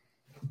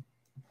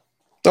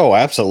 Oh,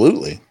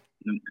 absolutely.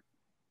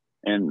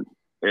 And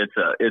it's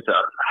a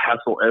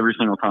hassle every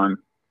single time.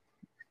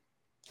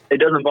 It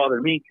doesn't bother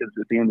me because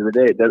at the end of the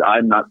day,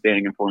 I'm not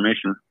standing in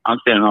formation. I'm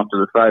standing off to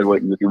the side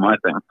waiting to do my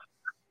thing.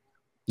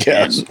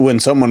 Yes, and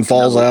when someone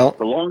falls out.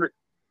 The longer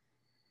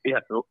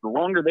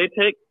they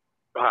take,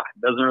 it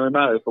doesn't really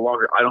matter. It's the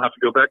longer I don't have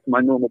to go back to my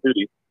normal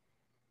duty.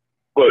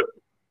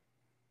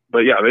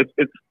 But yeah,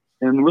 it's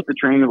and with the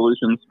training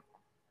evolutions,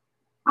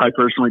 I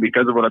personally,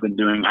 because of what I've been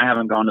doing, I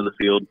haven't gone to the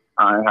field.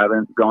 I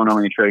haven't gone on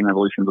any training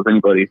evolutions with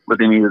anybody,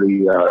 with any of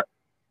the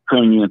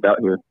training units out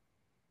here.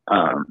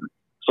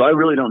 So I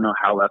really don't know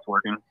how that's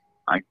working.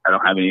 I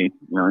don't have any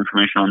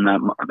information on that.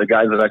 The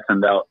guys that I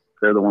send out,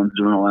 they're the ones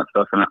doing all that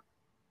stuff. And at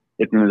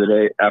the end of the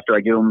day, after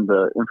I give them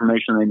the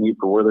information they need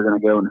for where they're going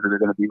to go and who they're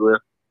going to be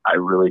with, I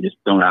really just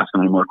don't ask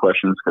them any more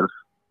questions because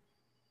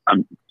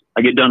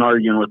I get done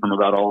arguing with them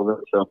about all of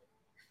it. So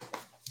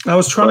I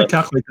was trying to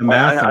calculate the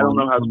math. I don't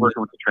know how it's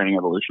working with the training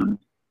evolution.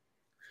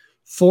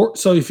 So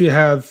if you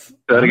have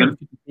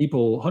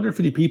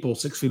 150 people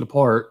 6 feet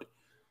apart,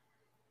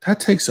 that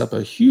takes up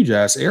a huge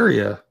ass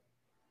area.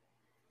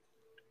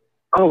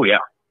 Oh yeah,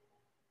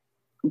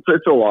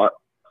 it's a lot,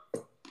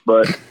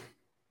 but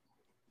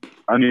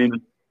I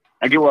mean,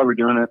 I get why we're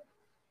doing it.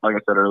 Like I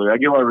said earlier, I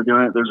get why we're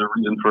doing it. There's a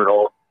reason for it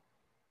all.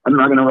 I'm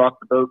not going to rock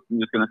the boat. I'm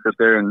just going to sit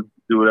there and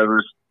do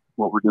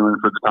what we're doing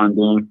for the time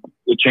being.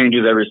 It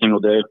changes every single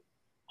day.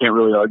 Can't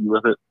really argue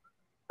with it.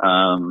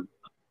 And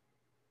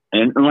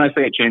when I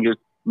say it changes,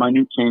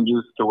 minute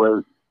changes to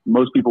where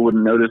most people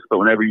wouldn't notice, but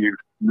whenever you're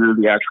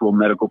the actual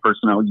medical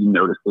personnel, you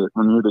notice it.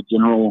 When you're the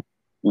general,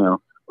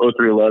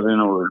 0311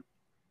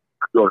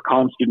 or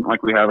comm student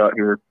like we have out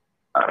here,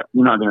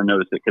 you're not going to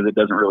notice it because it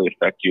doesn't really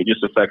affect you. It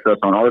just affects us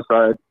on our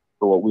side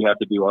for what we have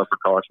to do, our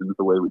precautions,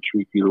 the way we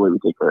treat you, the way we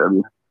take care of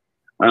you.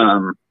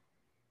 And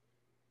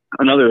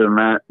other than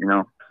that,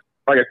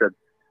 like I said,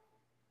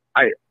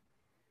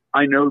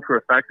 I know for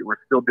a fact that we're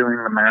still doing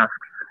the masks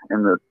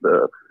and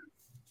the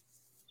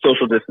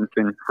social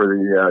distancing for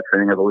the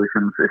training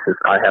evolutions. It's just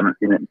I haven't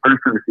seen it in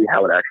person to see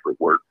how it actually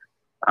works.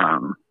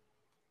 And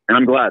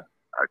I'm glad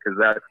because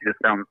that just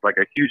sounds like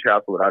a huge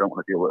hassle that I don't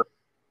want to deal with.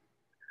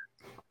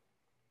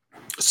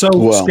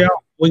 So,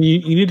 Scout, when you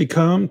need to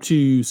come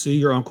to see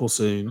your uncle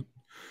soon,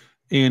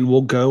 and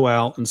we'll go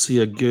out and see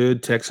a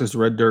good Texas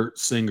Red Dirt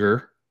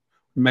singer,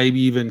 maybe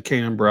even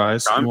Cayman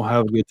Bryce, and we'll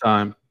have a good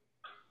time.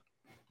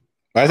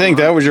 I think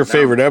that was your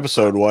favorite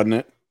episode, wasn't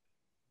it?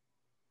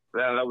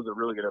 Yeah, that was a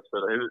really good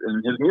episode.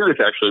 And his music's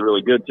actually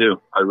really good,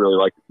 too. I really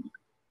like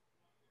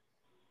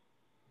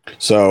it.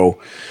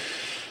 So,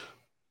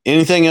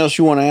 anything else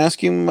you want to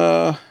ask him,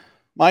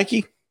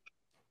 Mikey?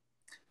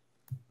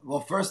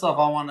 Well, first off,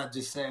 I want to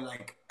just say,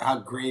 how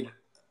great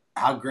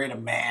a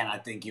man I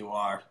think you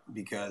are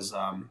because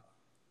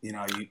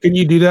Can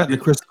you do that in the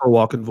Christopher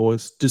Walken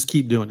voice? Just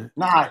keep doing it.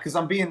 Nah, because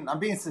I'm being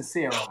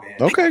sincere over here.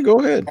 Okay, go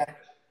ahead.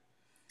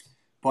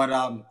 But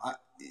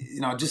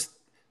just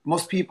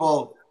most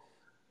people,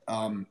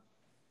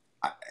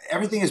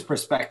 everything is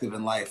perspective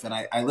in life, and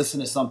I listen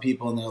to some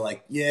people and they're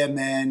like, yeah,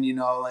 man,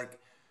 like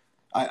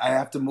I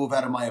have to move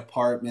out of my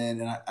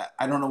apartment and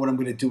I don't know what I'm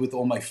going to do with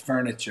all my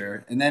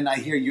furniture. And then I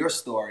hear your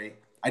story.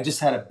 I just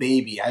had a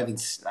baby. I've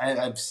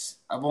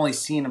only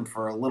seen him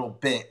for a little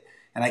bit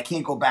and I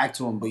can't go back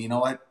to him. But you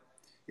know what?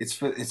 It's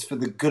for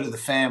the good of the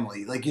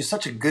family. Like, you're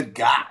such a good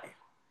guy.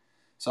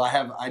 So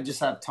I just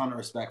have a ton of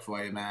respect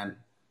for you, man.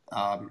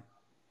 And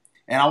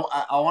I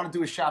want to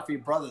do a shot for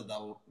your brother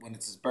though when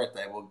it's his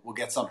birthday. We'll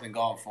get something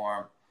going for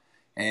him.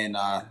 And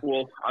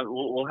we'll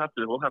have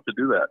to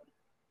do that.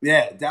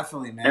 Yeah,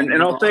 definitely, man.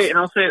 And I'll say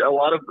a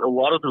lot of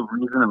the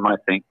reason of my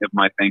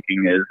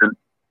thinking is, and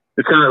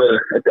it's kind of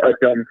a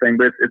dumb thing,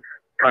 but it's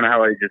kind of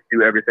how I just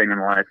do everything in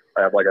life.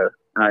 I have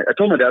I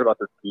told my dad about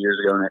this 2 years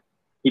ago, and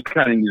he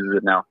kind of uses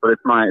it now. But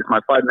it's my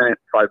 5 minute,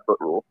 5 foot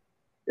rule.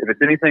 If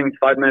it's anything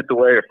 5 minutes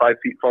away or 5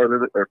 feet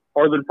farther or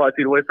farther than 5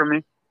 feet away from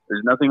me,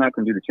 there's nothing I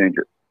can do to change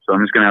it. So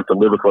I'm just gonna have to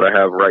live with what I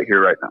have right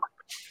here, right now.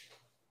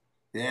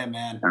 Yeah,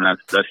 man. And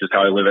that's just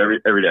how I live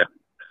every day.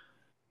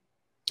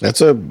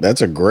 That's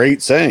a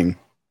great saying.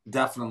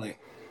 Definitely.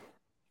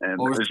 And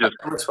well, it's just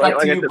like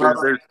I said,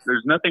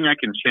 there's nothing I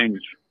can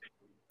change.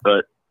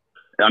 But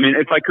I mean,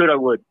 if I could, I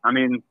would. I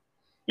mean,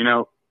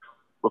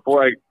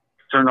 before I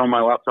turned on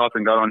my laptop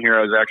and got on here,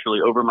 I was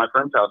actually over at my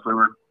friend's house. I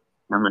was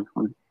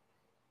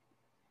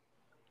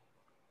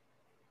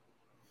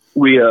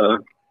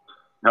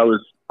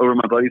over at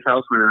my buddy's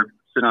house. We were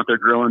sitting out there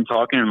grilling,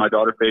 talking, and my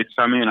daughter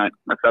FaceTimed me, and I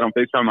sat on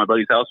FaceTime my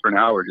buddy's house for an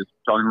hour just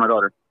talking to my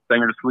daughter,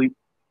 sang her to sleep.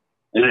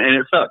 And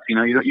it sucks, you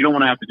don't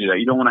want to have to do that.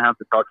 You don't want to have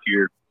to talk to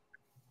your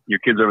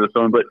kids over the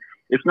phone. But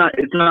it's not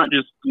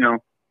just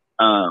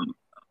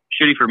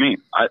shitty for me.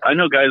 I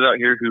know guys out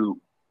here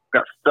who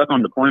got stuck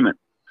on deployment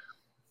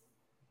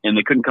and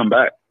they couldn't come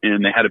back,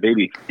 and they had a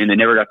baby and they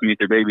never got to meet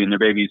their baby, and their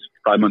baby's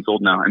 5 months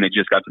old now, and they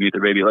just got to meet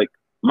their baby. Like,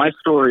 my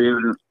story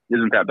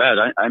isn't that bad.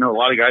 I know a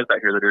lot of guys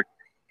out here that are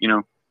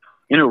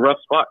in a rough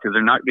spot because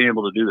they're not being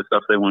able to do the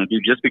stuff they want to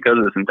do just because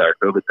of this entire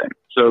COVID thing.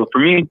 So for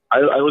me,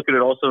 I look at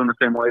it also in the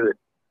same way that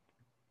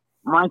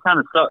mine kind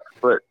of sucks,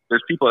 but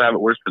there's people that have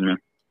it worse than me.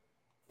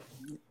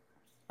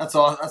 That's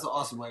an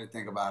awesome way to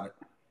think about it.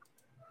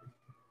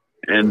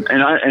 And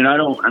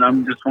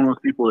I'm just one of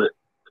those people that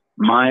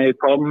my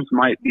problems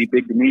might be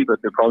big to me,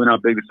 but they're probably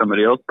not big to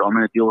somebody else. So I'm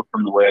going to deal with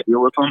them the way I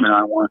deal with them, and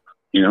I want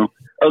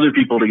other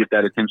people to get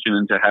that attention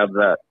and to have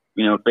that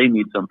if they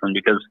need something,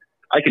 because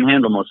I can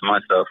handle most of my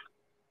stuff.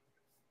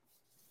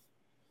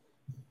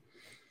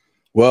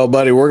 Well,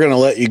 buddy, we're going to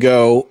let you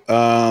go,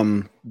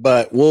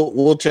 but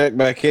we'll check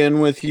back in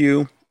with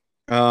you.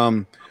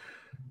 I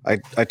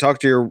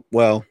talked to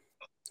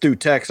through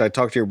text. I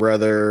talked to your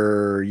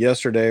brother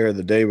yesterday or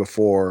the day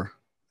before,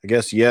 I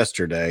guess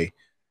yesterday,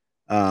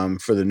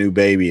 for the new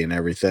baby and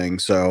everything.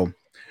 So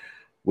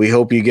we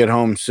hope you get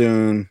home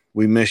soon.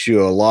 We miss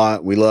you a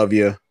lot. We love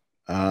you,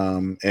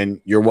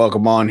 and you're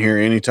welcome on here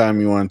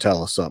anytime you want to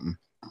tell us something.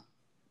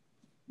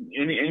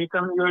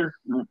 Anytime you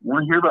guys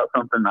want to hear about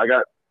something, I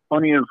got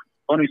plenty of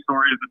funny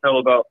stories to tell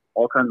about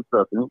all kinds of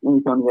stuff.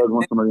 Anytime you guys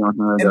want somebody on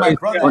here, and my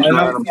brother, I'm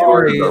out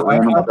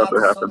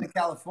in Southern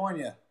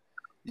California.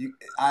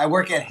 I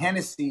work at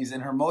Hennessy's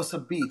in Hermosa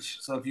Beach.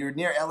 So if you're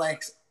near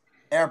LAX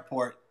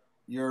Airport,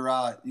 you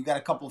got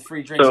a couple of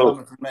free drinks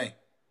coming from me.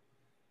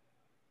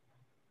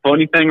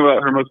 Funny thing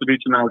about Hermosa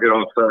Beach, and I'll get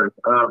off. Sorry.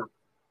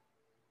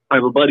 I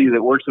have a buddy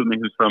that works with me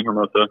who's from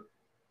Hermosa,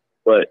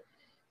 but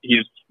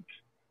he's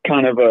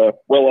kind of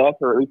well off,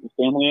 or at least his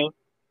family is.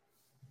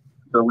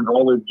 So we've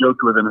always joked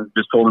with him and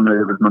just told him that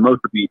it was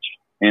Mimosa Beach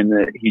and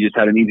that he just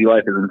had an easy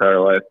life his entire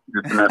life,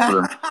 just to mess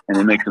with him, and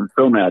it makes him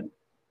so mad.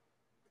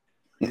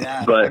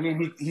 Yeah, but I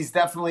mean, he's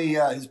definitely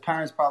his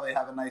parents probably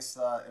have a nice.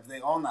 If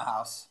they own the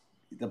house,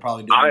 they're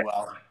probably doing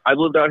well. I've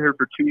lived out here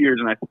for 2 years,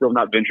 and I've still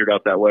not ventured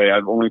out that way.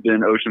 I've only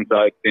been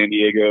Oceanside, San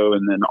Diego,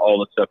 and then all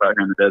the stuff out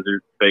here in the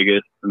desert,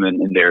 Vegas, and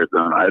then into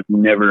Arizona. I've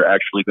never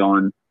actually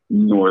gone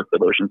north of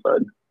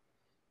Oceanside.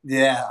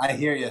 Yeah, I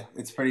hear you.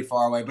 It's pretty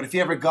far away, but if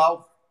you ever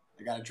go,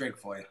 I got a drink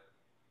for you.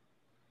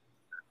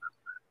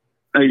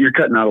 You're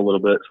cutting out a little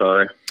bit.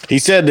 Sorry. He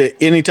said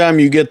that anytime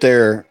you get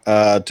there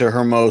to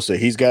Hermosa,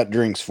 he's got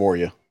drinks for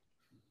you.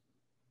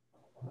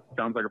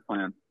 Sounds like a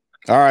plan.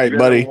 All right,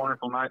 buddy. Have a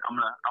wonderful night. I'm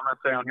gonna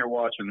stay on here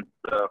watching.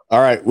 So.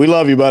 All right, we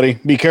love you, buddy.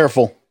 Be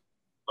careful.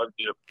 Love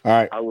you. All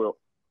right. I will.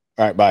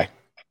 All right, bye.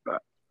 Bye.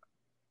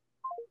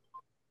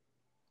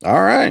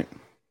 All right.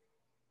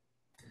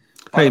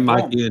 Hey,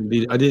 Mike, I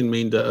didn't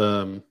mean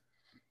to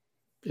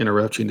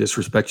interrupt you and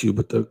disrespect you,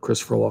 but the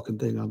Christopher Walken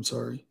thing, I'm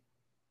sorry.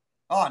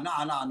 Oh, no.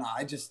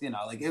 I just,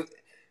 like it.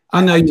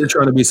 I know you're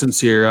trying to be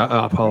sincere.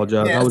 I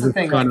apologize. Yeah, I was just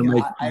thing, trying to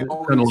like, make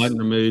kind of lighten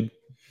the mood.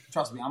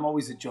 Trust me, I'm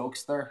always a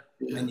jokester,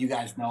 and you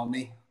guys know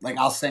me. Like,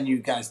 I'll send you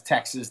guys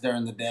texts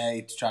during the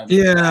day to try to.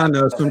 Yeah, I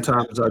know.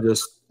 Sometimes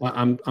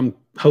I'm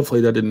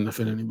hopefully that didn't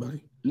offend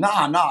anybody. No.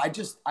 I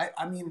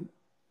mean,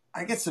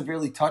 I get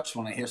severely touched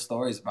when I hear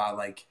stories about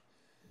like,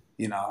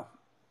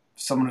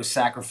 someone who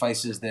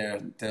sacrifices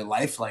their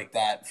life like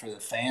that for the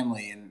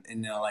family,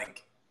 and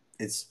like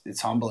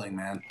it's humbling,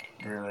 man.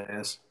 It really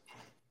is.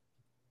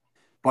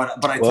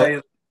 But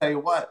tell you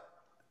what,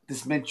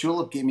 this mint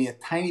julep gave me a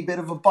tiny bit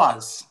of a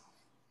buzz.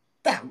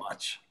 That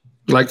much.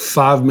 Like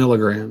 5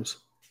 milligrams.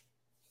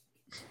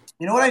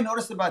 You know what I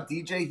noticed about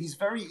DJ? He's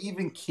very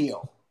even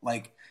keel.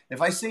 Like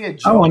if I say a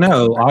joke, Oh, I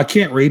know. I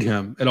can't read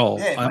him at all.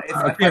 Yeah,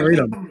 I can't read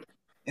him.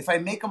 If I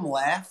make him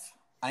laugh,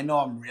 I know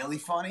I'm really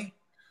funny.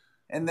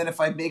 And then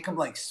if I make him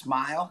like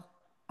smile,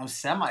 I'm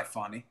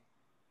semi-funny.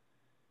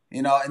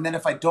 And then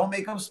if I don't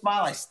make him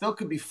smile, I still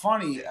could be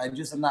funny.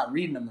 I'm not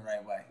reading him the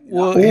right way.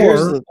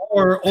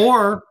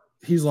 Or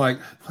he's like,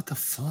 what the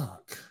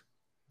fuck?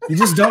 You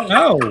just don't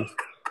know.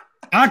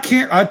 I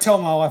tell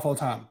my wife all the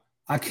time,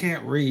 I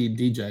can't read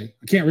DJ.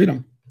 I can't read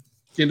him.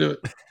 Can't do it.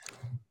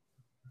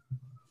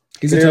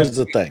 Here's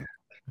the thing.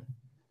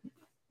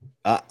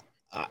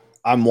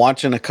 I'm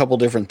watching a couple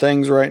different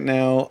things right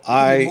now.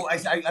 I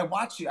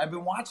watch you. I've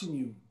been watching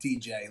you,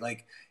 DJ.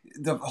 Like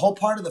the whole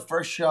part of the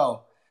first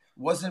show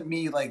wasn't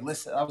me like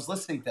listen. I was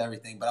listening to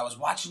everything, but I was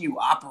watching you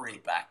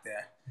operate back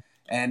there,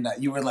 and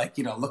you were like,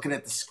 looking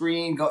at the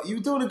screen. You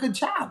were doing a good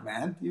job,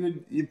 man.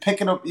 You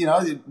picking up,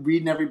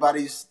 reading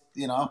everybody's,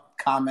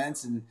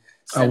 comments and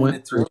I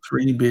went through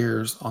 3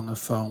 beers on the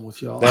phone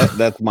with y'all.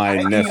 That's my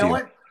nephew. You know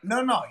what?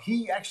 No.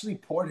 He actually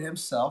poured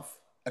himself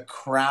a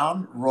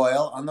Crown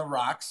Royal on the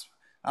rocks.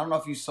 I don't know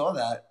if you saw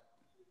that,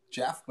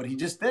 Jeff, but he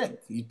just did.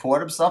 He poured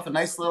himself a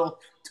nice little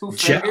 2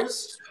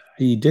 fingers.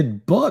 He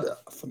did butter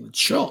from the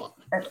chunk.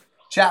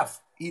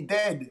 Jeff, he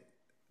did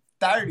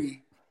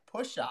 30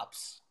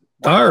 push-ups.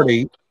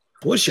 30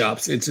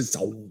 push-ups? It's just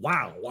a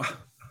wow.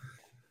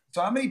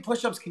 So how many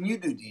push-ups can you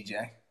do,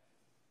 DJ?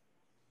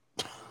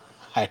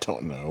 I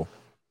don't know.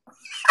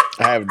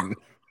 I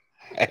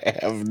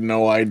have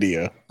no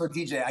idea. So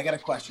DJ, I got a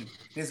question.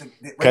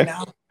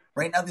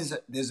 Right now,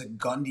 there's a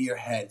gun to your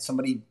head.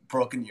 Somebody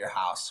broke into your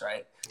house,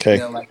 right? Okay.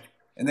 They're like,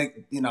 and they're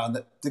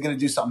gonna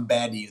do something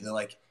bad to you. They're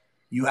like,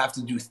 you have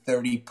to do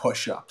 30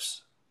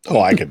 push-ups. Oh,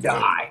 I could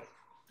die.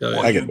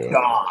 I could do it.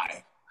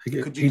 Die.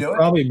 Could you do it?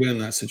 Probably been in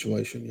that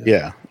situation.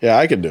 Yeah,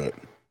 I could do it.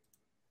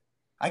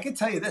 I can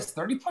tell you this: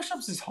 30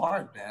 push-ups is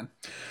hard, man.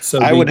 So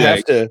I would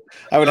have to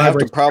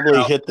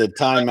probably hit the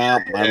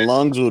timeout. My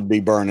lungs would be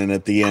burning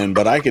at the end,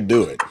 but I could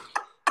do it.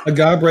 A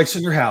guy breaks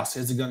in your house,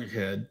 has a gun in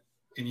your head,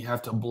 and you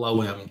have to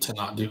blow him to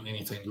not do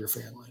anything to your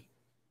family.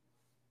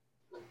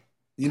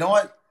 You know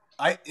what?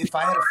 If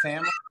I had a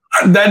family,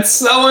 that's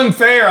so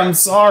unfair. I'm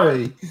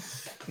sorry.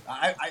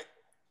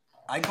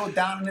 I go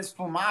down in his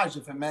fromage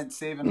if it meant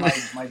saving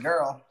my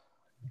girl.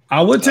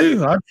 I would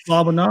too. I'd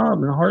flop a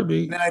knob in a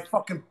heartbeat. And then I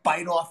fucking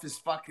bite off his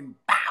fucking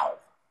bow.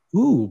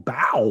 Ooh,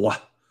 bow.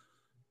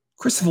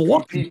 Christopher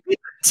Walken.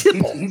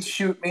 He'd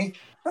shoot me.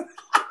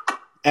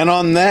 And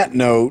on that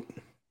note,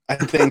 I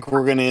think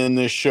we're going to end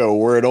this show.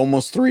 We're at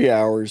almost 3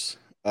 hours.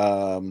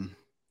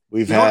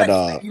 We've had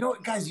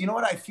guys, you know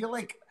what? I feel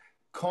like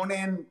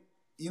Conan,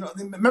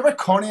 remember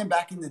Conan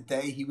back in the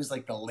day? He was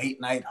like the late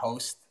night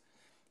host.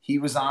 He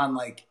was on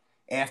like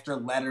after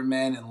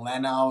Letterman and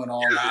Leno and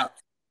all that.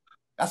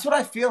 That's what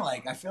I feel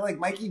like. I feel like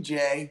Mikey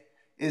J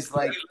is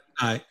like,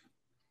 yeah,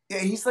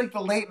 he's like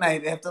the late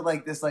night after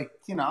like this, like,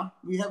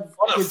 we have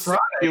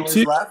viewers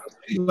left.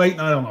 Late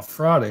night on a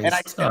Friday. And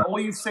all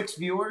you 6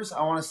 viewers,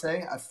 I want to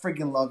say, I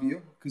freaking love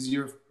you because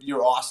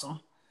you're awesome.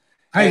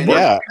 Hey,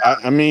 yeah,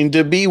 I mean,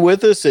 to be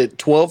with us at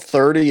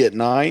 12:30 at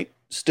night,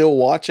 still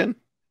watching.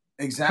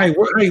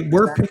 Exactly.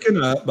 We're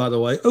picking up, by the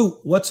way. Oh,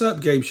 what's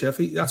up, Gabe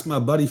Sheffy? That's my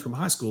buddy from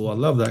high school. I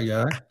love that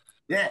guy.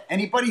 Yeah,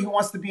 anybody who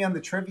wants to be on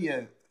the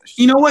trivia.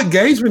 You know what?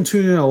 Gabe's been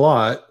tuning in a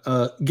lot.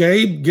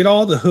 Gabe, get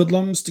all the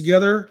hoodlums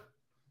together.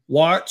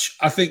 Watch.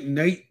 I think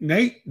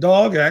Nate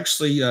Dogg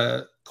actually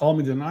called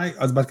me tonight.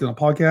 I was about to get on a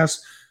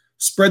podcast.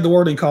 Spread the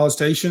word in College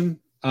Station.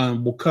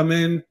 We'll come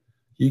in.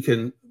 You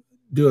can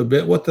do a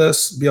bit with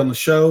us, be on the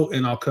show,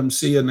 and I'll come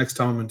see you next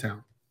time I'm in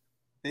town.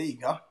 There you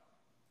go.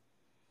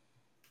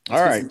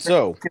 All right,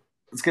 so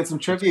let's get some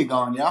trivia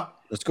going, yeah?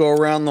 Let's go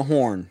around the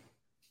horn.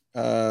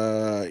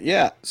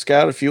 Yeah,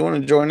 Scout, if you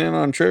want to join in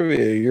on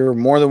trivia, you're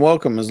more than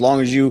welcome, as long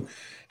as you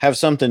have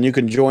something you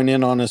can join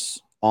in on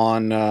us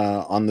on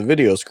the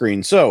video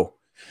screen. So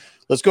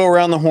let's go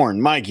around the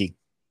horn. Mikey,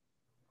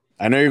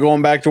 I know you're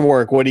going back to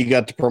work. What do you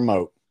got to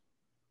promote?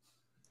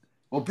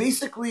 Well,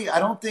 basically, I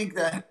don't think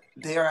that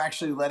they are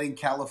actually letting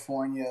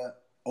California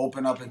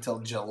open up until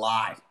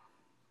July.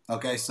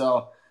 Okay,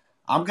 so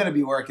I'm going to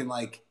be working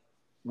like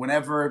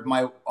whenever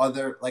my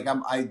other, like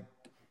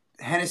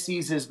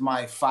Hennessy's is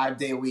my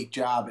 5-day-a-week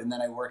job, and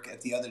then I work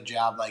at the other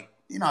job like,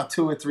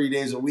 2 or 3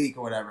 days a week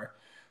or whatever.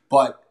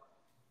 But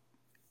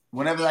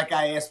whenever that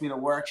guy asks me to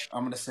work,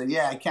 I'm going to say,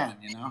 yeah, I can,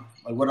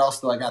 Like, what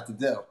else do I got to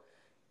do?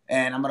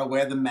 And I'm going to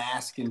wear the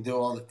mask and do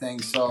all the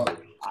things. So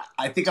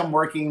I think I'm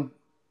working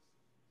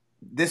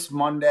this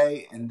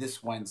Monday and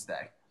this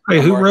Wednesday. Hey,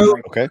 who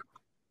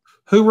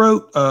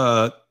wrote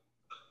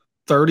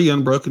 30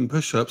 unbroken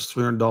push-ups,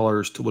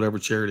 $300 to whatever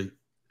charity?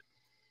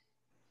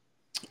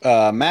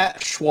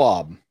 Matt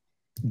Schwab.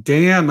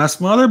 Damn,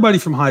 that's my other buddy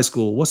from high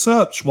school. What's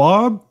up,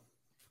 Schwab?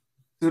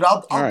 Dude,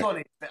 I'll right.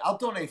 donate. I'll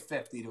donate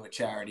 50 to a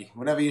charity,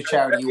 whatever your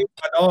charity. My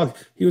dog,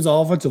 he was an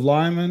offensive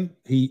lineman.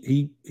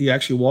 He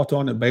actually walked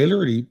on at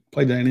Baylor. He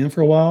played the A&M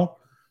for a while.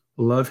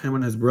 Love him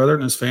and his brother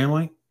and his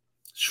family.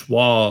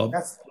 Schwab.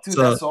 That's What's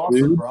up, awesome,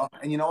 dude? bro.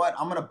 And you know what?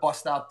 I'm gonna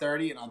bust out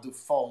 30 and I'll do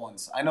full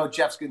ones. I know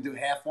Jeff's gonna do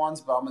half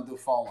ones, but I'm gonna do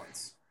full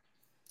ones.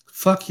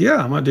 Fuck yeah,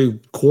 I'm gonna do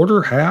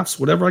quarter, halves,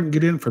 whatever I can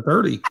get in for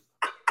 30.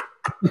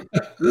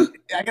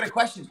 I got a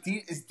question.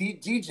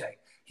 DJ?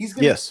 He's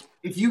gonna. Yes.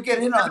 If you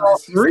get in on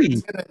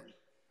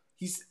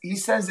this, he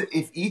says that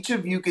if each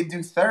of you could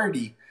do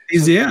 30,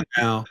 He's in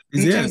now.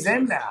 DJ's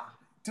in now,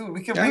 dude.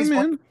 We can raise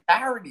one for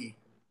charity.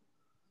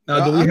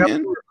 Now, do we have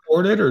to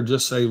record it or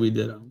just say we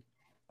did them?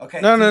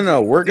 Okay.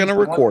 No. We're gonna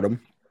record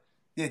them.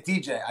 Yeah,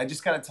 DJ. I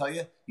just gotta tell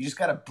you, you just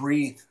gotta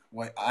breathe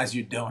as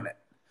you're doing it.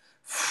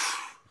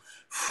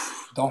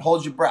 Don't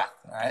hold your breath.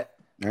 All right.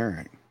 All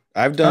right.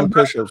 I've done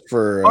push-ups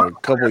for a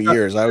couple of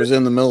years. I was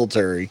in the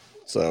military,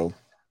 so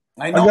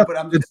I know, but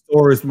I'm good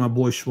stories from my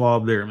boy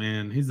Schwab there,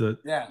 man. I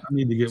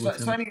need to get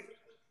with him.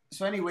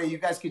 So anyway, you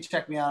guys can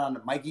check me out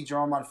on Mikey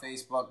Jerome on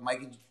Facebook,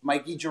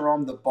 Mikey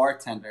Jerome the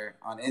bartender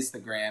on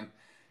Instagram,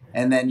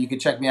 and then you can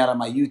check me out on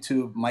my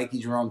YouTube Mikey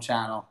Jerome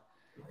channel.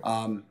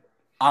 I'm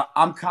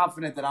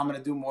confident that I'm going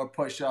to do more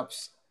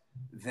push-ups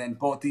than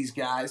both these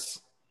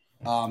guys,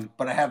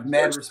 but I have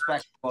mad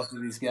respect for both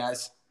of these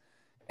guys.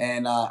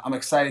 And I'm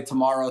excited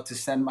tomorrow to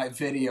send my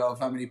video of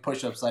how many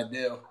push-ups I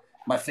do.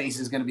 My face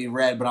is going to be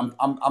red, but I'm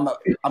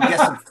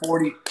guessing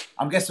 40.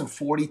 I'm guessing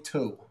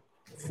 42.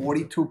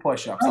 42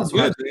 push-ups. That's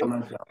what I'm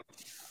going to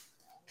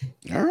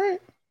do. All right.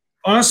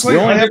 Honestly, you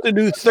only have to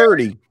do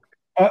 30.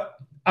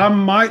 I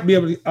might be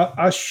able to.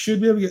 I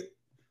should be able to get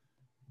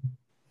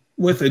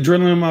with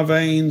adrenaline in my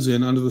veins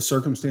and under the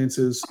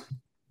circumstances.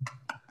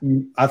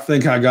 I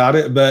think I got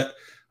it, but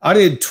I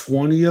did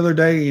 20 the other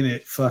day and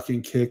it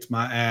fucking kicked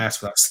my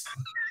ass. I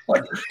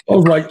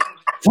was like,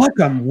 fuck,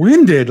 I'm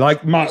winded.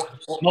 Like my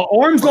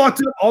arms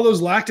locked up, all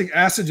those lactic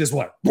acid just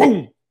went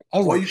boom.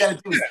 All you got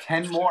to do is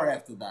 10 more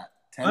after that.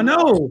 I know.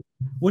 More.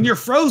 When you're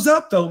froze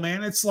up though,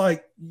 man, it's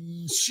like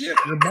shit,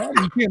 your body,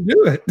 you can't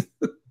do it.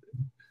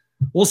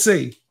 We'll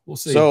see.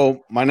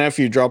 So my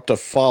nephew dropped a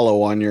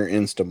follow on your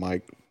Insta,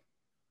 Mike.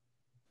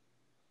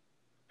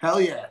 Hell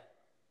yeah.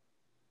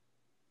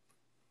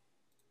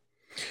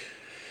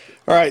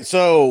 All right,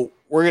 so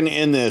we're going to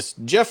end this.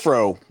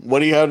 Jeffro, what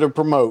do you have to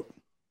promote?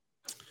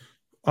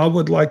 I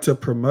would like to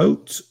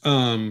promote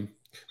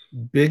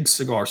Big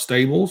Cigar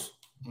Stables.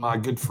 My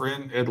good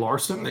friend Ed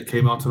Larson that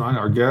came out tonight,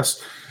 our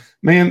guest.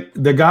 Man,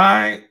 the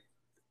guy,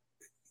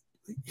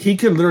 he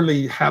could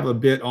literally have a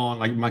bit on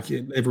like my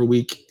kid every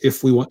week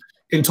if we want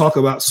and talk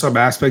about some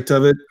aspect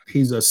of it.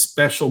 He's a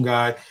special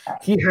guy.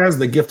 He has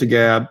the gift of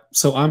gab.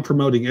 So I'm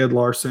promoting Ed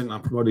Larson.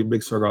 I'm promoting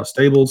Big Cigar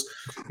Stables.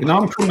 And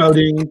I'm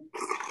promoting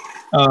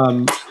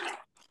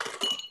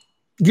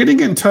getting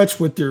in touch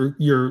with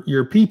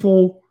your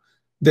people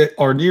that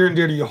are near and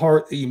dear to your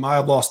heart that you might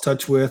have lost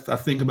touch with. I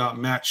think about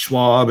Matt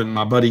Schwab and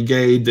my buddy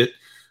Gabe that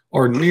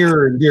are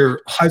near and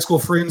dear high school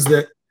friends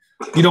that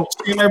you don't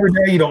see them every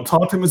day. You don't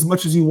talk to them as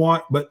much as you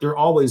want, but they're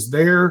always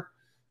there.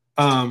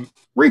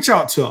 Reach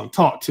out to them,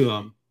 talk to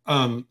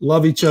them,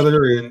 love each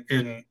other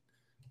and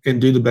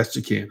do the best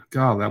you can.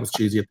 God, that was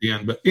cheesy at the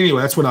end. But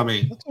anyway, that's what I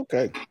mean. That's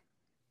okay.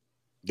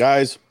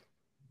 Guys,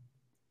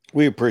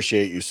 we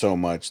appreciate you so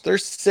much.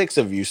 There's 6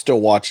 of you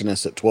still watching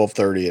us at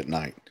 12:30 at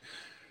night.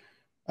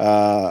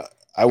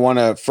 I want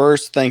to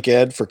first thank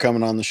Ed for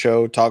coming on the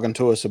show, talking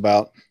to us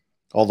about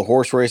all the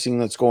horse racing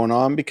that's going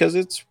on, because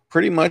it's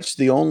pretty much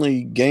the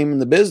only game in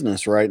the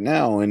business right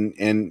now.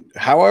 And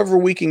however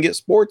we can get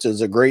sports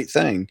is a great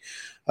thing.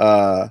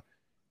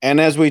 And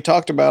as we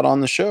talked about on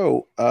the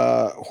show,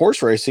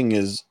 horse racing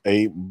is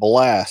a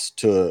blast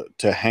to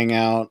hang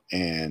out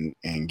and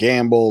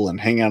gamble and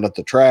hang out at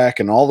the track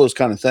and all those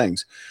kind of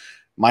things.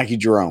 Mikey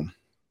Jerome,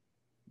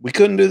 we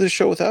couldn't do this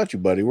show without you,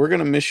 buddy. We're going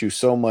to miss you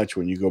so much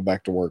when you go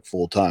back to work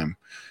full time.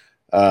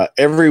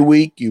 Every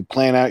week you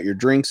plan out your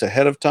drinks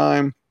ahead of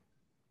time.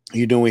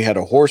 You know, we had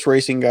a horse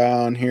racing guy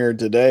on here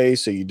today,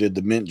 so you did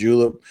the mint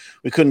julep.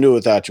 We couldn't do it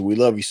without you. We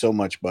love you so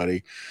much,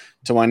 buddy.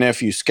 To my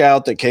nephew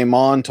Scout that came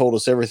on, told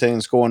us everything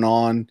that's going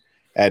on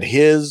at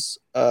his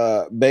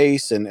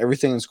base and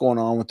everything that's going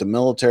on with the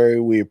military.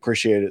 We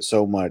appreciate it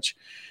so much.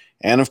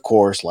 And of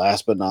course,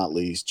 last but not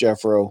least,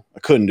 Jeffro, I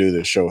couldn't do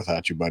this show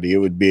without you, buddy. It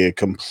would be a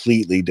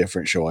completely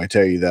different show. I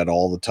tell you that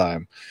all the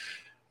time.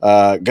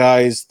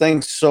 Guys,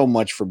 thanks so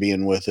much for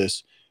being with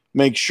us.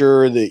 Make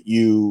sure that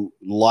you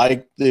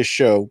like this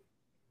show.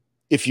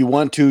 If you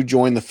want to,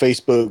 join the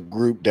Facebook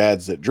group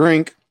Dads That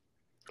Drink.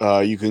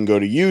 You can go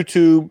to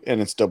YouTube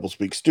and it's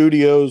Doublespeak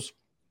Studios.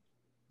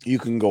 You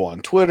can go on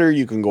Twitter.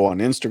 You can go on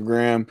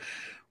Instagram.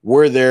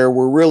 We're there.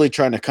 We're really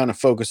trying to kind of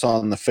focus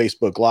on the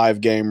Facebook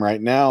Live game right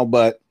now,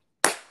 but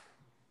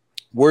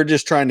we're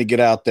just trying to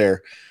get out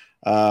there.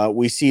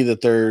 We see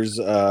that there's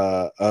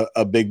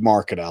a big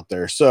market out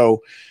there.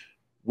 So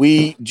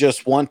we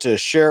just want to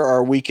share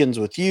our weekends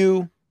with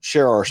you.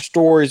 share our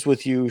stories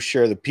with you,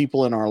 share the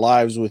people in our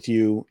lives with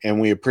you,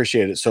 and we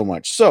appreciate it so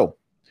much. So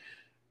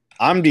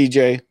I'm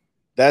DJ.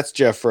 That's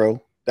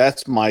Jeffro.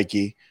 That's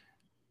Mikey.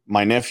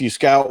 My nephew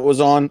Scout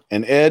was on,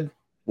 and Ed,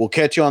 we'll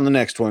catch you on the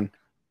next one.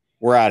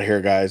 We're out of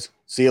here, guys.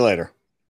 See you later.